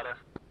don't worry about us.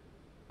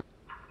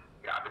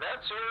 Copy that,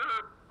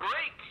 sir.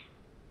 Break!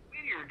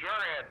 Meteor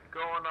Jarhead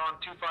going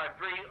on 253.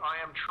 I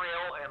am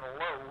trail and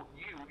low.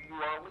 You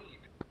are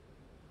lead.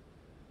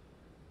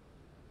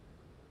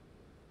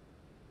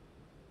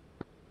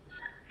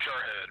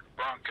 Jarhead,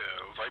 Bronco,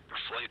 Viper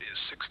flight is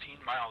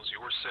 16 miles,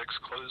 your 6,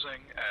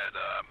 closing at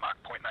Mach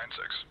 0.96.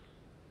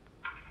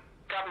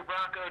 Copy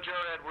Bronco,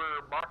 Jarhead,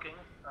 we're marking.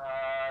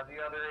 The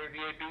other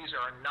AVABs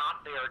are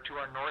not. They are to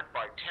our north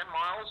by 10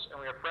 miles, and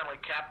we are friendly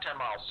cap 10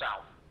 miles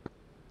south.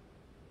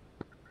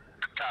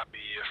 Copy,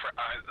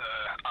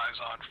 eyes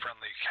on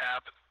friendly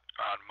cap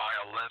on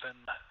mile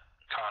 11,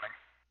 conning.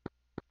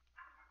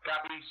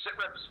 Copy, sit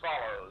rep as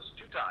follows.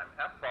 2-time,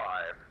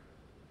 F5.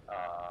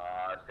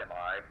 Stand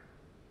by.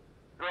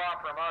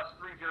 Draw from us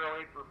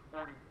 308 for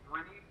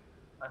 43.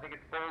 I think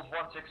it's Bulls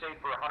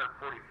 168 for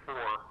 144.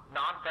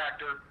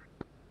 Non-factor.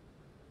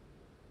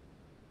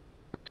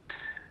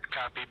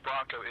 Copy,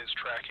 Bronco is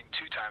tracking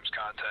 2 times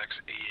contacts,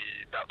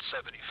 about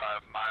 75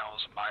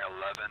 miles, mile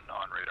 11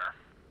 on radar.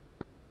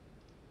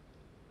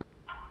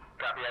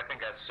 Copy, I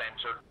think that's the same,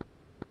 sir.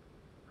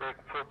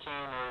 Break 14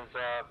 is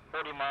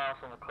 40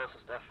 miles from the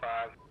closest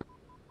F5.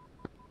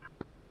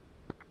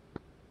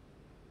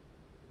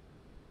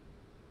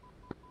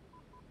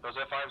 Those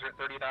F5s are at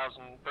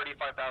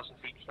 35,000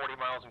 feet, 40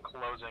 miles and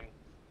closing.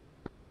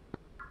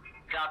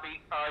 Copy.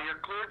 You're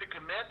cleared to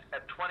commit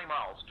at 20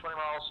 miles. 20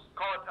 miles,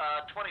 call it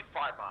 25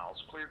 miles.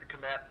 Cleared to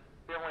commit.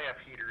 They only have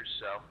heaters,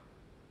 so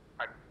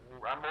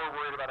I'm more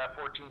worried about that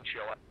 14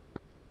 chill.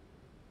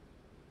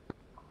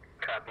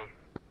 Copy.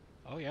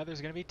 Oh yeah,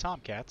 there's gonna be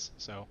Tomcats,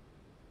 so...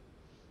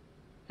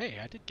 Hey,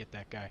 I did get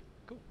that guy.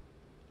 Cool.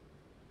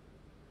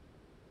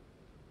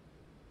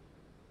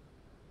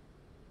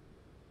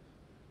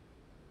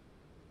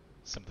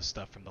 Some of the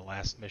stuff from the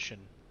last mission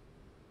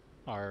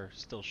are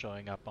still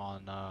showing up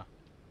on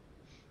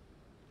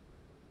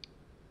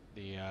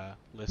the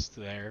list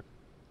there,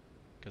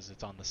 because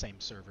it's on the same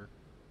server.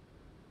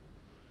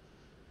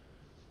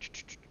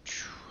 Just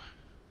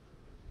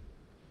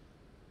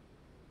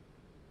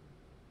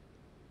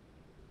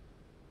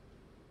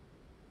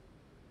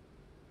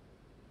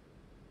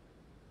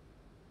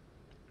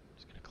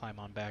gonna climb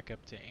on back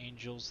up to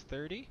Angels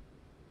 30.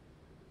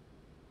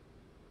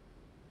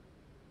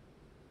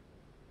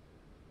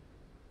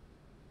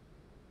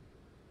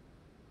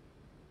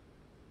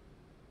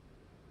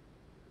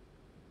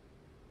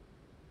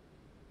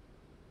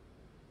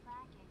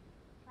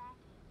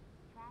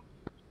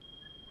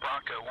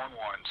 Bronco 1-1,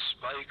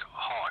 Spike,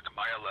 Hawk,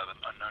 mile 11,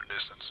 unknown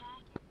distance.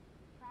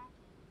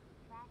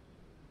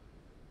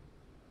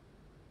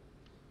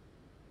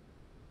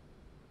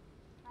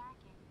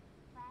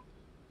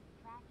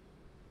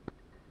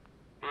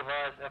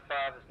 Realize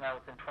F5 is now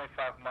within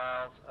 25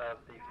 miles of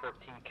the 14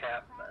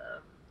 cap.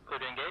 Clear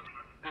to engage.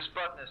 This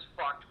button is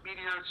fucked.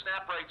 Meteor,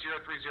 snap right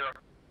 030.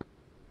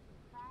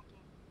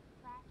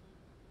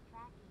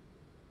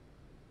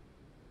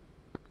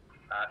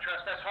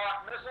 Trust that's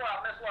Hawk. Missile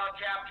out,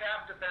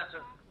 chap,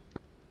 defensive.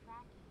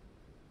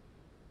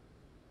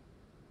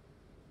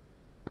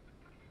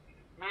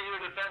 Meteor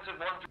defensive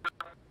 1-0.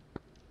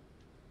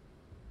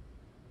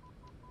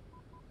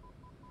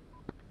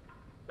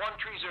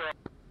 130.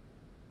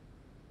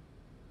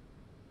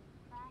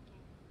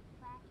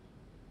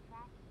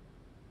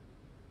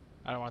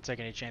 I don't want to take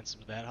any chances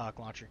with that Hawk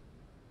launcher.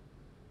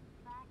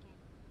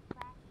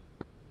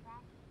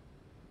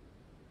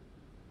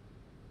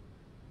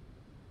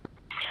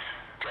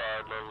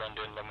 Guard, low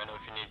London, let me know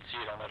if you need to see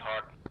it on that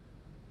Hawk.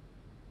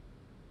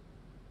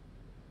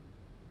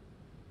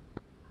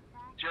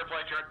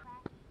 flight, Jared.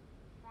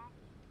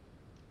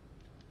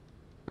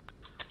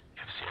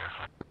 Sierra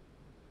flight.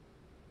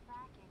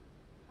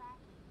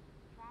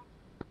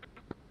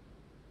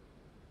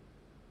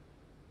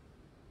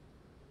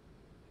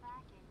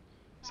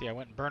 See, I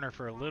went and burner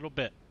for a little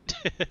bit.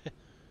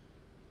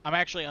 I'm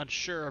actually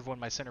unsure of when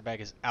my center bag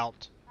is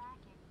out,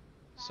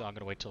 so I'm going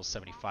to wait till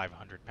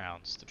 7,500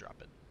 pounds to drop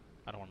it.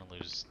 I don't want to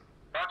lose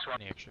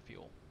any extra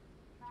fuel.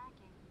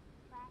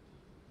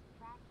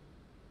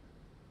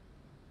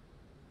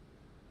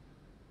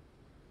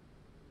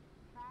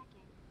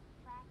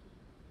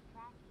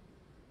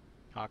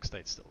 Hawk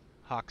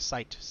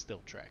sight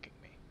still tracking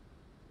me.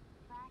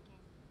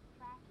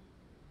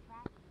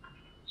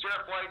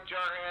 Sierra flight,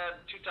 Jarhead,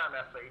 2-time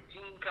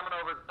F-18 coming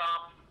over the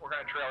top. We're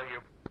going to trail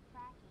you.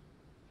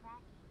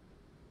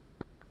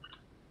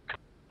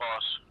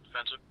 Boss,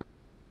 defensive.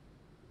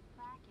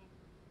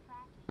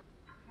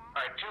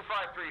 Alright,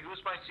 253,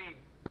 who's my seed?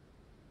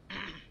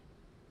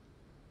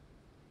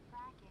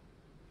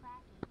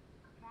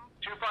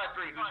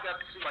 253, who's got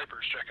the seed?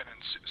 Viper's checking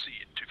in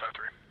seed,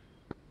 253.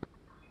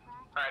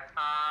 Alright,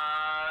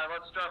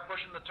 let's start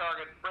pushing the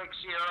target. Break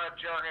Sierra,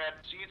 Jarhead.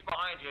 Seed's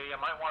behind you. You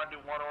might want to do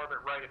one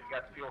orbit right if you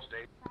got the fuel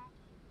state.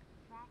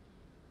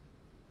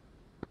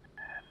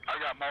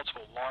 I got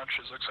multiple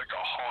launches. Looks like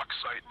a Hawk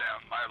sight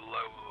down my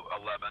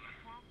low 11.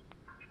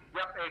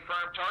 Yep, a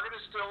firm target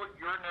is still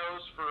your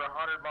nose for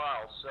 100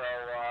 miles, so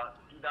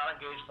do not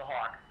engage the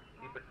Hawk.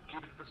 Keep it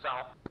to the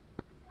south.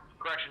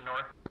 Correction,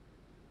 north.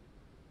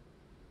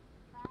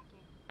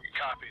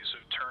 Copy, so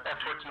turn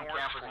F-14 north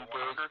cap was for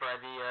engaged 100. by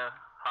the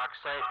Hawk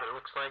site, but it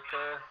looks like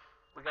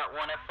we got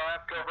one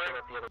F5. Go right.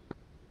 The other.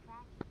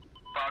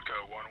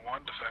 Bronco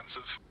 1-1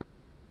 defensive.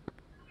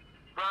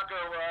 Bronco,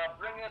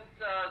 bring it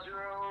 090. 090,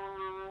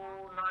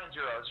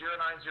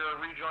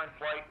 rejoin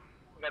flight.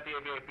 We got the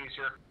AVAPs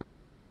here.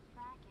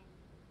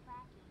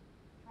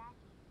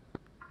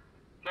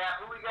 Yeah,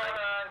 who we got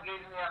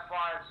engaging the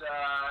F5s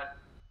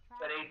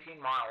at 18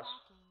 miles?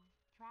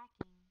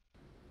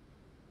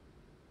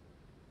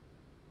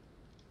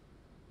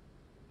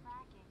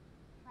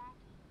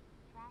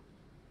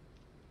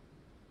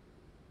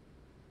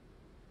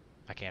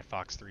 I can't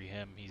Fox 3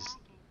 him. He's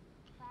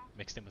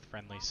mixed in with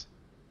friendlies.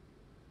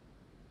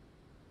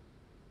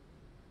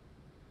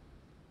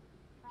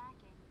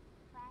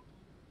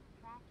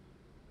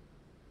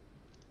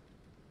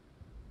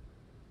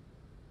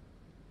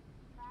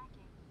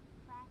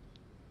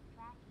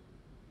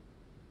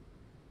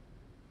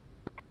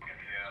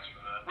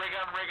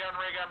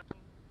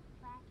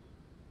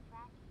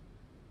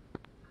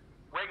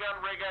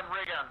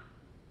 Ray gun.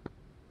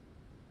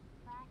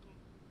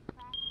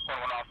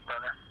 One off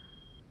burner.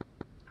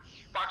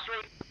 Box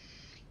rate.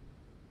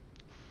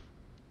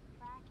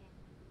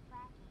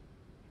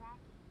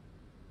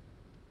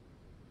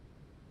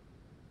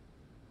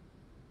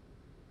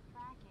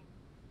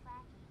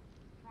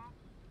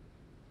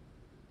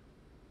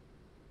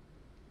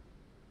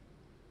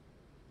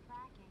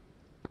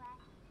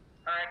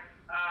 Alright,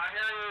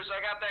 here he is.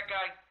 I got that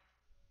guy.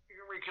 You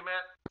can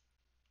recommit.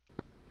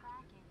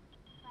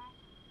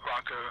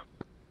 Bronco.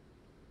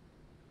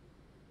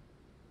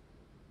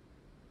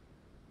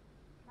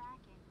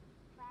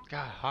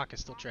 God, Hawk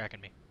is still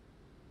tracking me.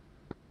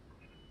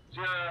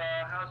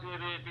 Sierra, how's the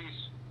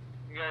AVAPs?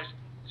 You guys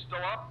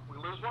still up? We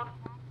lose one?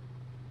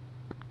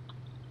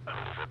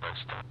 We're both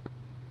still.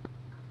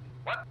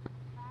 What?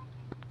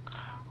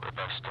 We're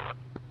both still up.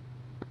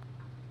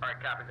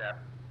 Alright, copy that.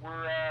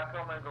 We're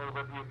filming a little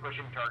bit of you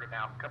pushing target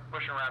now.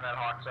 Pushing around that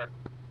Hawk side.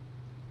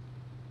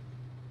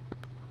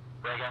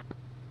 Reagan.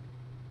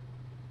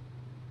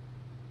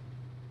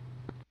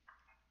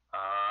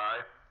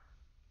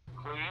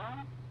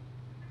 Clean.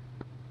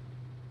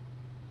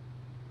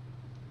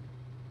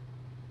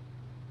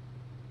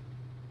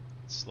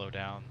 Slow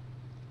down.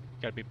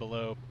 Gotta be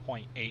below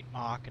 0.8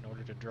 Mach in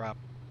order to drop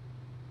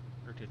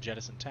or to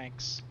jettison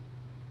tanks.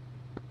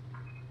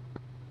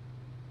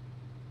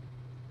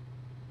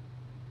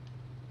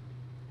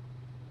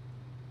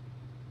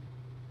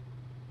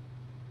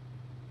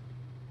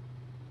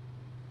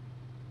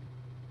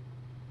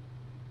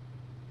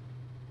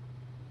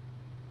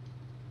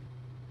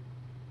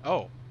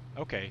 Oh,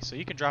 okay, so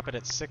you can drop it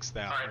at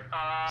 6,000.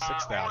 Alright,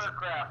 6,000.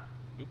 aircraft.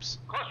 Oops.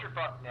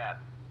 Clusterfuck net.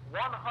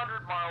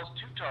 100 miles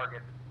to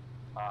target.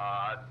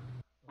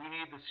 We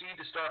need the seed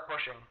to start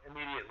pushing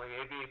immediately.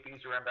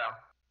 AVAPs are inbound.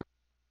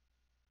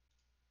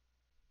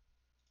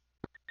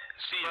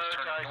 Seed is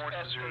turning north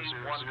to 000,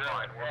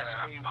 and we're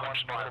gonna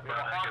punch another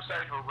burner and get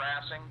there.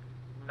 Harassing,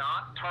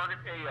 not target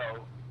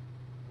AO.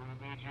 We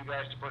need you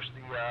guys to push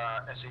the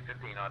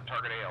SA-15 on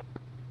target AO.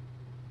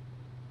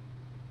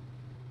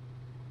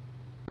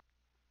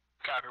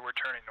 Copy, we're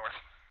turning north.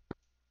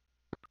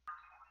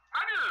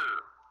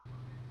 Under!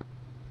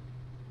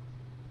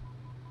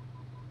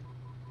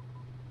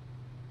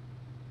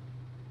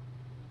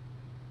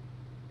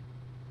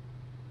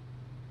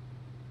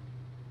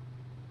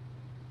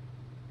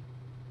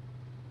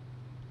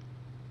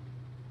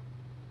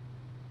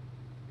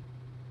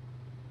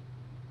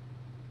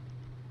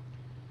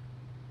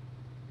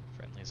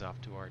 Friendly's off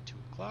to our 2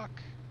 o'clock.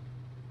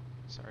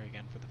 Sorry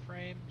again for the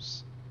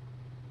frames.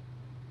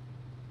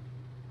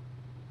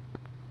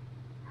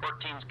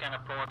 14's kind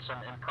of pulling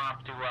some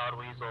impromptu Wild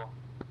Weasel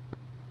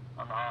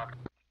on the Hawk.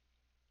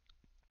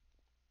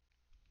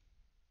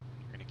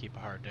 We're gonna keep a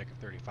hard deck of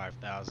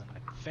 35,000. I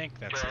think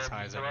that's as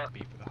high as I need to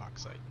be for the Hawk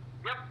site.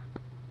 Yep.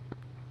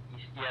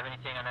 You have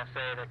anything on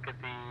SA that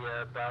could be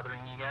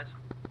bothering you guys?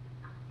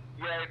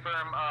 Yeah,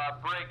 firm.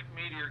 Break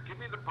Meteor. Give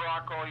me the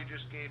broad call you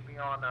just gave me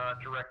on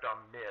direct on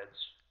mids.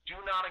 Do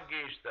not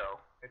engage though.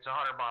 It's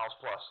 100 miles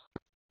plus.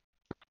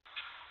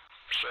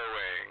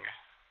 Showing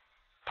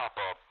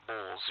Papa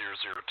Bull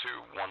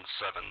 002170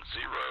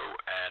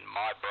 and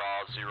My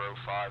Bra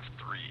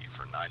 053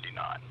 for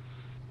 99.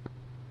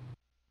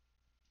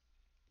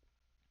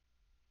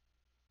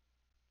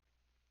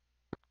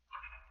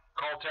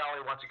 Call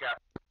tally once you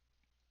got.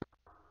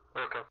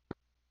 Okay.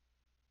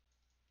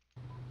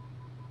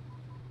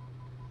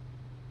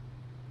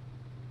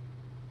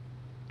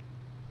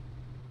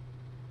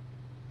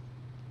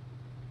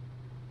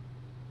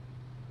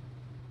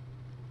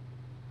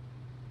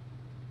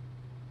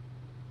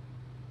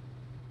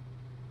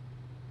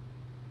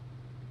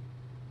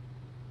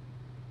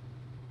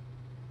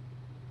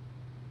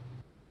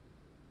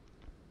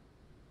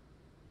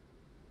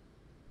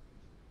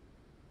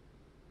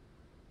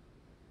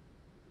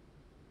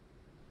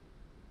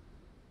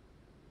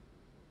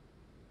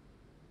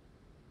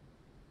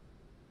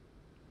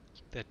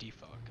 Keep that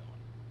defog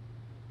going.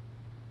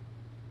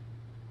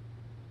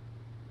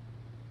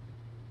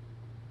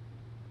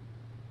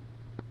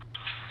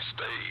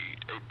 State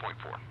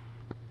 8.4.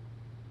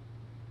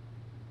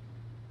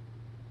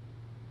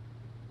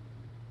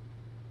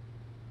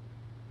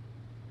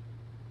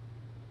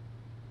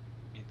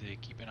 Need to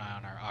keep an eye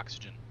on our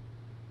oxygen.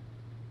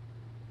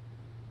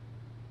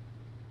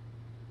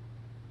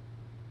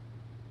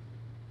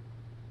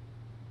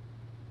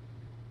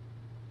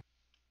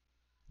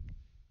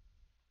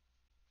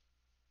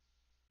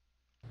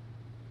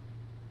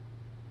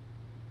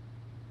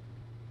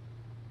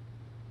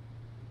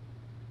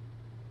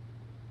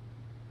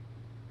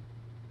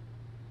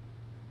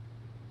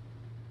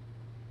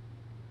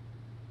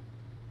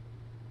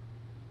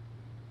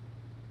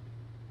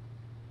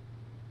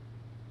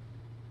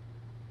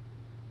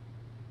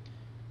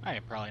 I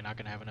am probably not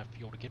going to have enough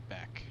fuel to get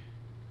back.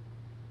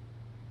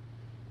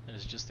 That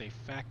is just a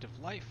fact of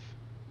life.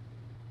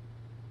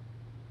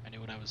 I knew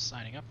what I was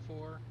signing up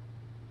for.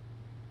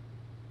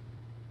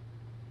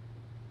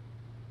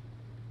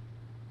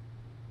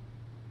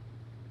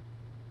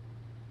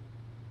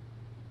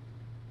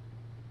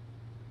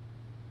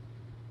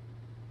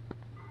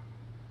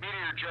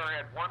 Meteor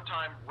Jarhead, one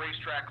time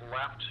racetrack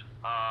left.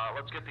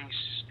 Let's get the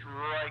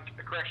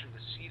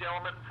the seed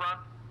element in front.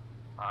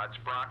 It's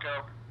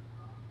Bronco.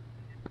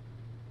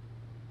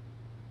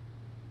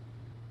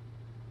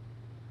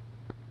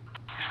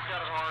 He's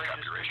got an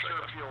orange, just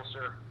insert fuel,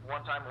 sir.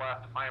 One time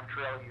left. I am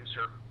trailing you,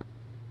 sir.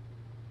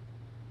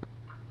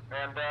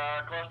 And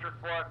cluster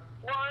flight,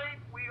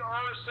 we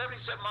are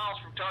 77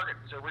 miles from target,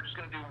 so we're just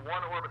going to do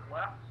one orbit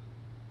left,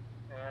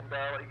 and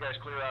let you guys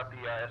clear out the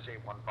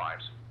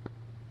SA-15s.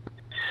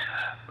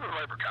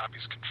 Viper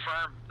copies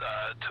confirmed.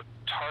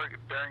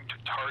 Bearing to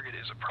target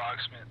is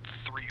approximate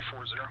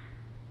 340. Yeah,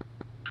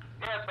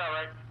 that's about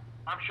right.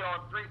 I'm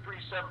showing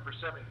 337 for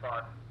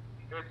 75.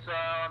 It's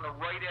on the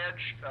right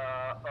edge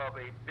of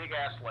a big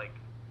ass lake.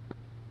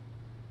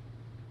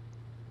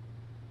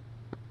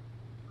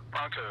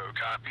 Bronco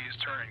copies,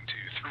 turning to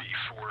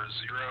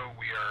 340.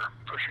 We are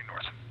pushing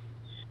north.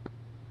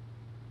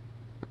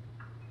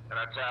 And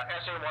that's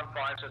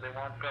SA-15, so they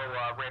won't go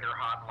radar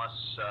hot unless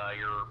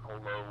you're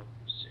below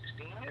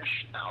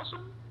 16-ish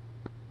thousand.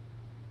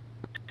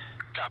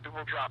 Copy,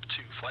 we'll drop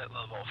to flight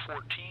level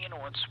 14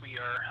 once we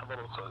are a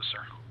little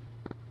closer.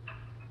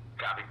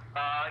 Copy.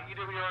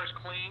 EWR is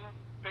clean,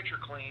 picture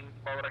clean,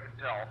 by what I can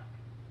tell.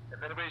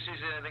 If anybody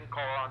sees anything,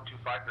 call on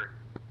 253.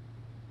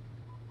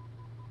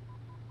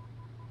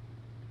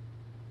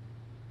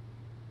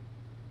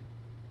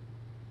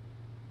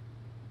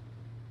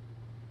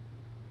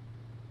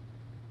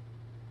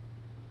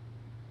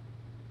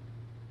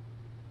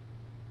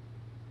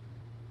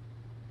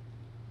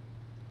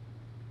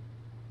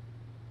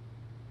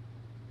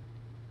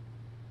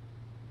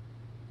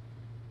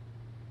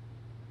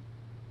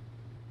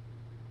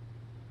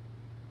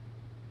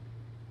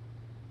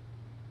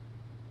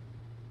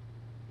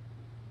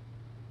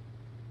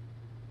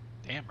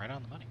 Damn, right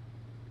on the money.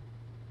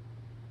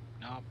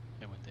 No,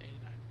 it went to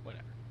 89.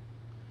 Whatever.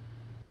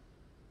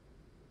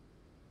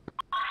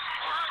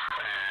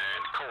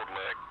 And cold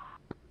leg.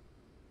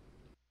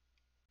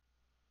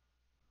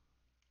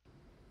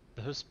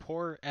 Those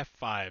poor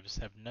F5s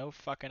have no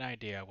fucking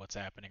idea what's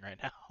happening right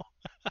now.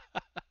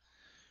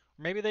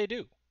 Maybe they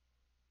do.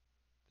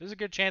 There's a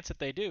good chance that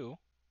they do.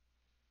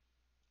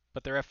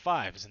 But they're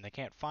F5s and they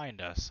can't find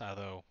us.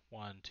 Although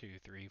 1, 2,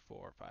 3,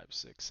 4, 5,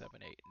 6,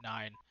 7, 8,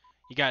 9.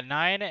 You got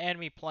 9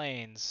 enemy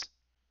planes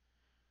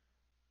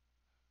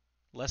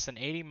less than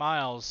 80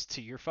 miles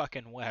to your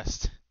fucking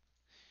west.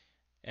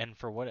 And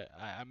for what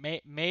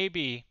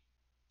maybe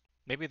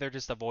Maybe they're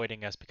just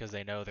avoiding us because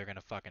they know they're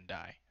gonna fucking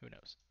die. Who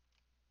knows?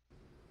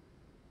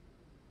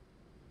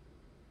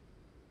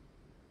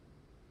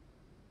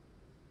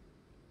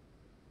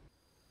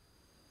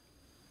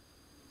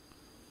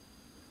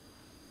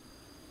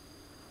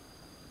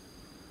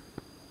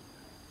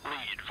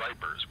 Lead,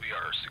 Vipers, we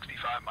are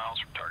 65 miles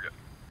from target.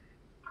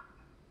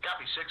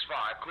 Copy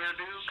 6-5. Clear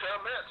to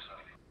commit.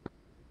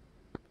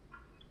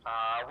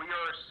 We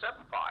are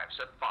 7-5.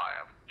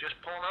 Just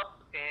pulling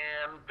up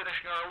and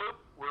finishing our loop.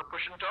 We're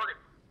pushing target.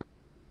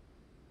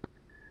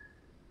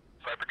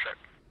 Viper check.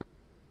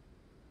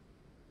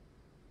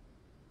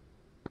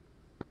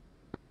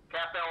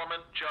 Cap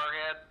element,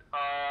 Jarhead.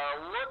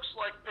 Looks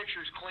like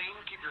picture's clean.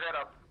 Keep your head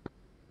up.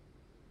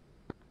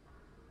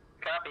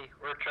 Copy.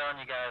 We're trailing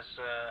you guys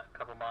a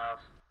couple miles,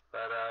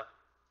 but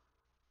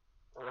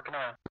we're looking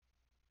around.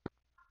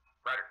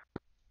 Right.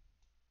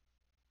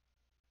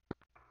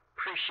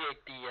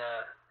 Appreciate the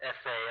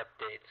SA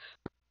updates.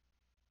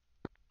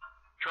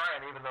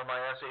 Trying, even though my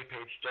SA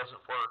page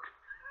doesn't work.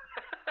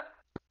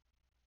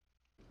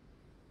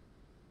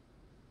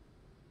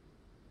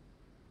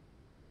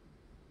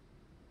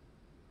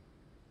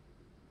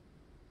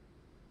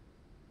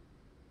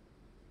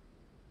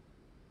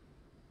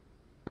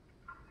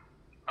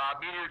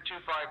 Meteor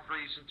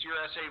 253, since your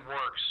SA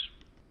works,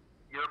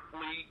 you're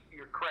free,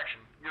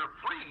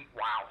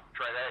 wow,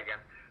 try that again.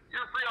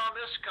 You're free on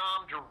this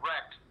comm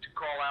direct to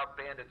call out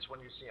bandits when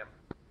you see them.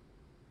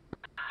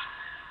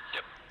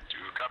 Yep, do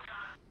copy.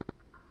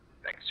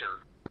 Thanks,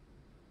 sir.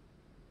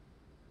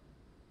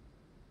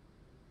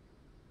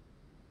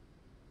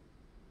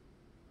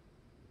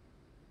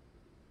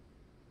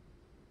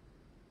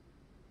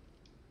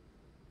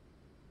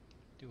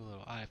 Do a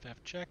little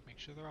IFF check, make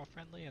sure they're all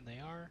friendly, and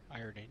they are.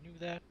 I already knew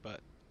that,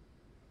 but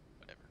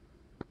whatever.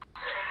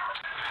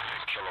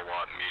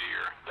 Kilowatt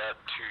Meteor, that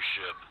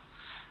two-ship,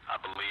 I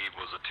believe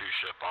was a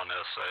two-ship on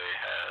SA,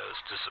 has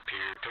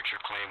disappeared. Picture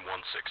claim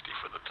 160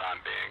 for the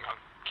time being. I'll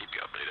keep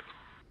you updated.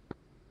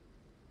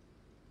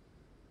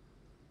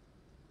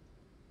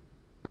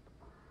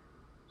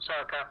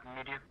 Sorry, copy,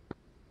 Meteor.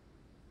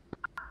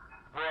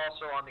 We're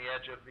also on the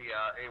edge of the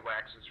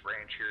AWACS's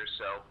range here,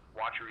 so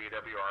watch your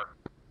EWR.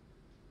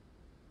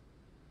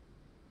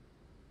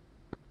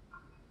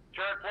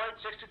 Jared Floyd,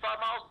 65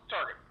 miles to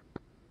target.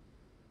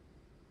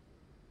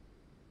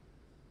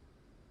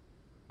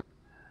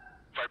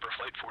 Viper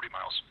flight, 40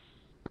 miles.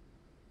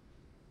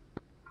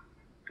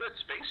 Good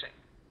spacing.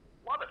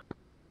 Love it.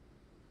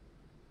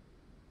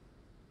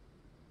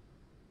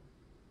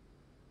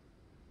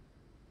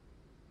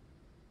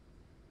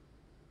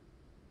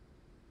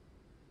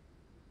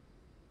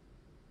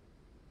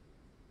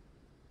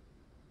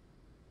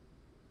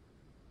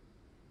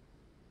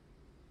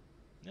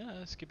 Yeah,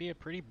 this could be a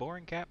pretty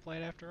boring cat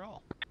flight after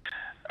all.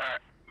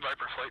 Alright,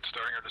 Viper flight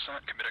starting our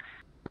descent, committing.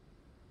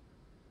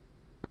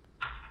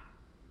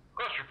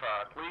 Cluster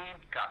 5, clean,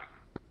 copy.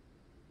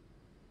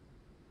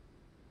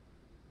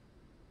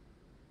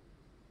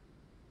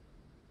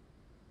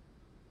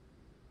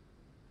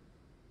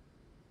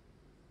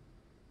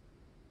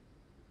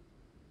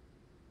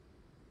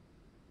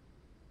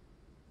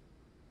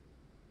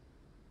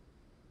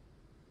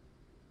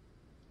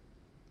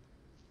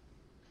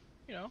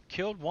 You know,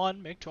 killed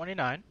one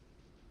MiG-29.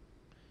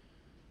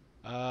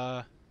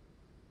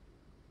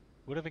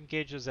 Would have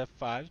engaged those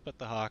F5s, but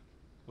the Hawk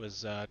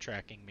was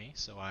tracking me,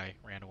 so I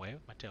ran away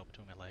with my tail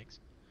between my legs.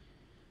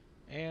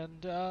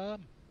 And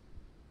Kilowatt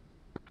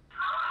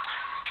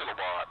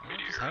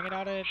Meteor, just hanging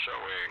out at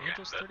showing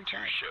Angels that 35.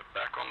 two-ship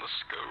back on the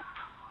scope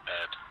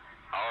at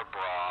our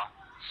bra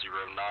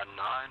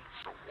 099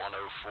 for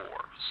 104,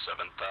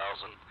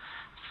 7,000,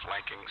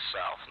 flanking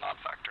south,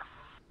 non-factor.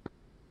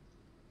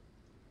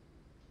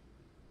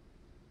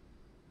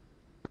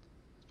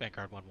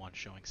 Vanguard 1-1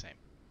 showing same.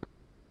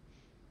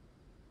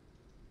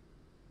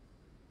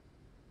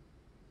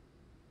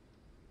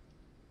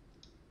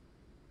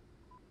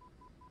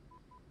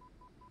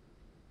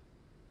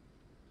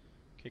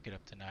 Kick it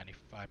up to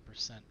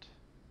 95%.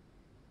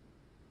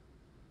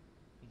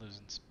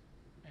 Losing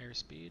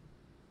airspeed.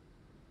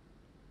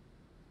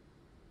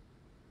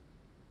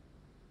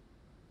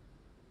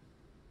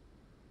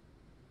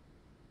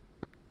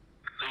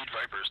 Lead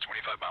Vipers,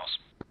 25 miles.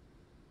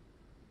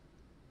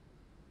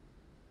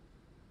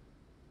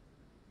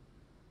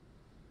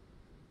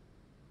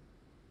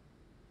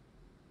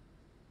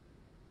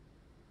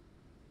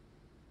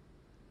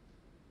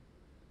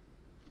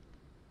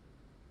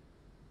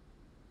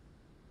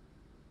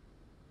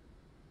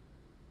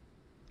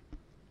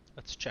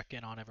 Let's check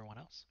in on everyone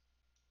else.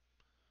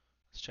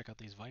 Let's check out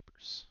these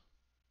Vipers.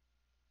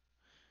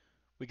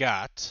 We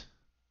got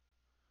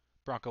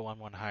Bronco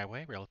 11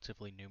 Highway,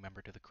 relatively new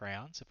member to the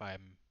Crayons, if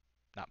I'm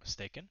not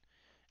mistaken,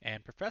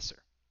 and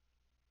Professor,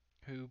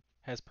 who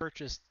has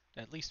purchased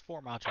at least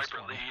 4 modules Viper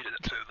for me. lead,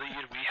 to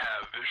lead, we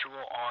have visual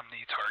on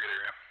the target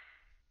area.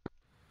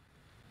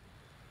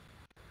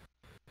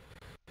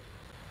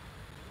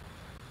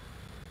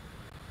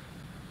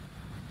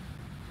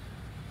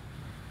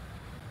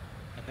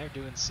 And they're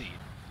doing seed,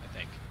 I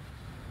think.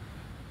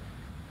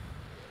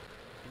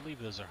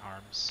 believe those are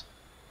harms.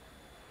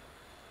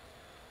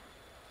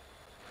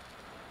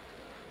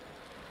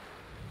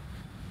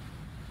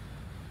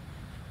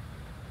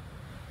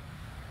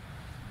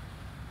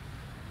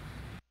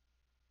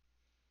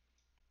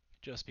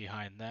 Just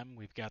behind them,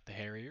 we've got the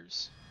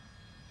Harriers.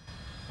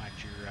 Mind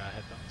your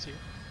headphones here.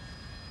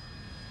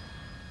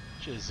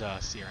 Which is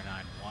Sierra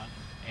 9-1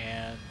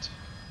 and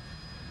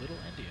Little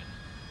Indian.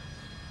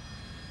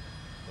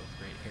 Both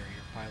great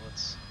Harrier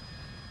pilots.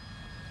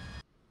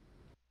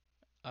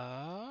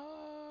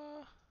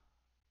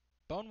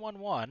 Bone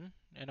 1-1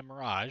 in a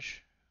Mirage.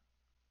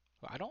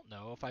 Who I don't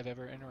know if I've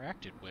ever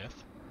interacted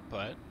with,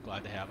 but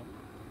glad to have him.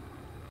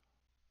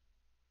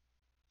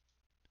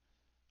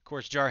 Of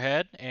course,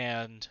 Jarhead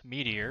and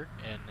Meteor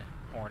in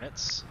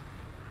Hornets.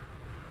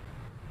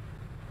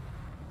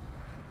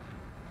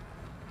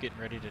 Getting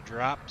ready to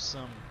drop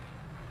some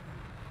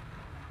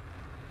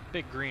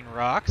big green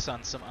rocks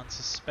on some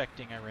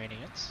unsuspecting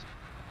Iranians.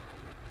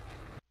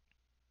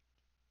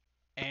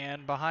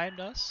 And behind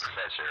us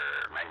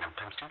Professor Magnum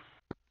Tungsten.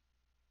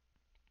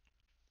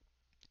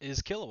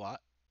 is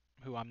Kilowatt,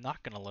 who I'm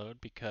not going to load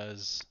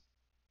because...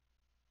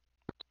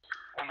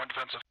 1-1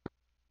 defensive.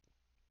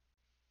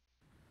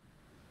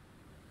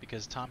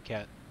 Because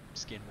Tomcat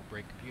skin will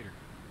break computer.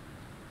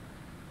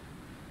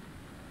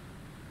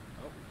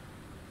 Oh.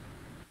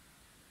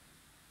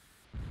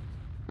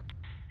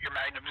 Your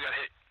Magnum got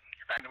hit.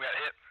 Your Magnum got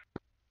hit.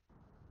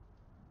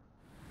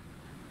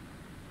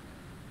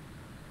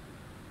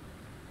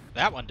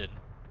 That one didn't.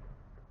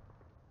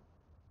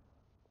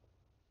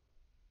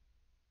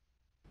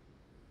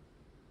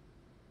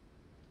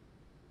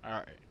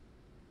 Alright.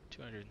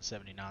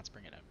 270 knots,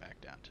 bringing it back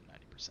down to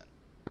 90%.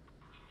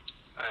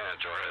 And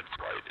Jarhead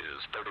flight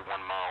is 31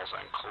 miles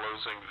and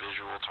closing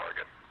visual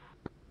target.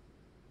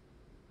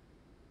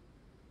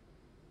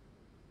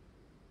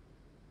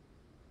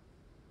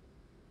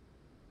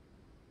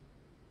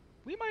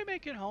 We might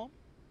make it home.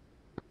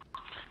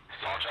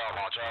 Launch out,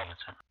 launch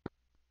out.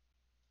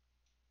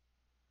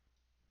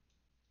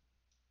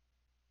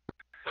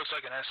 Looks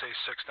like an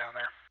SA-6 down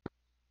there.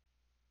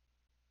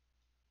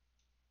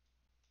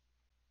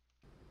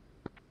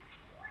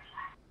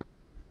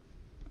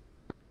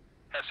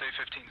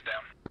 SA-15's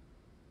down.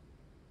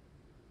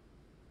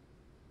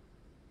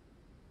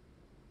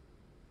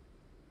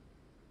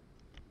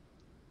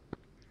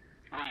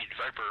 Lead,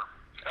 Viper.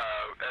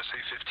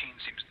 SA-15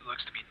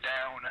 looks to be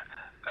down.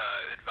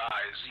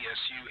 Advise,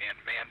 ZSU and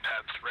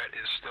manpad threat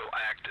is still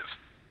active.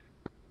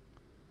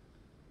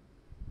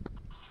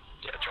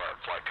 Yeah, Jarhead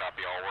flight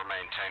copy all. We're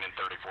maintaining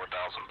 34,000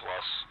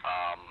 plus.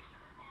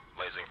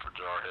 Lasing for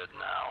Jarhead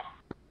now.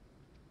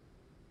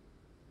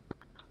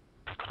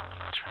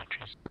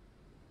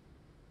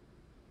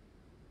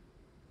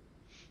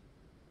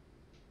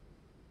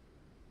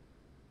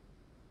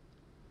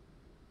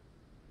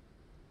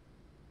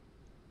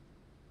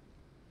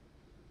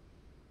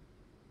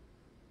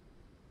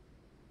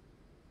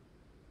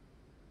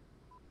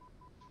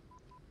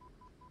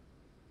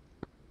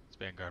 It's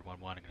Vanguard 1-1. I'm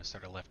going to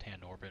start a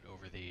left-hand orbit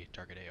over the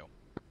target AO.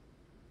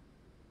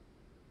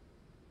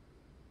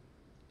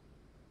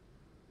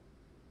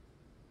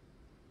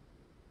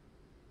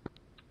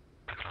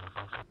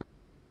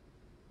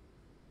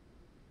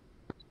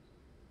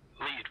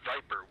 Lead,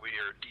 Viper, we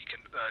are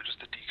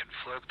just a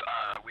deconflict.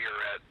 We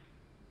are at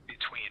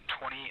between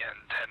 20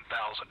 and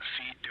 10,000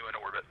 feet doing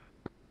orbit.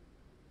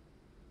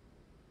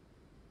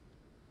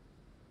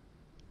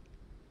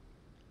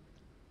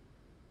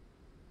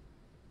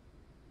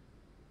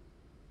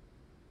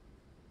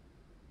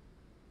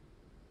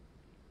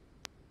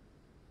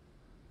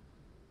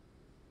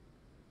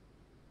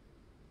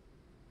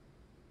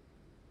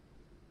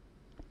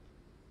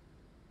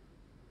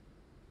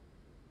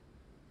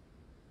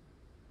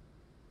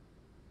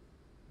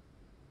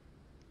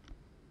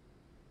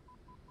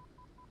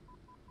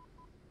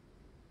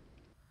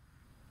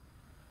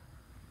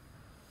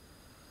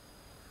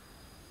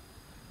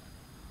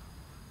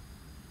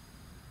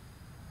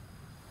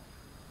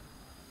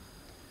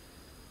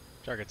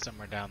 Target's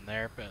somewhere down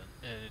there, but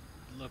it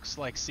looks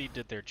like Seed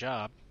did their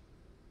job,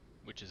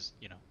 which is,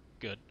 you know,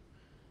 good.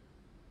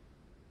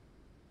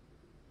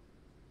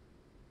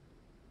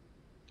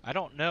 I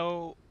don't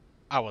know.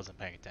 I wasn't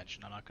paying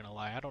attention, I'm not going to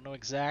lie. I don't know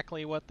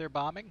exactly what they're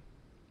bombing.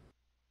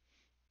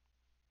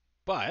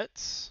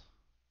 But...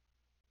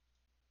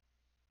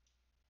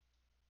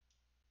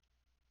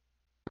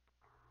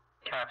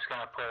 Cap's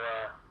gonna pull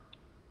a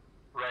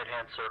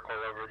right-hand circle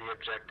over the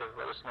objective.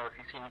 Let us know if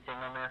you see anything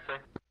on there,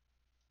 Faye.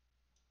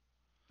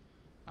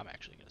 I'm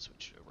actually going to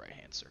switch to a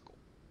right-hand circle.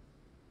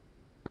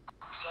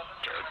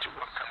 Jarhead 2-1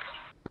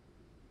 coming.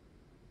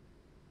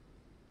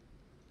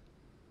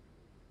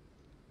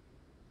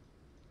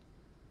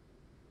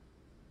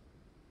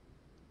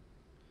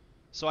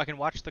 So I can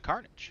watch the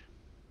carnage.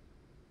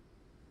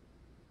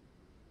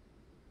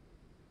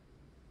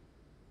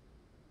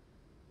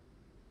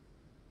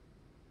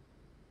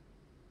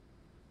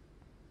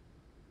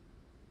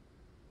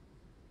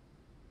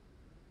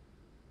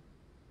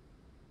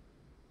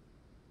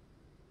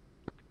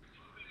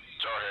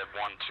 Jarhead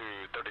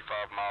 1-2,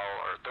 35 mile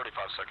or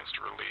 35 seconds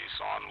to release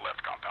on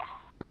left compound.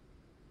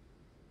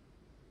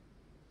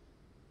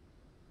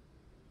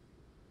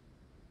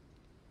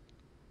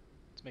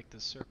 Let's make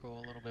this circle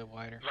a little bit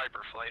wider.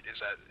 Viper flight is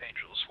at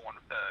Angels 1-5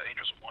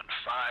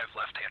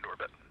 left-hand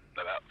orbit,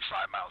 about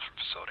 5 miles from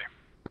facility.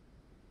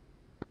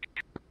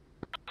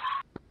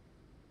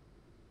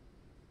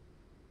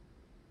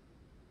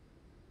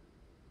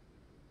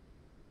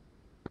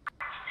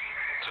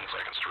 10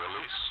 seconds to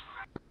release.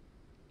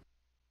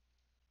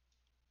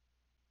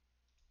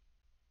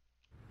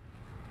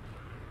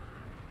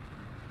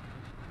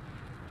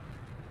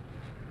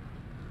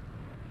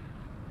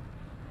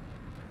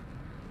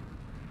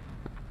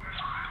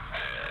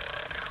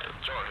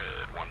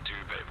 Jarhead 1-2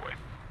 paveway.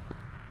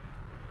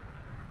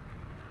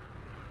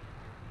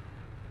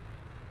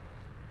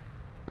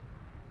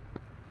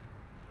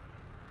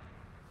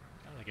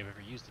 I don't think I've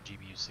ever used the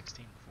GBU-16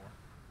 before.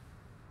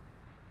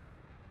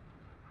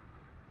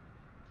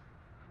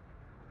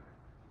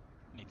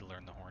 Need to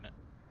learn the Hornet.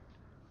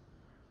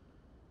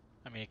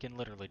 I mean, it can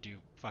literally do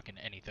fucking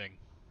anything.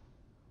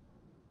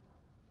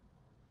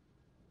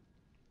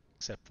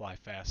 Except fly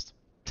fast.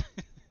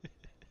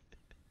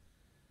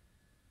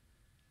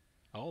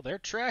 Oh, they're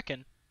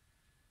tracking.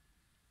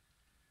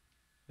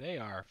 They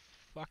are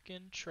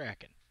fucking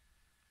tracking.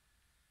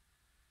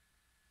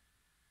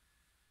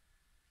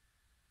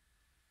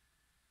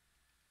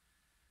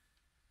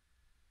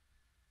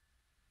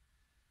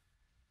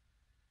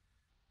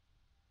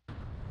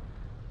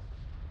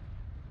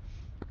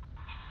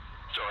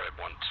 Jarhead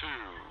 1-2,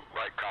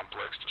 right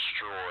complex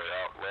destroy,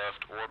 out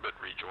left orbit,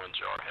 rejoin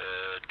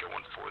Jarhead,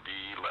 going for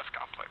the left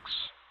complex.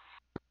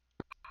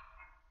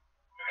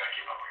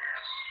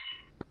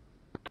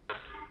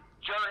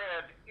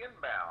 Jarhead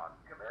inbound,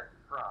 commit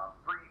from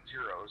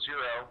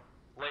 300,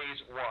 lays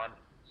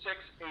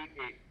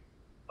 1688.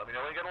 Let me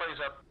know when you get a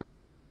lays up.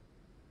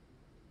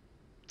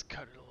 Let's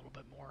cut it a little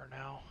bit more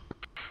now.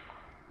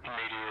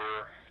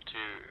 Meteor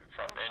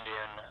from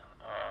Indian.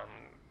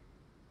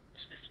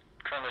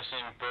 Currently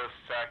seeing both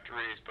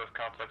factories, both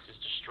complexes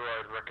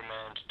destroyed.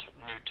 Recommend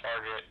new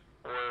target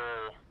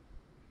oil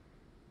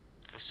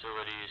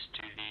facilities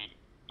to the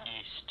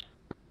east.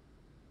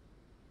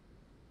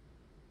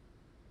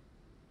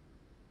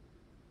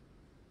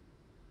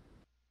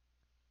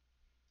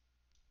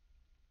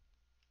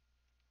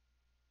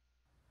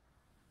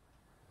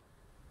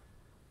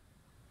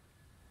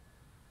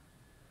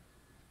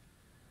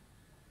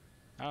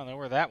 I don't know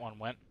where that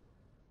one went.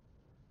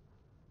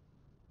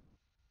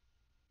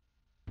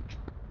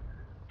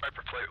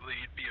 Viper flight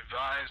lead, be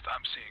advised,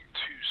 I'm seeing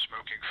 2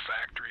 smoking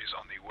factories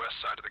on the west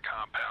side of the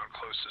compound,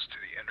 closest to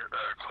the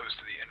close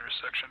to the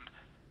intersection.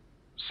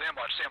 Sam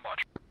watch.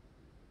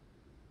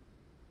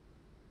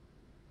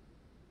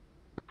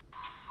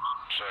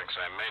 Showing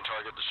Sam, main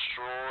target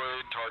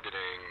destroyed,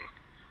 targeting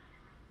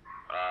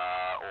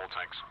oil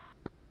tanks.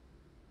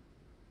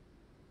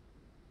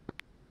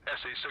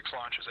 SA-6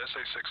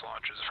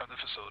 launches from the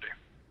facility.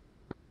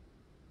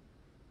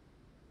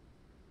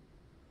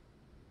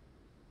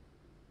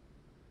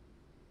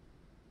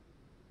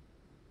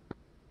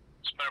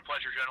 It's been a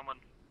pleasure,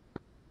 gentlemen.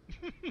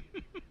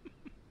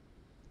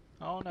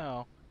 Oh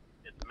no.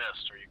 It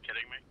missed, are you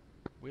kidding me?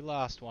 We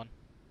lost one.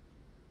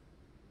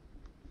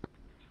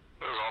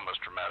 It was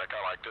almost dramatic,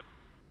 I liked it.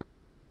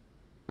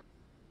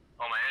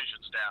 Oh, my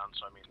engine's down,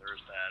 so I mean,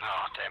 there's that.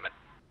 Oh, damn it.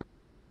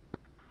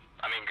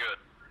 I mean, good.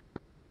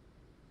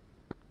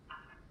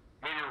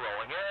 Meteor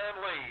rolling and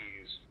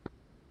lays.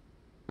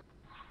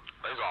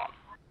 Lays on.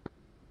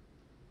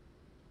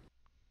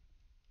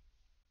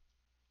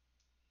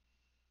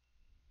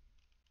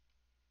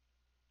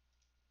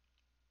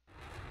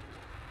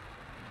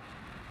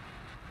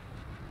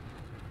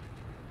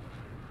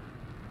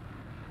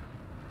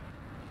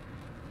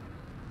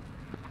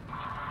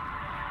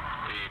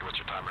 Lead, what's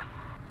your timer?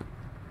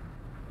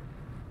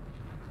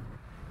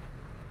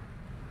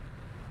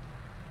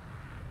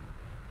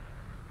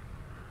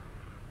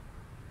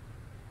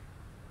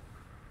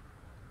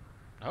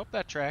 I hope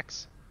that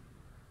tracks.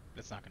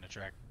 It's not gonna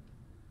track.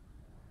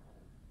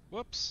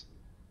 Whoops.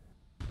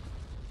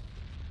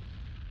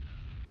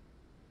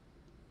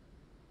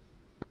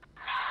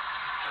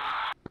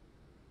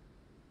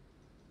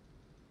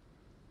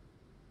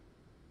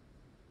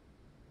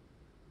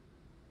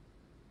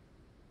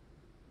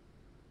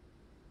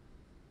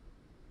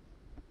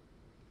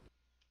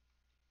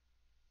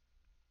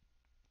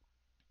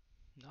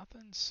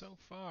 Nothing so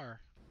far.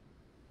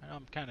 I know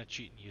I'm kind of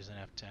cheating using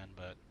F10,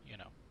 but you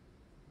know.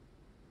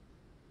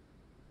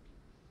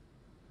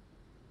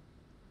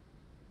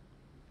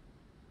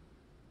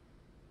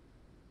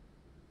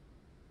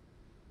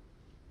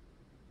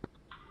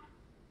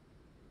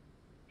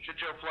 Shit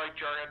show flight,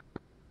 Jarhead.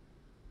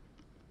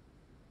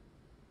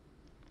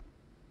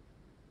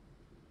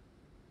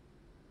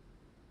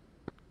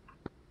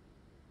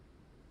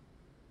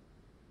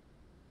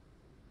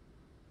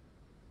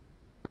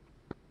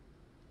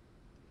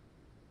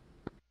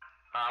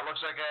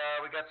 Looks like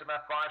we got some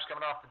F5s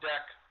coming off the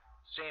deck.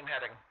 Same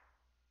heading.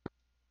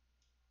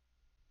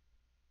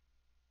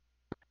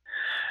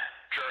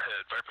 Jarhead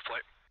Viper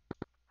Flight.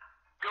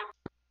 Go.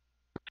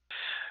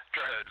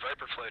 Jarhead,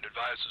 Viper Flight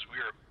advises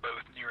we are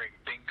both nearing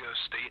Bingo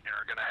State and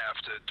are going to have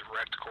to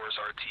direct course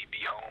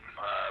RTB home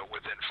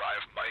within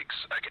 5 mics.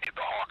 I can hit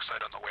the Hawk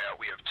side on the way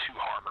out. We have 2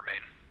 harm remain.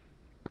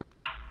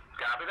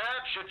 Copy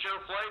that. Shit show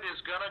flight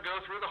is going to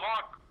go through the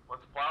Hawk.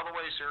 Let's plow the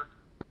way, sir.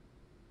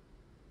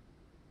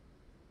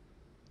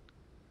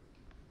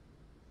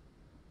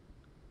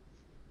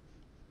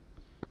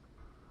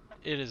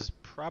 It is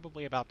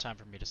probably about time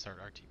for me to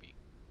start RTB.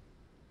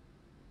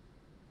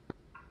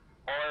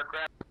 All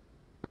aircraft.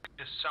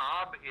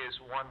 Saab is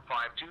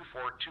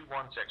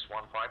 1524216.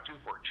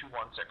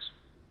 1524216.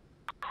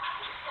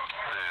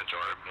 And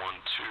Jarhead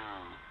 1-2,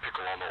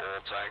 pickle on the oil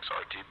tanks,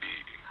 RTB.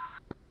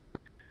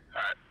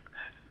 Alright.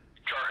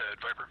 Jarhead,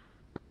 Viper.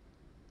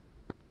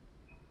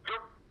 Go.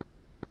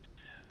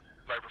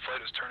 Viper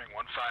Flight is turning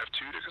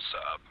 152 to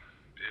Kasab.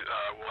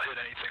 We'll hit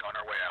anything on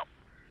our way out.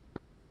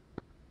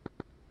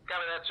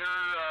 Copy that, sir.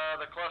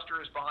 The cluster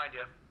is behind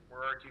you.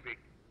 We're RTB.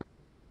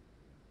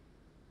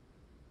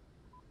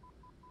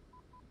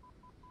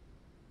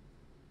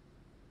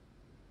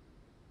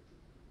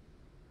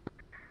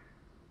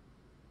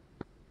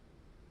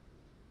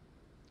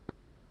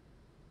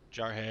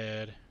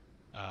 Jarhead,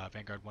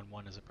 Vanguard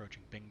 1-1 is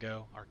approaching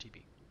Bingo,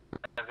 RTB.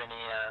 Have any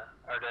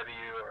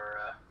RW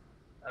or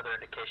other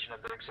indication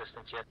of their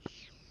existence yet?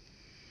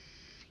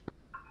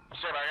 I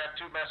said I got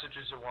 2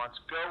 messages at once.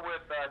 Go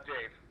with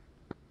Dave.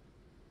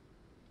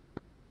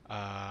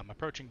 I'm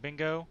approaching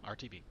Bingo,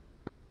 RTB.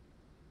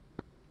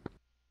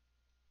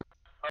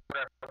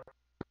 Okay.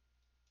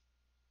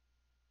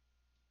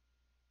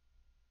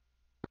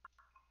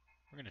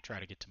 We're going to try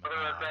to get to Other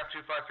Manila. aircraft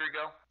 253,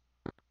 go.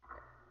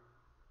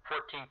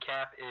 14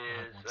 Cap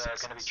is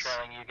going to be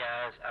trailing you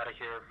guys out of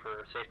here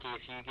for safety.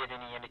 If you get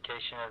any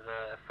indication of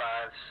the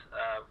F5s,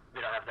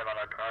 we don't have them on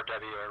our RW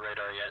or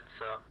radar yet,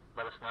 so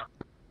let us know.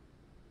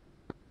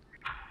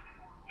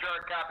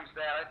 Jared copies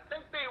that. I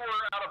think they were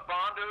out of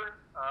Bonder,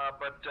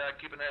 but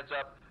keep an heads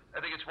up.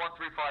 I think it's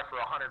 135 for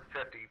 150.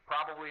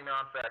 Probably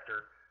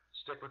non-factor.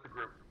 Stick with the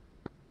group.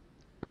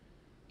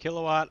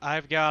 Kilowatt,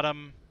 I've got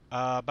them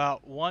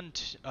about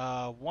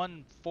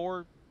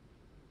 124.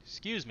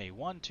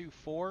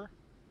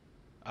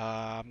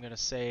 I'm going to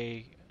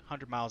say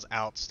 100 miles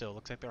out still.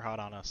 Looks like they're hot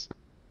on us.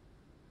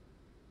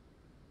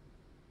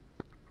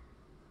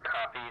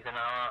 Copy. Then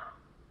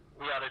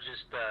we ought to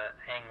just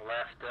hang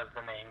left of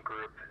the main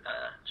group,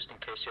 just in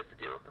case you have to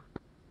deal with them.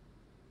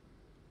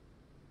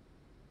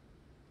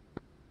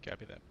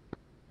 Copy that.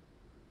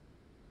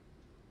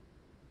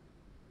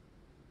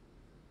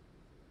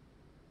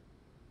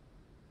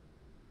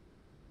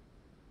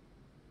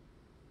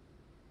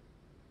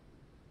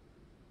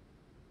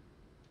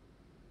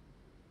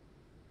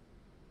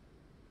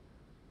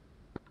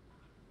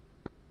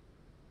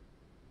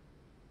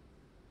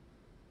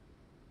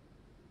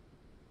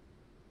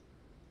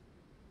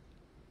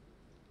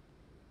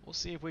 We'll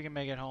see if we can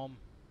make it home.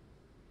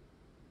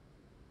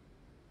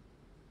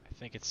 I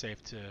think it's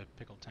safe to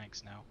pickle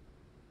tanks now.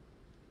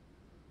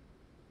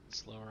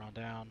 Slow her on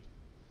down.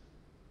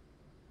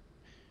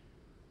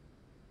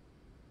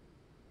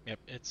 Yep,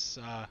 it's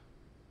I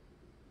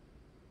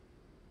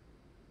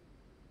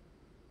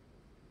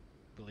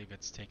believe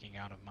it's taking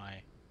out of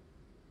my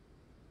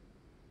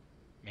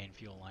main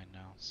fuel line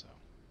now, so.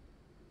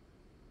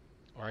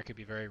 Or I could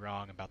be very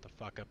wrong about the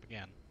fuck up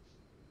again.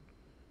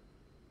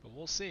 But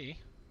we'll see.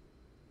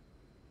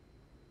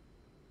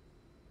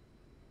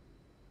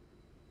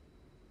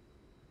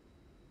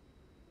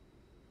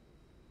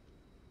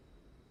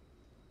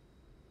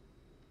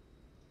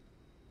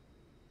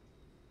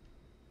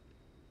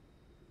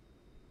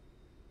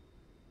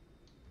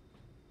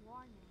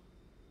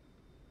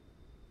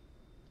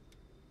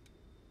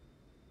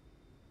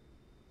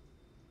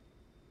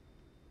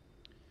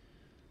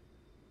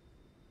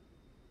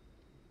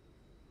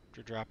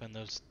 After dropping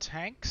those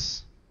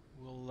tanks,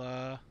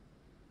 we'll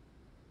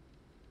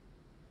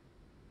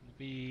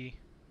be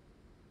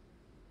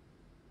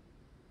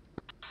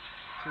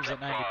cruise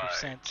at 90%.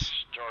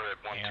 Started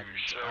 1-2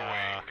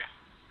 showing.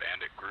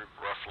 Bandit group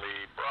roughly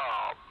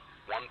Bravo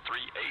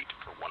 138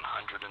 for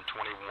 121,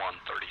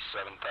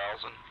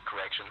 37,000.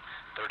 Correction,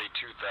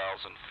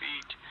 32,000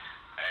 feet.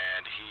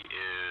 And he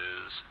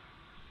is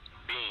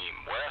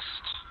beam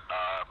west.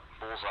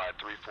 Bullseye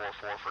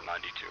 344 for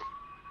 92.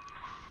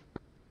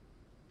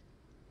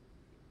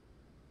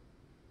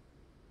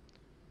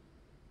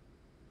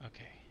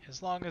 Okay,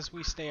 as long as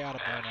we stay out of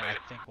burner, I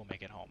think we'll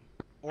make it home.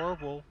 Or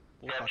we'll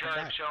fucking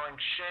die. Showing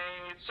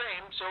shame.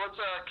 Same, so let's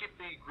keep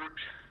the group.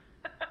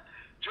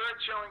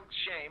 Jared showing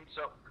shame,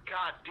 so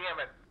god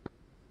damn it.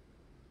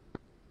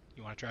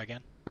 You want to try again?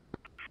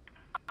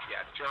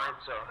 Yeah, Jared,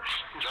 so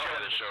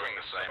Jared is showing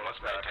the same. Let's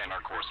maintain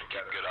our course and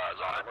keep good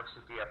eyes on it. Looks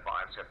like the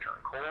F5s have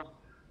turned cold.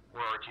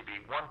 We're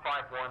RTB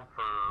 151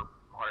 for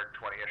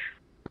 120-ish.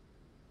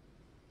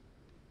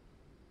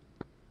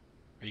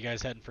 Are you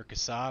guys heading for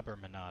Kasab or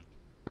Manad?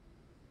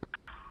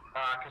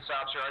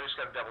 Kasab, sir, I just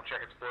gotta double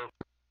check its blue.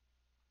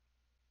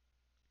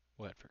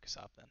 What for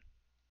Kasab then?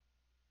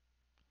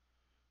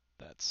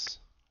 That's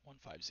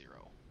 150.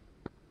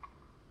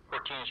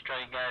 14 is try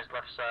you guys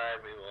left side.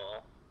 We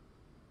will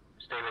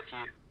stay with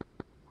you. I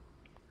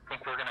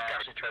think we're gonna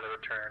actually try to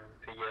return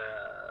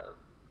via.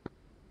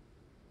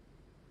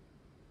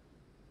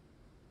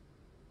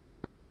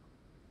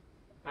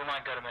 We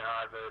might go to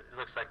Minhad, but it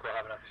looks like we'll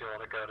have enough fuel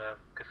to go to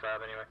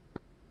Kasab anyway.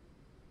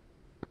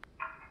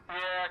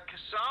 Yeah,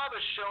 Kasab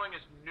is showing as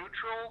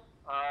neutral.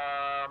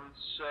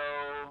 So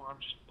I'm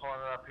just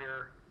pulling it up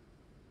here.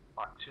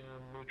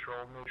 Octoon,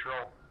 neutral.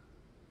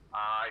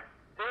 I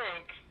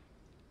think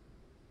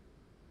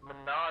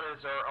Minhad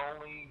is our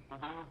only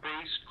blue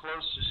base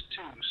closest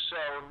to.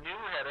 So new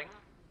heading.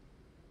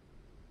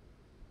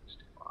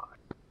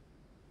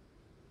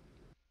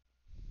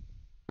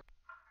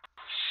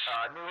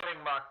 New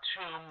heading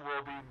Maktoum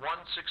will be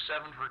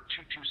 167 for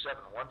 227.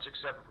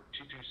 167 for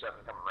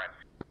 227 coming right.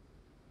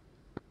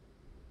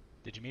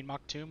 Did you mean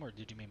Maktoum or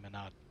did you mean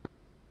Minhad?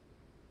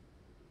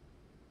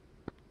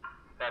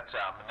 That's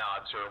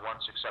Minhad, sir.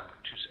 167 for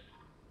 27.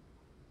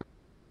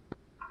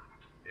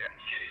 Yeah,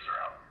 kitties are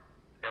out.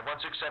 Yeah,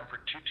 167 for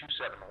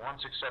 227.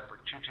 167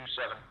 for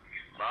 227.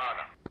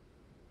 Mana.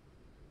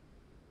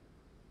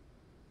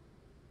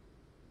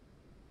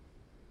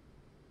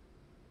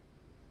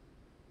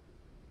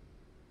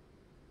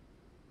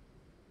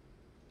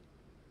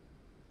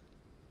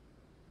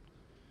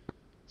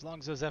 As long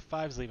as those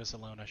F5s leave us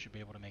alone, I should be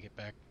able to make it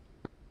back.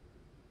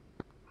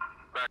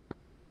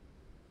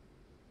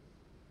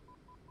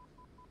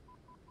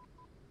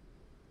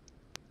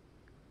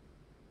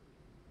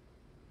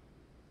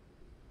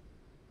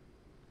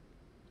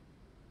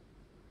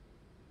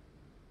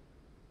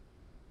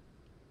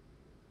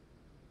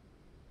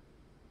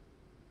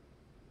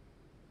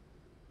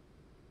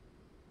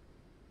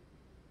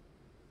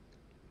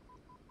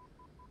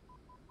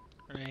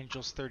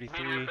 Angels 33.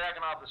 Meteor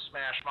backing off the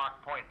smash,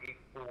 Mach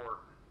 .84.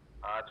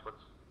 That's what's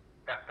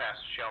F-Pass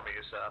show me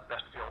is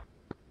best fuel.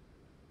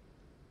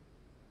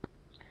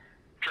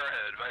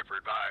 Jarhead, Viper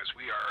advised,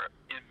 we are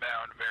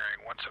inbound bearing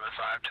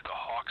 175 to the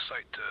Hawk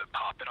site to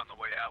pop in on the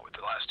way out with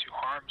the last 2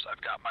 harms. I've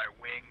got my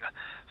wing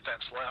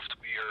fence left.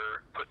 We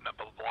are putting up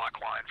a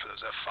block line for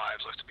those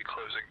F5s, look to be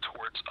closing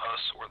towards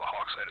us or the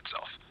Hawk site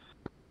itself.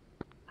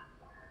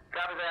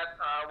 Copy that.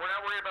 We're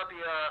not worried about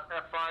the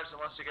F5s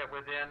unless they get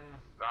within,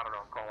 I don't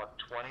know, call it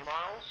 20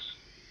 miles.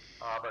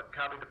 But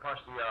copy to punch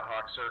the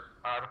Hawk, sir.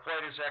 The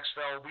flight is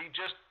exfil. We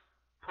just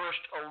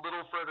pushed a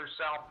little further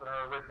south than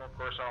our original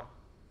course home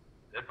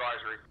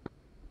advisory.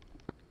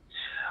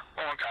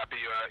 One copy.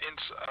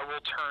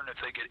 We'll turn if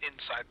they get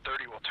inside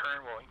 30. We'll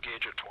turn. We'll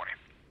engage at 20.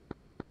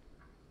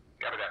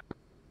 Copy that.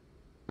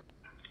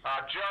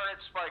 Jarhead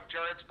Spike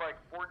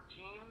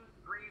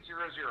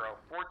 14300.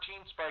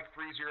 14 Spike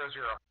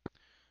 300.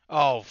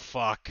 Oh,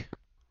 fuck.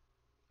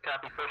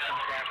 Copy, push and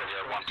smash.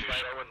 Yeah, 1-2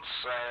 showing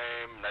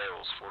same.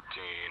 Nails 14.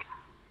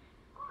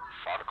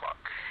 5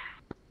 o'clock.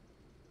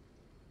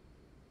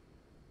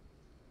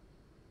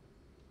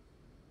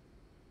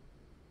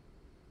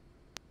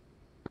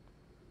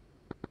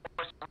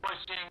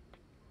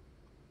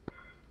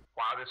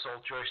 Wow, this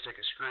old joystick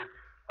is screwed.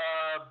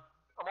 I'm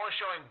only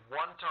showing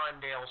one-time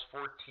nails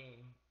 14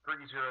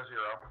 300.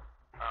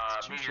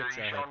 Meteor, are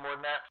you showing more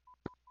than that?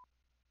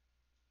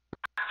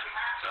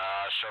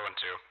 Showing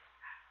 2.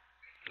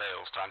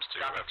 Nails times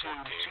 2 at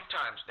 14. 2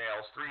 times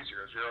nails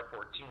 300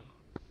 14.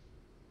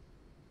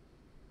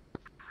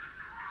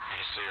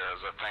 You see,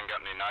 has that thing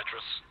got any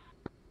nitrous?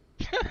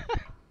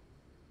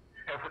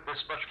 With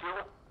this much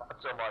fuel? Not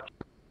so much.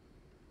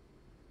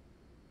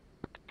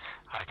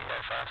 I can go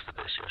faster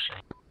this year,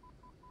 Shane.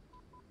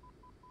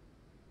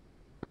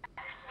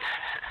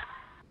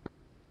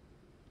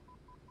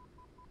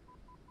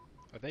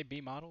 Are they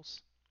B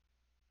models?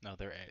 No,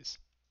 they're A's.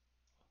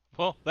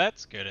 Well,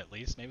 that's good at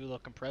least. Maybe they'll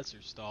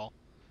compressor stall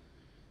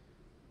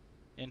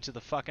into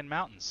the fucking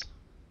mountains.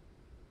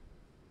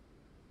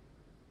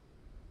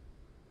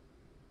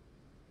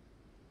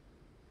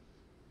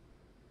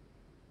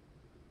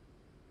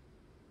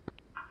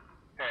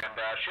 And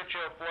ship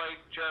show flight,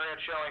 Jarhead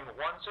showing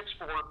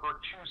 164 for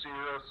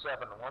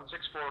 207.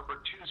 164 for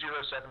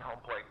 207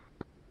 home plate.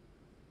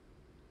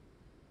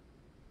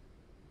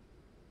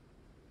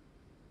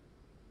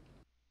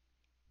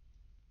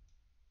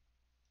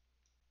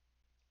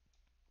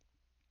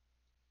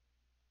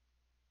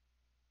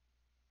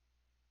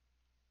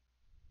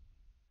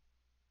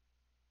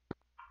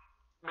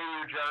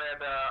 Meteor,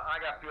 Jarhead, I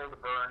got fuel to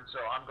burn, so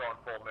I'm going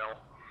full mill.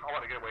 I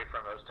want to get away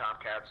from those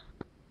Tomcats.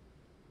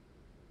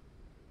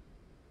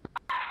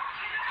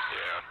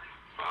 Yeah,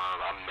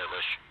 I'm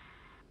millish.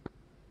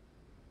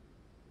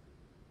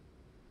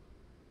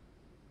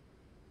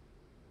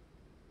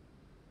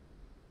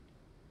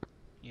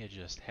 You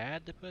just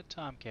had to put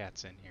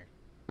Tomcats in here.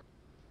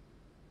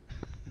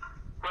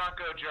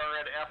 Bronco,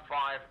 Jarhead,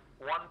 F5,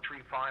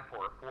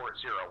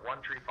 135.440.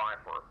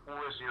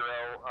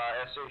 135.440.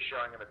 SA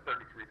showing him at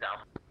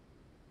 33,000.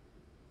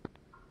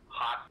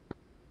 Hot.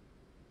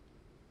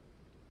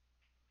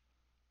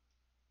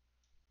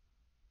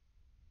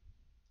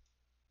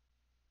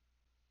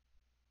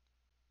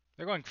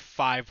 They're going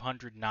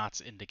 500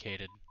 knots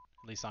indicated,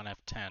 at least on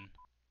F10.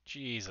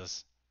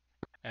 Jesus.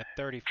 At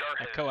 30, at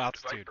Jarhead,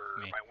 co-altitude. Viper,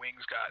 Me. my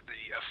wings got the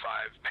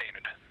F5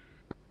 painted.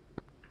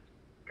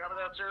 Copy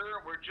that,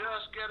 sir. We're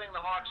just getting the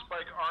Hawk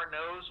Spike our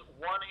nose.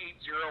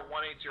 180,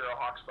 180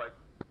 Hawk Spike.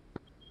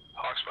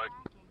 Hawk Spike.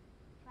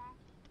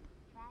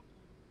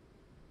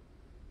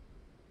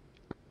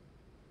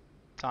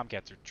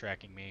 Tomcats are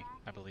tracking me,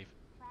 I believe.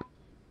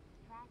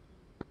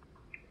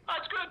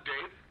 That's good,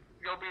 Dave.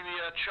 You'll be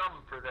the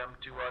chum for them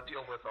to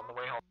deal with on the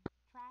way home.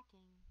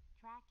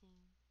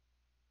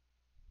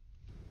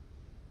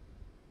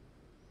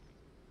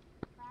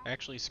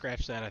 Actually,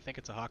 scratch that. I think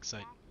it's a hawk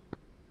site.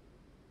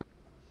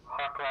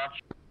 Hawk launch.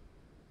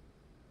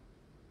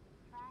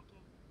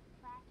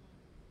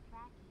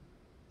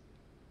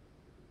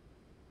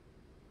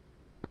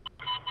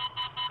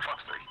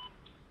 Fox 3.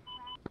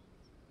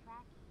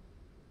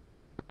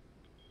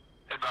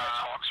 Advise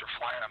Hawks are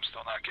flying. I'm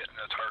still not getting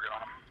a target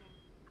on them.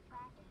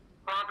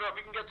 Bronco,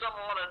 if you can get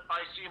something on it,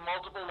 I see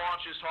multiple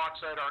launches Hawk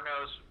site our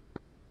nose.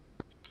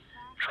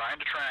 Trying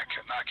to track,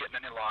 not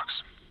getting any locks.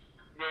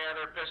 Yeah,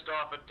 they're pissed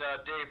off at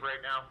Dave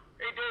right now.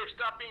 Hey, Dave,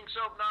 stop being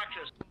so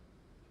obnoxious.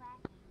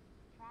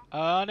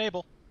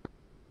 Unable.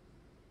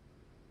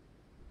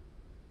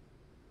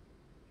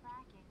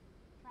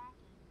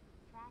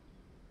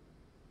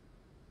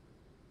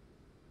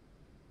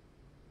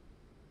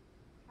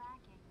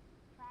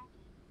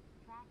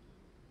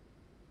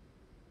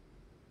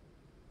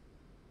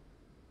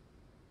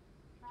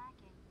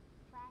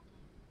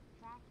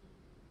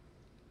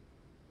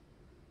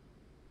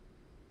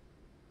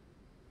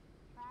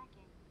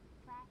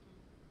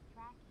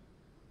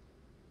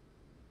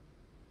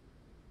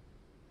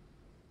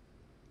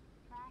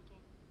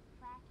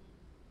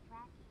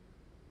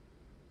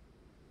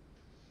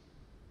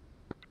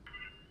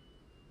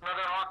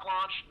 Another Hawk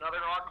launch,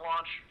 another Hawk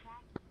launch.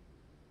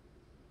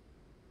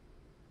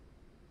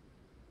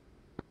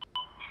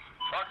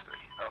 Fox 3.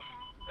 Oh,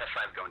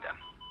 F5 going down.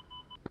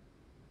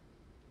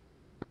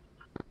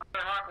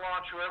 Another Hawk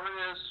launch, whoever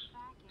it is,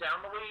 down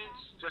the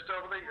weeds, just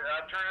over the,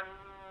 turn,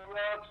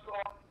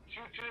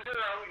 shoot 2-0,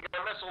 you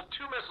got a missile,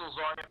 2 missiles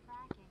on you.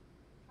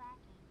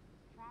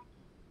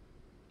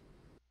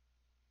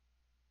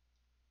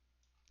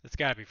 It's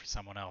gotta be for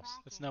someone else.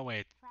 There's no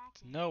way.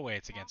 There's no way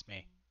it's against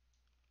me.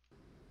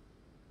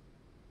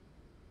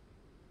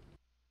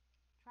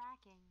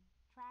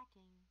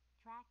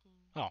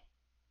 Oh.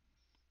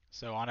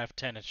 So on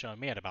F10 it's showing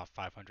me at about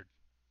 500.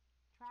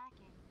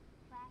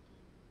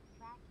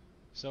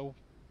 So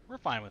we're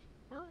fine with.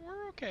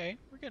 We're okay.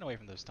 We're getting away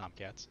from those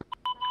Tomcats.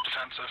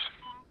 Defensive.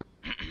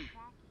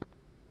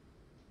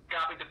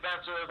 Copy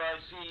defensive, I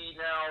see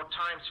now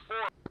times 4.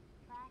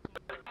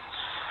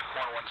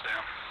 1-1's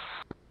down.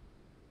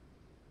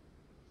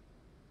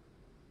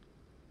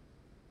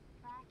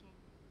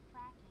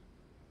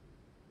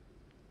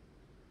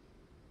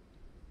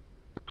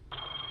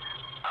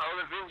 I'll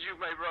avenge you,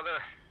 my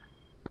brother.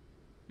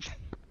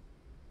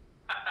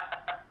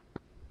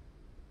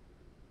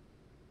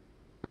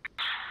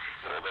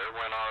 Well, there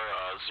went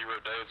our 0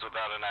 days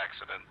without an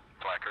accident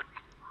placard.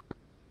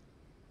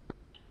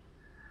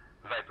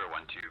 Viper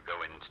 1-2,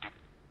 go in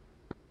stupid.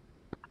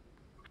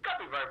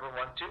 Copy Viper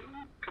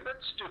 1-2, commit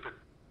stupid.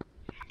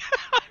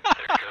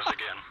 There it goes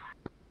again.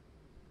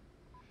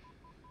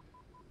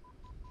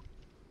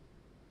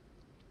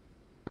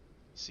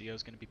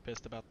 CO's gonna be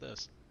pissed about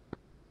this.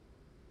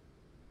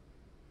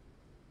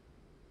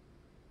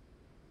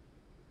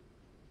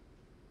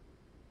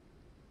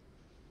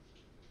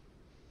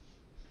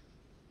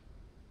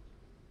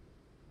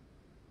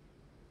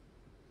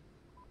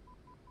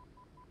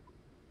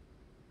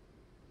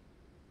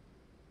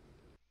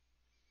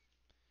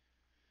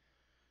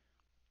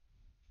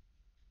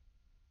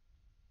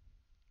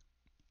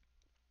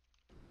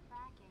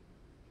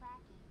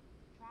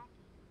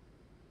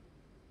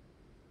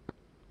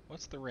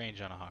 What's the range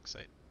on a hawk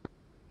site?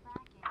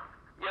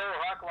 Yo,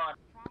 Hawk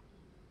launch.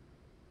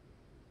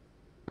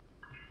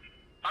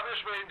 I'm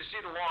just waiting to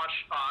see the launch.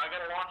 I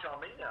got a launch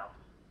on me now.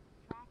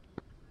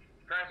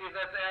 Trying to see if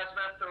that's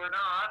azimuth or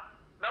not.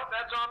 Nope,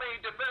 that's on me.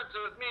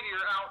 Defensive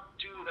meteor out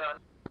to the...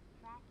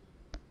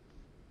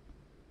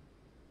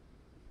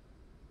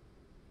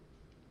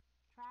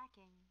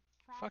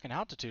 Fucking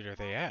altitude are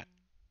they at?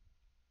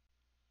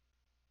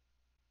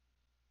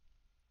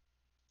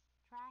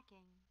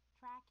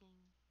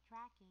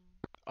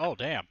 Oh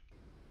damn.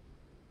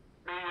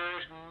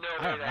 There's no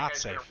I way am that not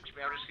guy's gonna safe. reach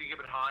me. I'm just gonna keep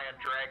it high and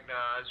drag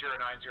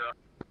 090.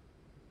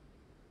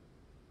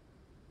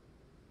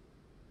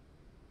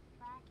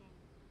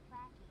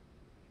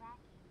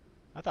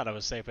 I thought I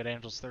was safe at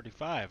Angels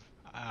 35.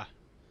 Ah.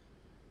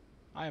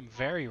 I am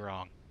very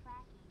wrong.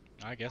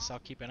 I guess I'll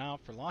keep an eye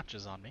out for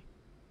launches on me.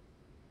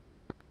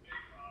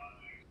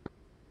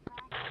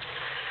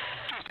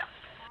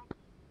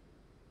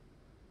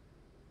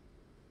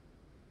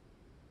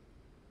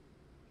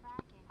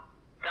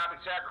 Copy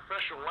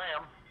sacrificial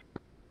lamb.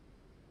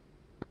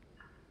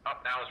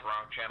 Up now is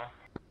wrong channel.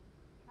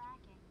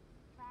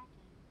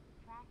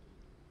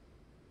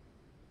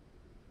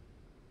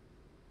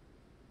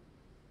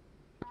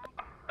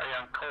 Are you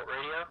on cult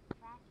radio?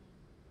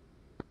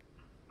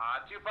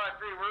 253,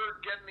 we're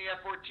getting the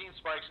F-14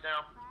 spikes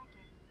now.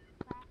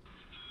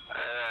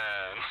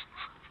 And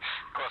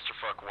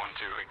clusterfuck 1-2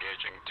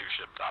 engaging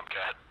 2-ship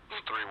Tomcat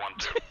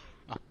 312.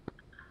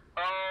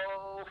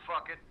 Oh,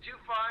 fuck it.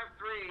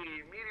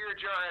 253, Meteor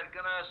Jarhead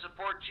gonna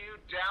support you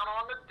down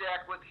on the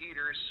deck with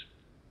heaters.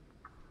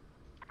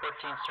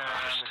 14's turn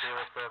around to deal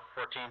with the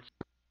 14s.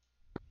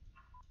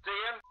 See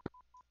ya.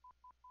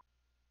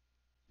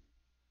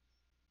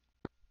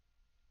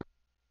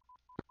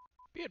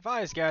 Be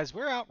advised, guys,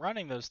 we're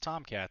outrunning those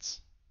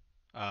Tomcats.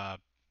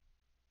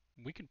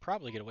 We can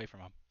probably get away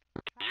from them.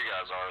 You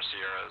guys are,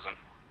 Sierra isn't.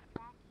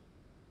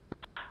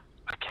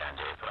 I can,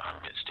 Dave, but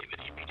I'm gonna stay with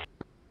you immediately.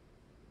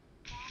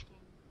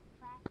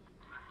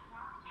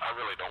 I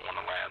really don't want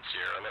to land,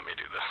 Sierra. Let me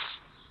do this.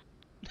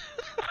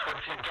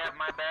 14 Cap,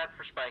 my bad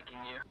for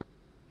spiking you.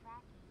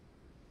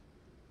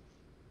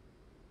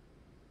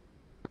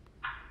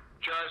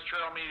 Charge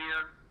Trail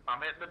Meteor.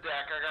 I'm hitting the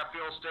deck. I got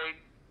fuel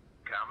state.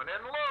 Coming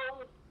in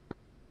low.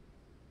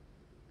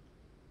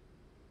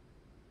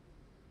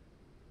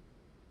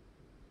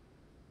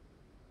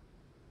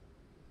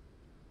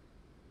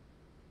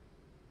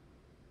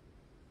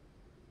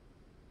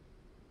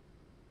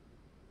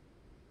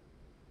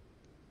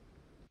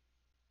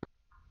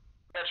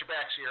 Got your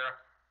back, Sierra.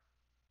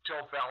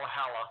 Till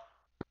Valhalla.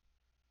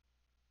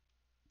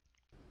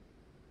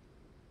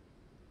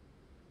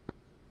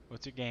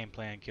 What's your game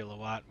plan,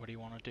 Kilowatt? What do you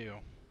want to do?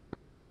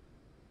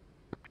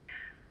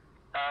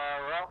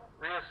 Well,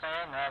 Rio's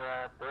saying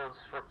that those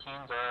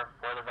 14s are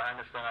farther behind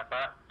us than I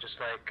thought. Just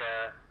like,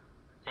 I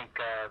think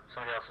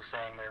somebody else is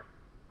saying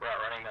we're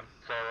outrunning them.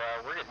 So,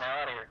 we're getting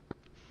out of here.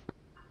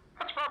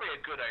 That's probably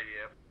a good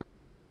idea.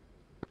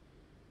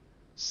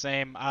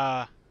 Same.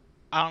 I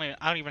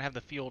don't even have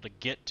the fuel to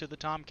get to the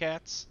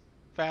Tomcats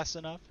fast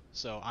enough,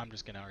 so I'm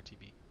just gonna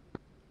RTB.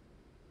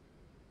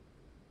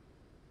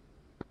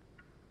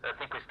 I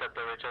think we stepped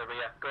over each other, but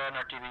yeah, go ahead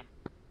and RTB.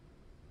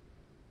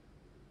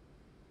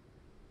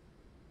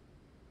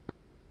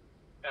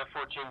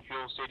 F-14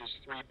 fuel state is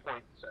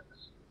 3.6.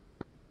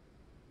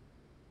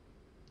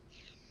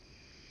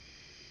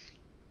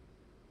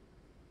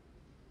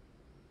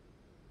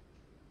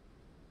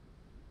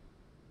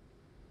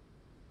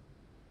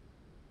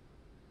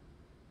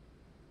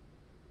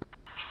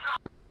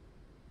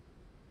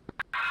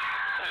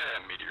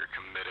 And Meteor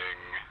committing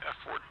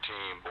F-14,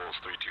 Bulls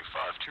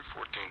 325,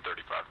 214,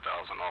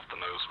 35,000 off the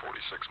nose,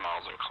 46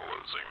 miles and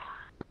closing.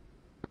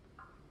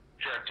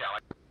 Sure,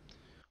 Tally.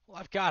 Well,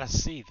 I've got to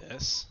see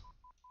this.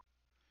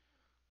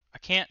 I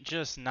can't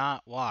just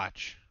not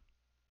watch.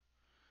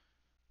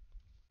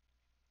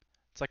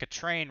 It's like a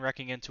train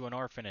wrecking into an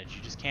orphanage.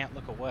 You just can't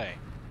look away.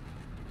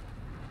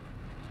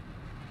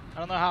 I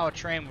don't know how a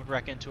train would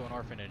wreck into an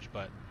orphanage,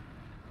 but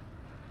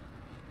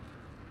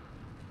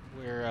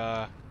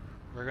we're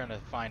gonna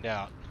find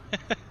out.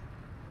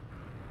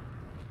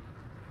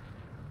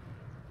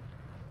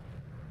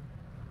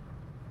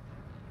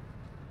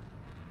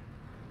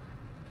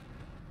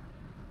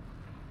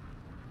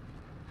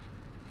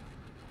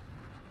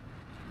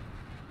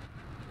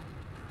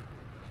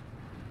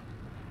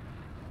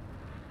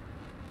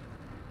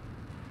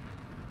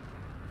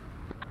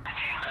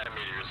 And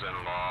Meteor's in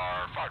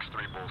LAR, Fox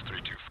 3, Bulls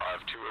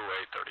 325,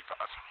 208,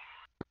 35.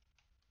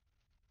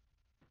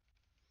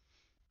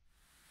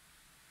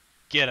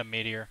 Get 'em,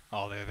 Meteor.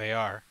 Oh, there they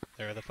are.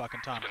 They're the fucking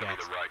It's gonna be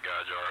Tomcats. the right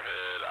guy,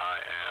 Jarhead.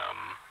 I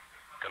am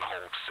gonna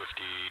hold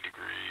 50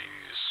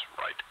 degrees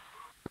right.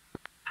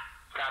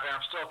 Copy,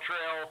 I'm still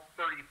trail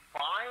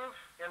 35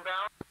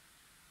 inbound.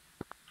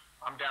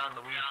 I'm down in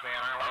the weeds,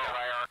 man. I don't know what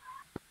I are.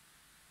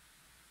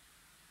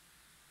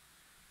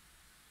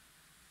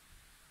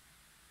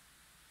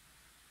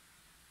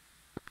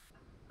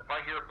 If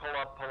I hear pull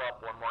up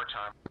one more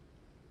time.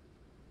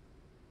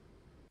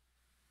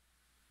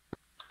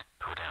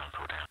 Pull down,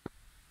 pull down.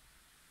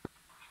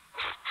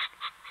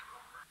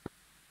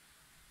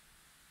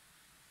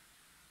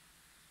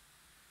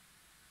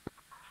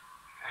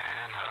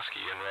 And Husky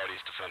and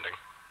Reddy's defending.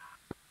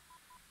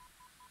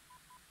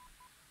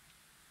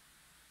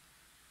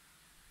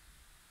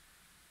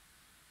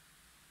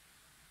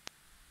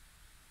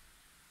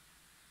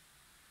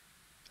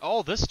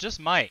 Oh, this just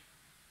might.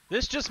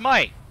 This just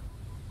might.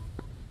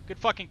 Good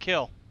fucking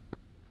kill.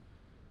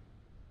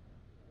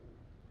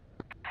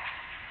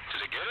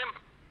 Did it get him?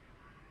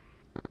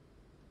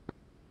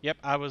 Yep,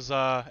 I was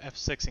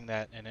F6ing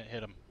that and it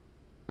hit him.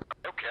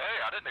 Okay,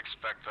 I didn't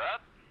expect that.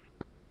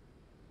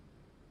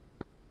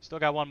 Still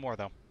got one more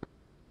though.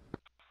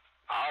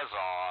 Eyes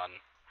on.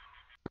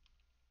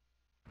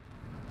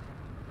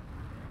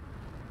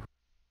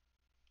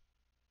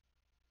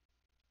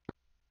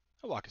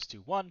 Awaka's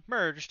 2-1,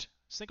 merged,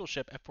 single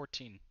ship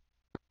F-14.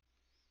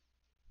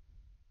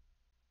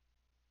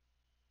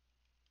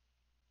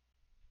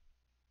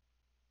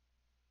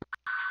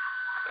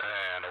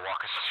 And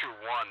Awaka's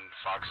 2-1,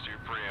 Fox 2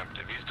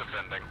 preemptive. He's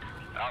defending.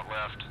 Out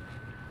left.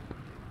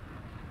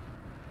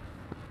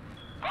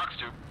 Fox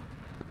 2.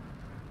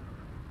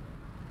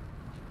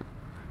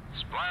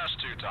 Splash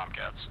 2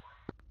 Tomcats.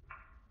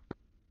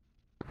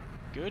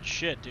 Good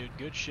shit, dude,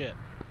 good shit.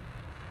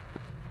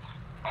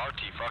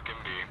 RT fucking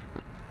B.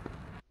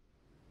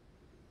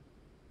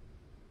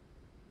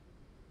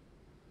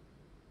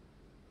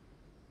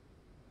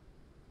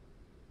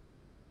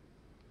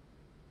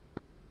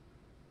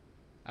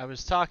 I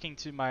was talking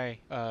to my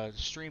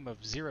stream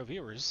of 0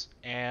 viewers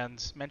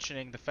and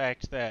mentioning the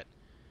fact that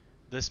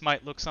this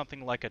might look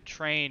something like a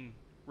train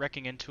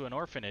wrecking into an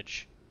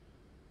orphanage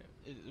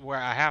where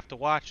I have to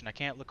watch and I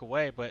can't look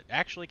away, but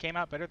actually came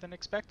out better than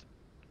expected.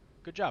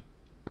 Good job.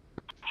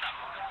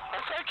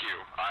 Well, thank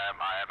you. I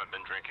haven't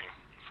been drinking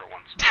for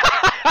once. So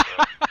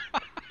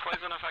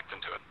plays an effect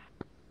into it.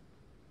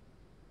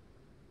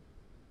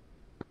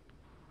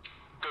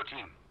 Go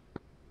team.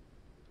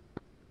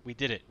 We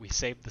did it. We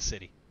saved the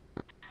city.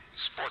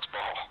 Sports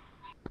ball.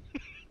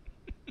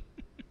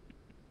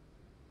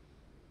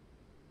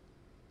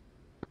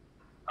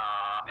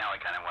 Now I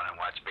kind of want to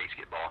watch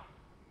basketball.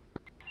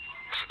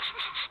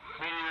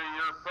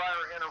 Your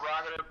prior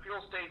interrogative,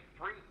 fuel state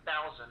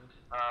 3,000,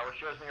 which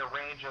shows me a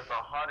range of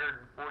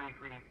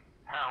 143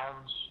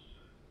 pounds.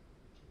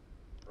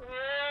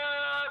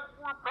 Yeah,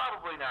 we're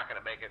probably not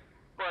going to make it,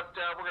 but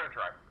we're going to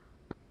try.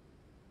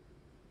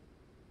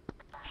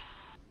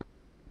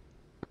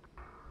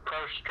 Pro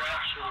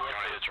straps for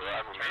the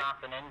turn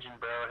off an engine,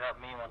 bro. It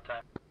helped me one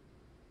time.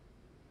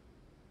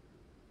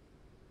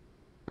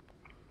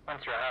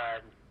 Once you're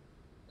hard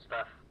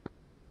stuff.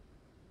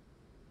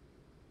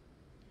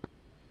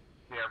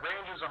 Yeah,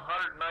 range is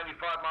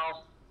 195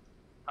 miles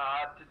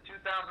to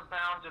 2,000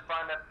 pounds. If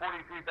I'm at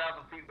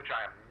 43,000 feet, which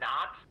I am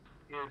not,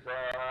 is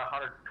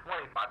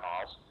 125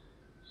 miles.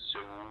 So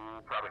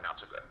probably not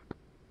so good.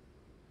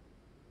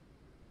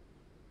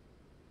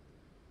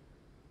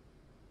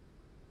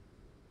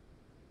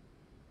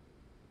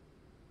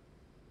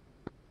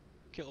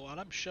 Kilowatt,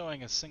 I'm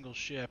showing a single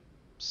ship,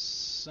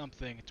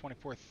 something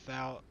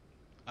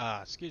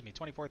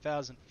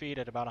 24,000 feet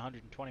at about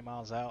 120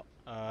 miles out.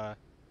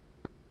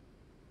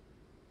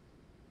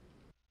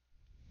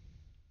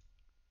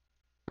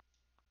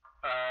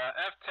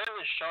 F10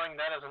 is showing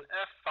that as an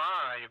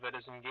F5 that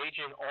is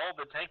engaging all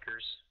the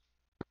tankers.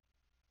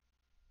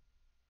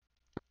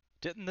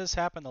 Didn't this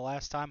happen the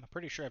last time? I'm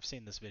pretty sure I've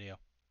seen this video.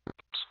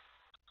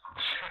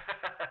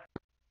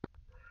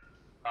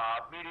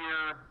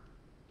 Meteor,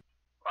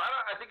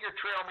 I think you're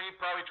trail me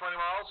probably 20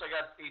 miles. I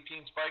got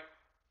 18 spike.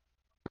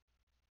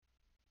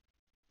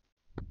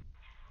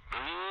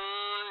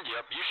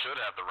 Yep, you should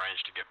have the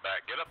range to get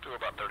back. Get up to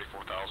about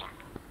 34,000.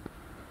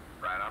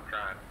 Right, I'm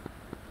trying.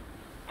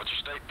 What's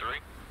your state? 3?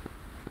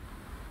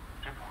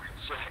 2.6.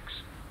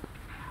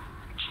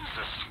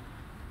 Jesus.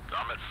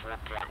 I'm at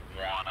 4.1.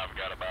 I've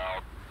got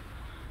about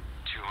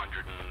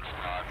 205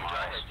 miles.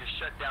 I just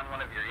shut down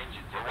one of your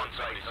engines. We're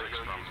 176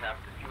 from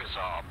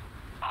Kasab.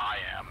 I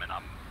am, and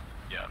I'm...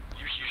 Yeah,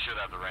 you should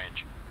have the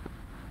range.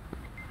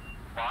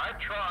 Well, I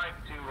tried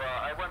to,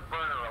 I went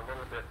burner a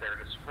little bit there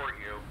to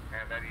support you,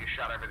 and then you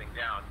shut everything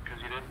down,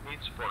 because you didn't need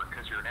support,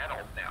 because you're an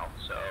adult now,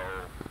 so...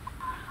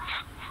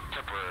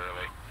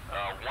 Temporarily.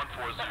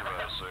 140,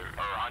 so,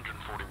 or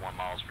 141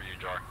 miles for you,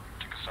 Jar,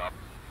 to Kasab.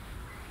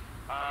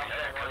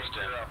 Yeah, close to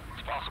it.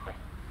 It's possible.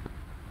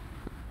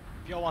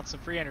 If y'all want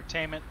some free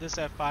entertainment, this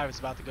F5 is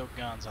about to go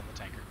guns on the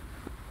tanker.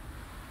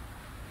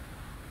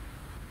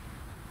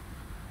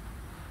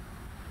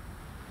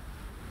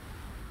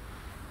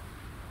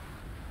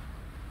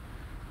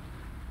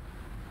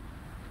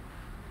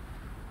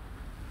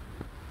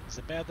 Is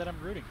it bad that I'm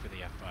rooting for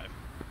the F5?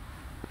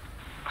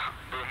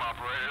 Boom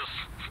operators.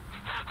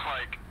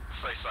 Like,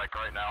 say psych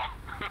right now.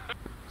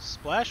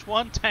 Splash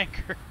 1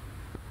 tanker.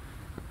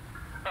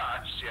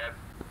 Ah, shit.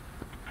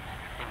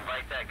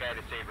 Invite that guy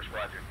to Saber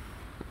Squadron.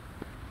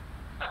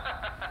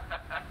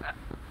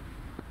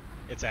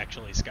 It's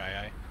actually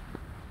Sky Eye.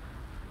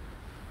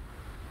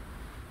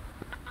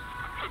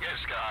 Who gave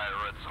Sky a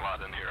red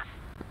slot in here?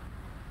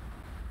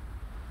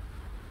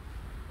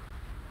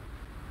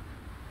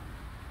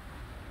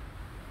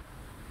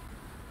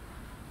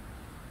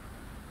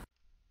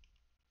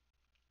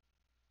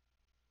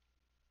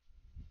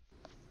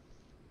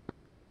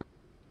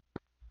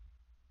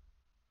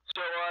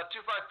 So,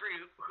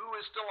 253, who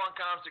is still on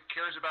comms that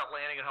cares about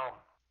landing at home?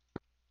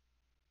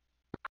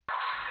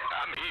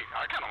 Me.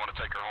 I kind of want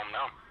to take her home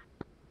now.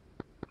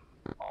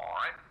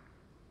 Alright.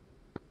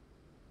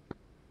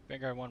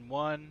 Vanguard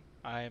 1-1.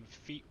 I am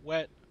feet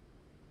wet.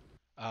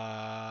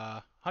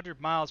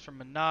 100 miles from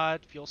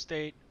Manad. Fuel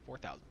state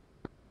 4,000.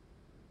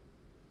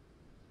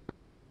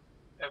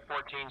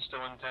 F14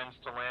 still intends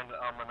to land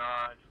on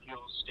Manad.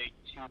 Fuel state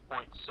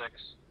 2.6.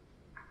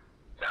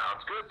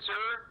 Sounds good,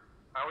 sir.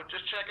 I was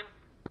just checking.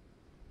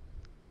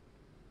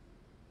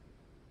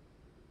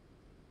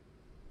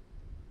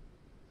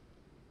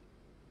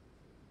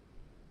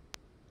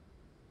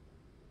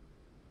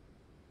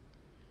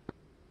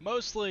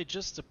 Mostly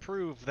just to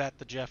prove that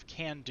the Jeff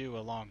can do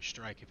a long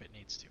strike if it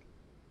needs to.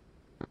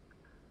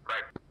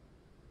 Right.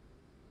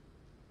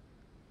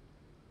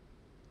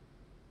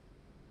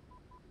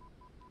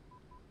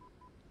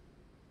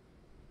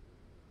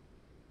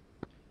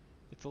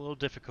 It's a little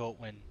difficult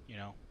when, you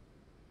know,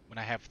 when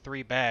I have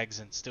 3 bags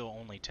and still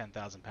only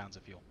 10,000 pounds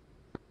of fuel.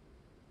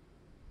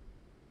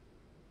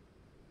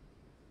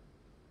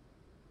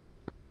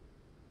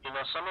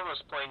 some of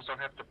us planes don't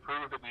have to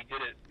prove that we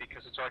did it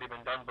because it's already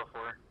been done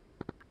before.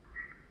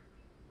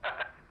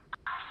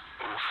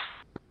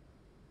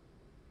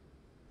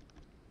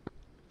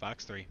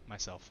 Fox 3,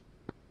 myself.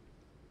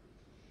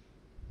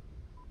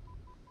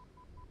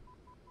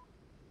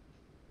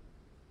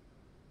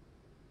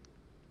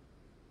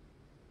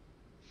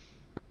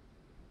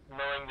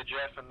 Knowing the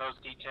Jeff and those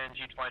D10s,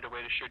 you'd find a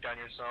way to shoot down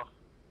yourself.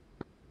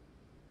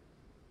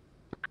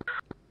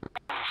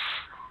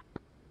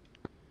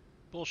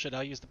 Bullshit,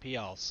 I'll use the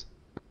PLs.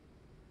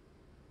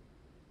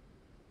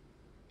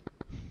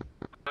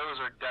 Those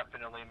are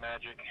definitely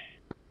magic.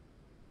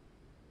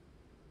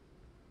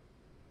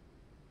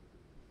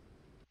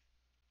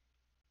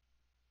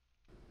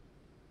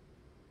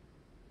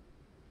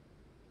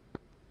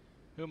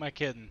 Who am I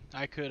kidding?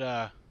 I could,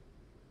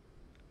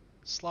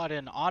 slot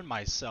in on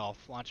myself,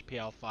 launch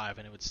PL5,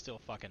 and it would still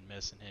fucking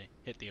miss and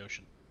hit the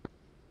ocean.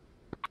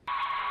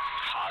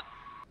 Hot.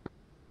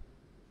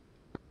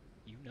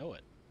 You know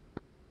it.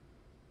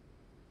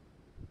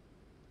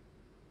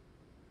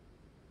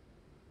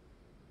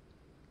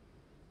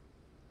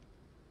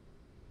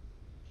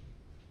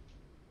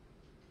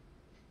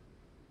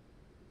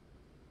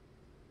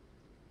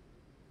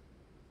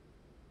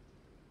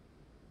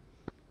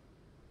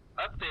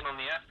 Update on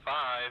the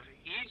F5,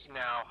 he's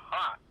now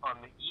hot on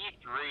the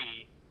E3.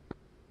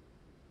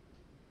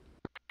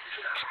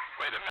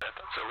 Wait a minute,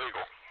 that's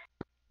illegal.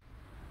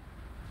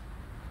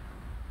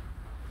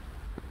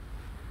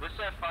 This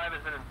F5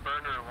 has been in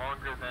burner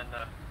longer than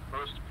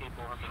most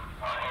people have been.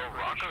 Oh,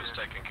 Rocco's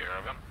taking care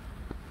of him.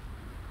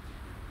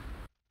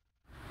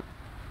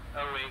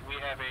 Oh wait, we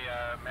have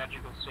a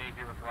magical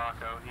savior with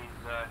Rocco.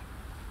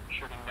 He's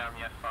shooting down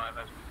the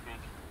F5 as we speak.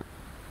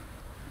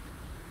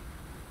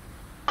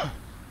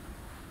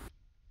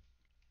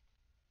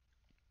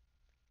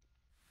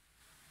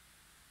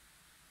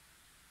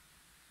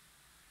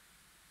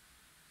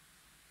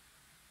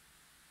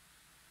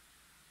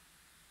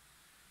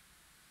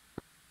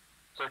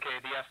 It's okay,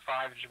 the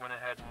F5 just went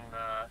ahead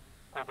and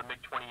pulled the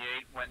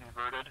MiG-28, went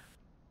inverted.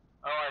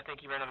 Oh, I think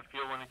he ran out of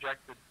fuel when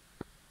ejected.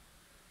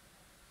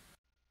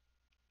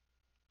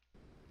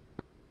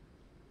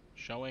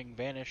 Showing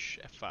vanish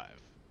F5.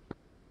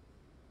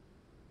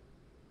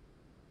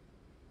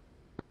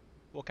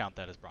 We'll count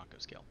that as Bronco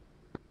scale.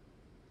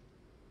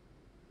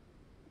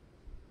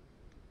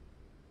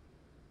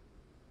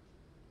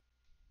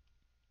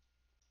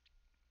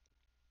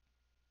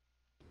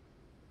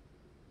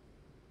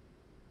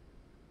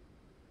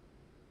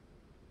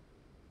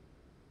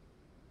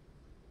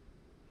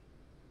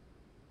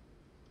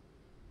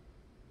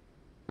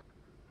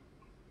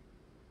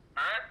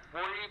 Alright,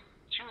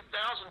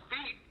 42,000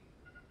 feet.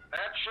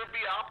 That should be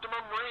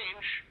optimum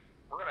range.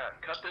 We're gonna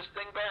cut this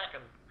thing back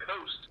and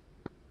coast.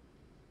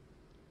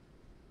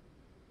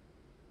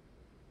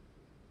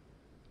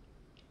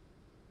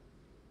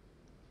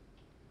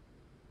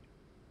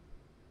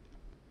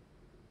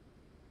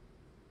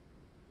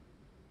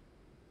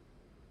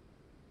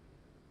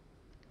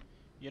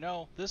 You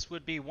know, this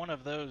would be one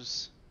of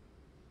those...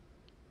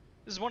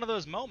 This is one of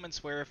those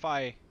moments where if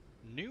I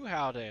knew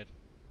how to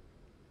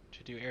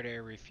do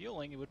air-to-air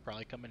refueling, it would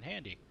probably come in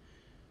handy.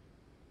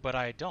 But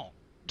I don't.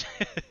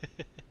 I'm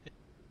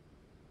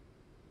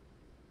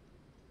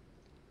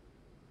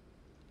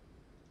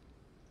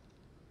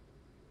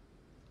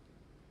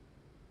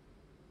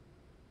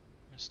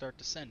gonna start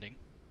descending.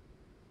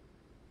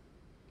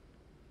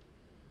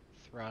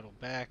 Throttle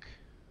back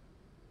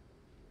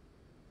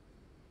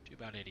to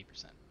about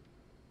 80%.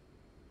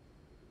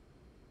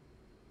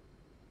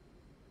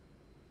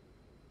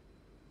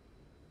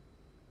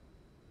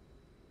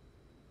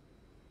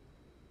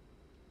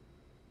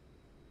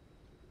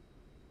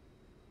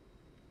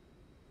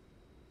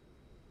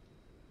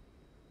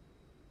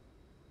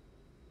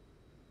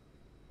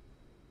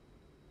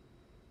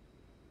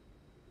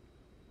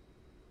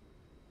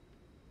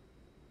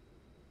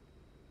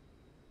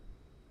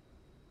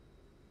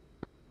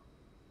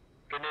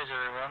 Good news,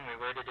 everyone.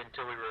 We waited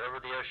until we were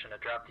over the ocean to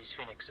drop these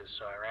phoenixes,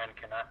 so Iran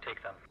cannot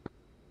take them.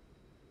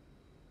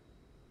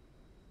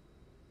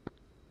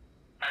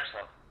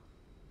 Excellent.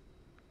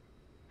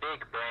 Big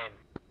brain.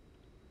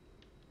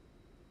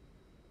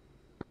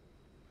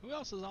 Who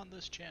else is on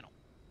this channel?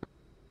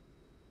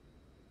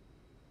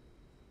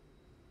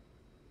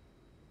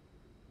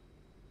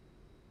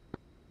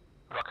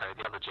 Rocco,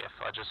 the other Jeff.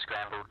 I just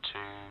scrambled to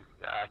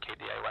keep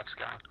the AWACS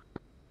going.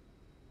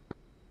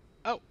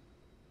 Oh,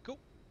 cool.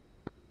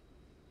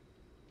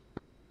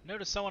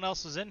 Noticed someone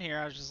else was in here.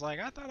 I was just like,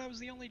 I thought I was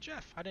the only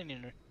Jeff. I didn't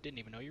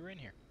even know you were in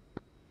here.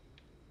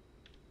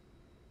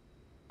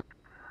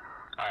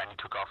 I only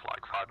took off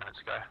like 5 minutes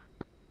ago.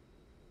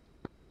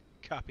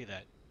 Copy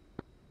that.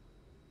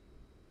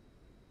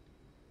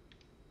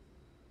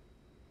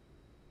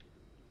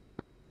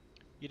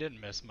 You didn't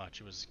miss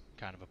much. It was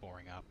kind of a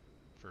boring op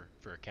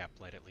for a cap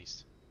flight at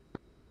least.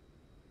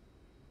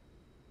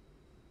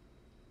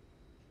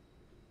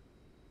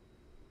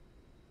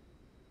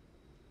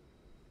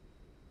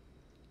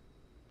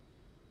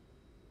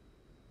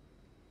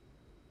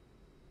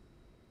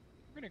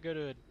 We're gonna go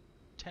to a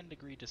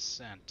 10-degree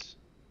descent.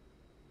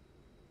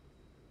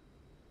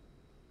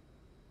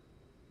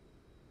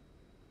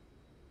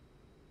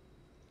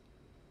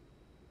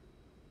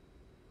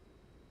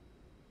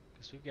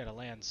 Because we've got to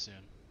land soon.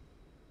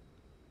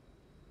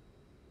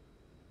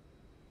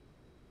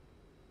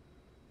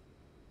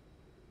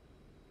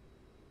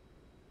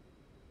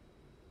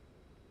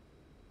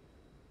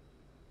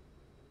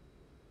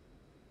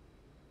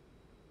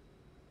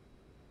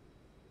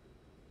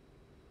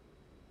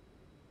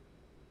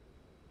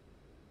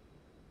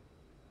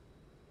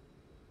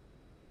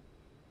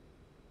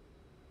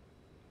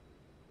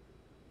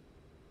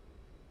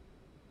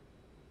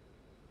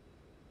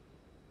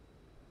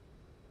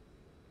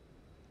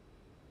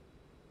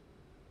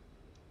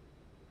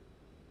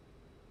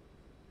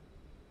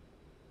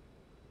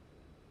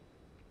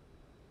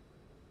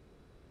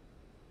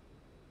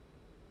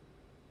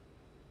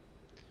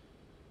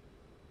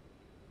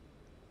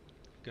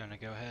 Gonna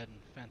go ahead and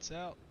fence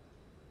out.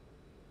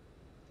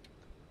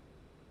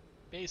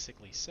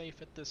 Basically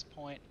safe at this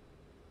point.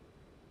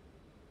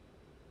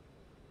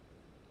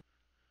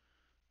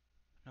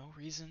 No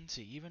reason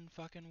to even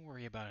fucking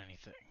worry about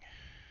anything.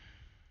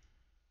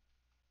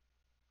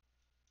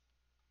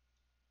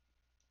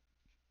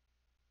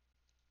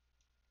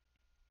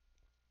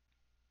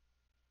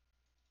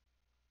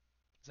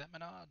 Is that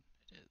Manad?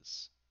 It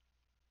is.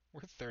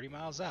 We're 30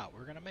 miles out.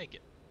 We're gonna make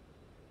it.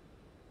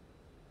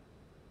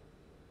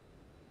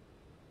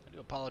 I do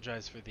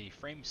apologize for the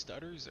frame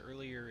stutters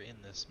earlier in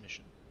this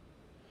mission.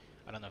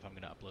 I don't know if I'm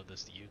gonna upload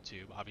this to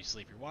YouTube.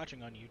 Obviously, if you're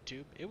watching on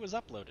YouTube, it was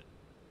uploaded.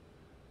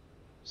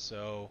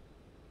 So,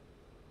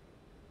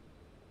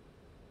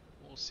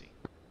 we'll see.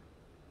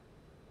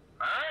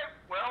 Alright,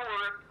 well,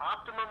 we're at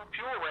optimum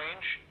fuel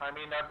range. I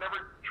mean, I've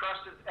never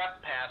trusted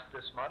F-Pass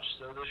this much,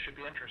 so this should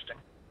be interesting.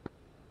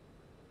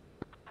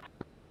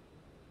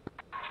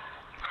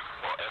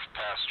 Well,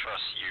 F-Pass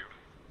trusts you.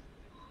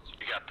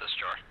 You got this,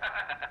 Jar.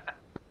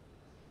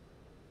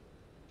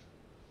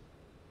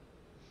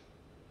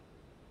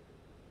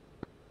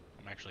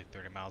 I'm actually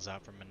 30 miles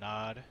out from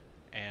Manad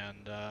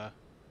and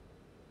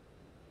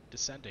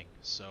descending,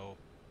 so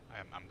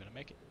I'm gonna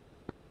make it.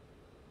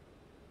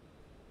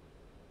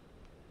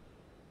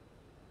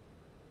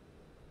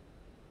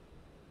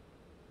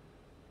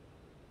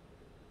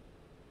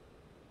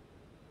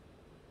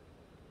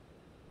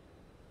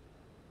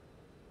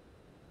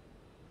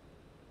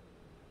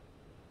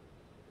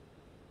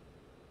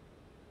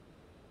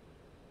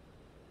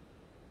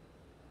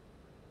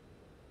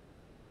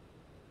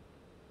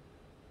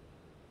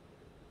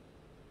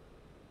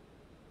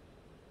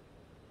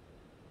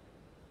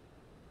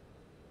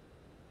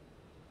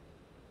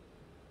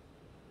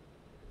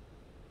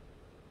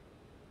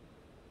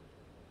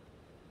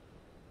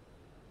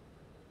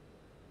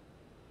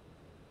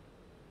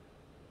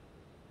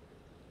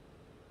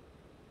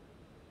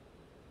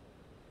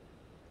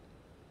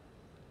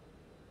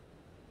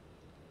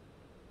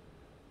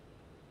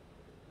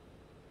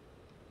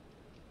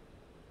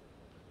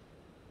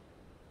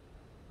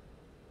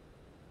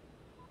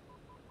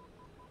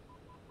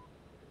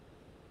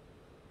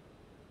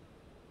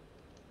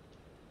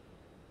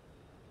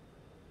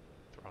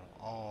 Throttle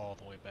all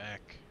the way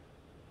back.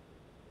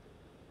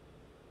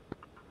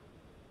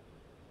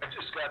 I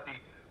just got the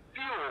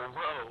fuel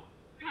low.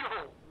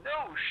 Fuel,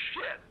 no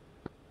shit.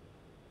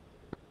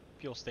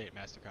 Fuel state,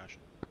 master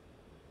caution.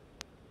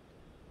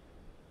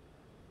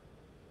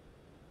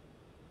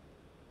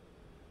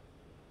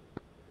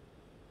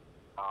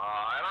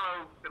 I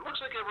don't know. It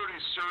looks like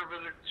everybody's server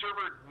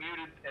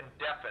muted and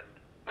deafened.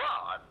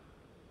 But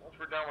once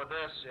we're done with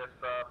this, if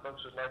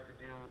folks would like to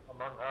do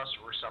Among Us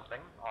or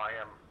something, I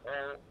am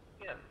all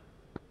in.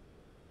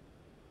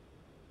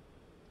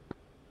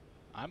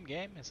 I'm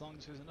game as long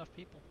as there's enough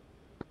people.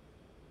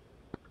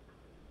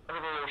 A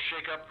little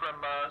shake up from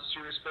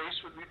Serious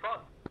Space would be fun.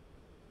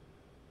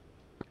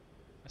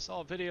 I saw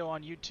a video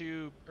on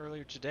YouTube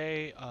earlier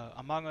today,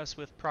 Among Us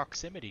with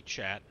proximity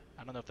chat.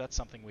 I don't know if that's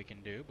something we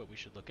can do, but we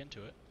should look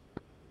into it.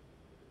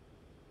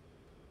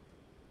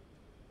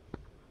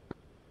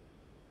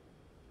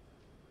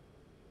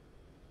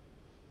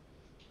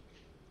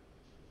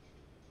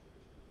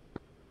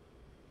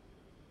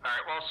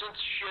 Alright, well, since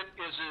shit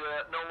is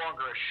no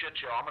longer a shit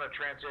show, I'm going to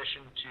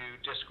transition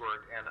to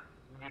Discord and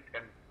mute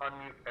and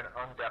unmute and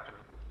undeafen.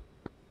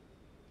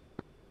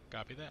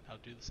 Copy that. I'll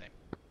do the same.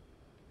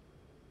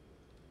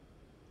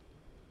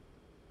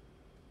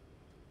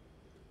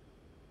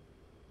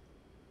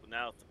 Well,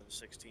 now that the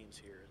 16's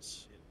here,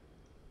 it's...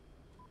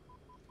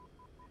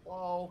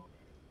 Hello.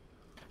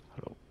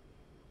 Hello.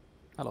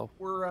 Hello.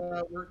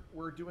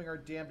 We're doing our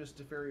damnedest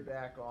to ferry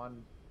back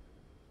on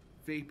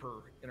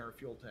vapor in our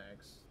fuel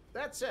tanks.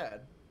 That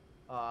said,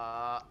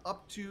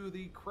 up to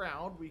the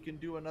crowd, we can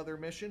do another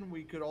mission.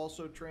 We could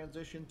also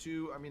transition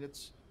to, I mean,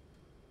 it's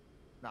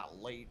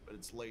not late, but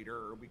it's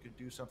later. We could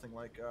do something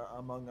like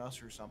Among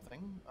Us or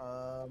something.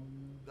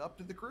 Up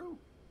to the crew.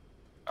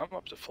 I'm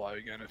up to fly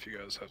again if you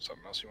guys have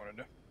something else you want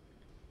to do.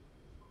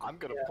 I'm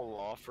gonna pull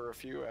off for a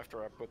few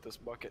after I put this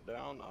bucket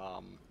down.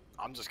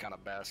 I'm just kind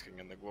of basking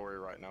in the glory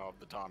right now of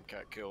the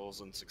Tomcat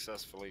kills and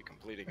successfully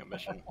completing a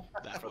mission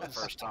for the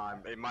first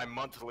time in my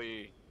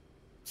monthly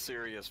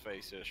serious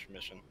face-ish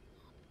mission.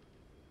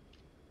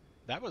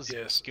 That was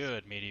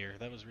good, Meteor.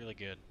 That was really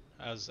good.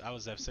 I was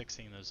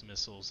F-16 those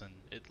missiles, and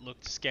it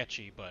looked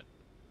sketchy, but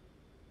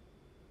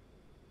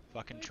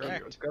fucking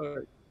tracked.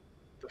 The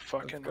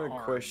fucking I've got a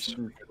harms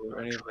question are for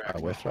any.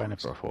 We're flying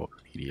over a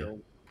hawk. Media.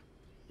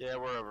 Yeah,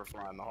 we're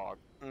overflying the hawk.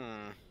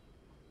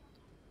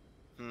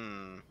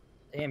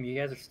 Damn, you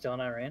guys are still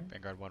not ran?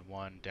 Vanguard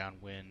 1-1,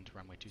 downwind,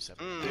 runway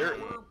 27.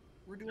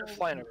 We're doing They're all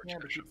flying we over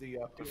can to keep the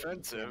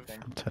offensive. thing.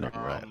 I'm turning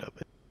right a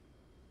bit.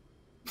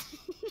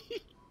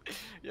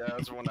 Yeah,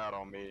 that's one out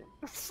on me.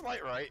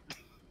 Slight right.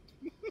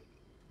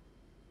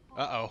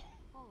 Uh-oh.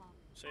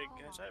 Say,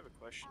 guys, I have a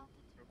question,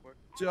 real quick.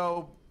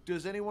 So,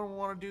 does anyone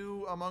want to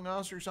do Among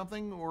Us or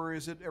something, or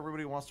is it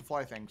everybody wants to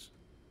fly things?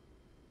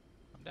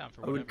 I'm down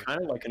for I whatever. would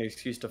kind of like an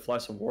excuse to fly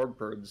some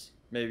warbirds.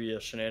 Maybe a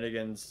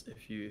shenanigans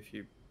if you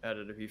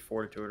added a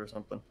V4 to it or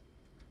something.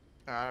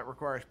 It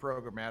requires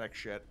programmatic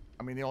shit.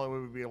 I mean, the only way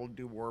we'd be able to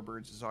do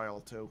warbirds is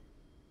IL-2.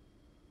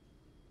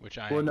 Which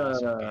I Well, am no,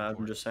 also no,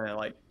 I'm just saying,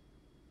 like,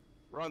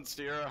 Run,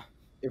 Sierra.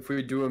 if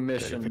we do a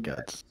mission,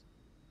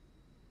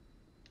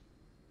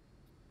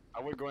 I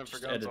would go in for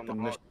Just guns edit on the the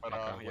mission. hawk,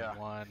 but Vanguard yeah.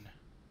 1-1.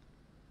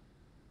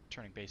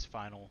 Turning base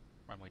final,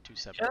 runway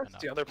 27. Yeah, and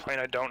up. the other plane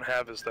I don't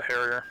have is the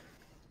Harrier.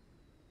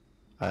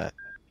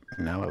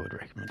 Now I would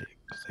recommend it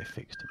because they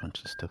fixed a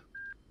bunch of stuff.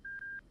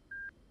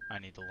 I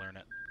need to learn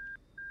it.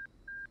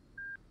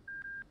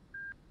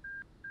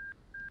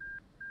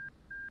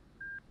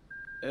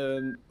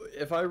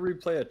 If I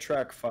replay a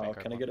track file,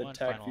 Vanguard can I get a 1-1,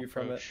 tac final view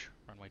from it? approach,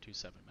 runway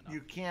 27 and up.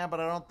 You can, but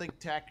I don't think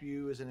TAC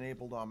view is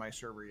enabled on my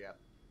server yet.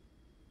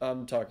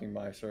 I'm talking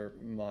my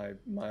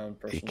own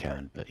personal. You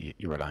can, but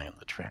you're relying on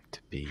the track to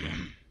be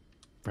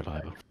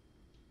reliable.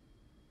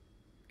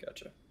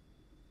 Gotcha.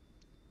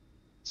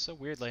 It's so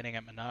weird landing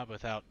at Manab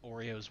without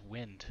Oreo's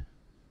wind.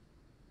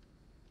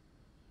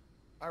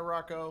 Hi,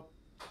 Rocco.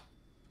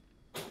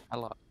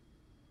 Hello.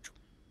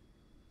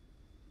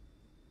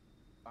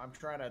 I'm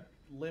trying to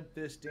limp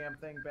this damn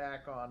thing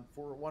back on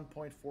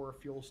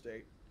 1.4 fuel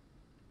state.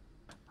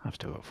 I've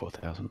still got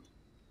 4,000.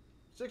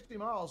 60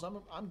 miles.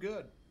 I'm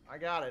good. I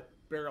got it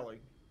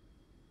barely.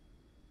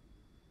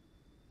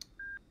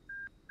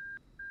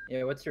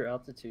 Yeah, what's your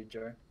altitude,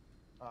 Jar?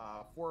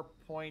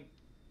 4.4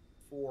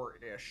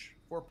 ish.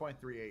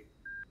 4.38.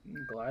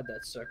 I'm glad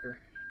that sucker.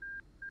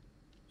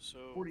 So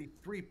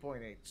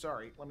 43.8.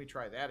 Sorry, let me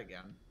try that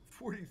again.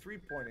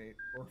 43.8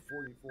 or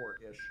 44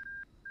 ish.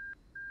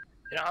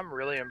 You know, I'm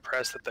really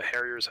impressed that the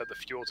Harriers have the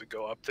fuel to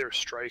go up there,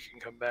 strike, and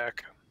come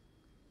back.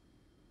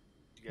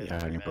 Yeah,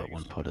 I only brought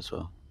one pod as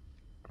well.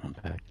 One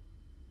bag.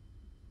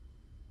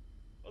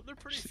 Well, they're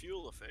pretty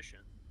fuel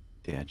efficient.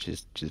 Yeah,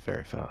 just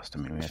very fast. I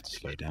mean, we had to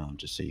slow down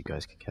just so you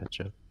guys could catch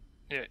up.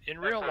 Yeah, in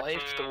real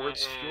life, the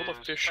words fuel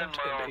efficient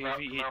and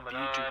AV-8B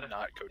do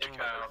not go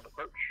together.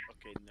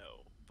 Okay,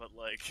 no, but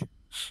like,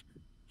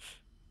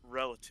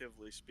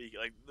 relatively speaking,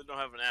 like they don't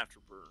have an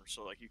afterburner,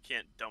 so like you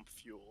can't dump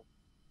fuel.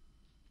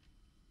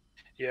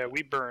 Yeah,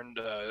 we burned.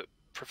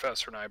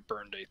 Professor and I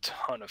burned a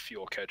ton of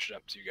fuel catching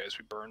up to you guys.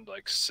 We burned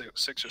like 6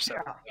 or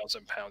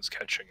 7,000 pounds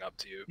catching up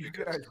to you. You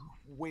guys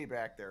were way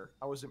back there.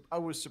 I was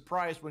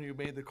surprised when you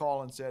made the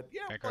call and said,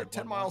 "Yeah, we're like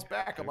 10 miles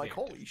back." I'm like,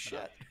 "Holy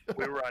shit!"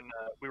 we were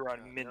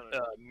on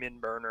min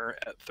burner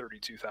at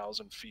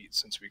 32,000 feet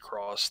since we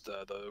crossed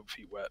the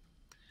feet wet.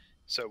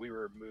 So we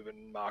were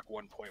moving Mach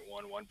 1.1,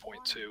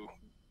 1.2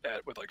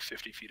 with like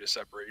 50 feet of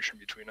separation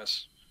between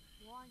us.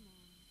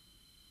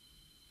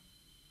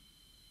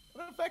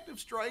 An effective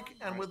strike,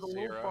 and with a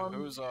little Sierra, fun.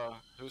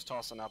 who's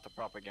tossing out the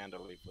propaganda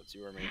leaflets?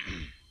 You or me?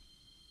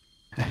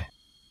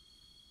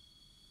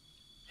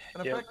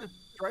 An effective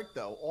strike,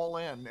 though, all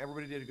in.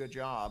 Everybody did a good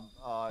job,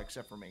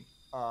 except for me.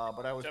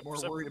 But I was more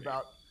worried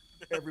about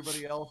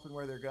everybody else and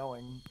where they're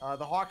going.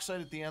 The Hawk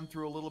site at the end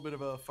threw a little bit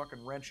of a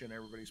fucking wrench in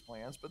everybody's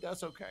plans, but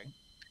that's okay.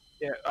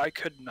 Yeah, I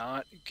could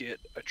not get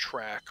a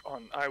track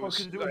on. I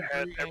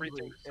had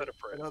everything set up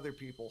for at other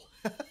people.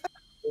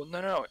 Well,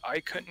 no, I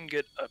couldn't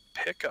get a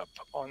pickup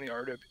on the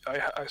RW.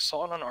 I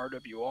saw it on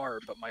RWR,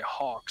 but my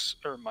Hawks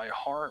or my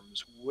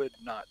Harms would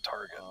not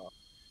target.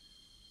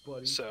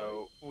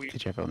 So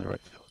Did you have it on the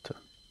right filter?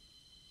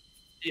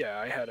 Yeah,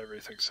 I had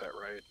everything set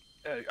right.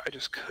 I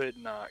just could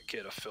not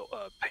get a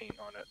paint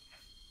on it.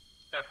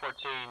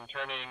 F-14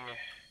 turning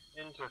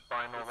into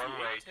final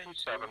runway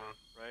 27.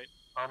 Right?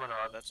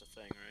 Promenade. That's a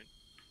thing, right?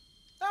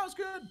 That was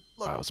good.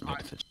 Look, I was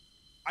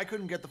I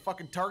couldn't get the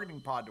fucking targeting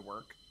pod to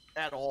work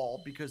at all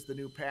because the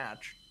new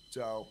patch.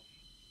 So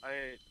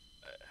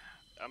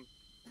I'm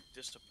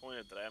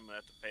disappointed that I'm gonna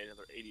have to pay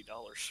another $80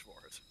 for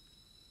it.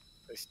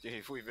 Hey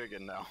Steve, we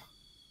vegan now.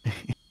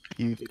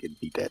 You could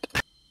be dead.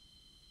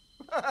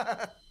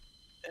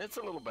 It's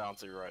a little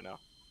bouncy right now.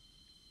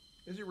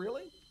 Is it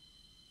really?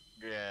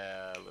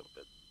 Yeah, a little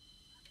bit.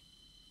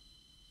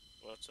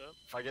 What's up?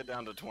 If I get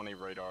down to 20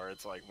 radar,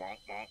 it's like wonk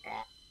wonk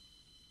wonk.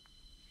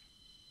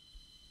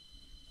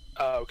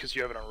 Oh, because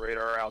you have it on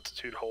radar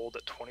altitude hold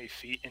at 20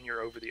 feet and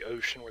you're over the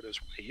ocean where there's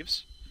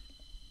waves?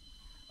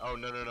 Oh,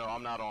 no,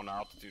 I'm not on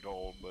altitude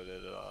hold, but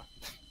it,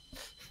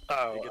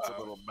 it gets a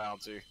little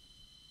bouncy.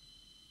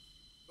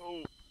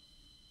 Oh.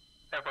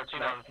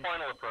 F-14 on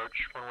final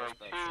approach, runway That's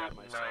about to stab 2,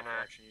 myself 9er,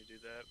 watching you do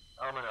that.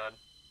 oh my god.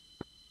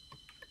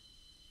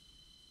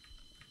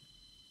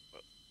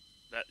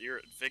 That you're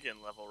at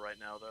Vigan level right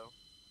now, though.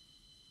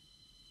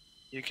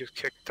 You get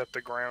kicked at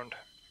the ground.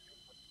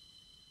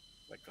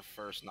 Like the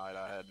first night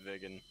I had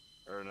Vigan,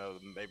 or no,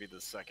 maybe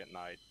the second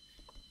night.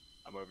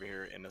 I'm over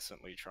here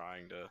innocently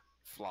trying to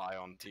fly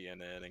on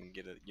TNN and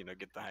get it,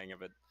 get the hang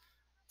of it.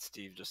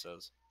 Steve just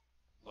says,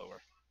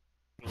 lower.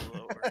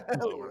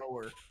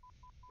 Lower.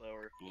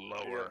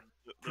 Yeah,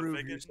 the Prove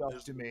Vigan yourself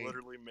is to me.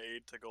 literally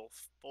made to go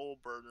full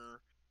burner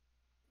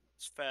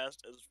as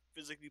fast as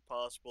physically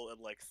possible at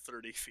like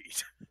 30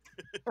 feet.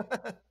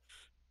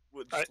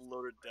 Just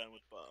load it down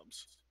with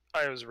bombs.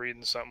 I was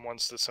reading something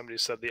once that somebody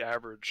said the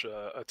average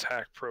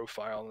attack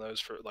profile on those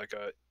for like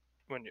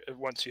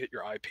once you hit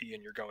your IP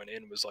and you're going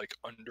in was like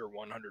under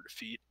 100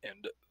 feet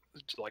and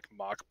like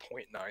Mach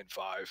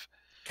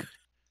 0.95.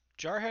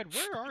 Jarhead,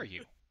 where are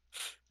you?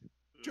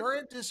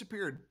 Jarhead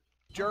disappeared.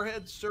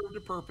 Jarhead served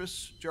a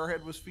purpose.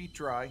 Jarhead was feet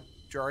dry.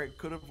 Jarhead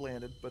could have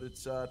landed, but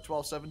it's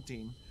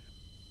 12:17.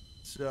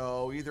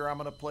 So either I'm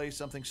going to play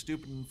something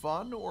stupid and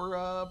fun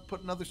or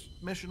put another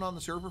mission on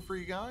the server for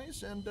you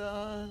guys and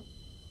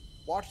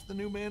watch the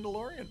new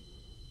Mandalorian.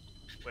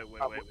 Wait,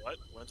 what?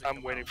 When's it I'm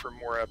come waiting out? for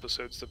more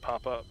episodes to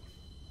pop up.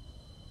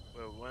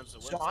 Wait, when's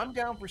So I'm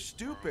down for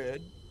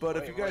stupid, but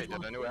if you guys did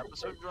want a new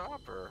episode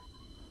drop, or?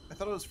 I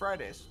thought it was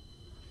Fridays.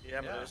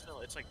 Yeah, but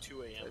it's like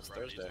 2 a.m. It's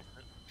Fridays, Thursday.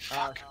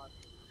 isn't it?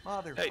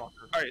 Motherfucker. Hey, all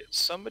right.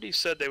 Somebody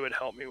said they would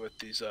help me with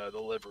these the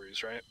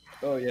liveries, right?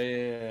 Oh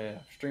yeah.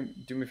 Stream.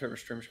 Do me a favor.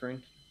 Stream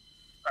screen.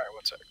 All right,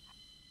 one sec.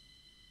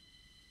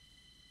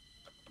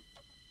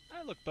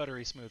 I look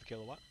buttery smooth,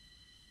 Kilowatt.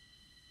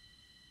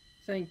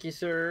 Thank you,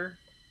 sir.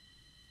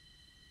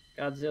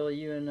 Godzilla,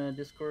 you in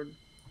Discord?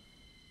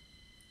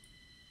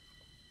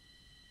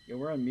 Yeah,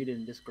 we're unmuted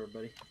in Discord,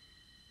 buddy.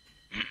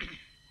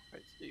 Hey,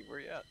 Steve, where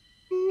you at?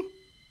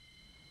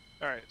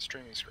 All right,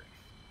 streaming screen.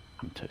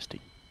 I'm toasty.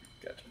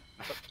 Gotcha.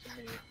 Let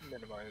me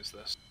minimize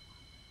this.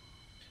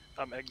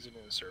 I'm exiting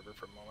the server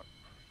for a moment.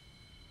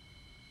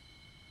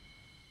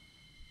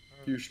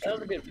 That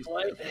was a good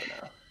flight.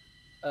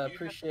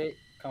 Appreciate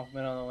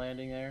compliment on the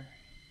landing there.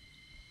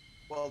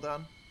 Well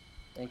done.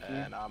 Thank you.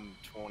 And I'm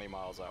 20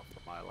 miles out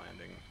from my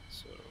landing,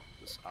 so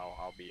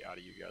I'll be out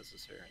of you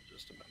guys' hair in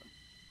just a minute.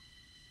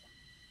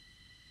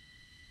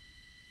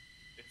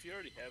 If you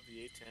already have the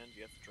A10, do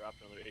you have to drop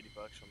another $80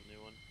 on the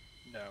new one?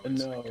 No,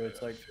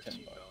 it's like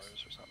 $15 $10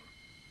 or something.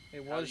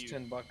 It How was do you-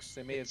 $10.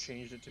 They may have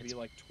changed it to be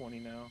like 20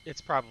 now.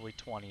 It's probably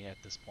 20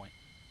 at this point.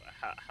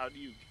 How do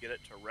you get it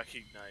to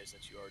recognize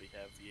that you already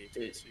have the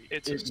A10 seat?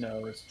 It's It a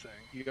separate knows. thing.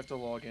 You have to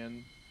log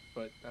in,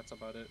 but that's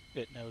about it.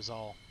 It knows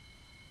all.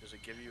 Does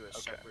it give you a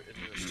separate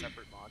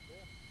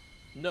module?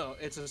 No,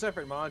 it's a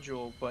separate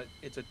module, but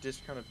it's a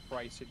discounted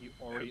price if you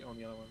already own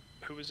the other one.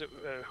 Who was it?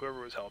 Whoever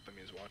was helping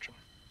me is watching.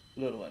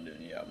 Little Ending.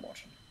 Yeah, I'm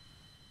watching.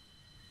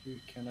 Dude,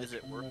 can I Is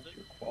it turn worth up it?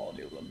 your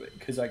quality a little bit?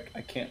 Because I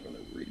can't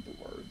really read the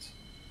words.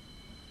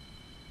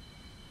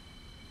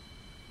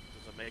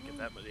 Does it make it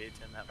that much, the A10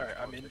 that much All right,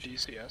 I'm more in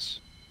efficient? DCS.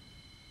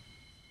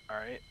 All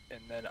right,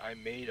 and then I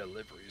made a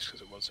liveries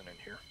because it wasn't in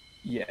here.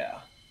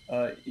 Yeah.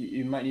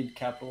 You might need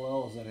capital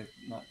L. Is that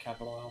not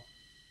capital L?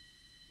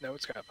 No,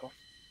 it's capital.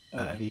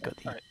 Have you got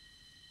the? All right,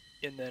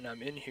 and then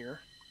I'm in here,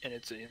 and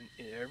it's in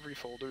every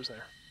folder's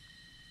there.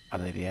 Are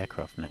they the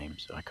aircraft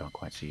names? I can't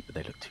quite see, but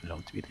they look too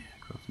long to be the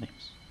aircraft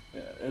names.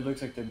 Yeah, it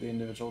looks like they're the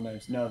individual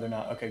names. No, they're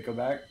not. Okay, go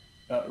back.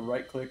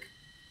 Right click,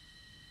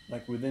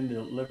 like within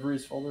the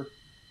liveries folder.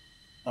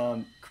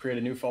 Create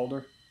a new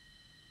folder,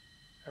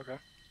 Okay.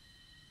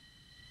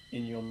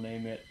 and you'll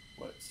name it.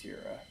 What's your?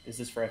 Is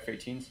this for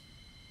F-18s?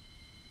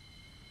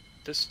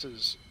 This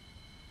is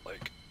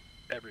like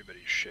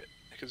everybody's shit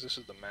because this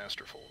is the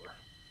master folder.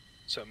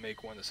 So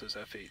make one that says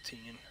F-18.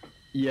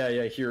 Yeah.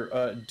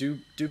 Here,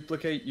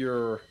 duplicate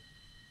your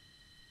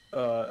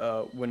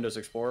Windows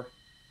Explorer,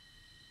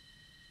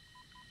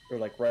 or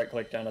like right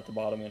click down at the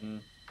bottom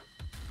and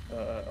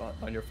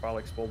on your file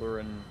explorer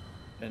and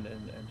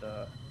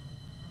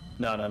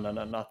no,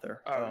 not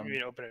there. You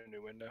mean open a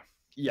new window?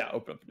 Yeah,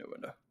 open up a new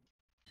window.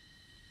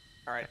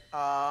 All right.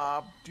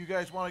 Do you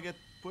guys want to get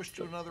pushed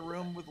to another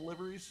room with the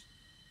liveries?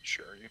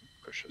 Sure, you can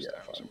push us down.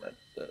 fine, somewhere.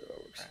 that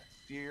works.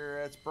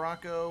 Sierra, it's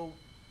Bronco,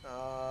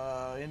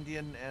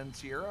 Indian, and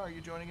Sierra. Are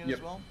you joining in Yep.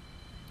 as well?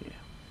 Yeah.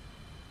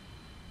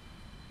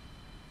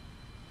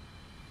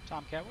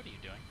 Tomcat, what are you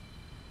doing?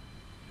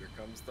 Here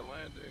comes the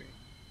landing.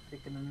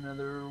 Taking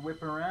another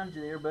whipping around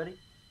you there, buddy.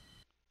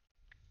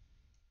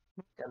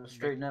 Got to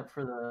straighten up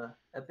for the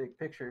epic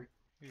picture.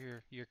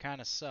 You're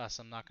kind of sus.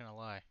 I'm not gonna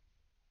lie.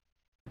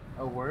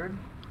 A word?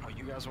 Oh,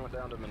 you guys went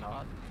down to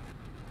Manhattan?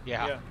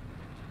 Yeah.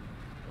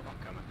 I'm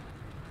coming.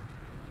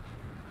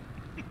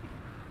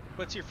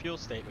 What's your fuel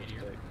state,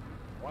 Meteor?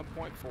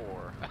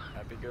 1.4.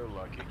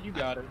 Happy-go-lucky. You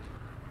got it.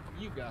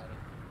 You got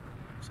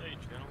it. Say,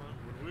 gentlemen,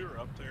 when we were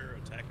up there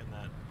attacking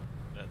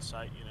that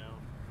site,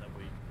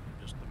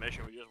 the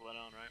mission we just went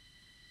on, right?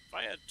 If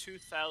I had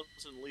 2,000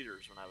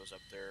 liters when I was up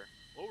there,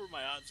 what were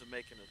my odds of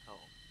making it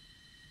home?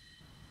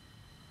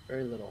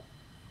 Very little.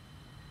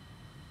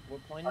 What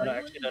plane I are you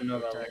actually in? don't know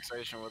about that.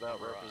 Taxation without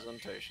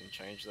representation.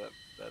 Change that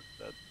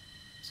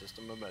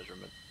system of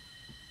measurement.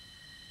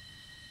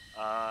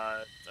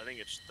 I think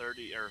it's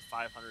 30 or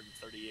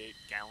 538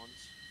 gallons.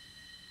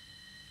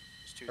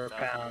 It's Or 2,000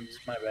 pounds, liters.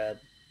 my bad.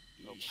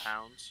 Oh,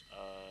 pounds.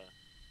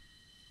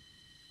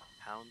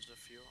 Pounds of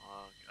fuel.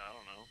 I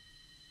don't know.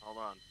 Hold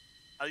on.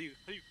 How do you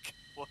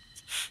what?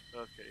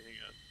 Okay, hang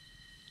on.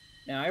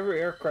 Now, every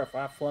aircraft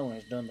I've flown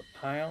has done the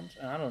pounds,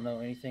 and I don't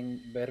know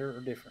anything better or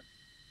different.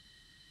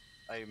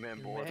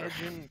 Amen,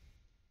 Imagine,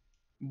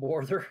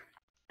 Border.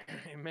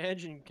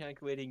 imagine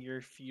calculating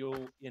your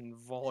fuel in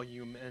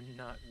volume and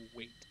not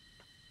weight.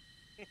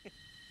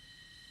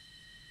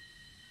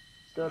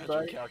 Stuff, Imagine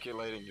buddy.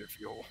 calculating your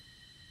fuel.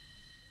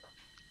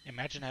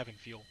 Imagine having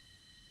fuel.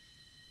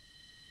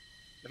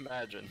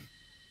 Imagine.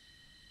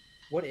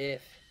 What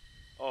if?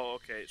 Oh,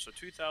 okay. So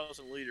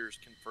 2,000 liters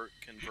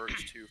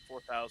converts to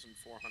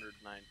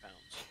 4,409 pounds.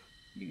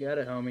 You got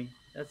it, homie.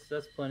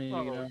 That's plenty, you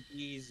know.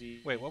 Easy.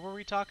 Wait, what were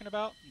we talking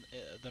about?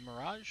 The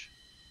Mirage?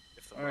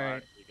 If the All Mirage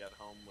right. we got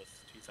home with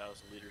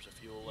 2,000 liters of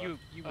fuel left.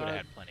 You would have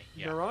had plenty.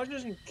 Yeah. Mirage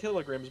is in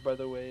kilograms, by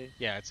the way.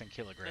 Yeah, it's in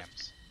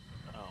kilograms.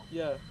 Oh.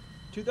 Yeah,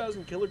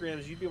 2,000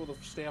 kilograms. You'd be able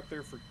to stay up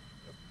there for a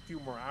few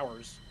more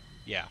hours.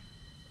 Yeah.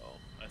 Oh,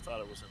 I thought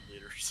it was in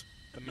liters.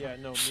 Yeah,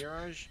 no,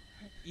 Mirage,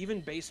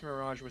 even base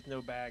Mirage with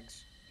no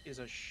bags is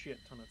a shit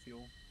ton of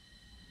fuel.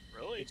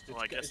 Really? It's,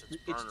 Well, I guess its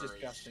burner it's is-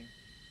 disgusting.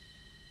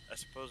 I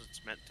suppose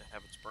it's meant to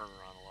have its burner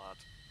on a lot.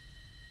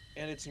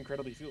 And it's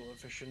incredibly fuel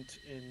efficient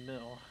in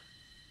mill.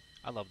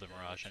 I love the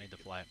Mirage. I need to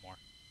fly it more.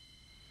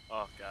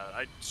 Oh god,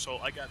 I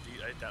got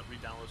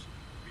re-downloaded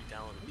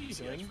What are you DCS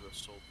doing? for the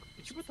sole purpose.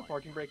 Did you put the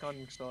parking brake on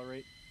and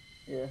accelerate?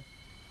 Yeah.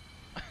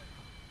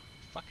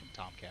 Fucking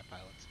Tomcat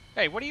pilots.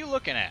 Hey, what are you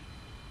looking at?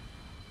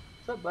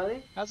 What's up,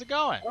 buddy? How's it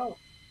going? Oh,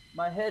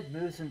 my head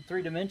moves in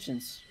 3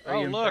 dimensions. Are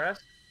Oh, you look.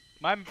 impressed?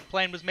 My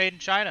plane was made in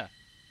China.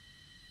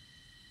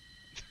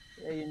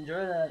 Yeah, you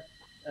enjoy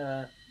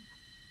that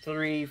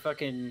 3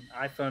 fucking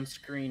iPhone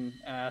screen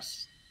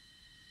ass.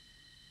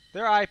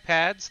 They're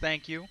iPads,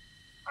 thank you.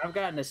 I've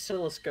got an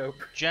oscilloscope.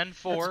 Gen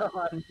 4. That's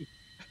all I need.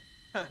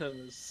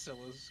 An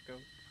oscilloscope.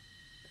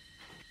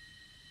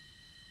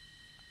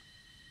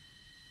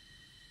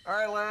 All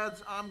right,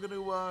 lads, I'm going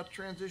to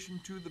transition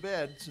to the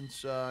bed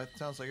since it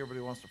sounds like everybody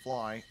wants to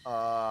fly.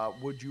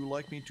 Would you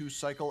like me to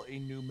cycle a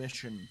new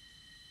mission?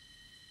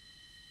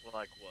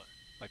 Like what?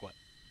 Like what?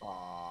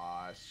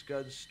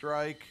 Scud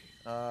strike,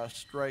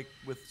 strike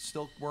with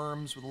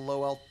silkworms with a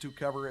low altitude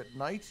cover at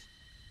night,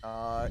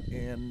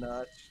 and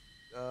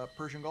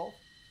Persian Gulf.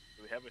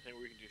 Do we have anything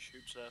where we can just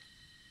shoot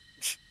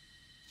stuff?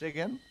 Say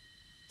again?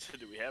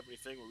 Do we have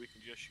anything where we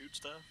can just shoot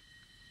stuff?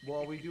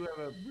 Well, we do have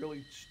a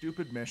really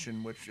stupid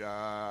mission, which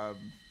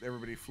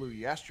everybody flew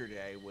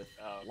yesterday with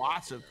okay.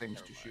 lots of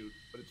things to shoot,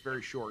 but it's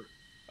very short.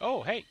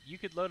 Oh, hey, you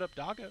could load up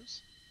doggos.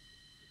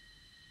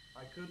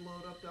 I could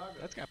load up Doggo.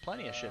 That's got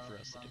plenty of shit for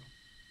us to do.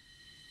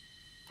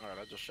 Alright,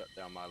 I just shut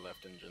down my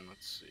left engine.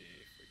 Let's see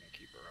if we can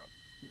keep her up.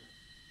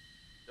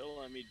 Don't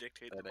let me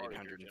dictate the At party,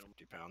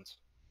 850 pounds.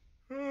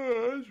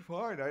 That's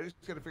fine. I just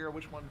got to figure out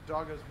which one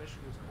Doggo's mission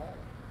is called.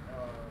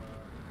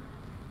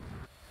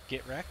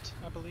 Get wrecked,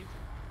 I believe.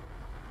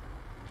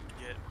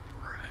 Get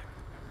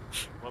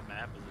wrecked. What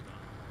map is it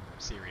on?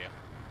 Syria.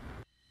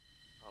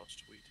 Oh,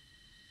 sweet.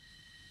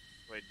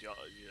 Wait, do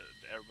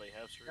everybody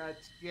have Syria?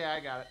 Yeah,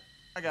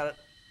 I got it.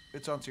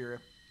 It's on Syria.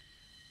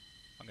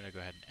 I'm gonna go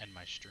ahead and end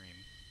my stream.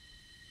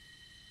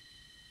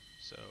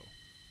 So,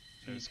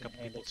 you there's a can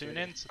couple people handle tune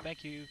Syria. in, so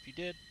thank you if you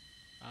did.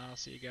 I'll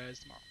see you guys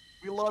tomorrow.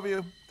 We love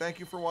you. Thank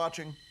you for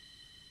watching.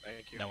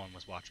 Thank you. No one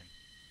was watching,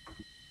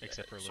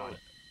 except for a little So- bit.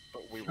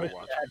 But we Feels will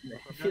watch. bad, man.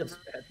 Feels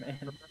bad, man.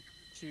 Remember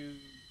to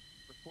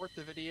report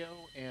the video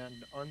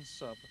and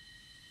unsub.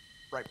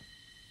 Right.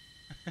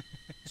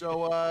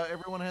 So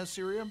everyone has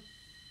Syria?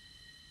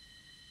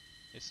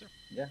 Yes, sir.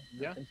 Yeah,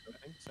 Yeah, I think so. I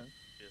think so.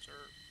 Yes, sir.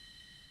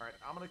 All right,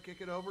 I'm going to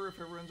kick it over if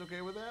everyone's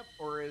okay with that.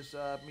 Or is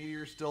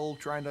Meteor still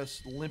trying to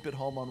limp it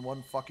home on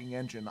one fucking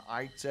engine?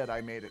 I said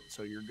I made it,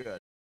 so you're good.